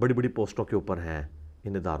وقت بڑی بڑی پوسٹوں کے اوپر ہیں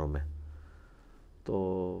ان اداروں میں،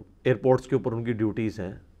 تو ایئرپورٹس کے اوپر ان کی ڈیوٹیز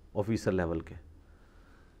ہیں آفیسر لیول کے.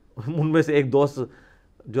 ان میں سے ایک دوست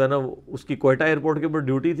جو ہے نا، اس کی کوئٹہ ایئرپورٹ کے اوپر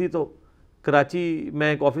ڈیوٹی تھی، تو کراچی میں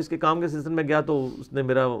ایک آفس کے کام کے سلسلے میں گیا، تو اس نے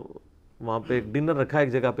میرا وہاں پہ ایک ڈنر رکھا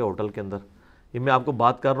ایک جگہ پہ ہوٹل کے اندر. یہ میں آپ کو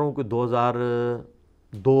بات کر رہا ہوں کہ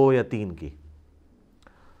 2002 یا 2003 کی.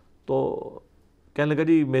 تو کہنے لگا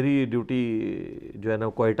جی میری ڈیوٹی جو ہے نا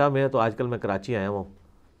کوئٹہ میں ہے، تو آج کل میں کراچی آیا ہوں.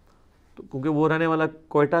 تو کیونکہ وہ رہنے والا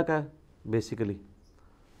کوئٹہ کا ہے، بیسیکلی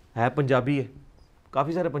ہے پنجابی ہے،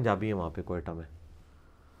 کافی سارے پنجابی ہیں وہاں پہ کوئٹہ میں.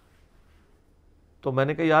 تو میں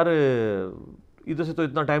نے کہا یار ادھر سے تو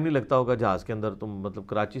اتنا ٹائم نہیں لگتا ہوگا جہاز کے اندر، تم مطلب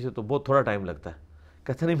کراچی سے تو بہت تھوڑا ٹائم لگتا ہے.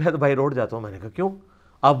 کہتے نہیں میں تو بائی روڈ جاتا ہوں. میں نے کہا کیوں؟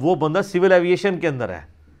 اب وہ بندہ سول ایویشن کے اندر ہے،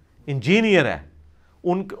 انجینئر ہے،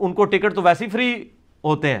 ان کو ٹکٹ تو ویسے ہی فری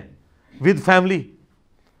ہوتے ہیں ود فیملی.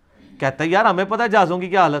 کہتا ہے یار ہمیں پتہ ہے جہازوں کی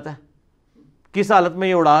کیا حالت ہے، کس حالت میں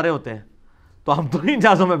یہ اڑا رہے ہوتے ہیں، تو ہم تو نہیں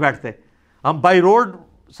جہازوں میں بیٹھتے، ہم بائی روڈ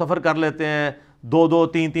سفر کر لیتے ہیں 2-2,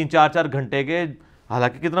 3-3, 4-4 گھنٹے کے.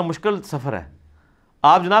 حالانکہ کتنا مشکل سفر ہے.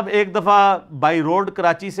 آپ جناب ایک دفعہ بائی روڈ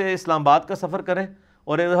کراچی سے اسلام آباد کا سفر کریں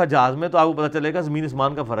اور ایک دفعہ جہاز میں، تو آپ کو پتہ چلے گا زمین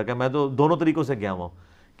اسمان کا فرق ہے. میں تو دونوں طریقوں سے گیا ہوں،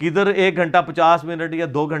 کدھر 1 گھنٹہ 50 منٹ یا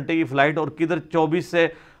 2 گھنٹے کی فلائٹ، اور کدھر 24 سے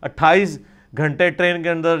 28 گھنٹے ٹرین کے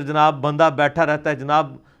اندر جناب بندہ بیٹھا رہتا ہے.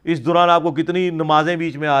 جناب اس دوران آپ کو کتنی نمازیں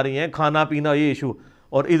بیچ میں آ رہی ہیں، کھانا پینا یہ ایشو،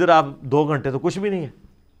 اور ادھر آپ 2 گھنٹے تو کچھ بھی نہیں ہے.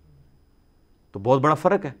 تو بہت بڑا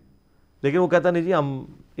فرق ہے. لیکن وہ کہتا نہیں جی ہم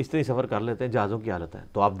اس طرح سفر کر لیتے ہیں، جہازوں کی حالت ہے.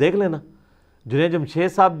 تو آپ دیکھ لینا جنید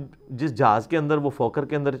جمشید صاحب جس جہاز کے اندر وہ فوکر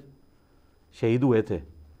کے اندر شہید ہوئے تھے،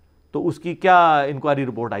 تو اس کی کیا انکوائری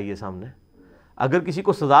رپورٹ آئی ہے سامنے. اگر کسی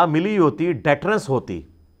کو سزا ملی ہوتی، ڈیٹرنس ہوتی،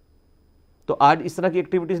 تو آج اس طرح کی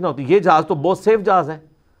ایکٹیویٹیز نہ ہوتی. یہ جہاز تو بہت سیف جہاز ہے.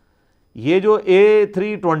 یہ جو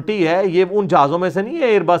A320 ہے، یہ ان جہازوں میں سے نہیں ہے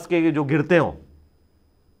ایئر بس کے جو گرتے ہوں.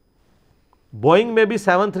 بوئنگ میں بھی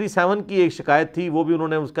 737 کی ایک شکایت تھی، وہ بھی انہوں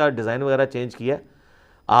نے اس کا ڈیزائن وغیرہ چینج کیا ہے.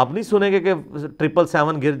 آپ نہیں سنیں گے کہ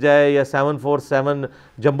 777 گر جائے یا 747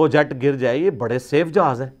 جمبو جیٹ گر جائے. یہ بڑے سیف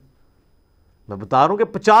جہاز ہیں. میں بتا رہا ہوں کہ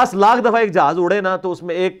 50 لاکھ دفعہ ایک جہاز اڑے نا تو اس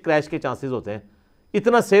میں ایک کریش کے چانسز ہوتے ہیں.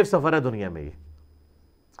 اتنا سیف سفر ہے دنیا میں یہ.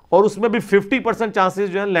 اور اس میں بھی 50%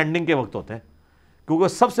 چانسز جو ہیں لینڈنگ کے وقت ہوتے ہیں، کیونکہ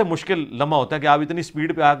سب سے مشکل لمحہ ہوتا ہے کہ آپ اتنی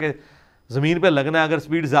سپیڈ پہ آ کے زمین پہ لگنا ہے. اگر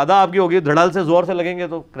سپیڈ زیادہ آپ کی ہوگی، دھڑل سے زور سے لگیں گے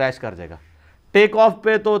تو کریش کر جائے گا. ٹیک آف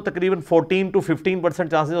پہ تو تقریباً 14 to 15%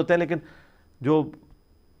 چانسز ہوتے ہیں، لیکن جو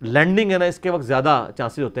لینڈنگ ہے نا اس کے وقت زیادہ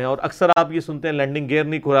چانسز ہوتے ہیں. اور اکثر آپ یہ سنتے ہیں لینڈنگ گیئر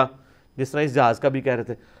نہیں کھلا، جس طرح اس جہاز کا بھی کہہ رہے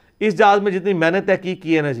تھے. اس جہاز میں جتنی میں نے تحقیق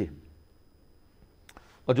کی ہے نا جی،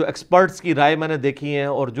 اور جو ایکسپرٹس کی رائے میں نے دیکھی ہیں،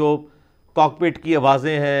 اور جو کاکپٹ کی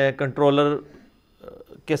آوازیں ہیں، کنٹرولر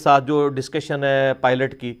کے ساتھ جو ڈسکشن ہے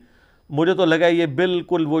پائلٹ کی، مجھے تو لگا یہ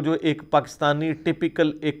بالکل وہ جو ایک پاکستانی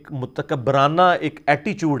ٹپیکل ایک متکبرانہ ایک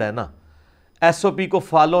ایٹیچیوڈ ہے نا، ایس او پی کو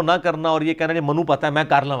فالو نہ کرنا اور یہ کہنا کہ منو پتہ ہے میں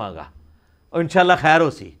کر لواں گا اور انشاءاللہ خیر ہو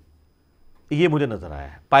سی. یہ مجھے نظر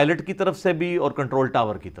آیا ہے پائلٹ کی طرف سے بھی اور کنٹرول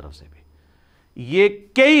ٹاور کی طرف سے بھی. یہ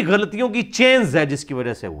کئی غلطیوں کی چینز ہے جس کی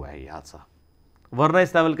وجہ سے ہوا ہے یہ حادثہ، ورنہ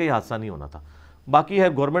اس لیول کا یہ حادثہ نہیں ہونا تھا. باقی ہے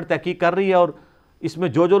گورنمنٹ تحقیق کر رہی ہے، اور اس میں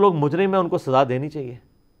جو لوگ مجرم ہیں ان کو سزا دینی چاہیے.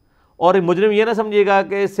 اور مجرم یہ نہ سمجھیے گا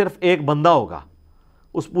کہ صرف ایک بندہ ہوگا،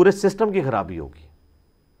 اس پورے سسٹم کی خرابی ہوگی.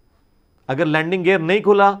 اگر لینڈنگ گیئر نہیں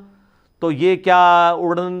کھلا تو یہ کیا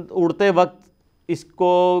اڑتے وقت اس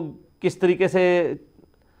کو کس طریقے سے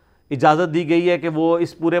اجازت دی گئی ہے کہ وہ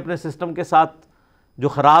اس پورے اپنے سسٹم کے ساتھ جو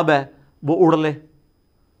خراب ہے وہ اڑ لے.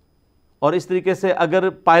 اور اس طریقے سے اگر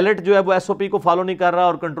پائلٹ جو ہے وہ ایس او پی کو فالو نہیں کر رہا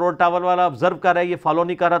اور کنٹرول ٹاور والا آبزرو کر رہا ہے یہ فالو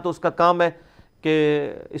نہیں کر رہا، تو اس کا کام ہے کہ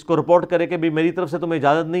اس کو رپورٹ کرے کہ بھی میری طرف سے تمہیں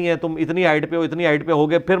اجازت نہیں ہے، تم اتنی ہائٹ پہ ہو، اتنی ہائٹ پہ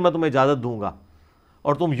ہوگے پھر میں تمہیں اجازت دوں گا،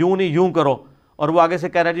 اور تم یوں نہیں یوں کرو. اور وہ آگے سے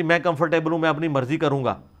کہہ رہا ہے جی میں کمفرٹیبل ہوں، میں اپنی مرضی کروں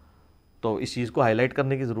گا. تو اس چیز کو ہائی لائٹ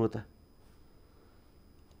کرنے کی ضرورت ہے.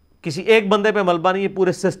 کسی ایک بندے پہ ملبہ نہیں، یہ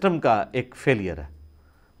پورے سسٹم کا ایک فیلئر ہے.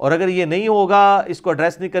 اور اگر یہ نہیں ہوگا، اس کو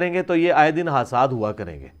ایڈریس نہیں کریں گے، تو یہ آئے دن حادثات ہوا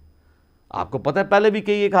کریں گے. آپ کو پتہ ہے پہلے بھی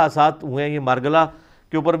کئی ایک حادثات ہوئے ہیں. یہ مارگلا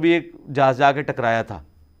کے اوپر بھی ایک جہاز جا کے ٹکرایا تھا،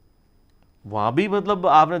 وہاں بھی مطلب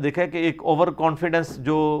آپ نے دیکھا ہے کہ ایک اوور کانفیڈنس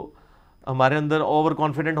جو ہمارے اندر اوور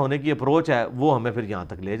کانفیڈنٹ ہونے کی اپروچ ہے وہ ہمیں پھر یہاں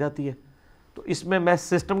تک لے جاتی ہے. تو اس میں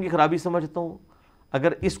سسٹم کی خرابی سمجھتا ہوں.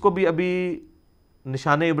 اگر اس کو بھی ابھی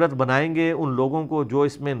نشان عبرت بنائیں گے ان لوگوں کو جو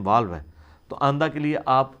اس میں انوالو ہیں، تو آئندہ کے لیے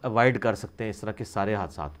آپ اوائڈ کر سکتے ہیں اس طرح کے سارے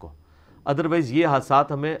حادثات کو. ادروائز یہ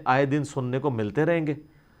حادثات ہمیں آئے دن سننے کو ملتے رہیں گے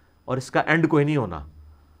اور اس کا اینڈ کوئی نہیں ہونا.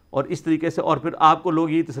 اور اس طریقے سے اور پھر آپ کو لوگ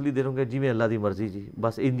یہی تسلی دے رہے ہوں گے جی میں اللہ دی مرضی جی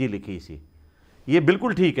بس انجی لکھی سی. یہ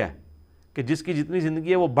بالکل ٹھیک ہے کہ جس کی جتنی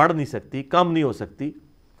زندگی ہے وہ بڑھ نہیں سکتی، کم نہیں ہو سکتی.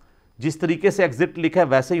 جس طریقے سے ایگزٹ لکھا ہے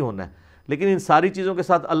ویسے ہی ہونا ہے. لیکن ان ساری چیزوں کے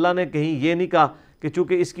ساتھ اللہ نے کہیں یہ نہیں کہا کہ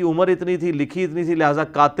چونکہ اس کی عمر اتنی تھی، لکھی اتنی تھی، لہٰذا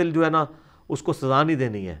قاتل جو ہے نا اس کو سزا نہیں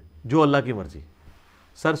دینی ہے، جو اللہ کی مرضی.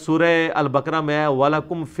 سر سورہ البقرہ میں ہے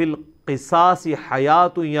وَلَكُمْ فِي الْقِصَاصِ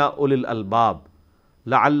حَيَاةٌ يَا أُولِي الْأَلْبَابِ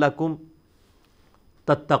لَعَلَّكُمْ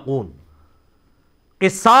تَتَّقُونَ.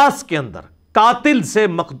 قصاص کے اندر قاتل سے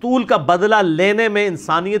مقتول کا بدلہ لینے میں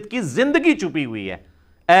انسانیت کی زندگی چھپی ہوئی ہے،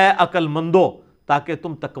 اے عقل مندو، تاکہ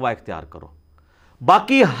تم تقوی اختیار کرو.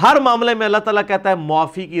 باقی ہر معاملے میں اللہ تعالیٰ کہتا ہے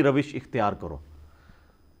معافی کی روش اختیار کرو.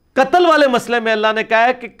 قتل والے مسئلے میں اللہ نے کہا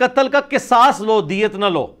ہے کہ قتل کا قصاص لو، دیت نہ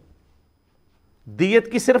لو.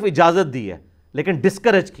 دیت کی صرف اجازت دی ہے لیکن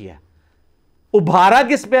ڈسکریج کیا ہے. ابھارا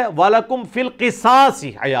کس پہ؟ وَلَكُمْ فِي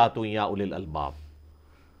الْقِصَاصِ حَيَاةٌ يَا أُولِي الْأَلْبَابِ.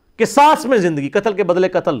 قصاص میں زندگی، قتل کے بدلے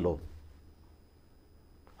قتل لو.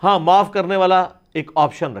 ہاں معاف کرنے والا ایک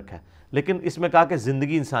آپشن رکھا ہے، لیکن اس میں کہا کہ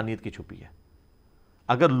زندگی انسانیت کی چھپی ہے.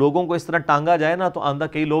 اگر لوگوں کو اس طرح ٹانگا جائے نا تو آندہ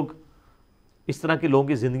کئی لوگ اس طرح کے لوگوں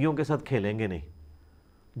کی زندگیوں کے ساتھ کھیلیں گے نہیں،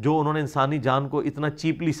 جو انہوں نے انسانی جان کو اتنا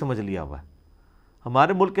چیپلی سمجھ لیا ہوا ہے.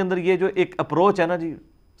 ہمارے ملک کے اندر یہ جو ایک اپروچ ہے نا جی،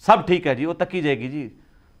 سب ٹھیک ہے جی، وہ تکی جائے گی جی،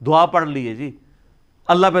 دعا پڑھ لیے جی،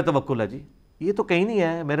 اللہ پہ توکل ہے جی، یہ تو کہیں نہیں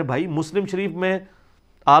ہے میرے بھائی. مسلم شریف میں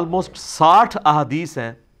آلموسٹ 60 احادیث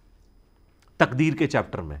ہیں تقدیر کے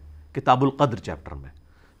چیپٹر میں، کتاب القدر چیپٹر میں.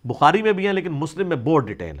 بخاری میں بھی ہیں لیکن مسلم میں بہت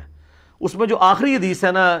ڈیٹیل ہے. اس میں جو آخری حدیث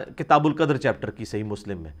ہے نا کتاب القدر چیپٹر کی، صحیح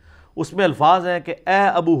مسلم میں، اس میں الفاظ ہیں کہ اے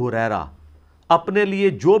ابو ہریرہ، اپنے لیے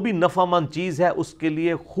جو بھی نفع مند چیز ہے اس کے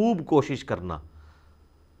لیے خوب کوشش کرنا،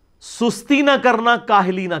 سستی نہ کرنا،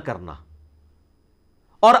 کاہلی نہ کرنا،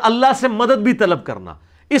 اور اللہ سے مدد بھی طلب کرنا.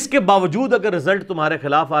 اس کے باوجود اگر رزلٹ تمہارے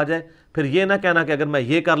خلاف آ جائے پھر یہ نہ کہنا کہ اگر میں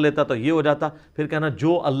یہ کر لیتا تو یہ ہو جاتا، پھر کہنا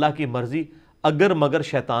جو اللہ کی مرضی، اگر مگر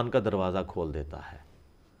شیطان کا دروازہ کھول دیتا ہے.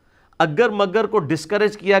 اگر مگر کو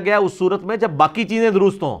ڈسکریج کیا گیا اس صورت میں جب باقی چیزیں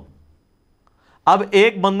درست ہوں. اب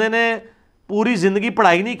ایک بندے نے پوری زندگی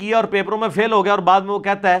پڑھائی نہیں کیا اور پیپروں میں فیل ہو گیا اور بعد میں وہ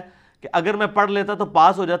کہتا ہے کہ اگر میں پڑھ لیتا تو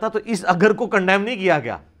پاس ہو جاتا، تو اس اگر کو کنڈیم نہیں کیا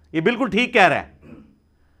گیا، یہ بالکل ٹھیک کہہ رہا ہے.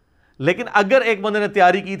 لیکن اگر ایک بندے نے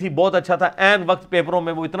تیاری کی تھی، بہت اچھا تھا، عین وقت پیپروں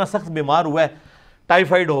میں وہ اتنا سخت بیمار ہوا ہے،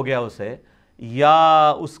 ٹائیفائڈ ہو گیا اسے، یا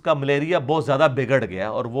اس کا ملیریا بہت زیادہ بگڑ گیا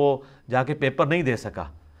اور وہ جا کے پیپر نہیں دے سکا،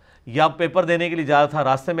 یا پیپر دینے کے لیے جا رہا تھا،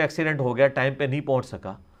 راستے میں ایکسیڈنٹ ہو گیا، ٹائم پہ نہیں پہنچ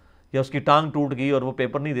سکا، یا اس کی ٹانگ ٹوٹ گئی اور وہ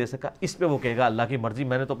پیپر نہیں دے سکا، اس پہ وہ کہے گا اللہ کی مرضی،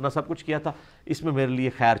 میں نے تو اپنا سب کچھ کیا تھا، اس میں میرے لیے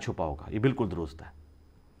خیر چھپا ہوگا. یہ بالکل درست ہے.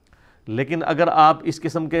 لیکن اگر آپ اس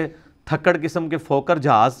قسم کے تھکڑ قسم کے فوکر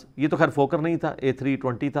جہاز، یہ تو خیر فوکر نہیں تھا،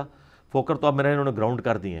 A320 تھا، فوکر تو اب میرے انہوں نے گراؤنڈ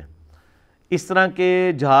کر دیے ہیں، اس طرح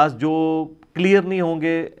کے جہاز جو کلیئر نہیں ہوں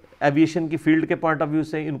گے ایویشن کی فیلڈ کے پوائنٹ آف ویو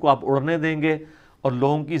سے، ان کو آپ اڑنے دیں گے اور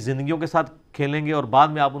لوگوں کی زندگیوں کے ساتھ کھیلیں گے اور بعد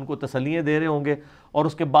میں آپ ان کو تسلیاں دے رہے ہوں گے. اور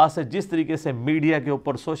اس کے بعد سے جس طریقے سے میڈیا کے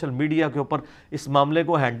اوپر، سوشل میڈیا کے اوپر اس معاملے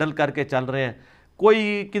کو ہینڈل کر کے چل رہے ہیں،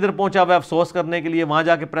 کوئی کدھر پہنچا ہوا ہے افسوس کرنے کے لیے، وہاں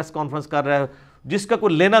جا کے پریس کانفرنس کر رہا ہے جس کا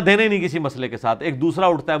کوئی لینا دینا ہی نہیں کسی مسئلے کے ساتھ. ایک دوسرا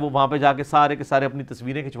اٹھتا ہے وہ وہاں پہ جا کے سارے کے سارے اپنی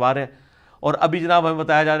تصویریں کھنچوا رہے ہیں. اور ابھی جناب ہمیں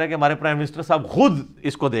بتایا جا رہا ہے کہ ہمارے پرائم منسٹر صاحب خود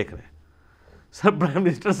اس کو دیکھ رہے ہیں. سر پرائم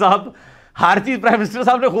منسٹر صاحب، ہر چیز پرائم منسٹر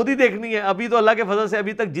صاحب نے خود ہی دیکھنی ہے. ابھی تو اللہ کے فضل سے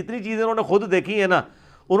ابھی تک جتنی چیزیں انہوں نے خود دیکھی ہیں نا،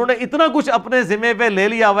 انہوں نے اتنا کچھ اپنے ذمہ پہ لے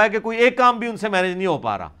لیا ہوا ہے کہ کوئی ایک کام بھی ان سے مینیج نہیں ہو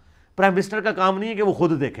پا رہا. پرائم منسٹر کا کام نہیں ہے کہ وہ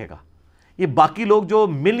خود دیکھے گا. یہ باقی لوگ جو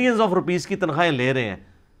ملینز آف روپیز کی تنخواہیں لے رہے ہیں،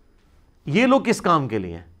 یہ لوگ کس کام کے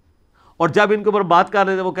لیے ہیں؟ اور جب ان کے اوپر بات کر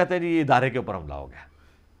رہے تھے وہ کہتے ہیں جی یہ ادارے کے اوپر حملہ ہو گیا.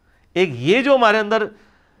 ایک یہ جو ہمارے اندر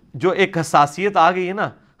جو ایک حساسیت آ گئی ہے نا،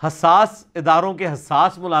 حساس اداروں کے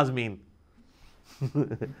حساس ملازمین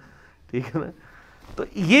ٹھیک ہے نا، تو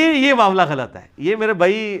یہ معاملہ غلط ہے. یہ میرے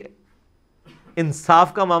بھائی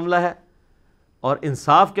انصاف کا معاملہ ہے، اور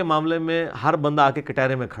انصاف کے معاملے میں ہر بندہ آ کے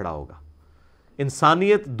کٹہرے میں کھڑا ہوگا.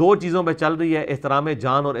 انسانیت دو چیزوں پہ چل رہی ہے، احترام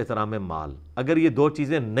جان اور احترام مال. اگر یہ دو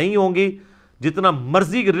چیزیں نہیں ہوں گی، جتنا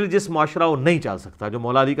مرضی ریلیجس معاشرہ وہ نہیں چل سکتا. جو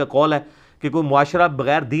مولا علی کا قول ہے کہ کوئی معاشرہ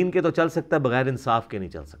بغیر دین کے تو چل سکتا ہے، بغیر انصاف کے نہیں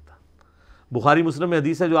چل سکتا. بخاری مسلم میں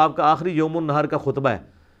حدیث ہے جو آپ کا آخری یوم النہر کا خطبہ ہے،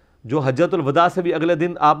 جو حجۃ الوداع سے بھی اگلے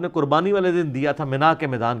دن آپ نے قربانی والے دن دیا تھا منا کے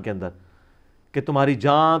میدان کے اندر، کہ تمہاری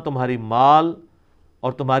جان، تمہاری مال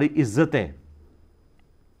اور تمہاری عزتیں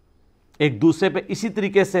ایک دوسرے پہ اسی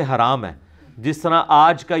طریقے سے حرام ہے جس طرح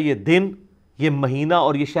آج کا یہ دن، یہ مہینہ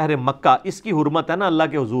اور یہ شہر مکہ، اس کی حرمت ہے نا اللہ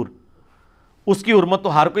کے حضور، اس کی حرمت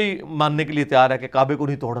تو ہر کوئی ماننے کے لیے تیار ہے کہ کعبے کو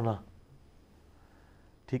نہیں توڑنا.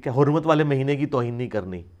 ٹھیک ہے، حرمت والے مہینے کی توہین نہیں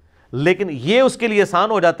کرنی، لیکن یہ اس کے لیے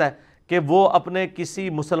آسان ہو جاتا ہے کہ وہ اپنے کسی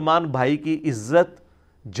مسلمان بھائی کی عزت،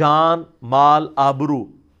 جان، مال، آبرو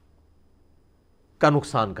کا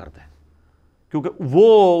نقصان کرتا ہے، کیونکہ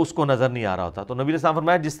وہ اس کو نظر نہیں آ رہا ہوتا۔ تو نبی علیہ السلام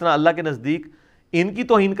فرمایا جس طرح اللہ کے نزدیک ان کی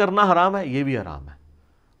توہین کرنا حرام ہے، یہ بھی حرام ہے،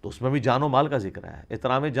 تو اس میں بھی جان و مال کا ذکر ہے۔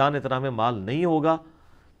 احترام جان، احترام مال نہیں ہوگا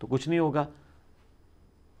تو کچھ نہیں ہوگا۔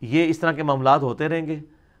 یہ اس طرح کے معاملات ہوتے رہیں گے۔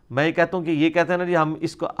 میں یہ کہتا ہوں کہ یہ کہتے ہیں نا جی ہم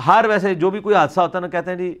اس کو ہر ویسے جو بھی کوئی حادثہ ہوتا ہے نا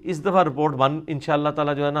کہتے ہیں جی اس دفعہ رپورٹ بن انشاءاللہ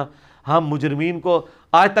تعالیٰ جو ہے نا ہم مجرمین کو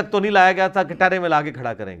آج تک تو نہیں لایا گیا تھا کٹہرے میں لا کے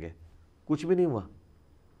کھڑا کریں گے، کچھ بھی نہیں ہوا۔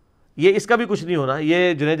 یہ اس کا بھی کچھ نہیں ہونا۔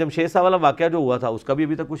 یہ جنید جمشید صاحب والا واقعہ جو ہوا تھا اس کا بھی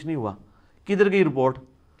ابھی تک کچھ نہیں ہوا، کدھر گئی رپورٹ؟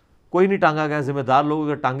 کوئی نہیں ٹانگا گیا۔ ذمہ دار لوگ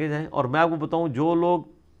اگر ٹانگے جائیں، اور میں آپ کو بتاؤں جو لوگ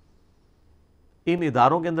ان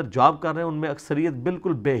اداروں کے اندر جاب کر رہے ہیں ان میں اکثریت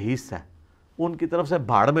بالکل بے حس ہے، ان کی طرف سے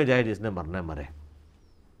بھاڑ میں جائے، جس نے مرنا ہے مرے۔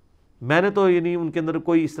 میں نے تو یعنی ان کے اندر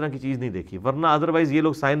کوئی اس طرح کی چیز نہیں دیکھی، ورنہ ادروائز یہ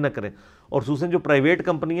لوگ سائن نہ کریں۔ اور خصوصاً جو پرائیویٹ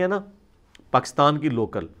کمپنی ہے نا پاکستان کی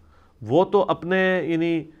لوکل، وہ تو اپنے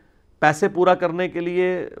یعنی پیسے پورا کرنے کے لیے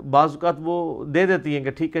بعض اوقات وہ دے دیتی ہیں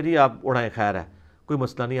کہ ٹھیک ہے جی آپ اڑائیں، خیر ہے، کوئی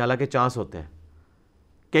مسئلہ نہیں، حالانکہ چانس ہوتے ہیں۔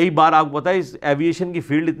 کئی بار آپ کو پتہ ہے اس ایویشن کی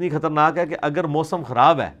فیلڈ اتنی خطرناک ہے کہ اگر موسم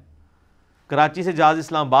خراب ہے، کراچی سے جہاز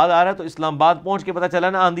اسلام آباد آ رہا ہے تو اسلام آباد پہنچ کے پتہ چلا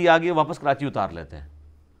نا آندھی آ گئی، واپس کراچی اتار لیتے ہیں۔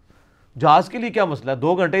 جہاز کے لیے کیا مسئلہ ہے،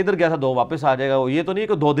 2 گھنٹے ادھر گیا تھا 2 واپس آ جائے گا، یہ تو نہیں ہے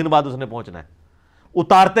کہ 2 دن بعد اس نے پہنچنا ہے،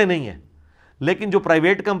 اتارتے نہیں ہیں۔ لیکن جو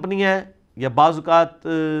پرائیویٹ کمپنی ہے یا بعض اوقات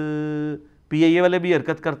پی اے والے بھی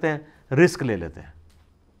حرکت کرتے ہیں، رسک لے لیتے ہیں،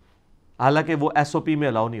 حالانکہ وہ ایس او پی میں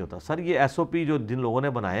الاؤ نہیں ہوتا۔ سر یہ ایس او پی جو جن لوگوں نے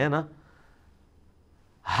بنائے ہیں نا،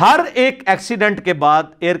 ہر ایک ایکسیڈنٹ کے بعد،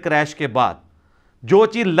 ایئر کریش کے بعد جو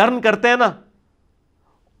چیز لرن کرتے ہیں نا،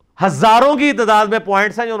 ہزاروں کی تعداد میں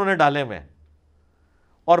پوائنٹس ہیں جو انہوں نے ڈالے ہوئے ہیں۔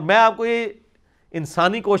 اور میں آپ کو یہ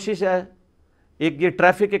انسانی کوشش ہے، ایک یہ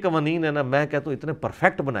ٹریفک کے قوانین ہے نا، میں کہتا ہوں اتنے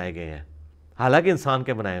پرفیکٹ بنائے گئے ہیں، حالانکہ انسان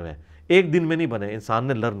کے بنائے ہوئے ہیں، ایک دن میں نہیں بنے، انسان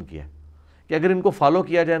نے لرن کیا کہ اگر ان کو فالو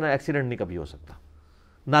کیا جائے نا ایکسیڈنٹ نہیں کبھی ہو سکتا،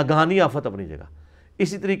 ناگہانی آفت اپنی جگہ۔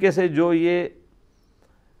 اسی طریقے سے جو یہ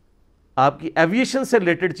آپ کی ایویشن سے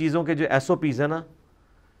ریلیٹڈ چیزوں کے جو ایس او پیز ہیں نا،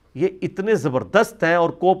 یہ اتنے زبردست ہیں، اور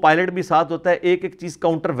کو پائلٹ بھی ساتھ ہوتا ہے، ایک ایک چیز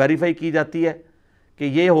کاؤنٹر ویریفائی کی جاتی ہے کہ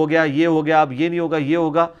یہ ہو گیا، یہ ہو گیا، اب یہ نہیں ہوگا، یہ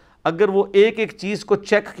ہوگا۔ اگر وہ ایک ایک چیز کو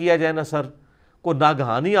چیک کیا جائے نا سر، کو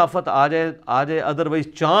ناگہانی آفت آ جائے، ادروائز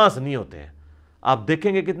چانس نہیں ہوتے ہیں۔ آپ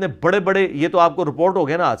دیکھیں گے کتنے بڑے بڑے، یہ تو آپ کو رپورٹ ہو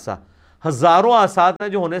گیا نا حادثہ، ہزاروں حادثات ہیں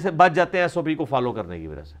جو ہونے سے بچ جاتے ہیں ایس او پی کو فالو کرنے کی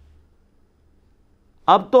وجہ سے۔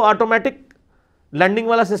 اب تو آٹومیٹک لینڈنگ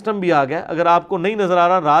والا سسٹم بھی آ گیا، اگر آپ کو نہیں نظر آ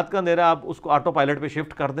رہا رات کا اندھیرا، آپ اس کو آٹو پائلٹ پہ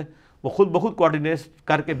شفٹ کر دیں، وہ خود بخود کوآرڈینیٹ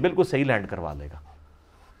کر کے بالکل صحیح لینڈ کروا لے گا۔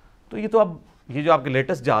 تو یہ تو اب یہ جو آپ کے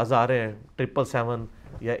لیٹسٹ جہاز آ رہے ہیں 777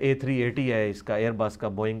 یا A380 ہے اس کا، ایئر بس کا،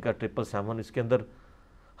 بوئنگ کا 777، اس کے اندر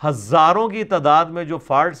ہزاروں کی تعداد میں جو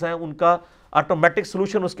فالٹس ہیں ان کا آٹومیٹک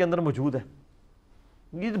سلوشن اس کے اندر موجود ہے۔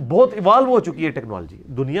 یہ بہت ایوالو ہو چکی ہے ٹیکنالوجی،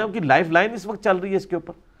 دنیا کی لائف لائن اس وقت چل رہی ہے اس کے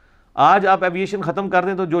اوپر۔ آج آپ ایویشن ختم کر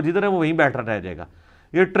دیں تو جو جدھر ہے وہ وہیں بیٹھا رہ جائے گا۔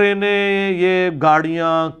 یہ ٹرینیں، یہ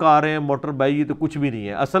گاڑیاں، کاریں، موٹر بائک، یہ تو کچھ بھی نہیں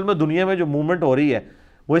ہے۔ اصل میں دنیا میں جو موومنٹ ہو رہی ہے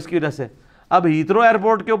وہ اس کی وجہ سے، اب ہیتھرو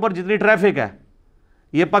ایئرپورٹ کے اوپر جتنی ٹریفک ہے،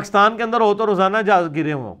 یہ پاکستان کے اندر ہو تو روزانہ جہاز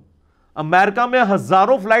گرے ہوئے ہوں، امریکہ میں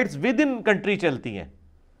ہزاروں فلائٹس ود ان کنٹری چلتی ہیں۔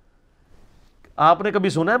 آپ نے کبھی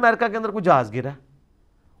سنا ہے امریکہ کے اندر کوئی جہاز گرا ہے؟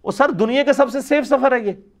 وہ سر دنیا کا سب سے سیف سفر ہے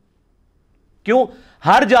یہ۔ کیوں؟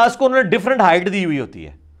 ہر جہاز کو انہوں نے ڈفرنٹ ہائٹ دی ہوئی ہوتی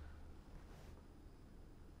ہے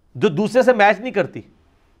جو دوسرے سے میچ نہیں کرتی،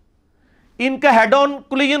 ان کا ہیڈ آن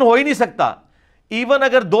کولیجن ہو ہی نہیں سکتا۔ ایون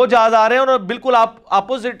اگر 2 جہاز آ رہے ہیں اور بالکل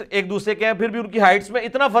اپوزٹ ایک دوسرے کے ہیں، پھر بھی ان کی ہائٹس میں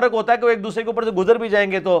اتنا فرق ہوتا ہے کہ وہ ایک دوسرے کے اوپر سے گزر بھی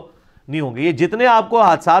جائیں گے تو نہیں ہوں گے۔ یہ جتنے آپ کو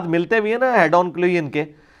حادثات ملتے بھی ہیں نا ہیڈ آن کولیجن کے،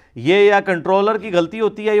 یہ یا کنٹرولر کی غلطی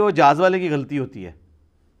ہوتی ہے یا وہ جہاز والے کی غلطی ہوتی ہے،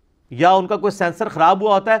 یا ان کا کوئی سینسر خراب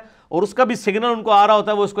ہوا ہوتا ہے اور اس کا بھی سگنل ان کو آ رہا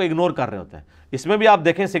ہوتا ہے، وہ اس کو اگنور کر رہے ہوتے ہیں۔ اس میں بھی آپ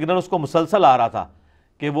دیکھیں سگنل اس کو مسلسل آ رہا تھا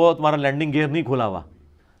کہ وہ تمہارا لینڈنگ گیئر نہیں کھلا ہوا،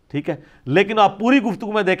 ٹھیک ہے، لیکن آپ پوری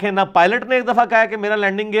گفتگو میں دیکھیں نہ پائلٹ نے ایک دفعہ کہا کہ میرا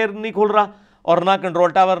لینڈنگ گیئر نہیں کھل رہا، اور نہ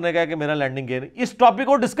کنٹرول ٹاور نے کہا کہ میرا لینڈنگ گیئر، اس ٹاپک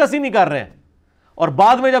کو ڈسکس ہی نہیں کر رہے ہیں۔ اور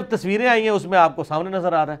بعد میں جب تصویریں آئی ہیں اس میں آپ کو سامنے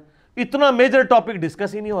نظر آ رہا ہے اتنا میجر ٹاپک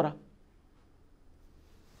ڈسکس ہی نہیں ہو رہا۔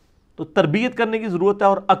 تو تربیت کرنے کی ضرورت ہے،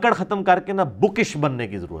 اور اکڑ ختم کر کے نا بکش بننے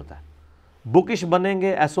کی ضرورت ہے۔ بکش بنیں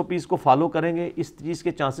گے، ایس او پیز کو فالو کریں گے، اس چیز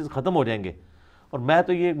کے چانسز ختم ہو جائیں گے۔ اور میں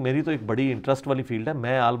تو یہ میری تو ایک بڑی انٹرسٹ والی فیلڈ ہے،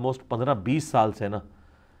 میں آلموسٹ 15-20 سال سے نا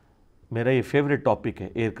میرا یہ فیوریٹ ٹاپک ہے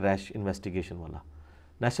ایئر کریش انویسٹیگیشن والا۔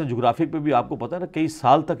 نیشنل جغرافک پہ بھی آپ کو پتہ ہے نا کئی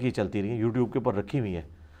سال تک یہ چلتی رہی ہیں، یوٹیوب کے اوپر رکھی ہوئی ہیں۔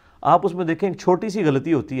 آپ اس میں دیکھیں ایک چھوٹی سی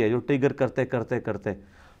غلطی ہوتی ہے جو ٹریگر کرتے کرتے کرتے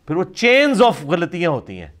پھر وہ چینز آف غلطیاں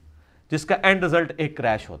ہوتی ہیں جس کا اینڈ رزلٹ ایک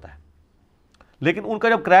کریش ہوتا ہے۔ لیکن ان کا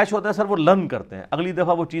جب کریش ہوتا ہے سر وہ لرن کرتے ہیں, اگلی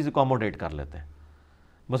دفعہ وہ چیز اکوموڈیٹ کر لیتے ہیں.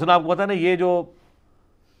 مثلا آپ کو پتا ہے نا, یہ جو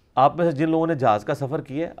آپ میں سے جن لوگوں نے جہاز کا سفر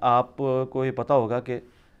کیا ہے آپ کو یہ پتا ہوگا کہ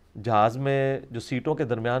جہاز میں جو سیٹوں کے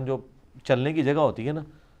درمیان جو چلنے کی جگہ ہوتی ہے نا,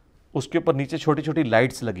 اس کے اوپر نیچے چھوٹی چھوٹی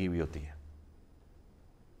لائٹس لگی ہوئی ہوتی ہیں.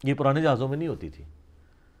 یہ پرانے جہازوں میں نہیں ہوتی تھی.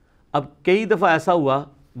 اب کئی دفعہ ایسا ہوا,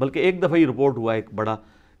 بلکہ ایک دفعہ ہی رپورٹ ہوا ایک بڑا,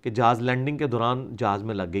 کہ جہاز لینڈنگ کے دوران جہاز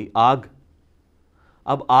میں لگ گئی آگ.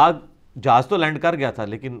 اب آگ, جہاز تو لینڈ کر گیا تھا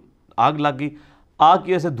لیکن آگ لگ گئی. آگ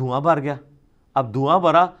کی وجہ سے دھواں بھر گیا. اب دھواں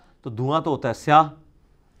بھرا تو دھواں تو ہوتا ہے سیاہ,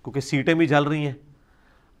 کیونکہ سیٹیں بھی جل رہی ہیں.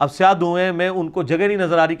 اب سیاہ دھوئیں میں ان کو جگہ نہیں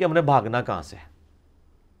نظر آ رہی کہ ہم نے بھاگنا کہاں سے,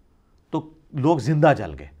 تو لوگ زندہ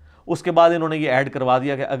جل گئے. اس کے بعد انہوں نے یہ ایڈ کروا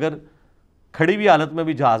دیا کہ اگر کھڑی ہوئی حالت میں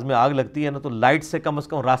بھی جہاز میں آگ لگتی ہے نا, تو لائٹ سے کم از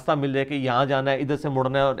کم راستہ مل جائے کہ یہاں جانا ہے, ادھر سے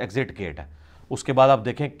مڑنا ہے اور ایگزٹ گیٹ ہے. اس کے بعد آپ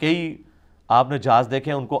دیکھیں کئی آپ نے جہاز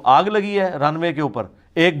دیکھیں ان کو آگ لگی ہے رن وے کے اوپر,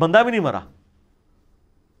 ایک بندہ بھی نہیں مرا.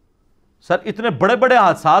 سر اتنے بڑے بڑے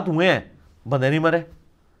حادثات ہوئے ہیں, بندے نہیں مرے,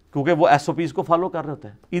 کیونکہ وہ ایس او پیز کو فالو کر رہے ہوتے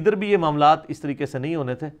ہیں. ادھر بھی یہ معاملات اس طریقے سے نہیں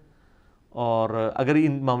ہونے تھے, اور اگر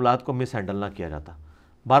ان معاملات کو مس ہینڈل نہ کیا جاتا.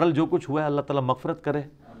 بہرحال جو کچھ ہوا ہے اللہ تعالیٰ مغفرت کرے,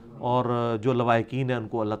 اور جو لواحقین ہیں ان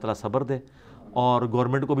کو اللہ تعالیٰ صبر دے, اور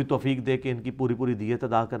گورنمنٹ کو بھی توفیق دے کہ ان کی پوری پوری دیت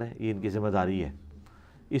ادا کریں. یہ ان کی ذمہ داری ہے,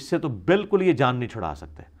 اس سے تو بالکل یہ جان نہیں چھڑا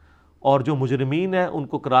سکتے. اور جو مجرمین ہیں ان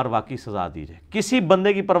کو قرار واقعی سزا دی جائے, کسی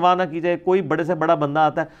بندے کی پرواہ نہ کی جائے. کوئی بڑے سے بڑا بندہ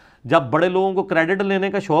آتا ہے, جب بڑے لوگوں کو کریڈٹ لینے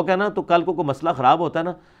کا شوق ہے نا, تو کل کو کوئی مسئلہ خراب ہوتا ہے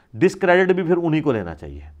نا, ڈسکریڈٹ بھی پھر انہی کو لینا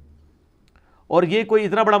چاہیے. اور یہ کوئی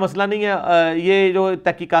اتنا بڑا مسئلہ نہیں ہے, یہ جو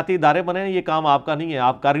تحقیقاتی ادارے بنے ہیں یہ کام آپ کا نہیں ہے,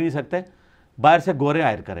 آپ کر ہی نہیں سکتے. باہر سے گورے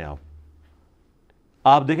ہائر کریں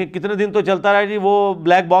آپ دیکھیں کتنے دن تو چلتا رہا جی وہ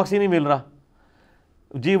بلیک باکس ہی نہیں مل رہا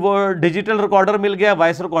جی, وہ ڈیجیٹل ریکارڈر مل گیا,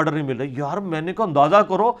 وائس ریکارڈر نہیں مل رہا. یار میں نے کہا اندازہ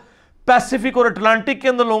کرو پیسیفک اور اٹلانٹک کے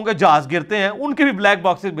اندر لوگوں کے جہاز گرتے ہیں, ان کے بھی بلیک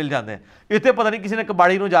باکسز مل جاتے ہیں. اتنے پتہ نہیں کسی نے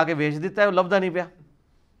کباڑی نو جا کے بیچ دیتا ہے, لفظہ نہیں پیا.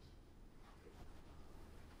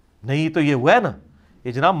 نہیں تو یہ ہوا ہے نا,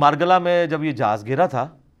 یہ جناب مارگلا میں جب یہ جہاز گرا تھا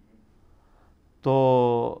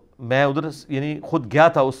تو میں ادھر یعنی خود گیا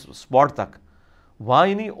تھا اس سپاٹ تک. وہاں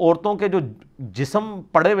یعنی عورتوں کے جو جسم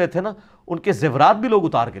پڑے ہوئے تھے نا, ان کے زیورات بھی لوگ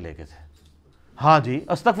اتار کے لے گئے تھے. ہاں جی,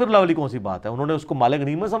 استغفر اللہ والی کون سی بات ہے, انہوں نے اس کو مال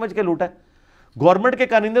غنیمت سمجھ کے لوٹا ہے. گورنمنٹ کے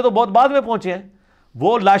کارندے تو بہت بعد میں پہنچے ہیں.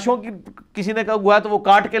 وہ لاشوں کی کسی نے کہا ہوا ہے تو وہ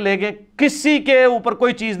کاٹ کے لے گئے, کسی کے اوپر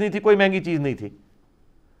کوئی چیز نہیں تھی, کوئی مہنگی چیز نہیں تھی.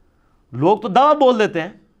 لوگ تو دعویٰ بول دیتے ہیں.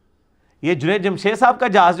 یہ جنید جمشید صاحب کا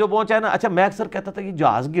جہاز جو پہنچا ہے نا, اچھا میں اکثر کہتا تھا کہ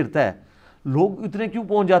جہاز گرتا ہے, لوگ اتنے کیوں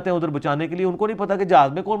پہنچ جاتے ہیں ادھر بچانے کے لیے, ان کو نہیں پتا کہ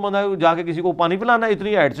جہاز میں کون بندہ جا کے کسی کو پانی پلانا ہے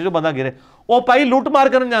اتنی ہائٹ سے جو بندہ گرے. او پائی لوٹ مار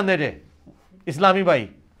کرنے جاندے جے اسلامی بھائی.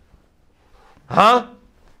 ہاں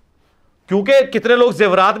کیونکہ کتنے لوگ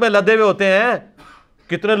زیورات میں لدے ہوئے ہوتے ہیں,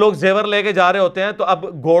 کتنے لوگ زیور لے کے جا رہے ہوتے ہیں. تو اب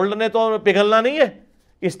گولڈ نے تو پگھلنا نہیں ہے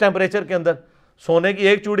اس ٹیمپریچر کے اندر. سونے کی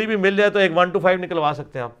ایک چوڑی بھی مل جائے تو ایک 1 to 5 نکلوا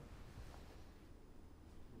سکتے ہیں آپ.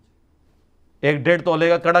 ایک 1.5 تولے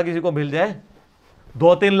کا کڑا کسی کو مل جائے,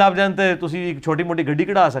 2-3 لاکھ جانتے تسی ایک چھوٹی موٹی گڈی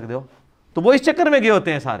کڑا سکتے ہو. تو وہ اس چکر میں گئے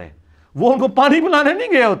ہوتے ہیں سارے, وہ ان کو پانی پلانے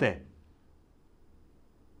نہیں گئے ہوتے.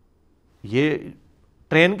 یہ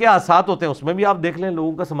ٹرین کے حادثات ہوتے ہیں, اس میں بھی آپ دیکھ لیں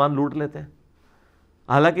لوگوں کا سامان لوٹ لیتے ہیں,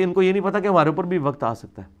 حالانکہ ان کو یہ نہیں پتا کہ ہمارے اوپر بھی وقت آ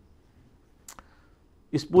سکتا ہے.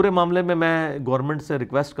 اس پورے معاملے میں گورنمنٹ سے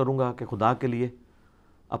ریکویسٹ کروں گا کہ خدا کے لیے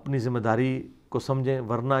اپنی ذمہ داری کو سمجھیں,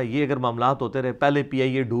 ورنہ یہ اگر معاملات ہوتے رہے. پہلے پی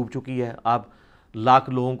آئی اے ڈوب چکی ہے, آپ لاکھ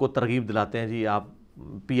لوگوں کو ترغیب دلاتے ہیں جی آپ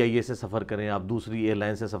پی آئی اے سے سفر کریں, آپ دوسری ایئر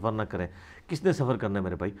لائن سے سفر نہ کریں. کس نے سفر کرنا ہے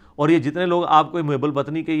میرے بھائی؟ اور یہ جتنے لوگ آپ کو محب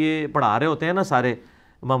الوطنی کے یہ پڑھا رہے ہوتے ہیں نا سارے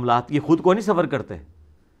معاملات, یہ خود کو نہیں سفر کرتے,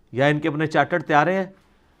 یا ان کے اپنے چارٹرڈ تیارے ہیں,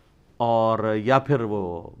 اور یا پھر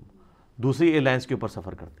وہ دوسری ایئر لائنس کے اوپر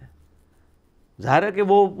سفر کرتے ہیں. ظاہر ہے کہ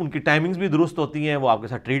وہ ان کی ٹائمنگز بھی درست ہوتی ہیں, وہ آپ کے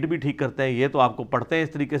ساتھ ٹریٹ بھی ٹھیک کرتے ہیں. یہ تو آپ کو پڑھتے ہیں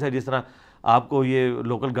اس طریقے سے جس طرح آپ کو یہ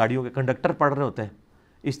لوکل گاڑیوں کے کنڈکٹر پڑھ رہے ہوتے ہیں,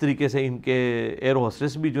 اس طریقے سے ان کے ایئر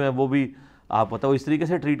ہوسٹس بھی جو ہیں وہ بھی آپ پتہ وہ اس طریقے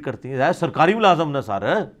سے ٹریٹ کرتی ہیں. ظاہر سرکاری ملازم نہ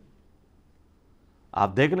سارا,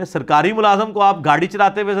 آپ دیکھ لیں سرکاری ملازم کو آپ گاڑی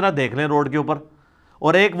چلاتے ہوئے ذرا دیکھ لیں روڈ کے اوپر,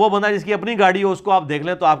 اور ایک وہ بندہ جس کی اپنی گاڑی ہو اس کو آپ دیکھ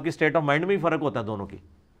لیں, تو آپ کی اسٹیٹ آف مائنڈ میں ہی فرق ہوتا ہے دونوں کی.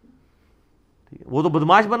 ٹھیک ہے, وہ تو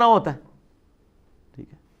بدماش بنا ہوتا ہے.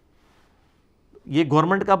 ٹھیک ہے, یہ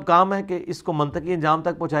گورنمنٹ کا اب کام ہے کہ اس کو منطقی انجام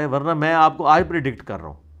تک پہنچائے, ورنہ میں آپ کو آج پریڈکٹ کر رہا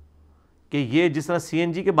ہوں کہ یہ جس طرح سی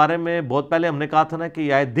این جی کے بارے میں بہت پہلے ہم نے کہا تھا نا کہ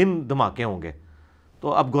یہ آئے دن دھماکے ہوں گے,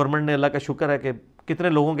 تو اب گورنمنٹ نے اللہ کا شکر ہے کہ کتنے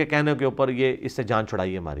لوگوں کے کہنے کے اوپر یہ اس سے جان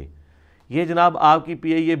چھڑائی ہے ہماری. یہ جناب آپ کی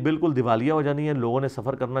پی آئی اے بالکل دیوالیہ ہو جانی ہے, لوگوں نے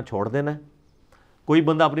سفر کرنا چھوڑ دینا ہے. کوئی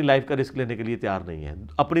بندہ اپنی لائف کا رسک لینے کے لیے تیار نہیں ہے.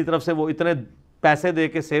 اپنی طرف سے وہ اتنے پیسے دے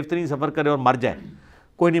کے سیف ترین سفر کرے اور مر جائے,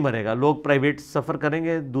 کوئی نہیں مرے گا. لوگ پرائیویٹ سفر کریں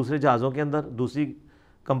گے دوسرے جہازوں کے اندر, دوسری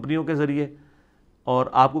کمپنیوں کے ذریعے, اور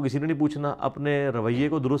آپ کو کسی نے نہیں پوچھنا. اپنے رویے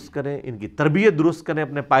کو درست کریں, ان کی تربیت درست کریں,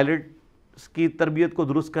 اپنے پائلٹس کی تربیت کو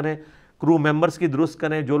درست کریں, کرو ممبرس کی درست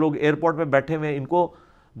کریں. جو لوگ ایئرپورٹ پہ بیٹھے ہوئے ہیں ان کو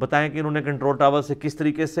بتائیں کہ انہوں نے کنٹرول ٹاور سے کس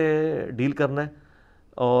طریقے سے ڈیل کرنا ہے,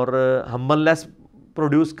 اور ہمبل لیس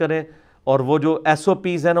پروڈیوس کریں, اور وہ جو ایس او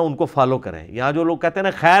پیز ہیں نا ان کو فالو کریں. یہاں جو لوگ کہتے ہیں نا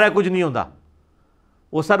خیر ہے کچھ نہیں ہوتا,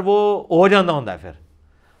 وہ سر وہ ہو جانا ہوتا ہے. پھر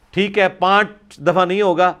ٹھیک ہے 5 دفعہ نہیں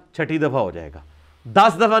ہوگا, 6ٹھی دفعہ ہو جائے گا,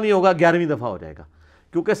 10 دفعہ نہیں ہوگا, 11ویں دفعہ ہو جائے گا.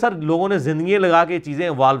 کیونکہ سر لوگوں نے زندگیاں لگا کے چیزیں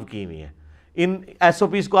ایوالو کی ہوئی ہیں. ان ایس او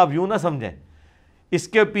پیز کو آپ یوں نہ سمجھیں, اس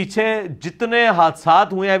کے پیچھے جتنے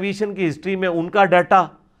حادثات ہوئے ہیں ایویشن کی ہسٹری میں ان کا ڈیٹا,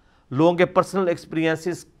 لوگوں کے پرسنل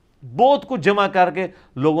ایکسپیرینسز, بہت کچھ جمع کر کے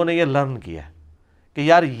لوگوں نے یہ لرن کیا ہے کہ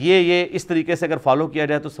یار یہ اس طریقے سے اگر فالو کیا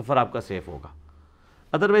جائے تو سفر آپ کا سیف ہوگا.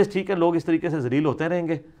 ادروائز ٹھیک ہے لوگ اس طریقے سے ذلیل ہوتے رہیں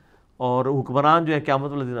گے, اور حکمران جو ہے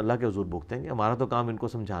قیامت والے دن اللہ کے حضور بھگتیں گے. ہمارا تو کام ان کو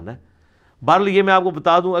سمجھانا ہے. بہرحال یہ میں آپ کو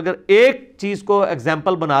بتا دوں, اگر ایک چیز کو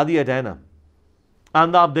ایگزامپل بنا دیا جائے نا,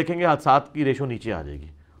 آندہ آپ دیکھیں گے حادثات کی ریشو نیچے آ جائے گی,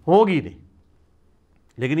 ہوگی نہیں.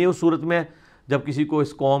 لیکن یہ اس صورت میں جب کسی کو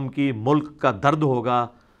اس قوم کی, ملک کا درد ہوگا,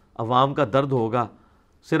 عوام کا درد ہوگا,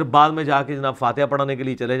 صرف بعد میں جا کے جناب فاتحہ پڑھانے کے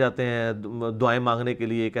لیے چلے جاتے ہیں, دعائیں مانگنے کے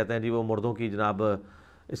لیے کہتے ہیں جی وہ مردوں کی جناب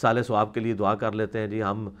اصالِ ثواب کے لیے دعا کر لیتے ہیں, جی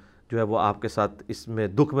ہم جو ہے وہ آپ کے ساتھ اس میں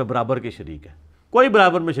دکھ میں برابر کے شریک ہیں. کوئی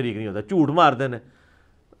برابر میں شریک نہیں ہوتا, جھوٹ مار دینے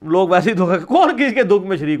لوگ ویسے ہی دھوکا, کون کس کے دکھ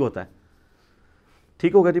میں شریک ہوتا ہے.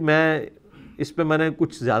 ٹھیک ہوگا جی. میں نے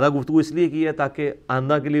کچھ زیادہ گفتگو اس لیے کی ہے تاکہ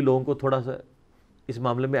آئندہ کے لیے لوگوں کو تھوڑا سا اس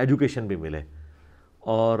معاملے میں ایجوکیشن بھی ملے,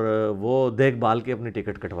 اور وہ دیکھ بھال کے اپنی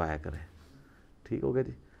ٹکٹ کٹوایا کریں. ٹھیک ہوگا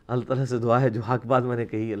جی. اللہ تعالیٰ سے دعا ہے جو حق بات میں نے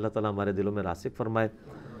کہی اللہ تعالیٰ ہمارے دلوں میں راسخ فرمائے,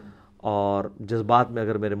 اور جذبات میں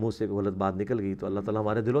اگر میرے منہ سے کوئی غلط بات نکل گئی تو اللہ تعالیٰ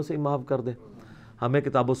ہمارے دلوں سے ہی معاف کر دے. ہمیں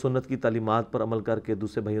کتاب و سنت کی تعلیمات پر عمل کر کے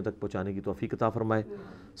دوسرے بھائیوں تک پہنچانے کی توفیق عطا فرمائے.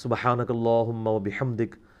 سبحانک اللہم و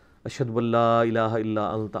بحمدک, اشہد ان لا الہ الا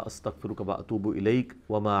انت, استغفرک و اتوب الیک,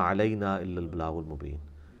 وما علینا الا البلاغ المبین.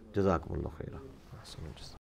 جزاکم اللہ خیرا.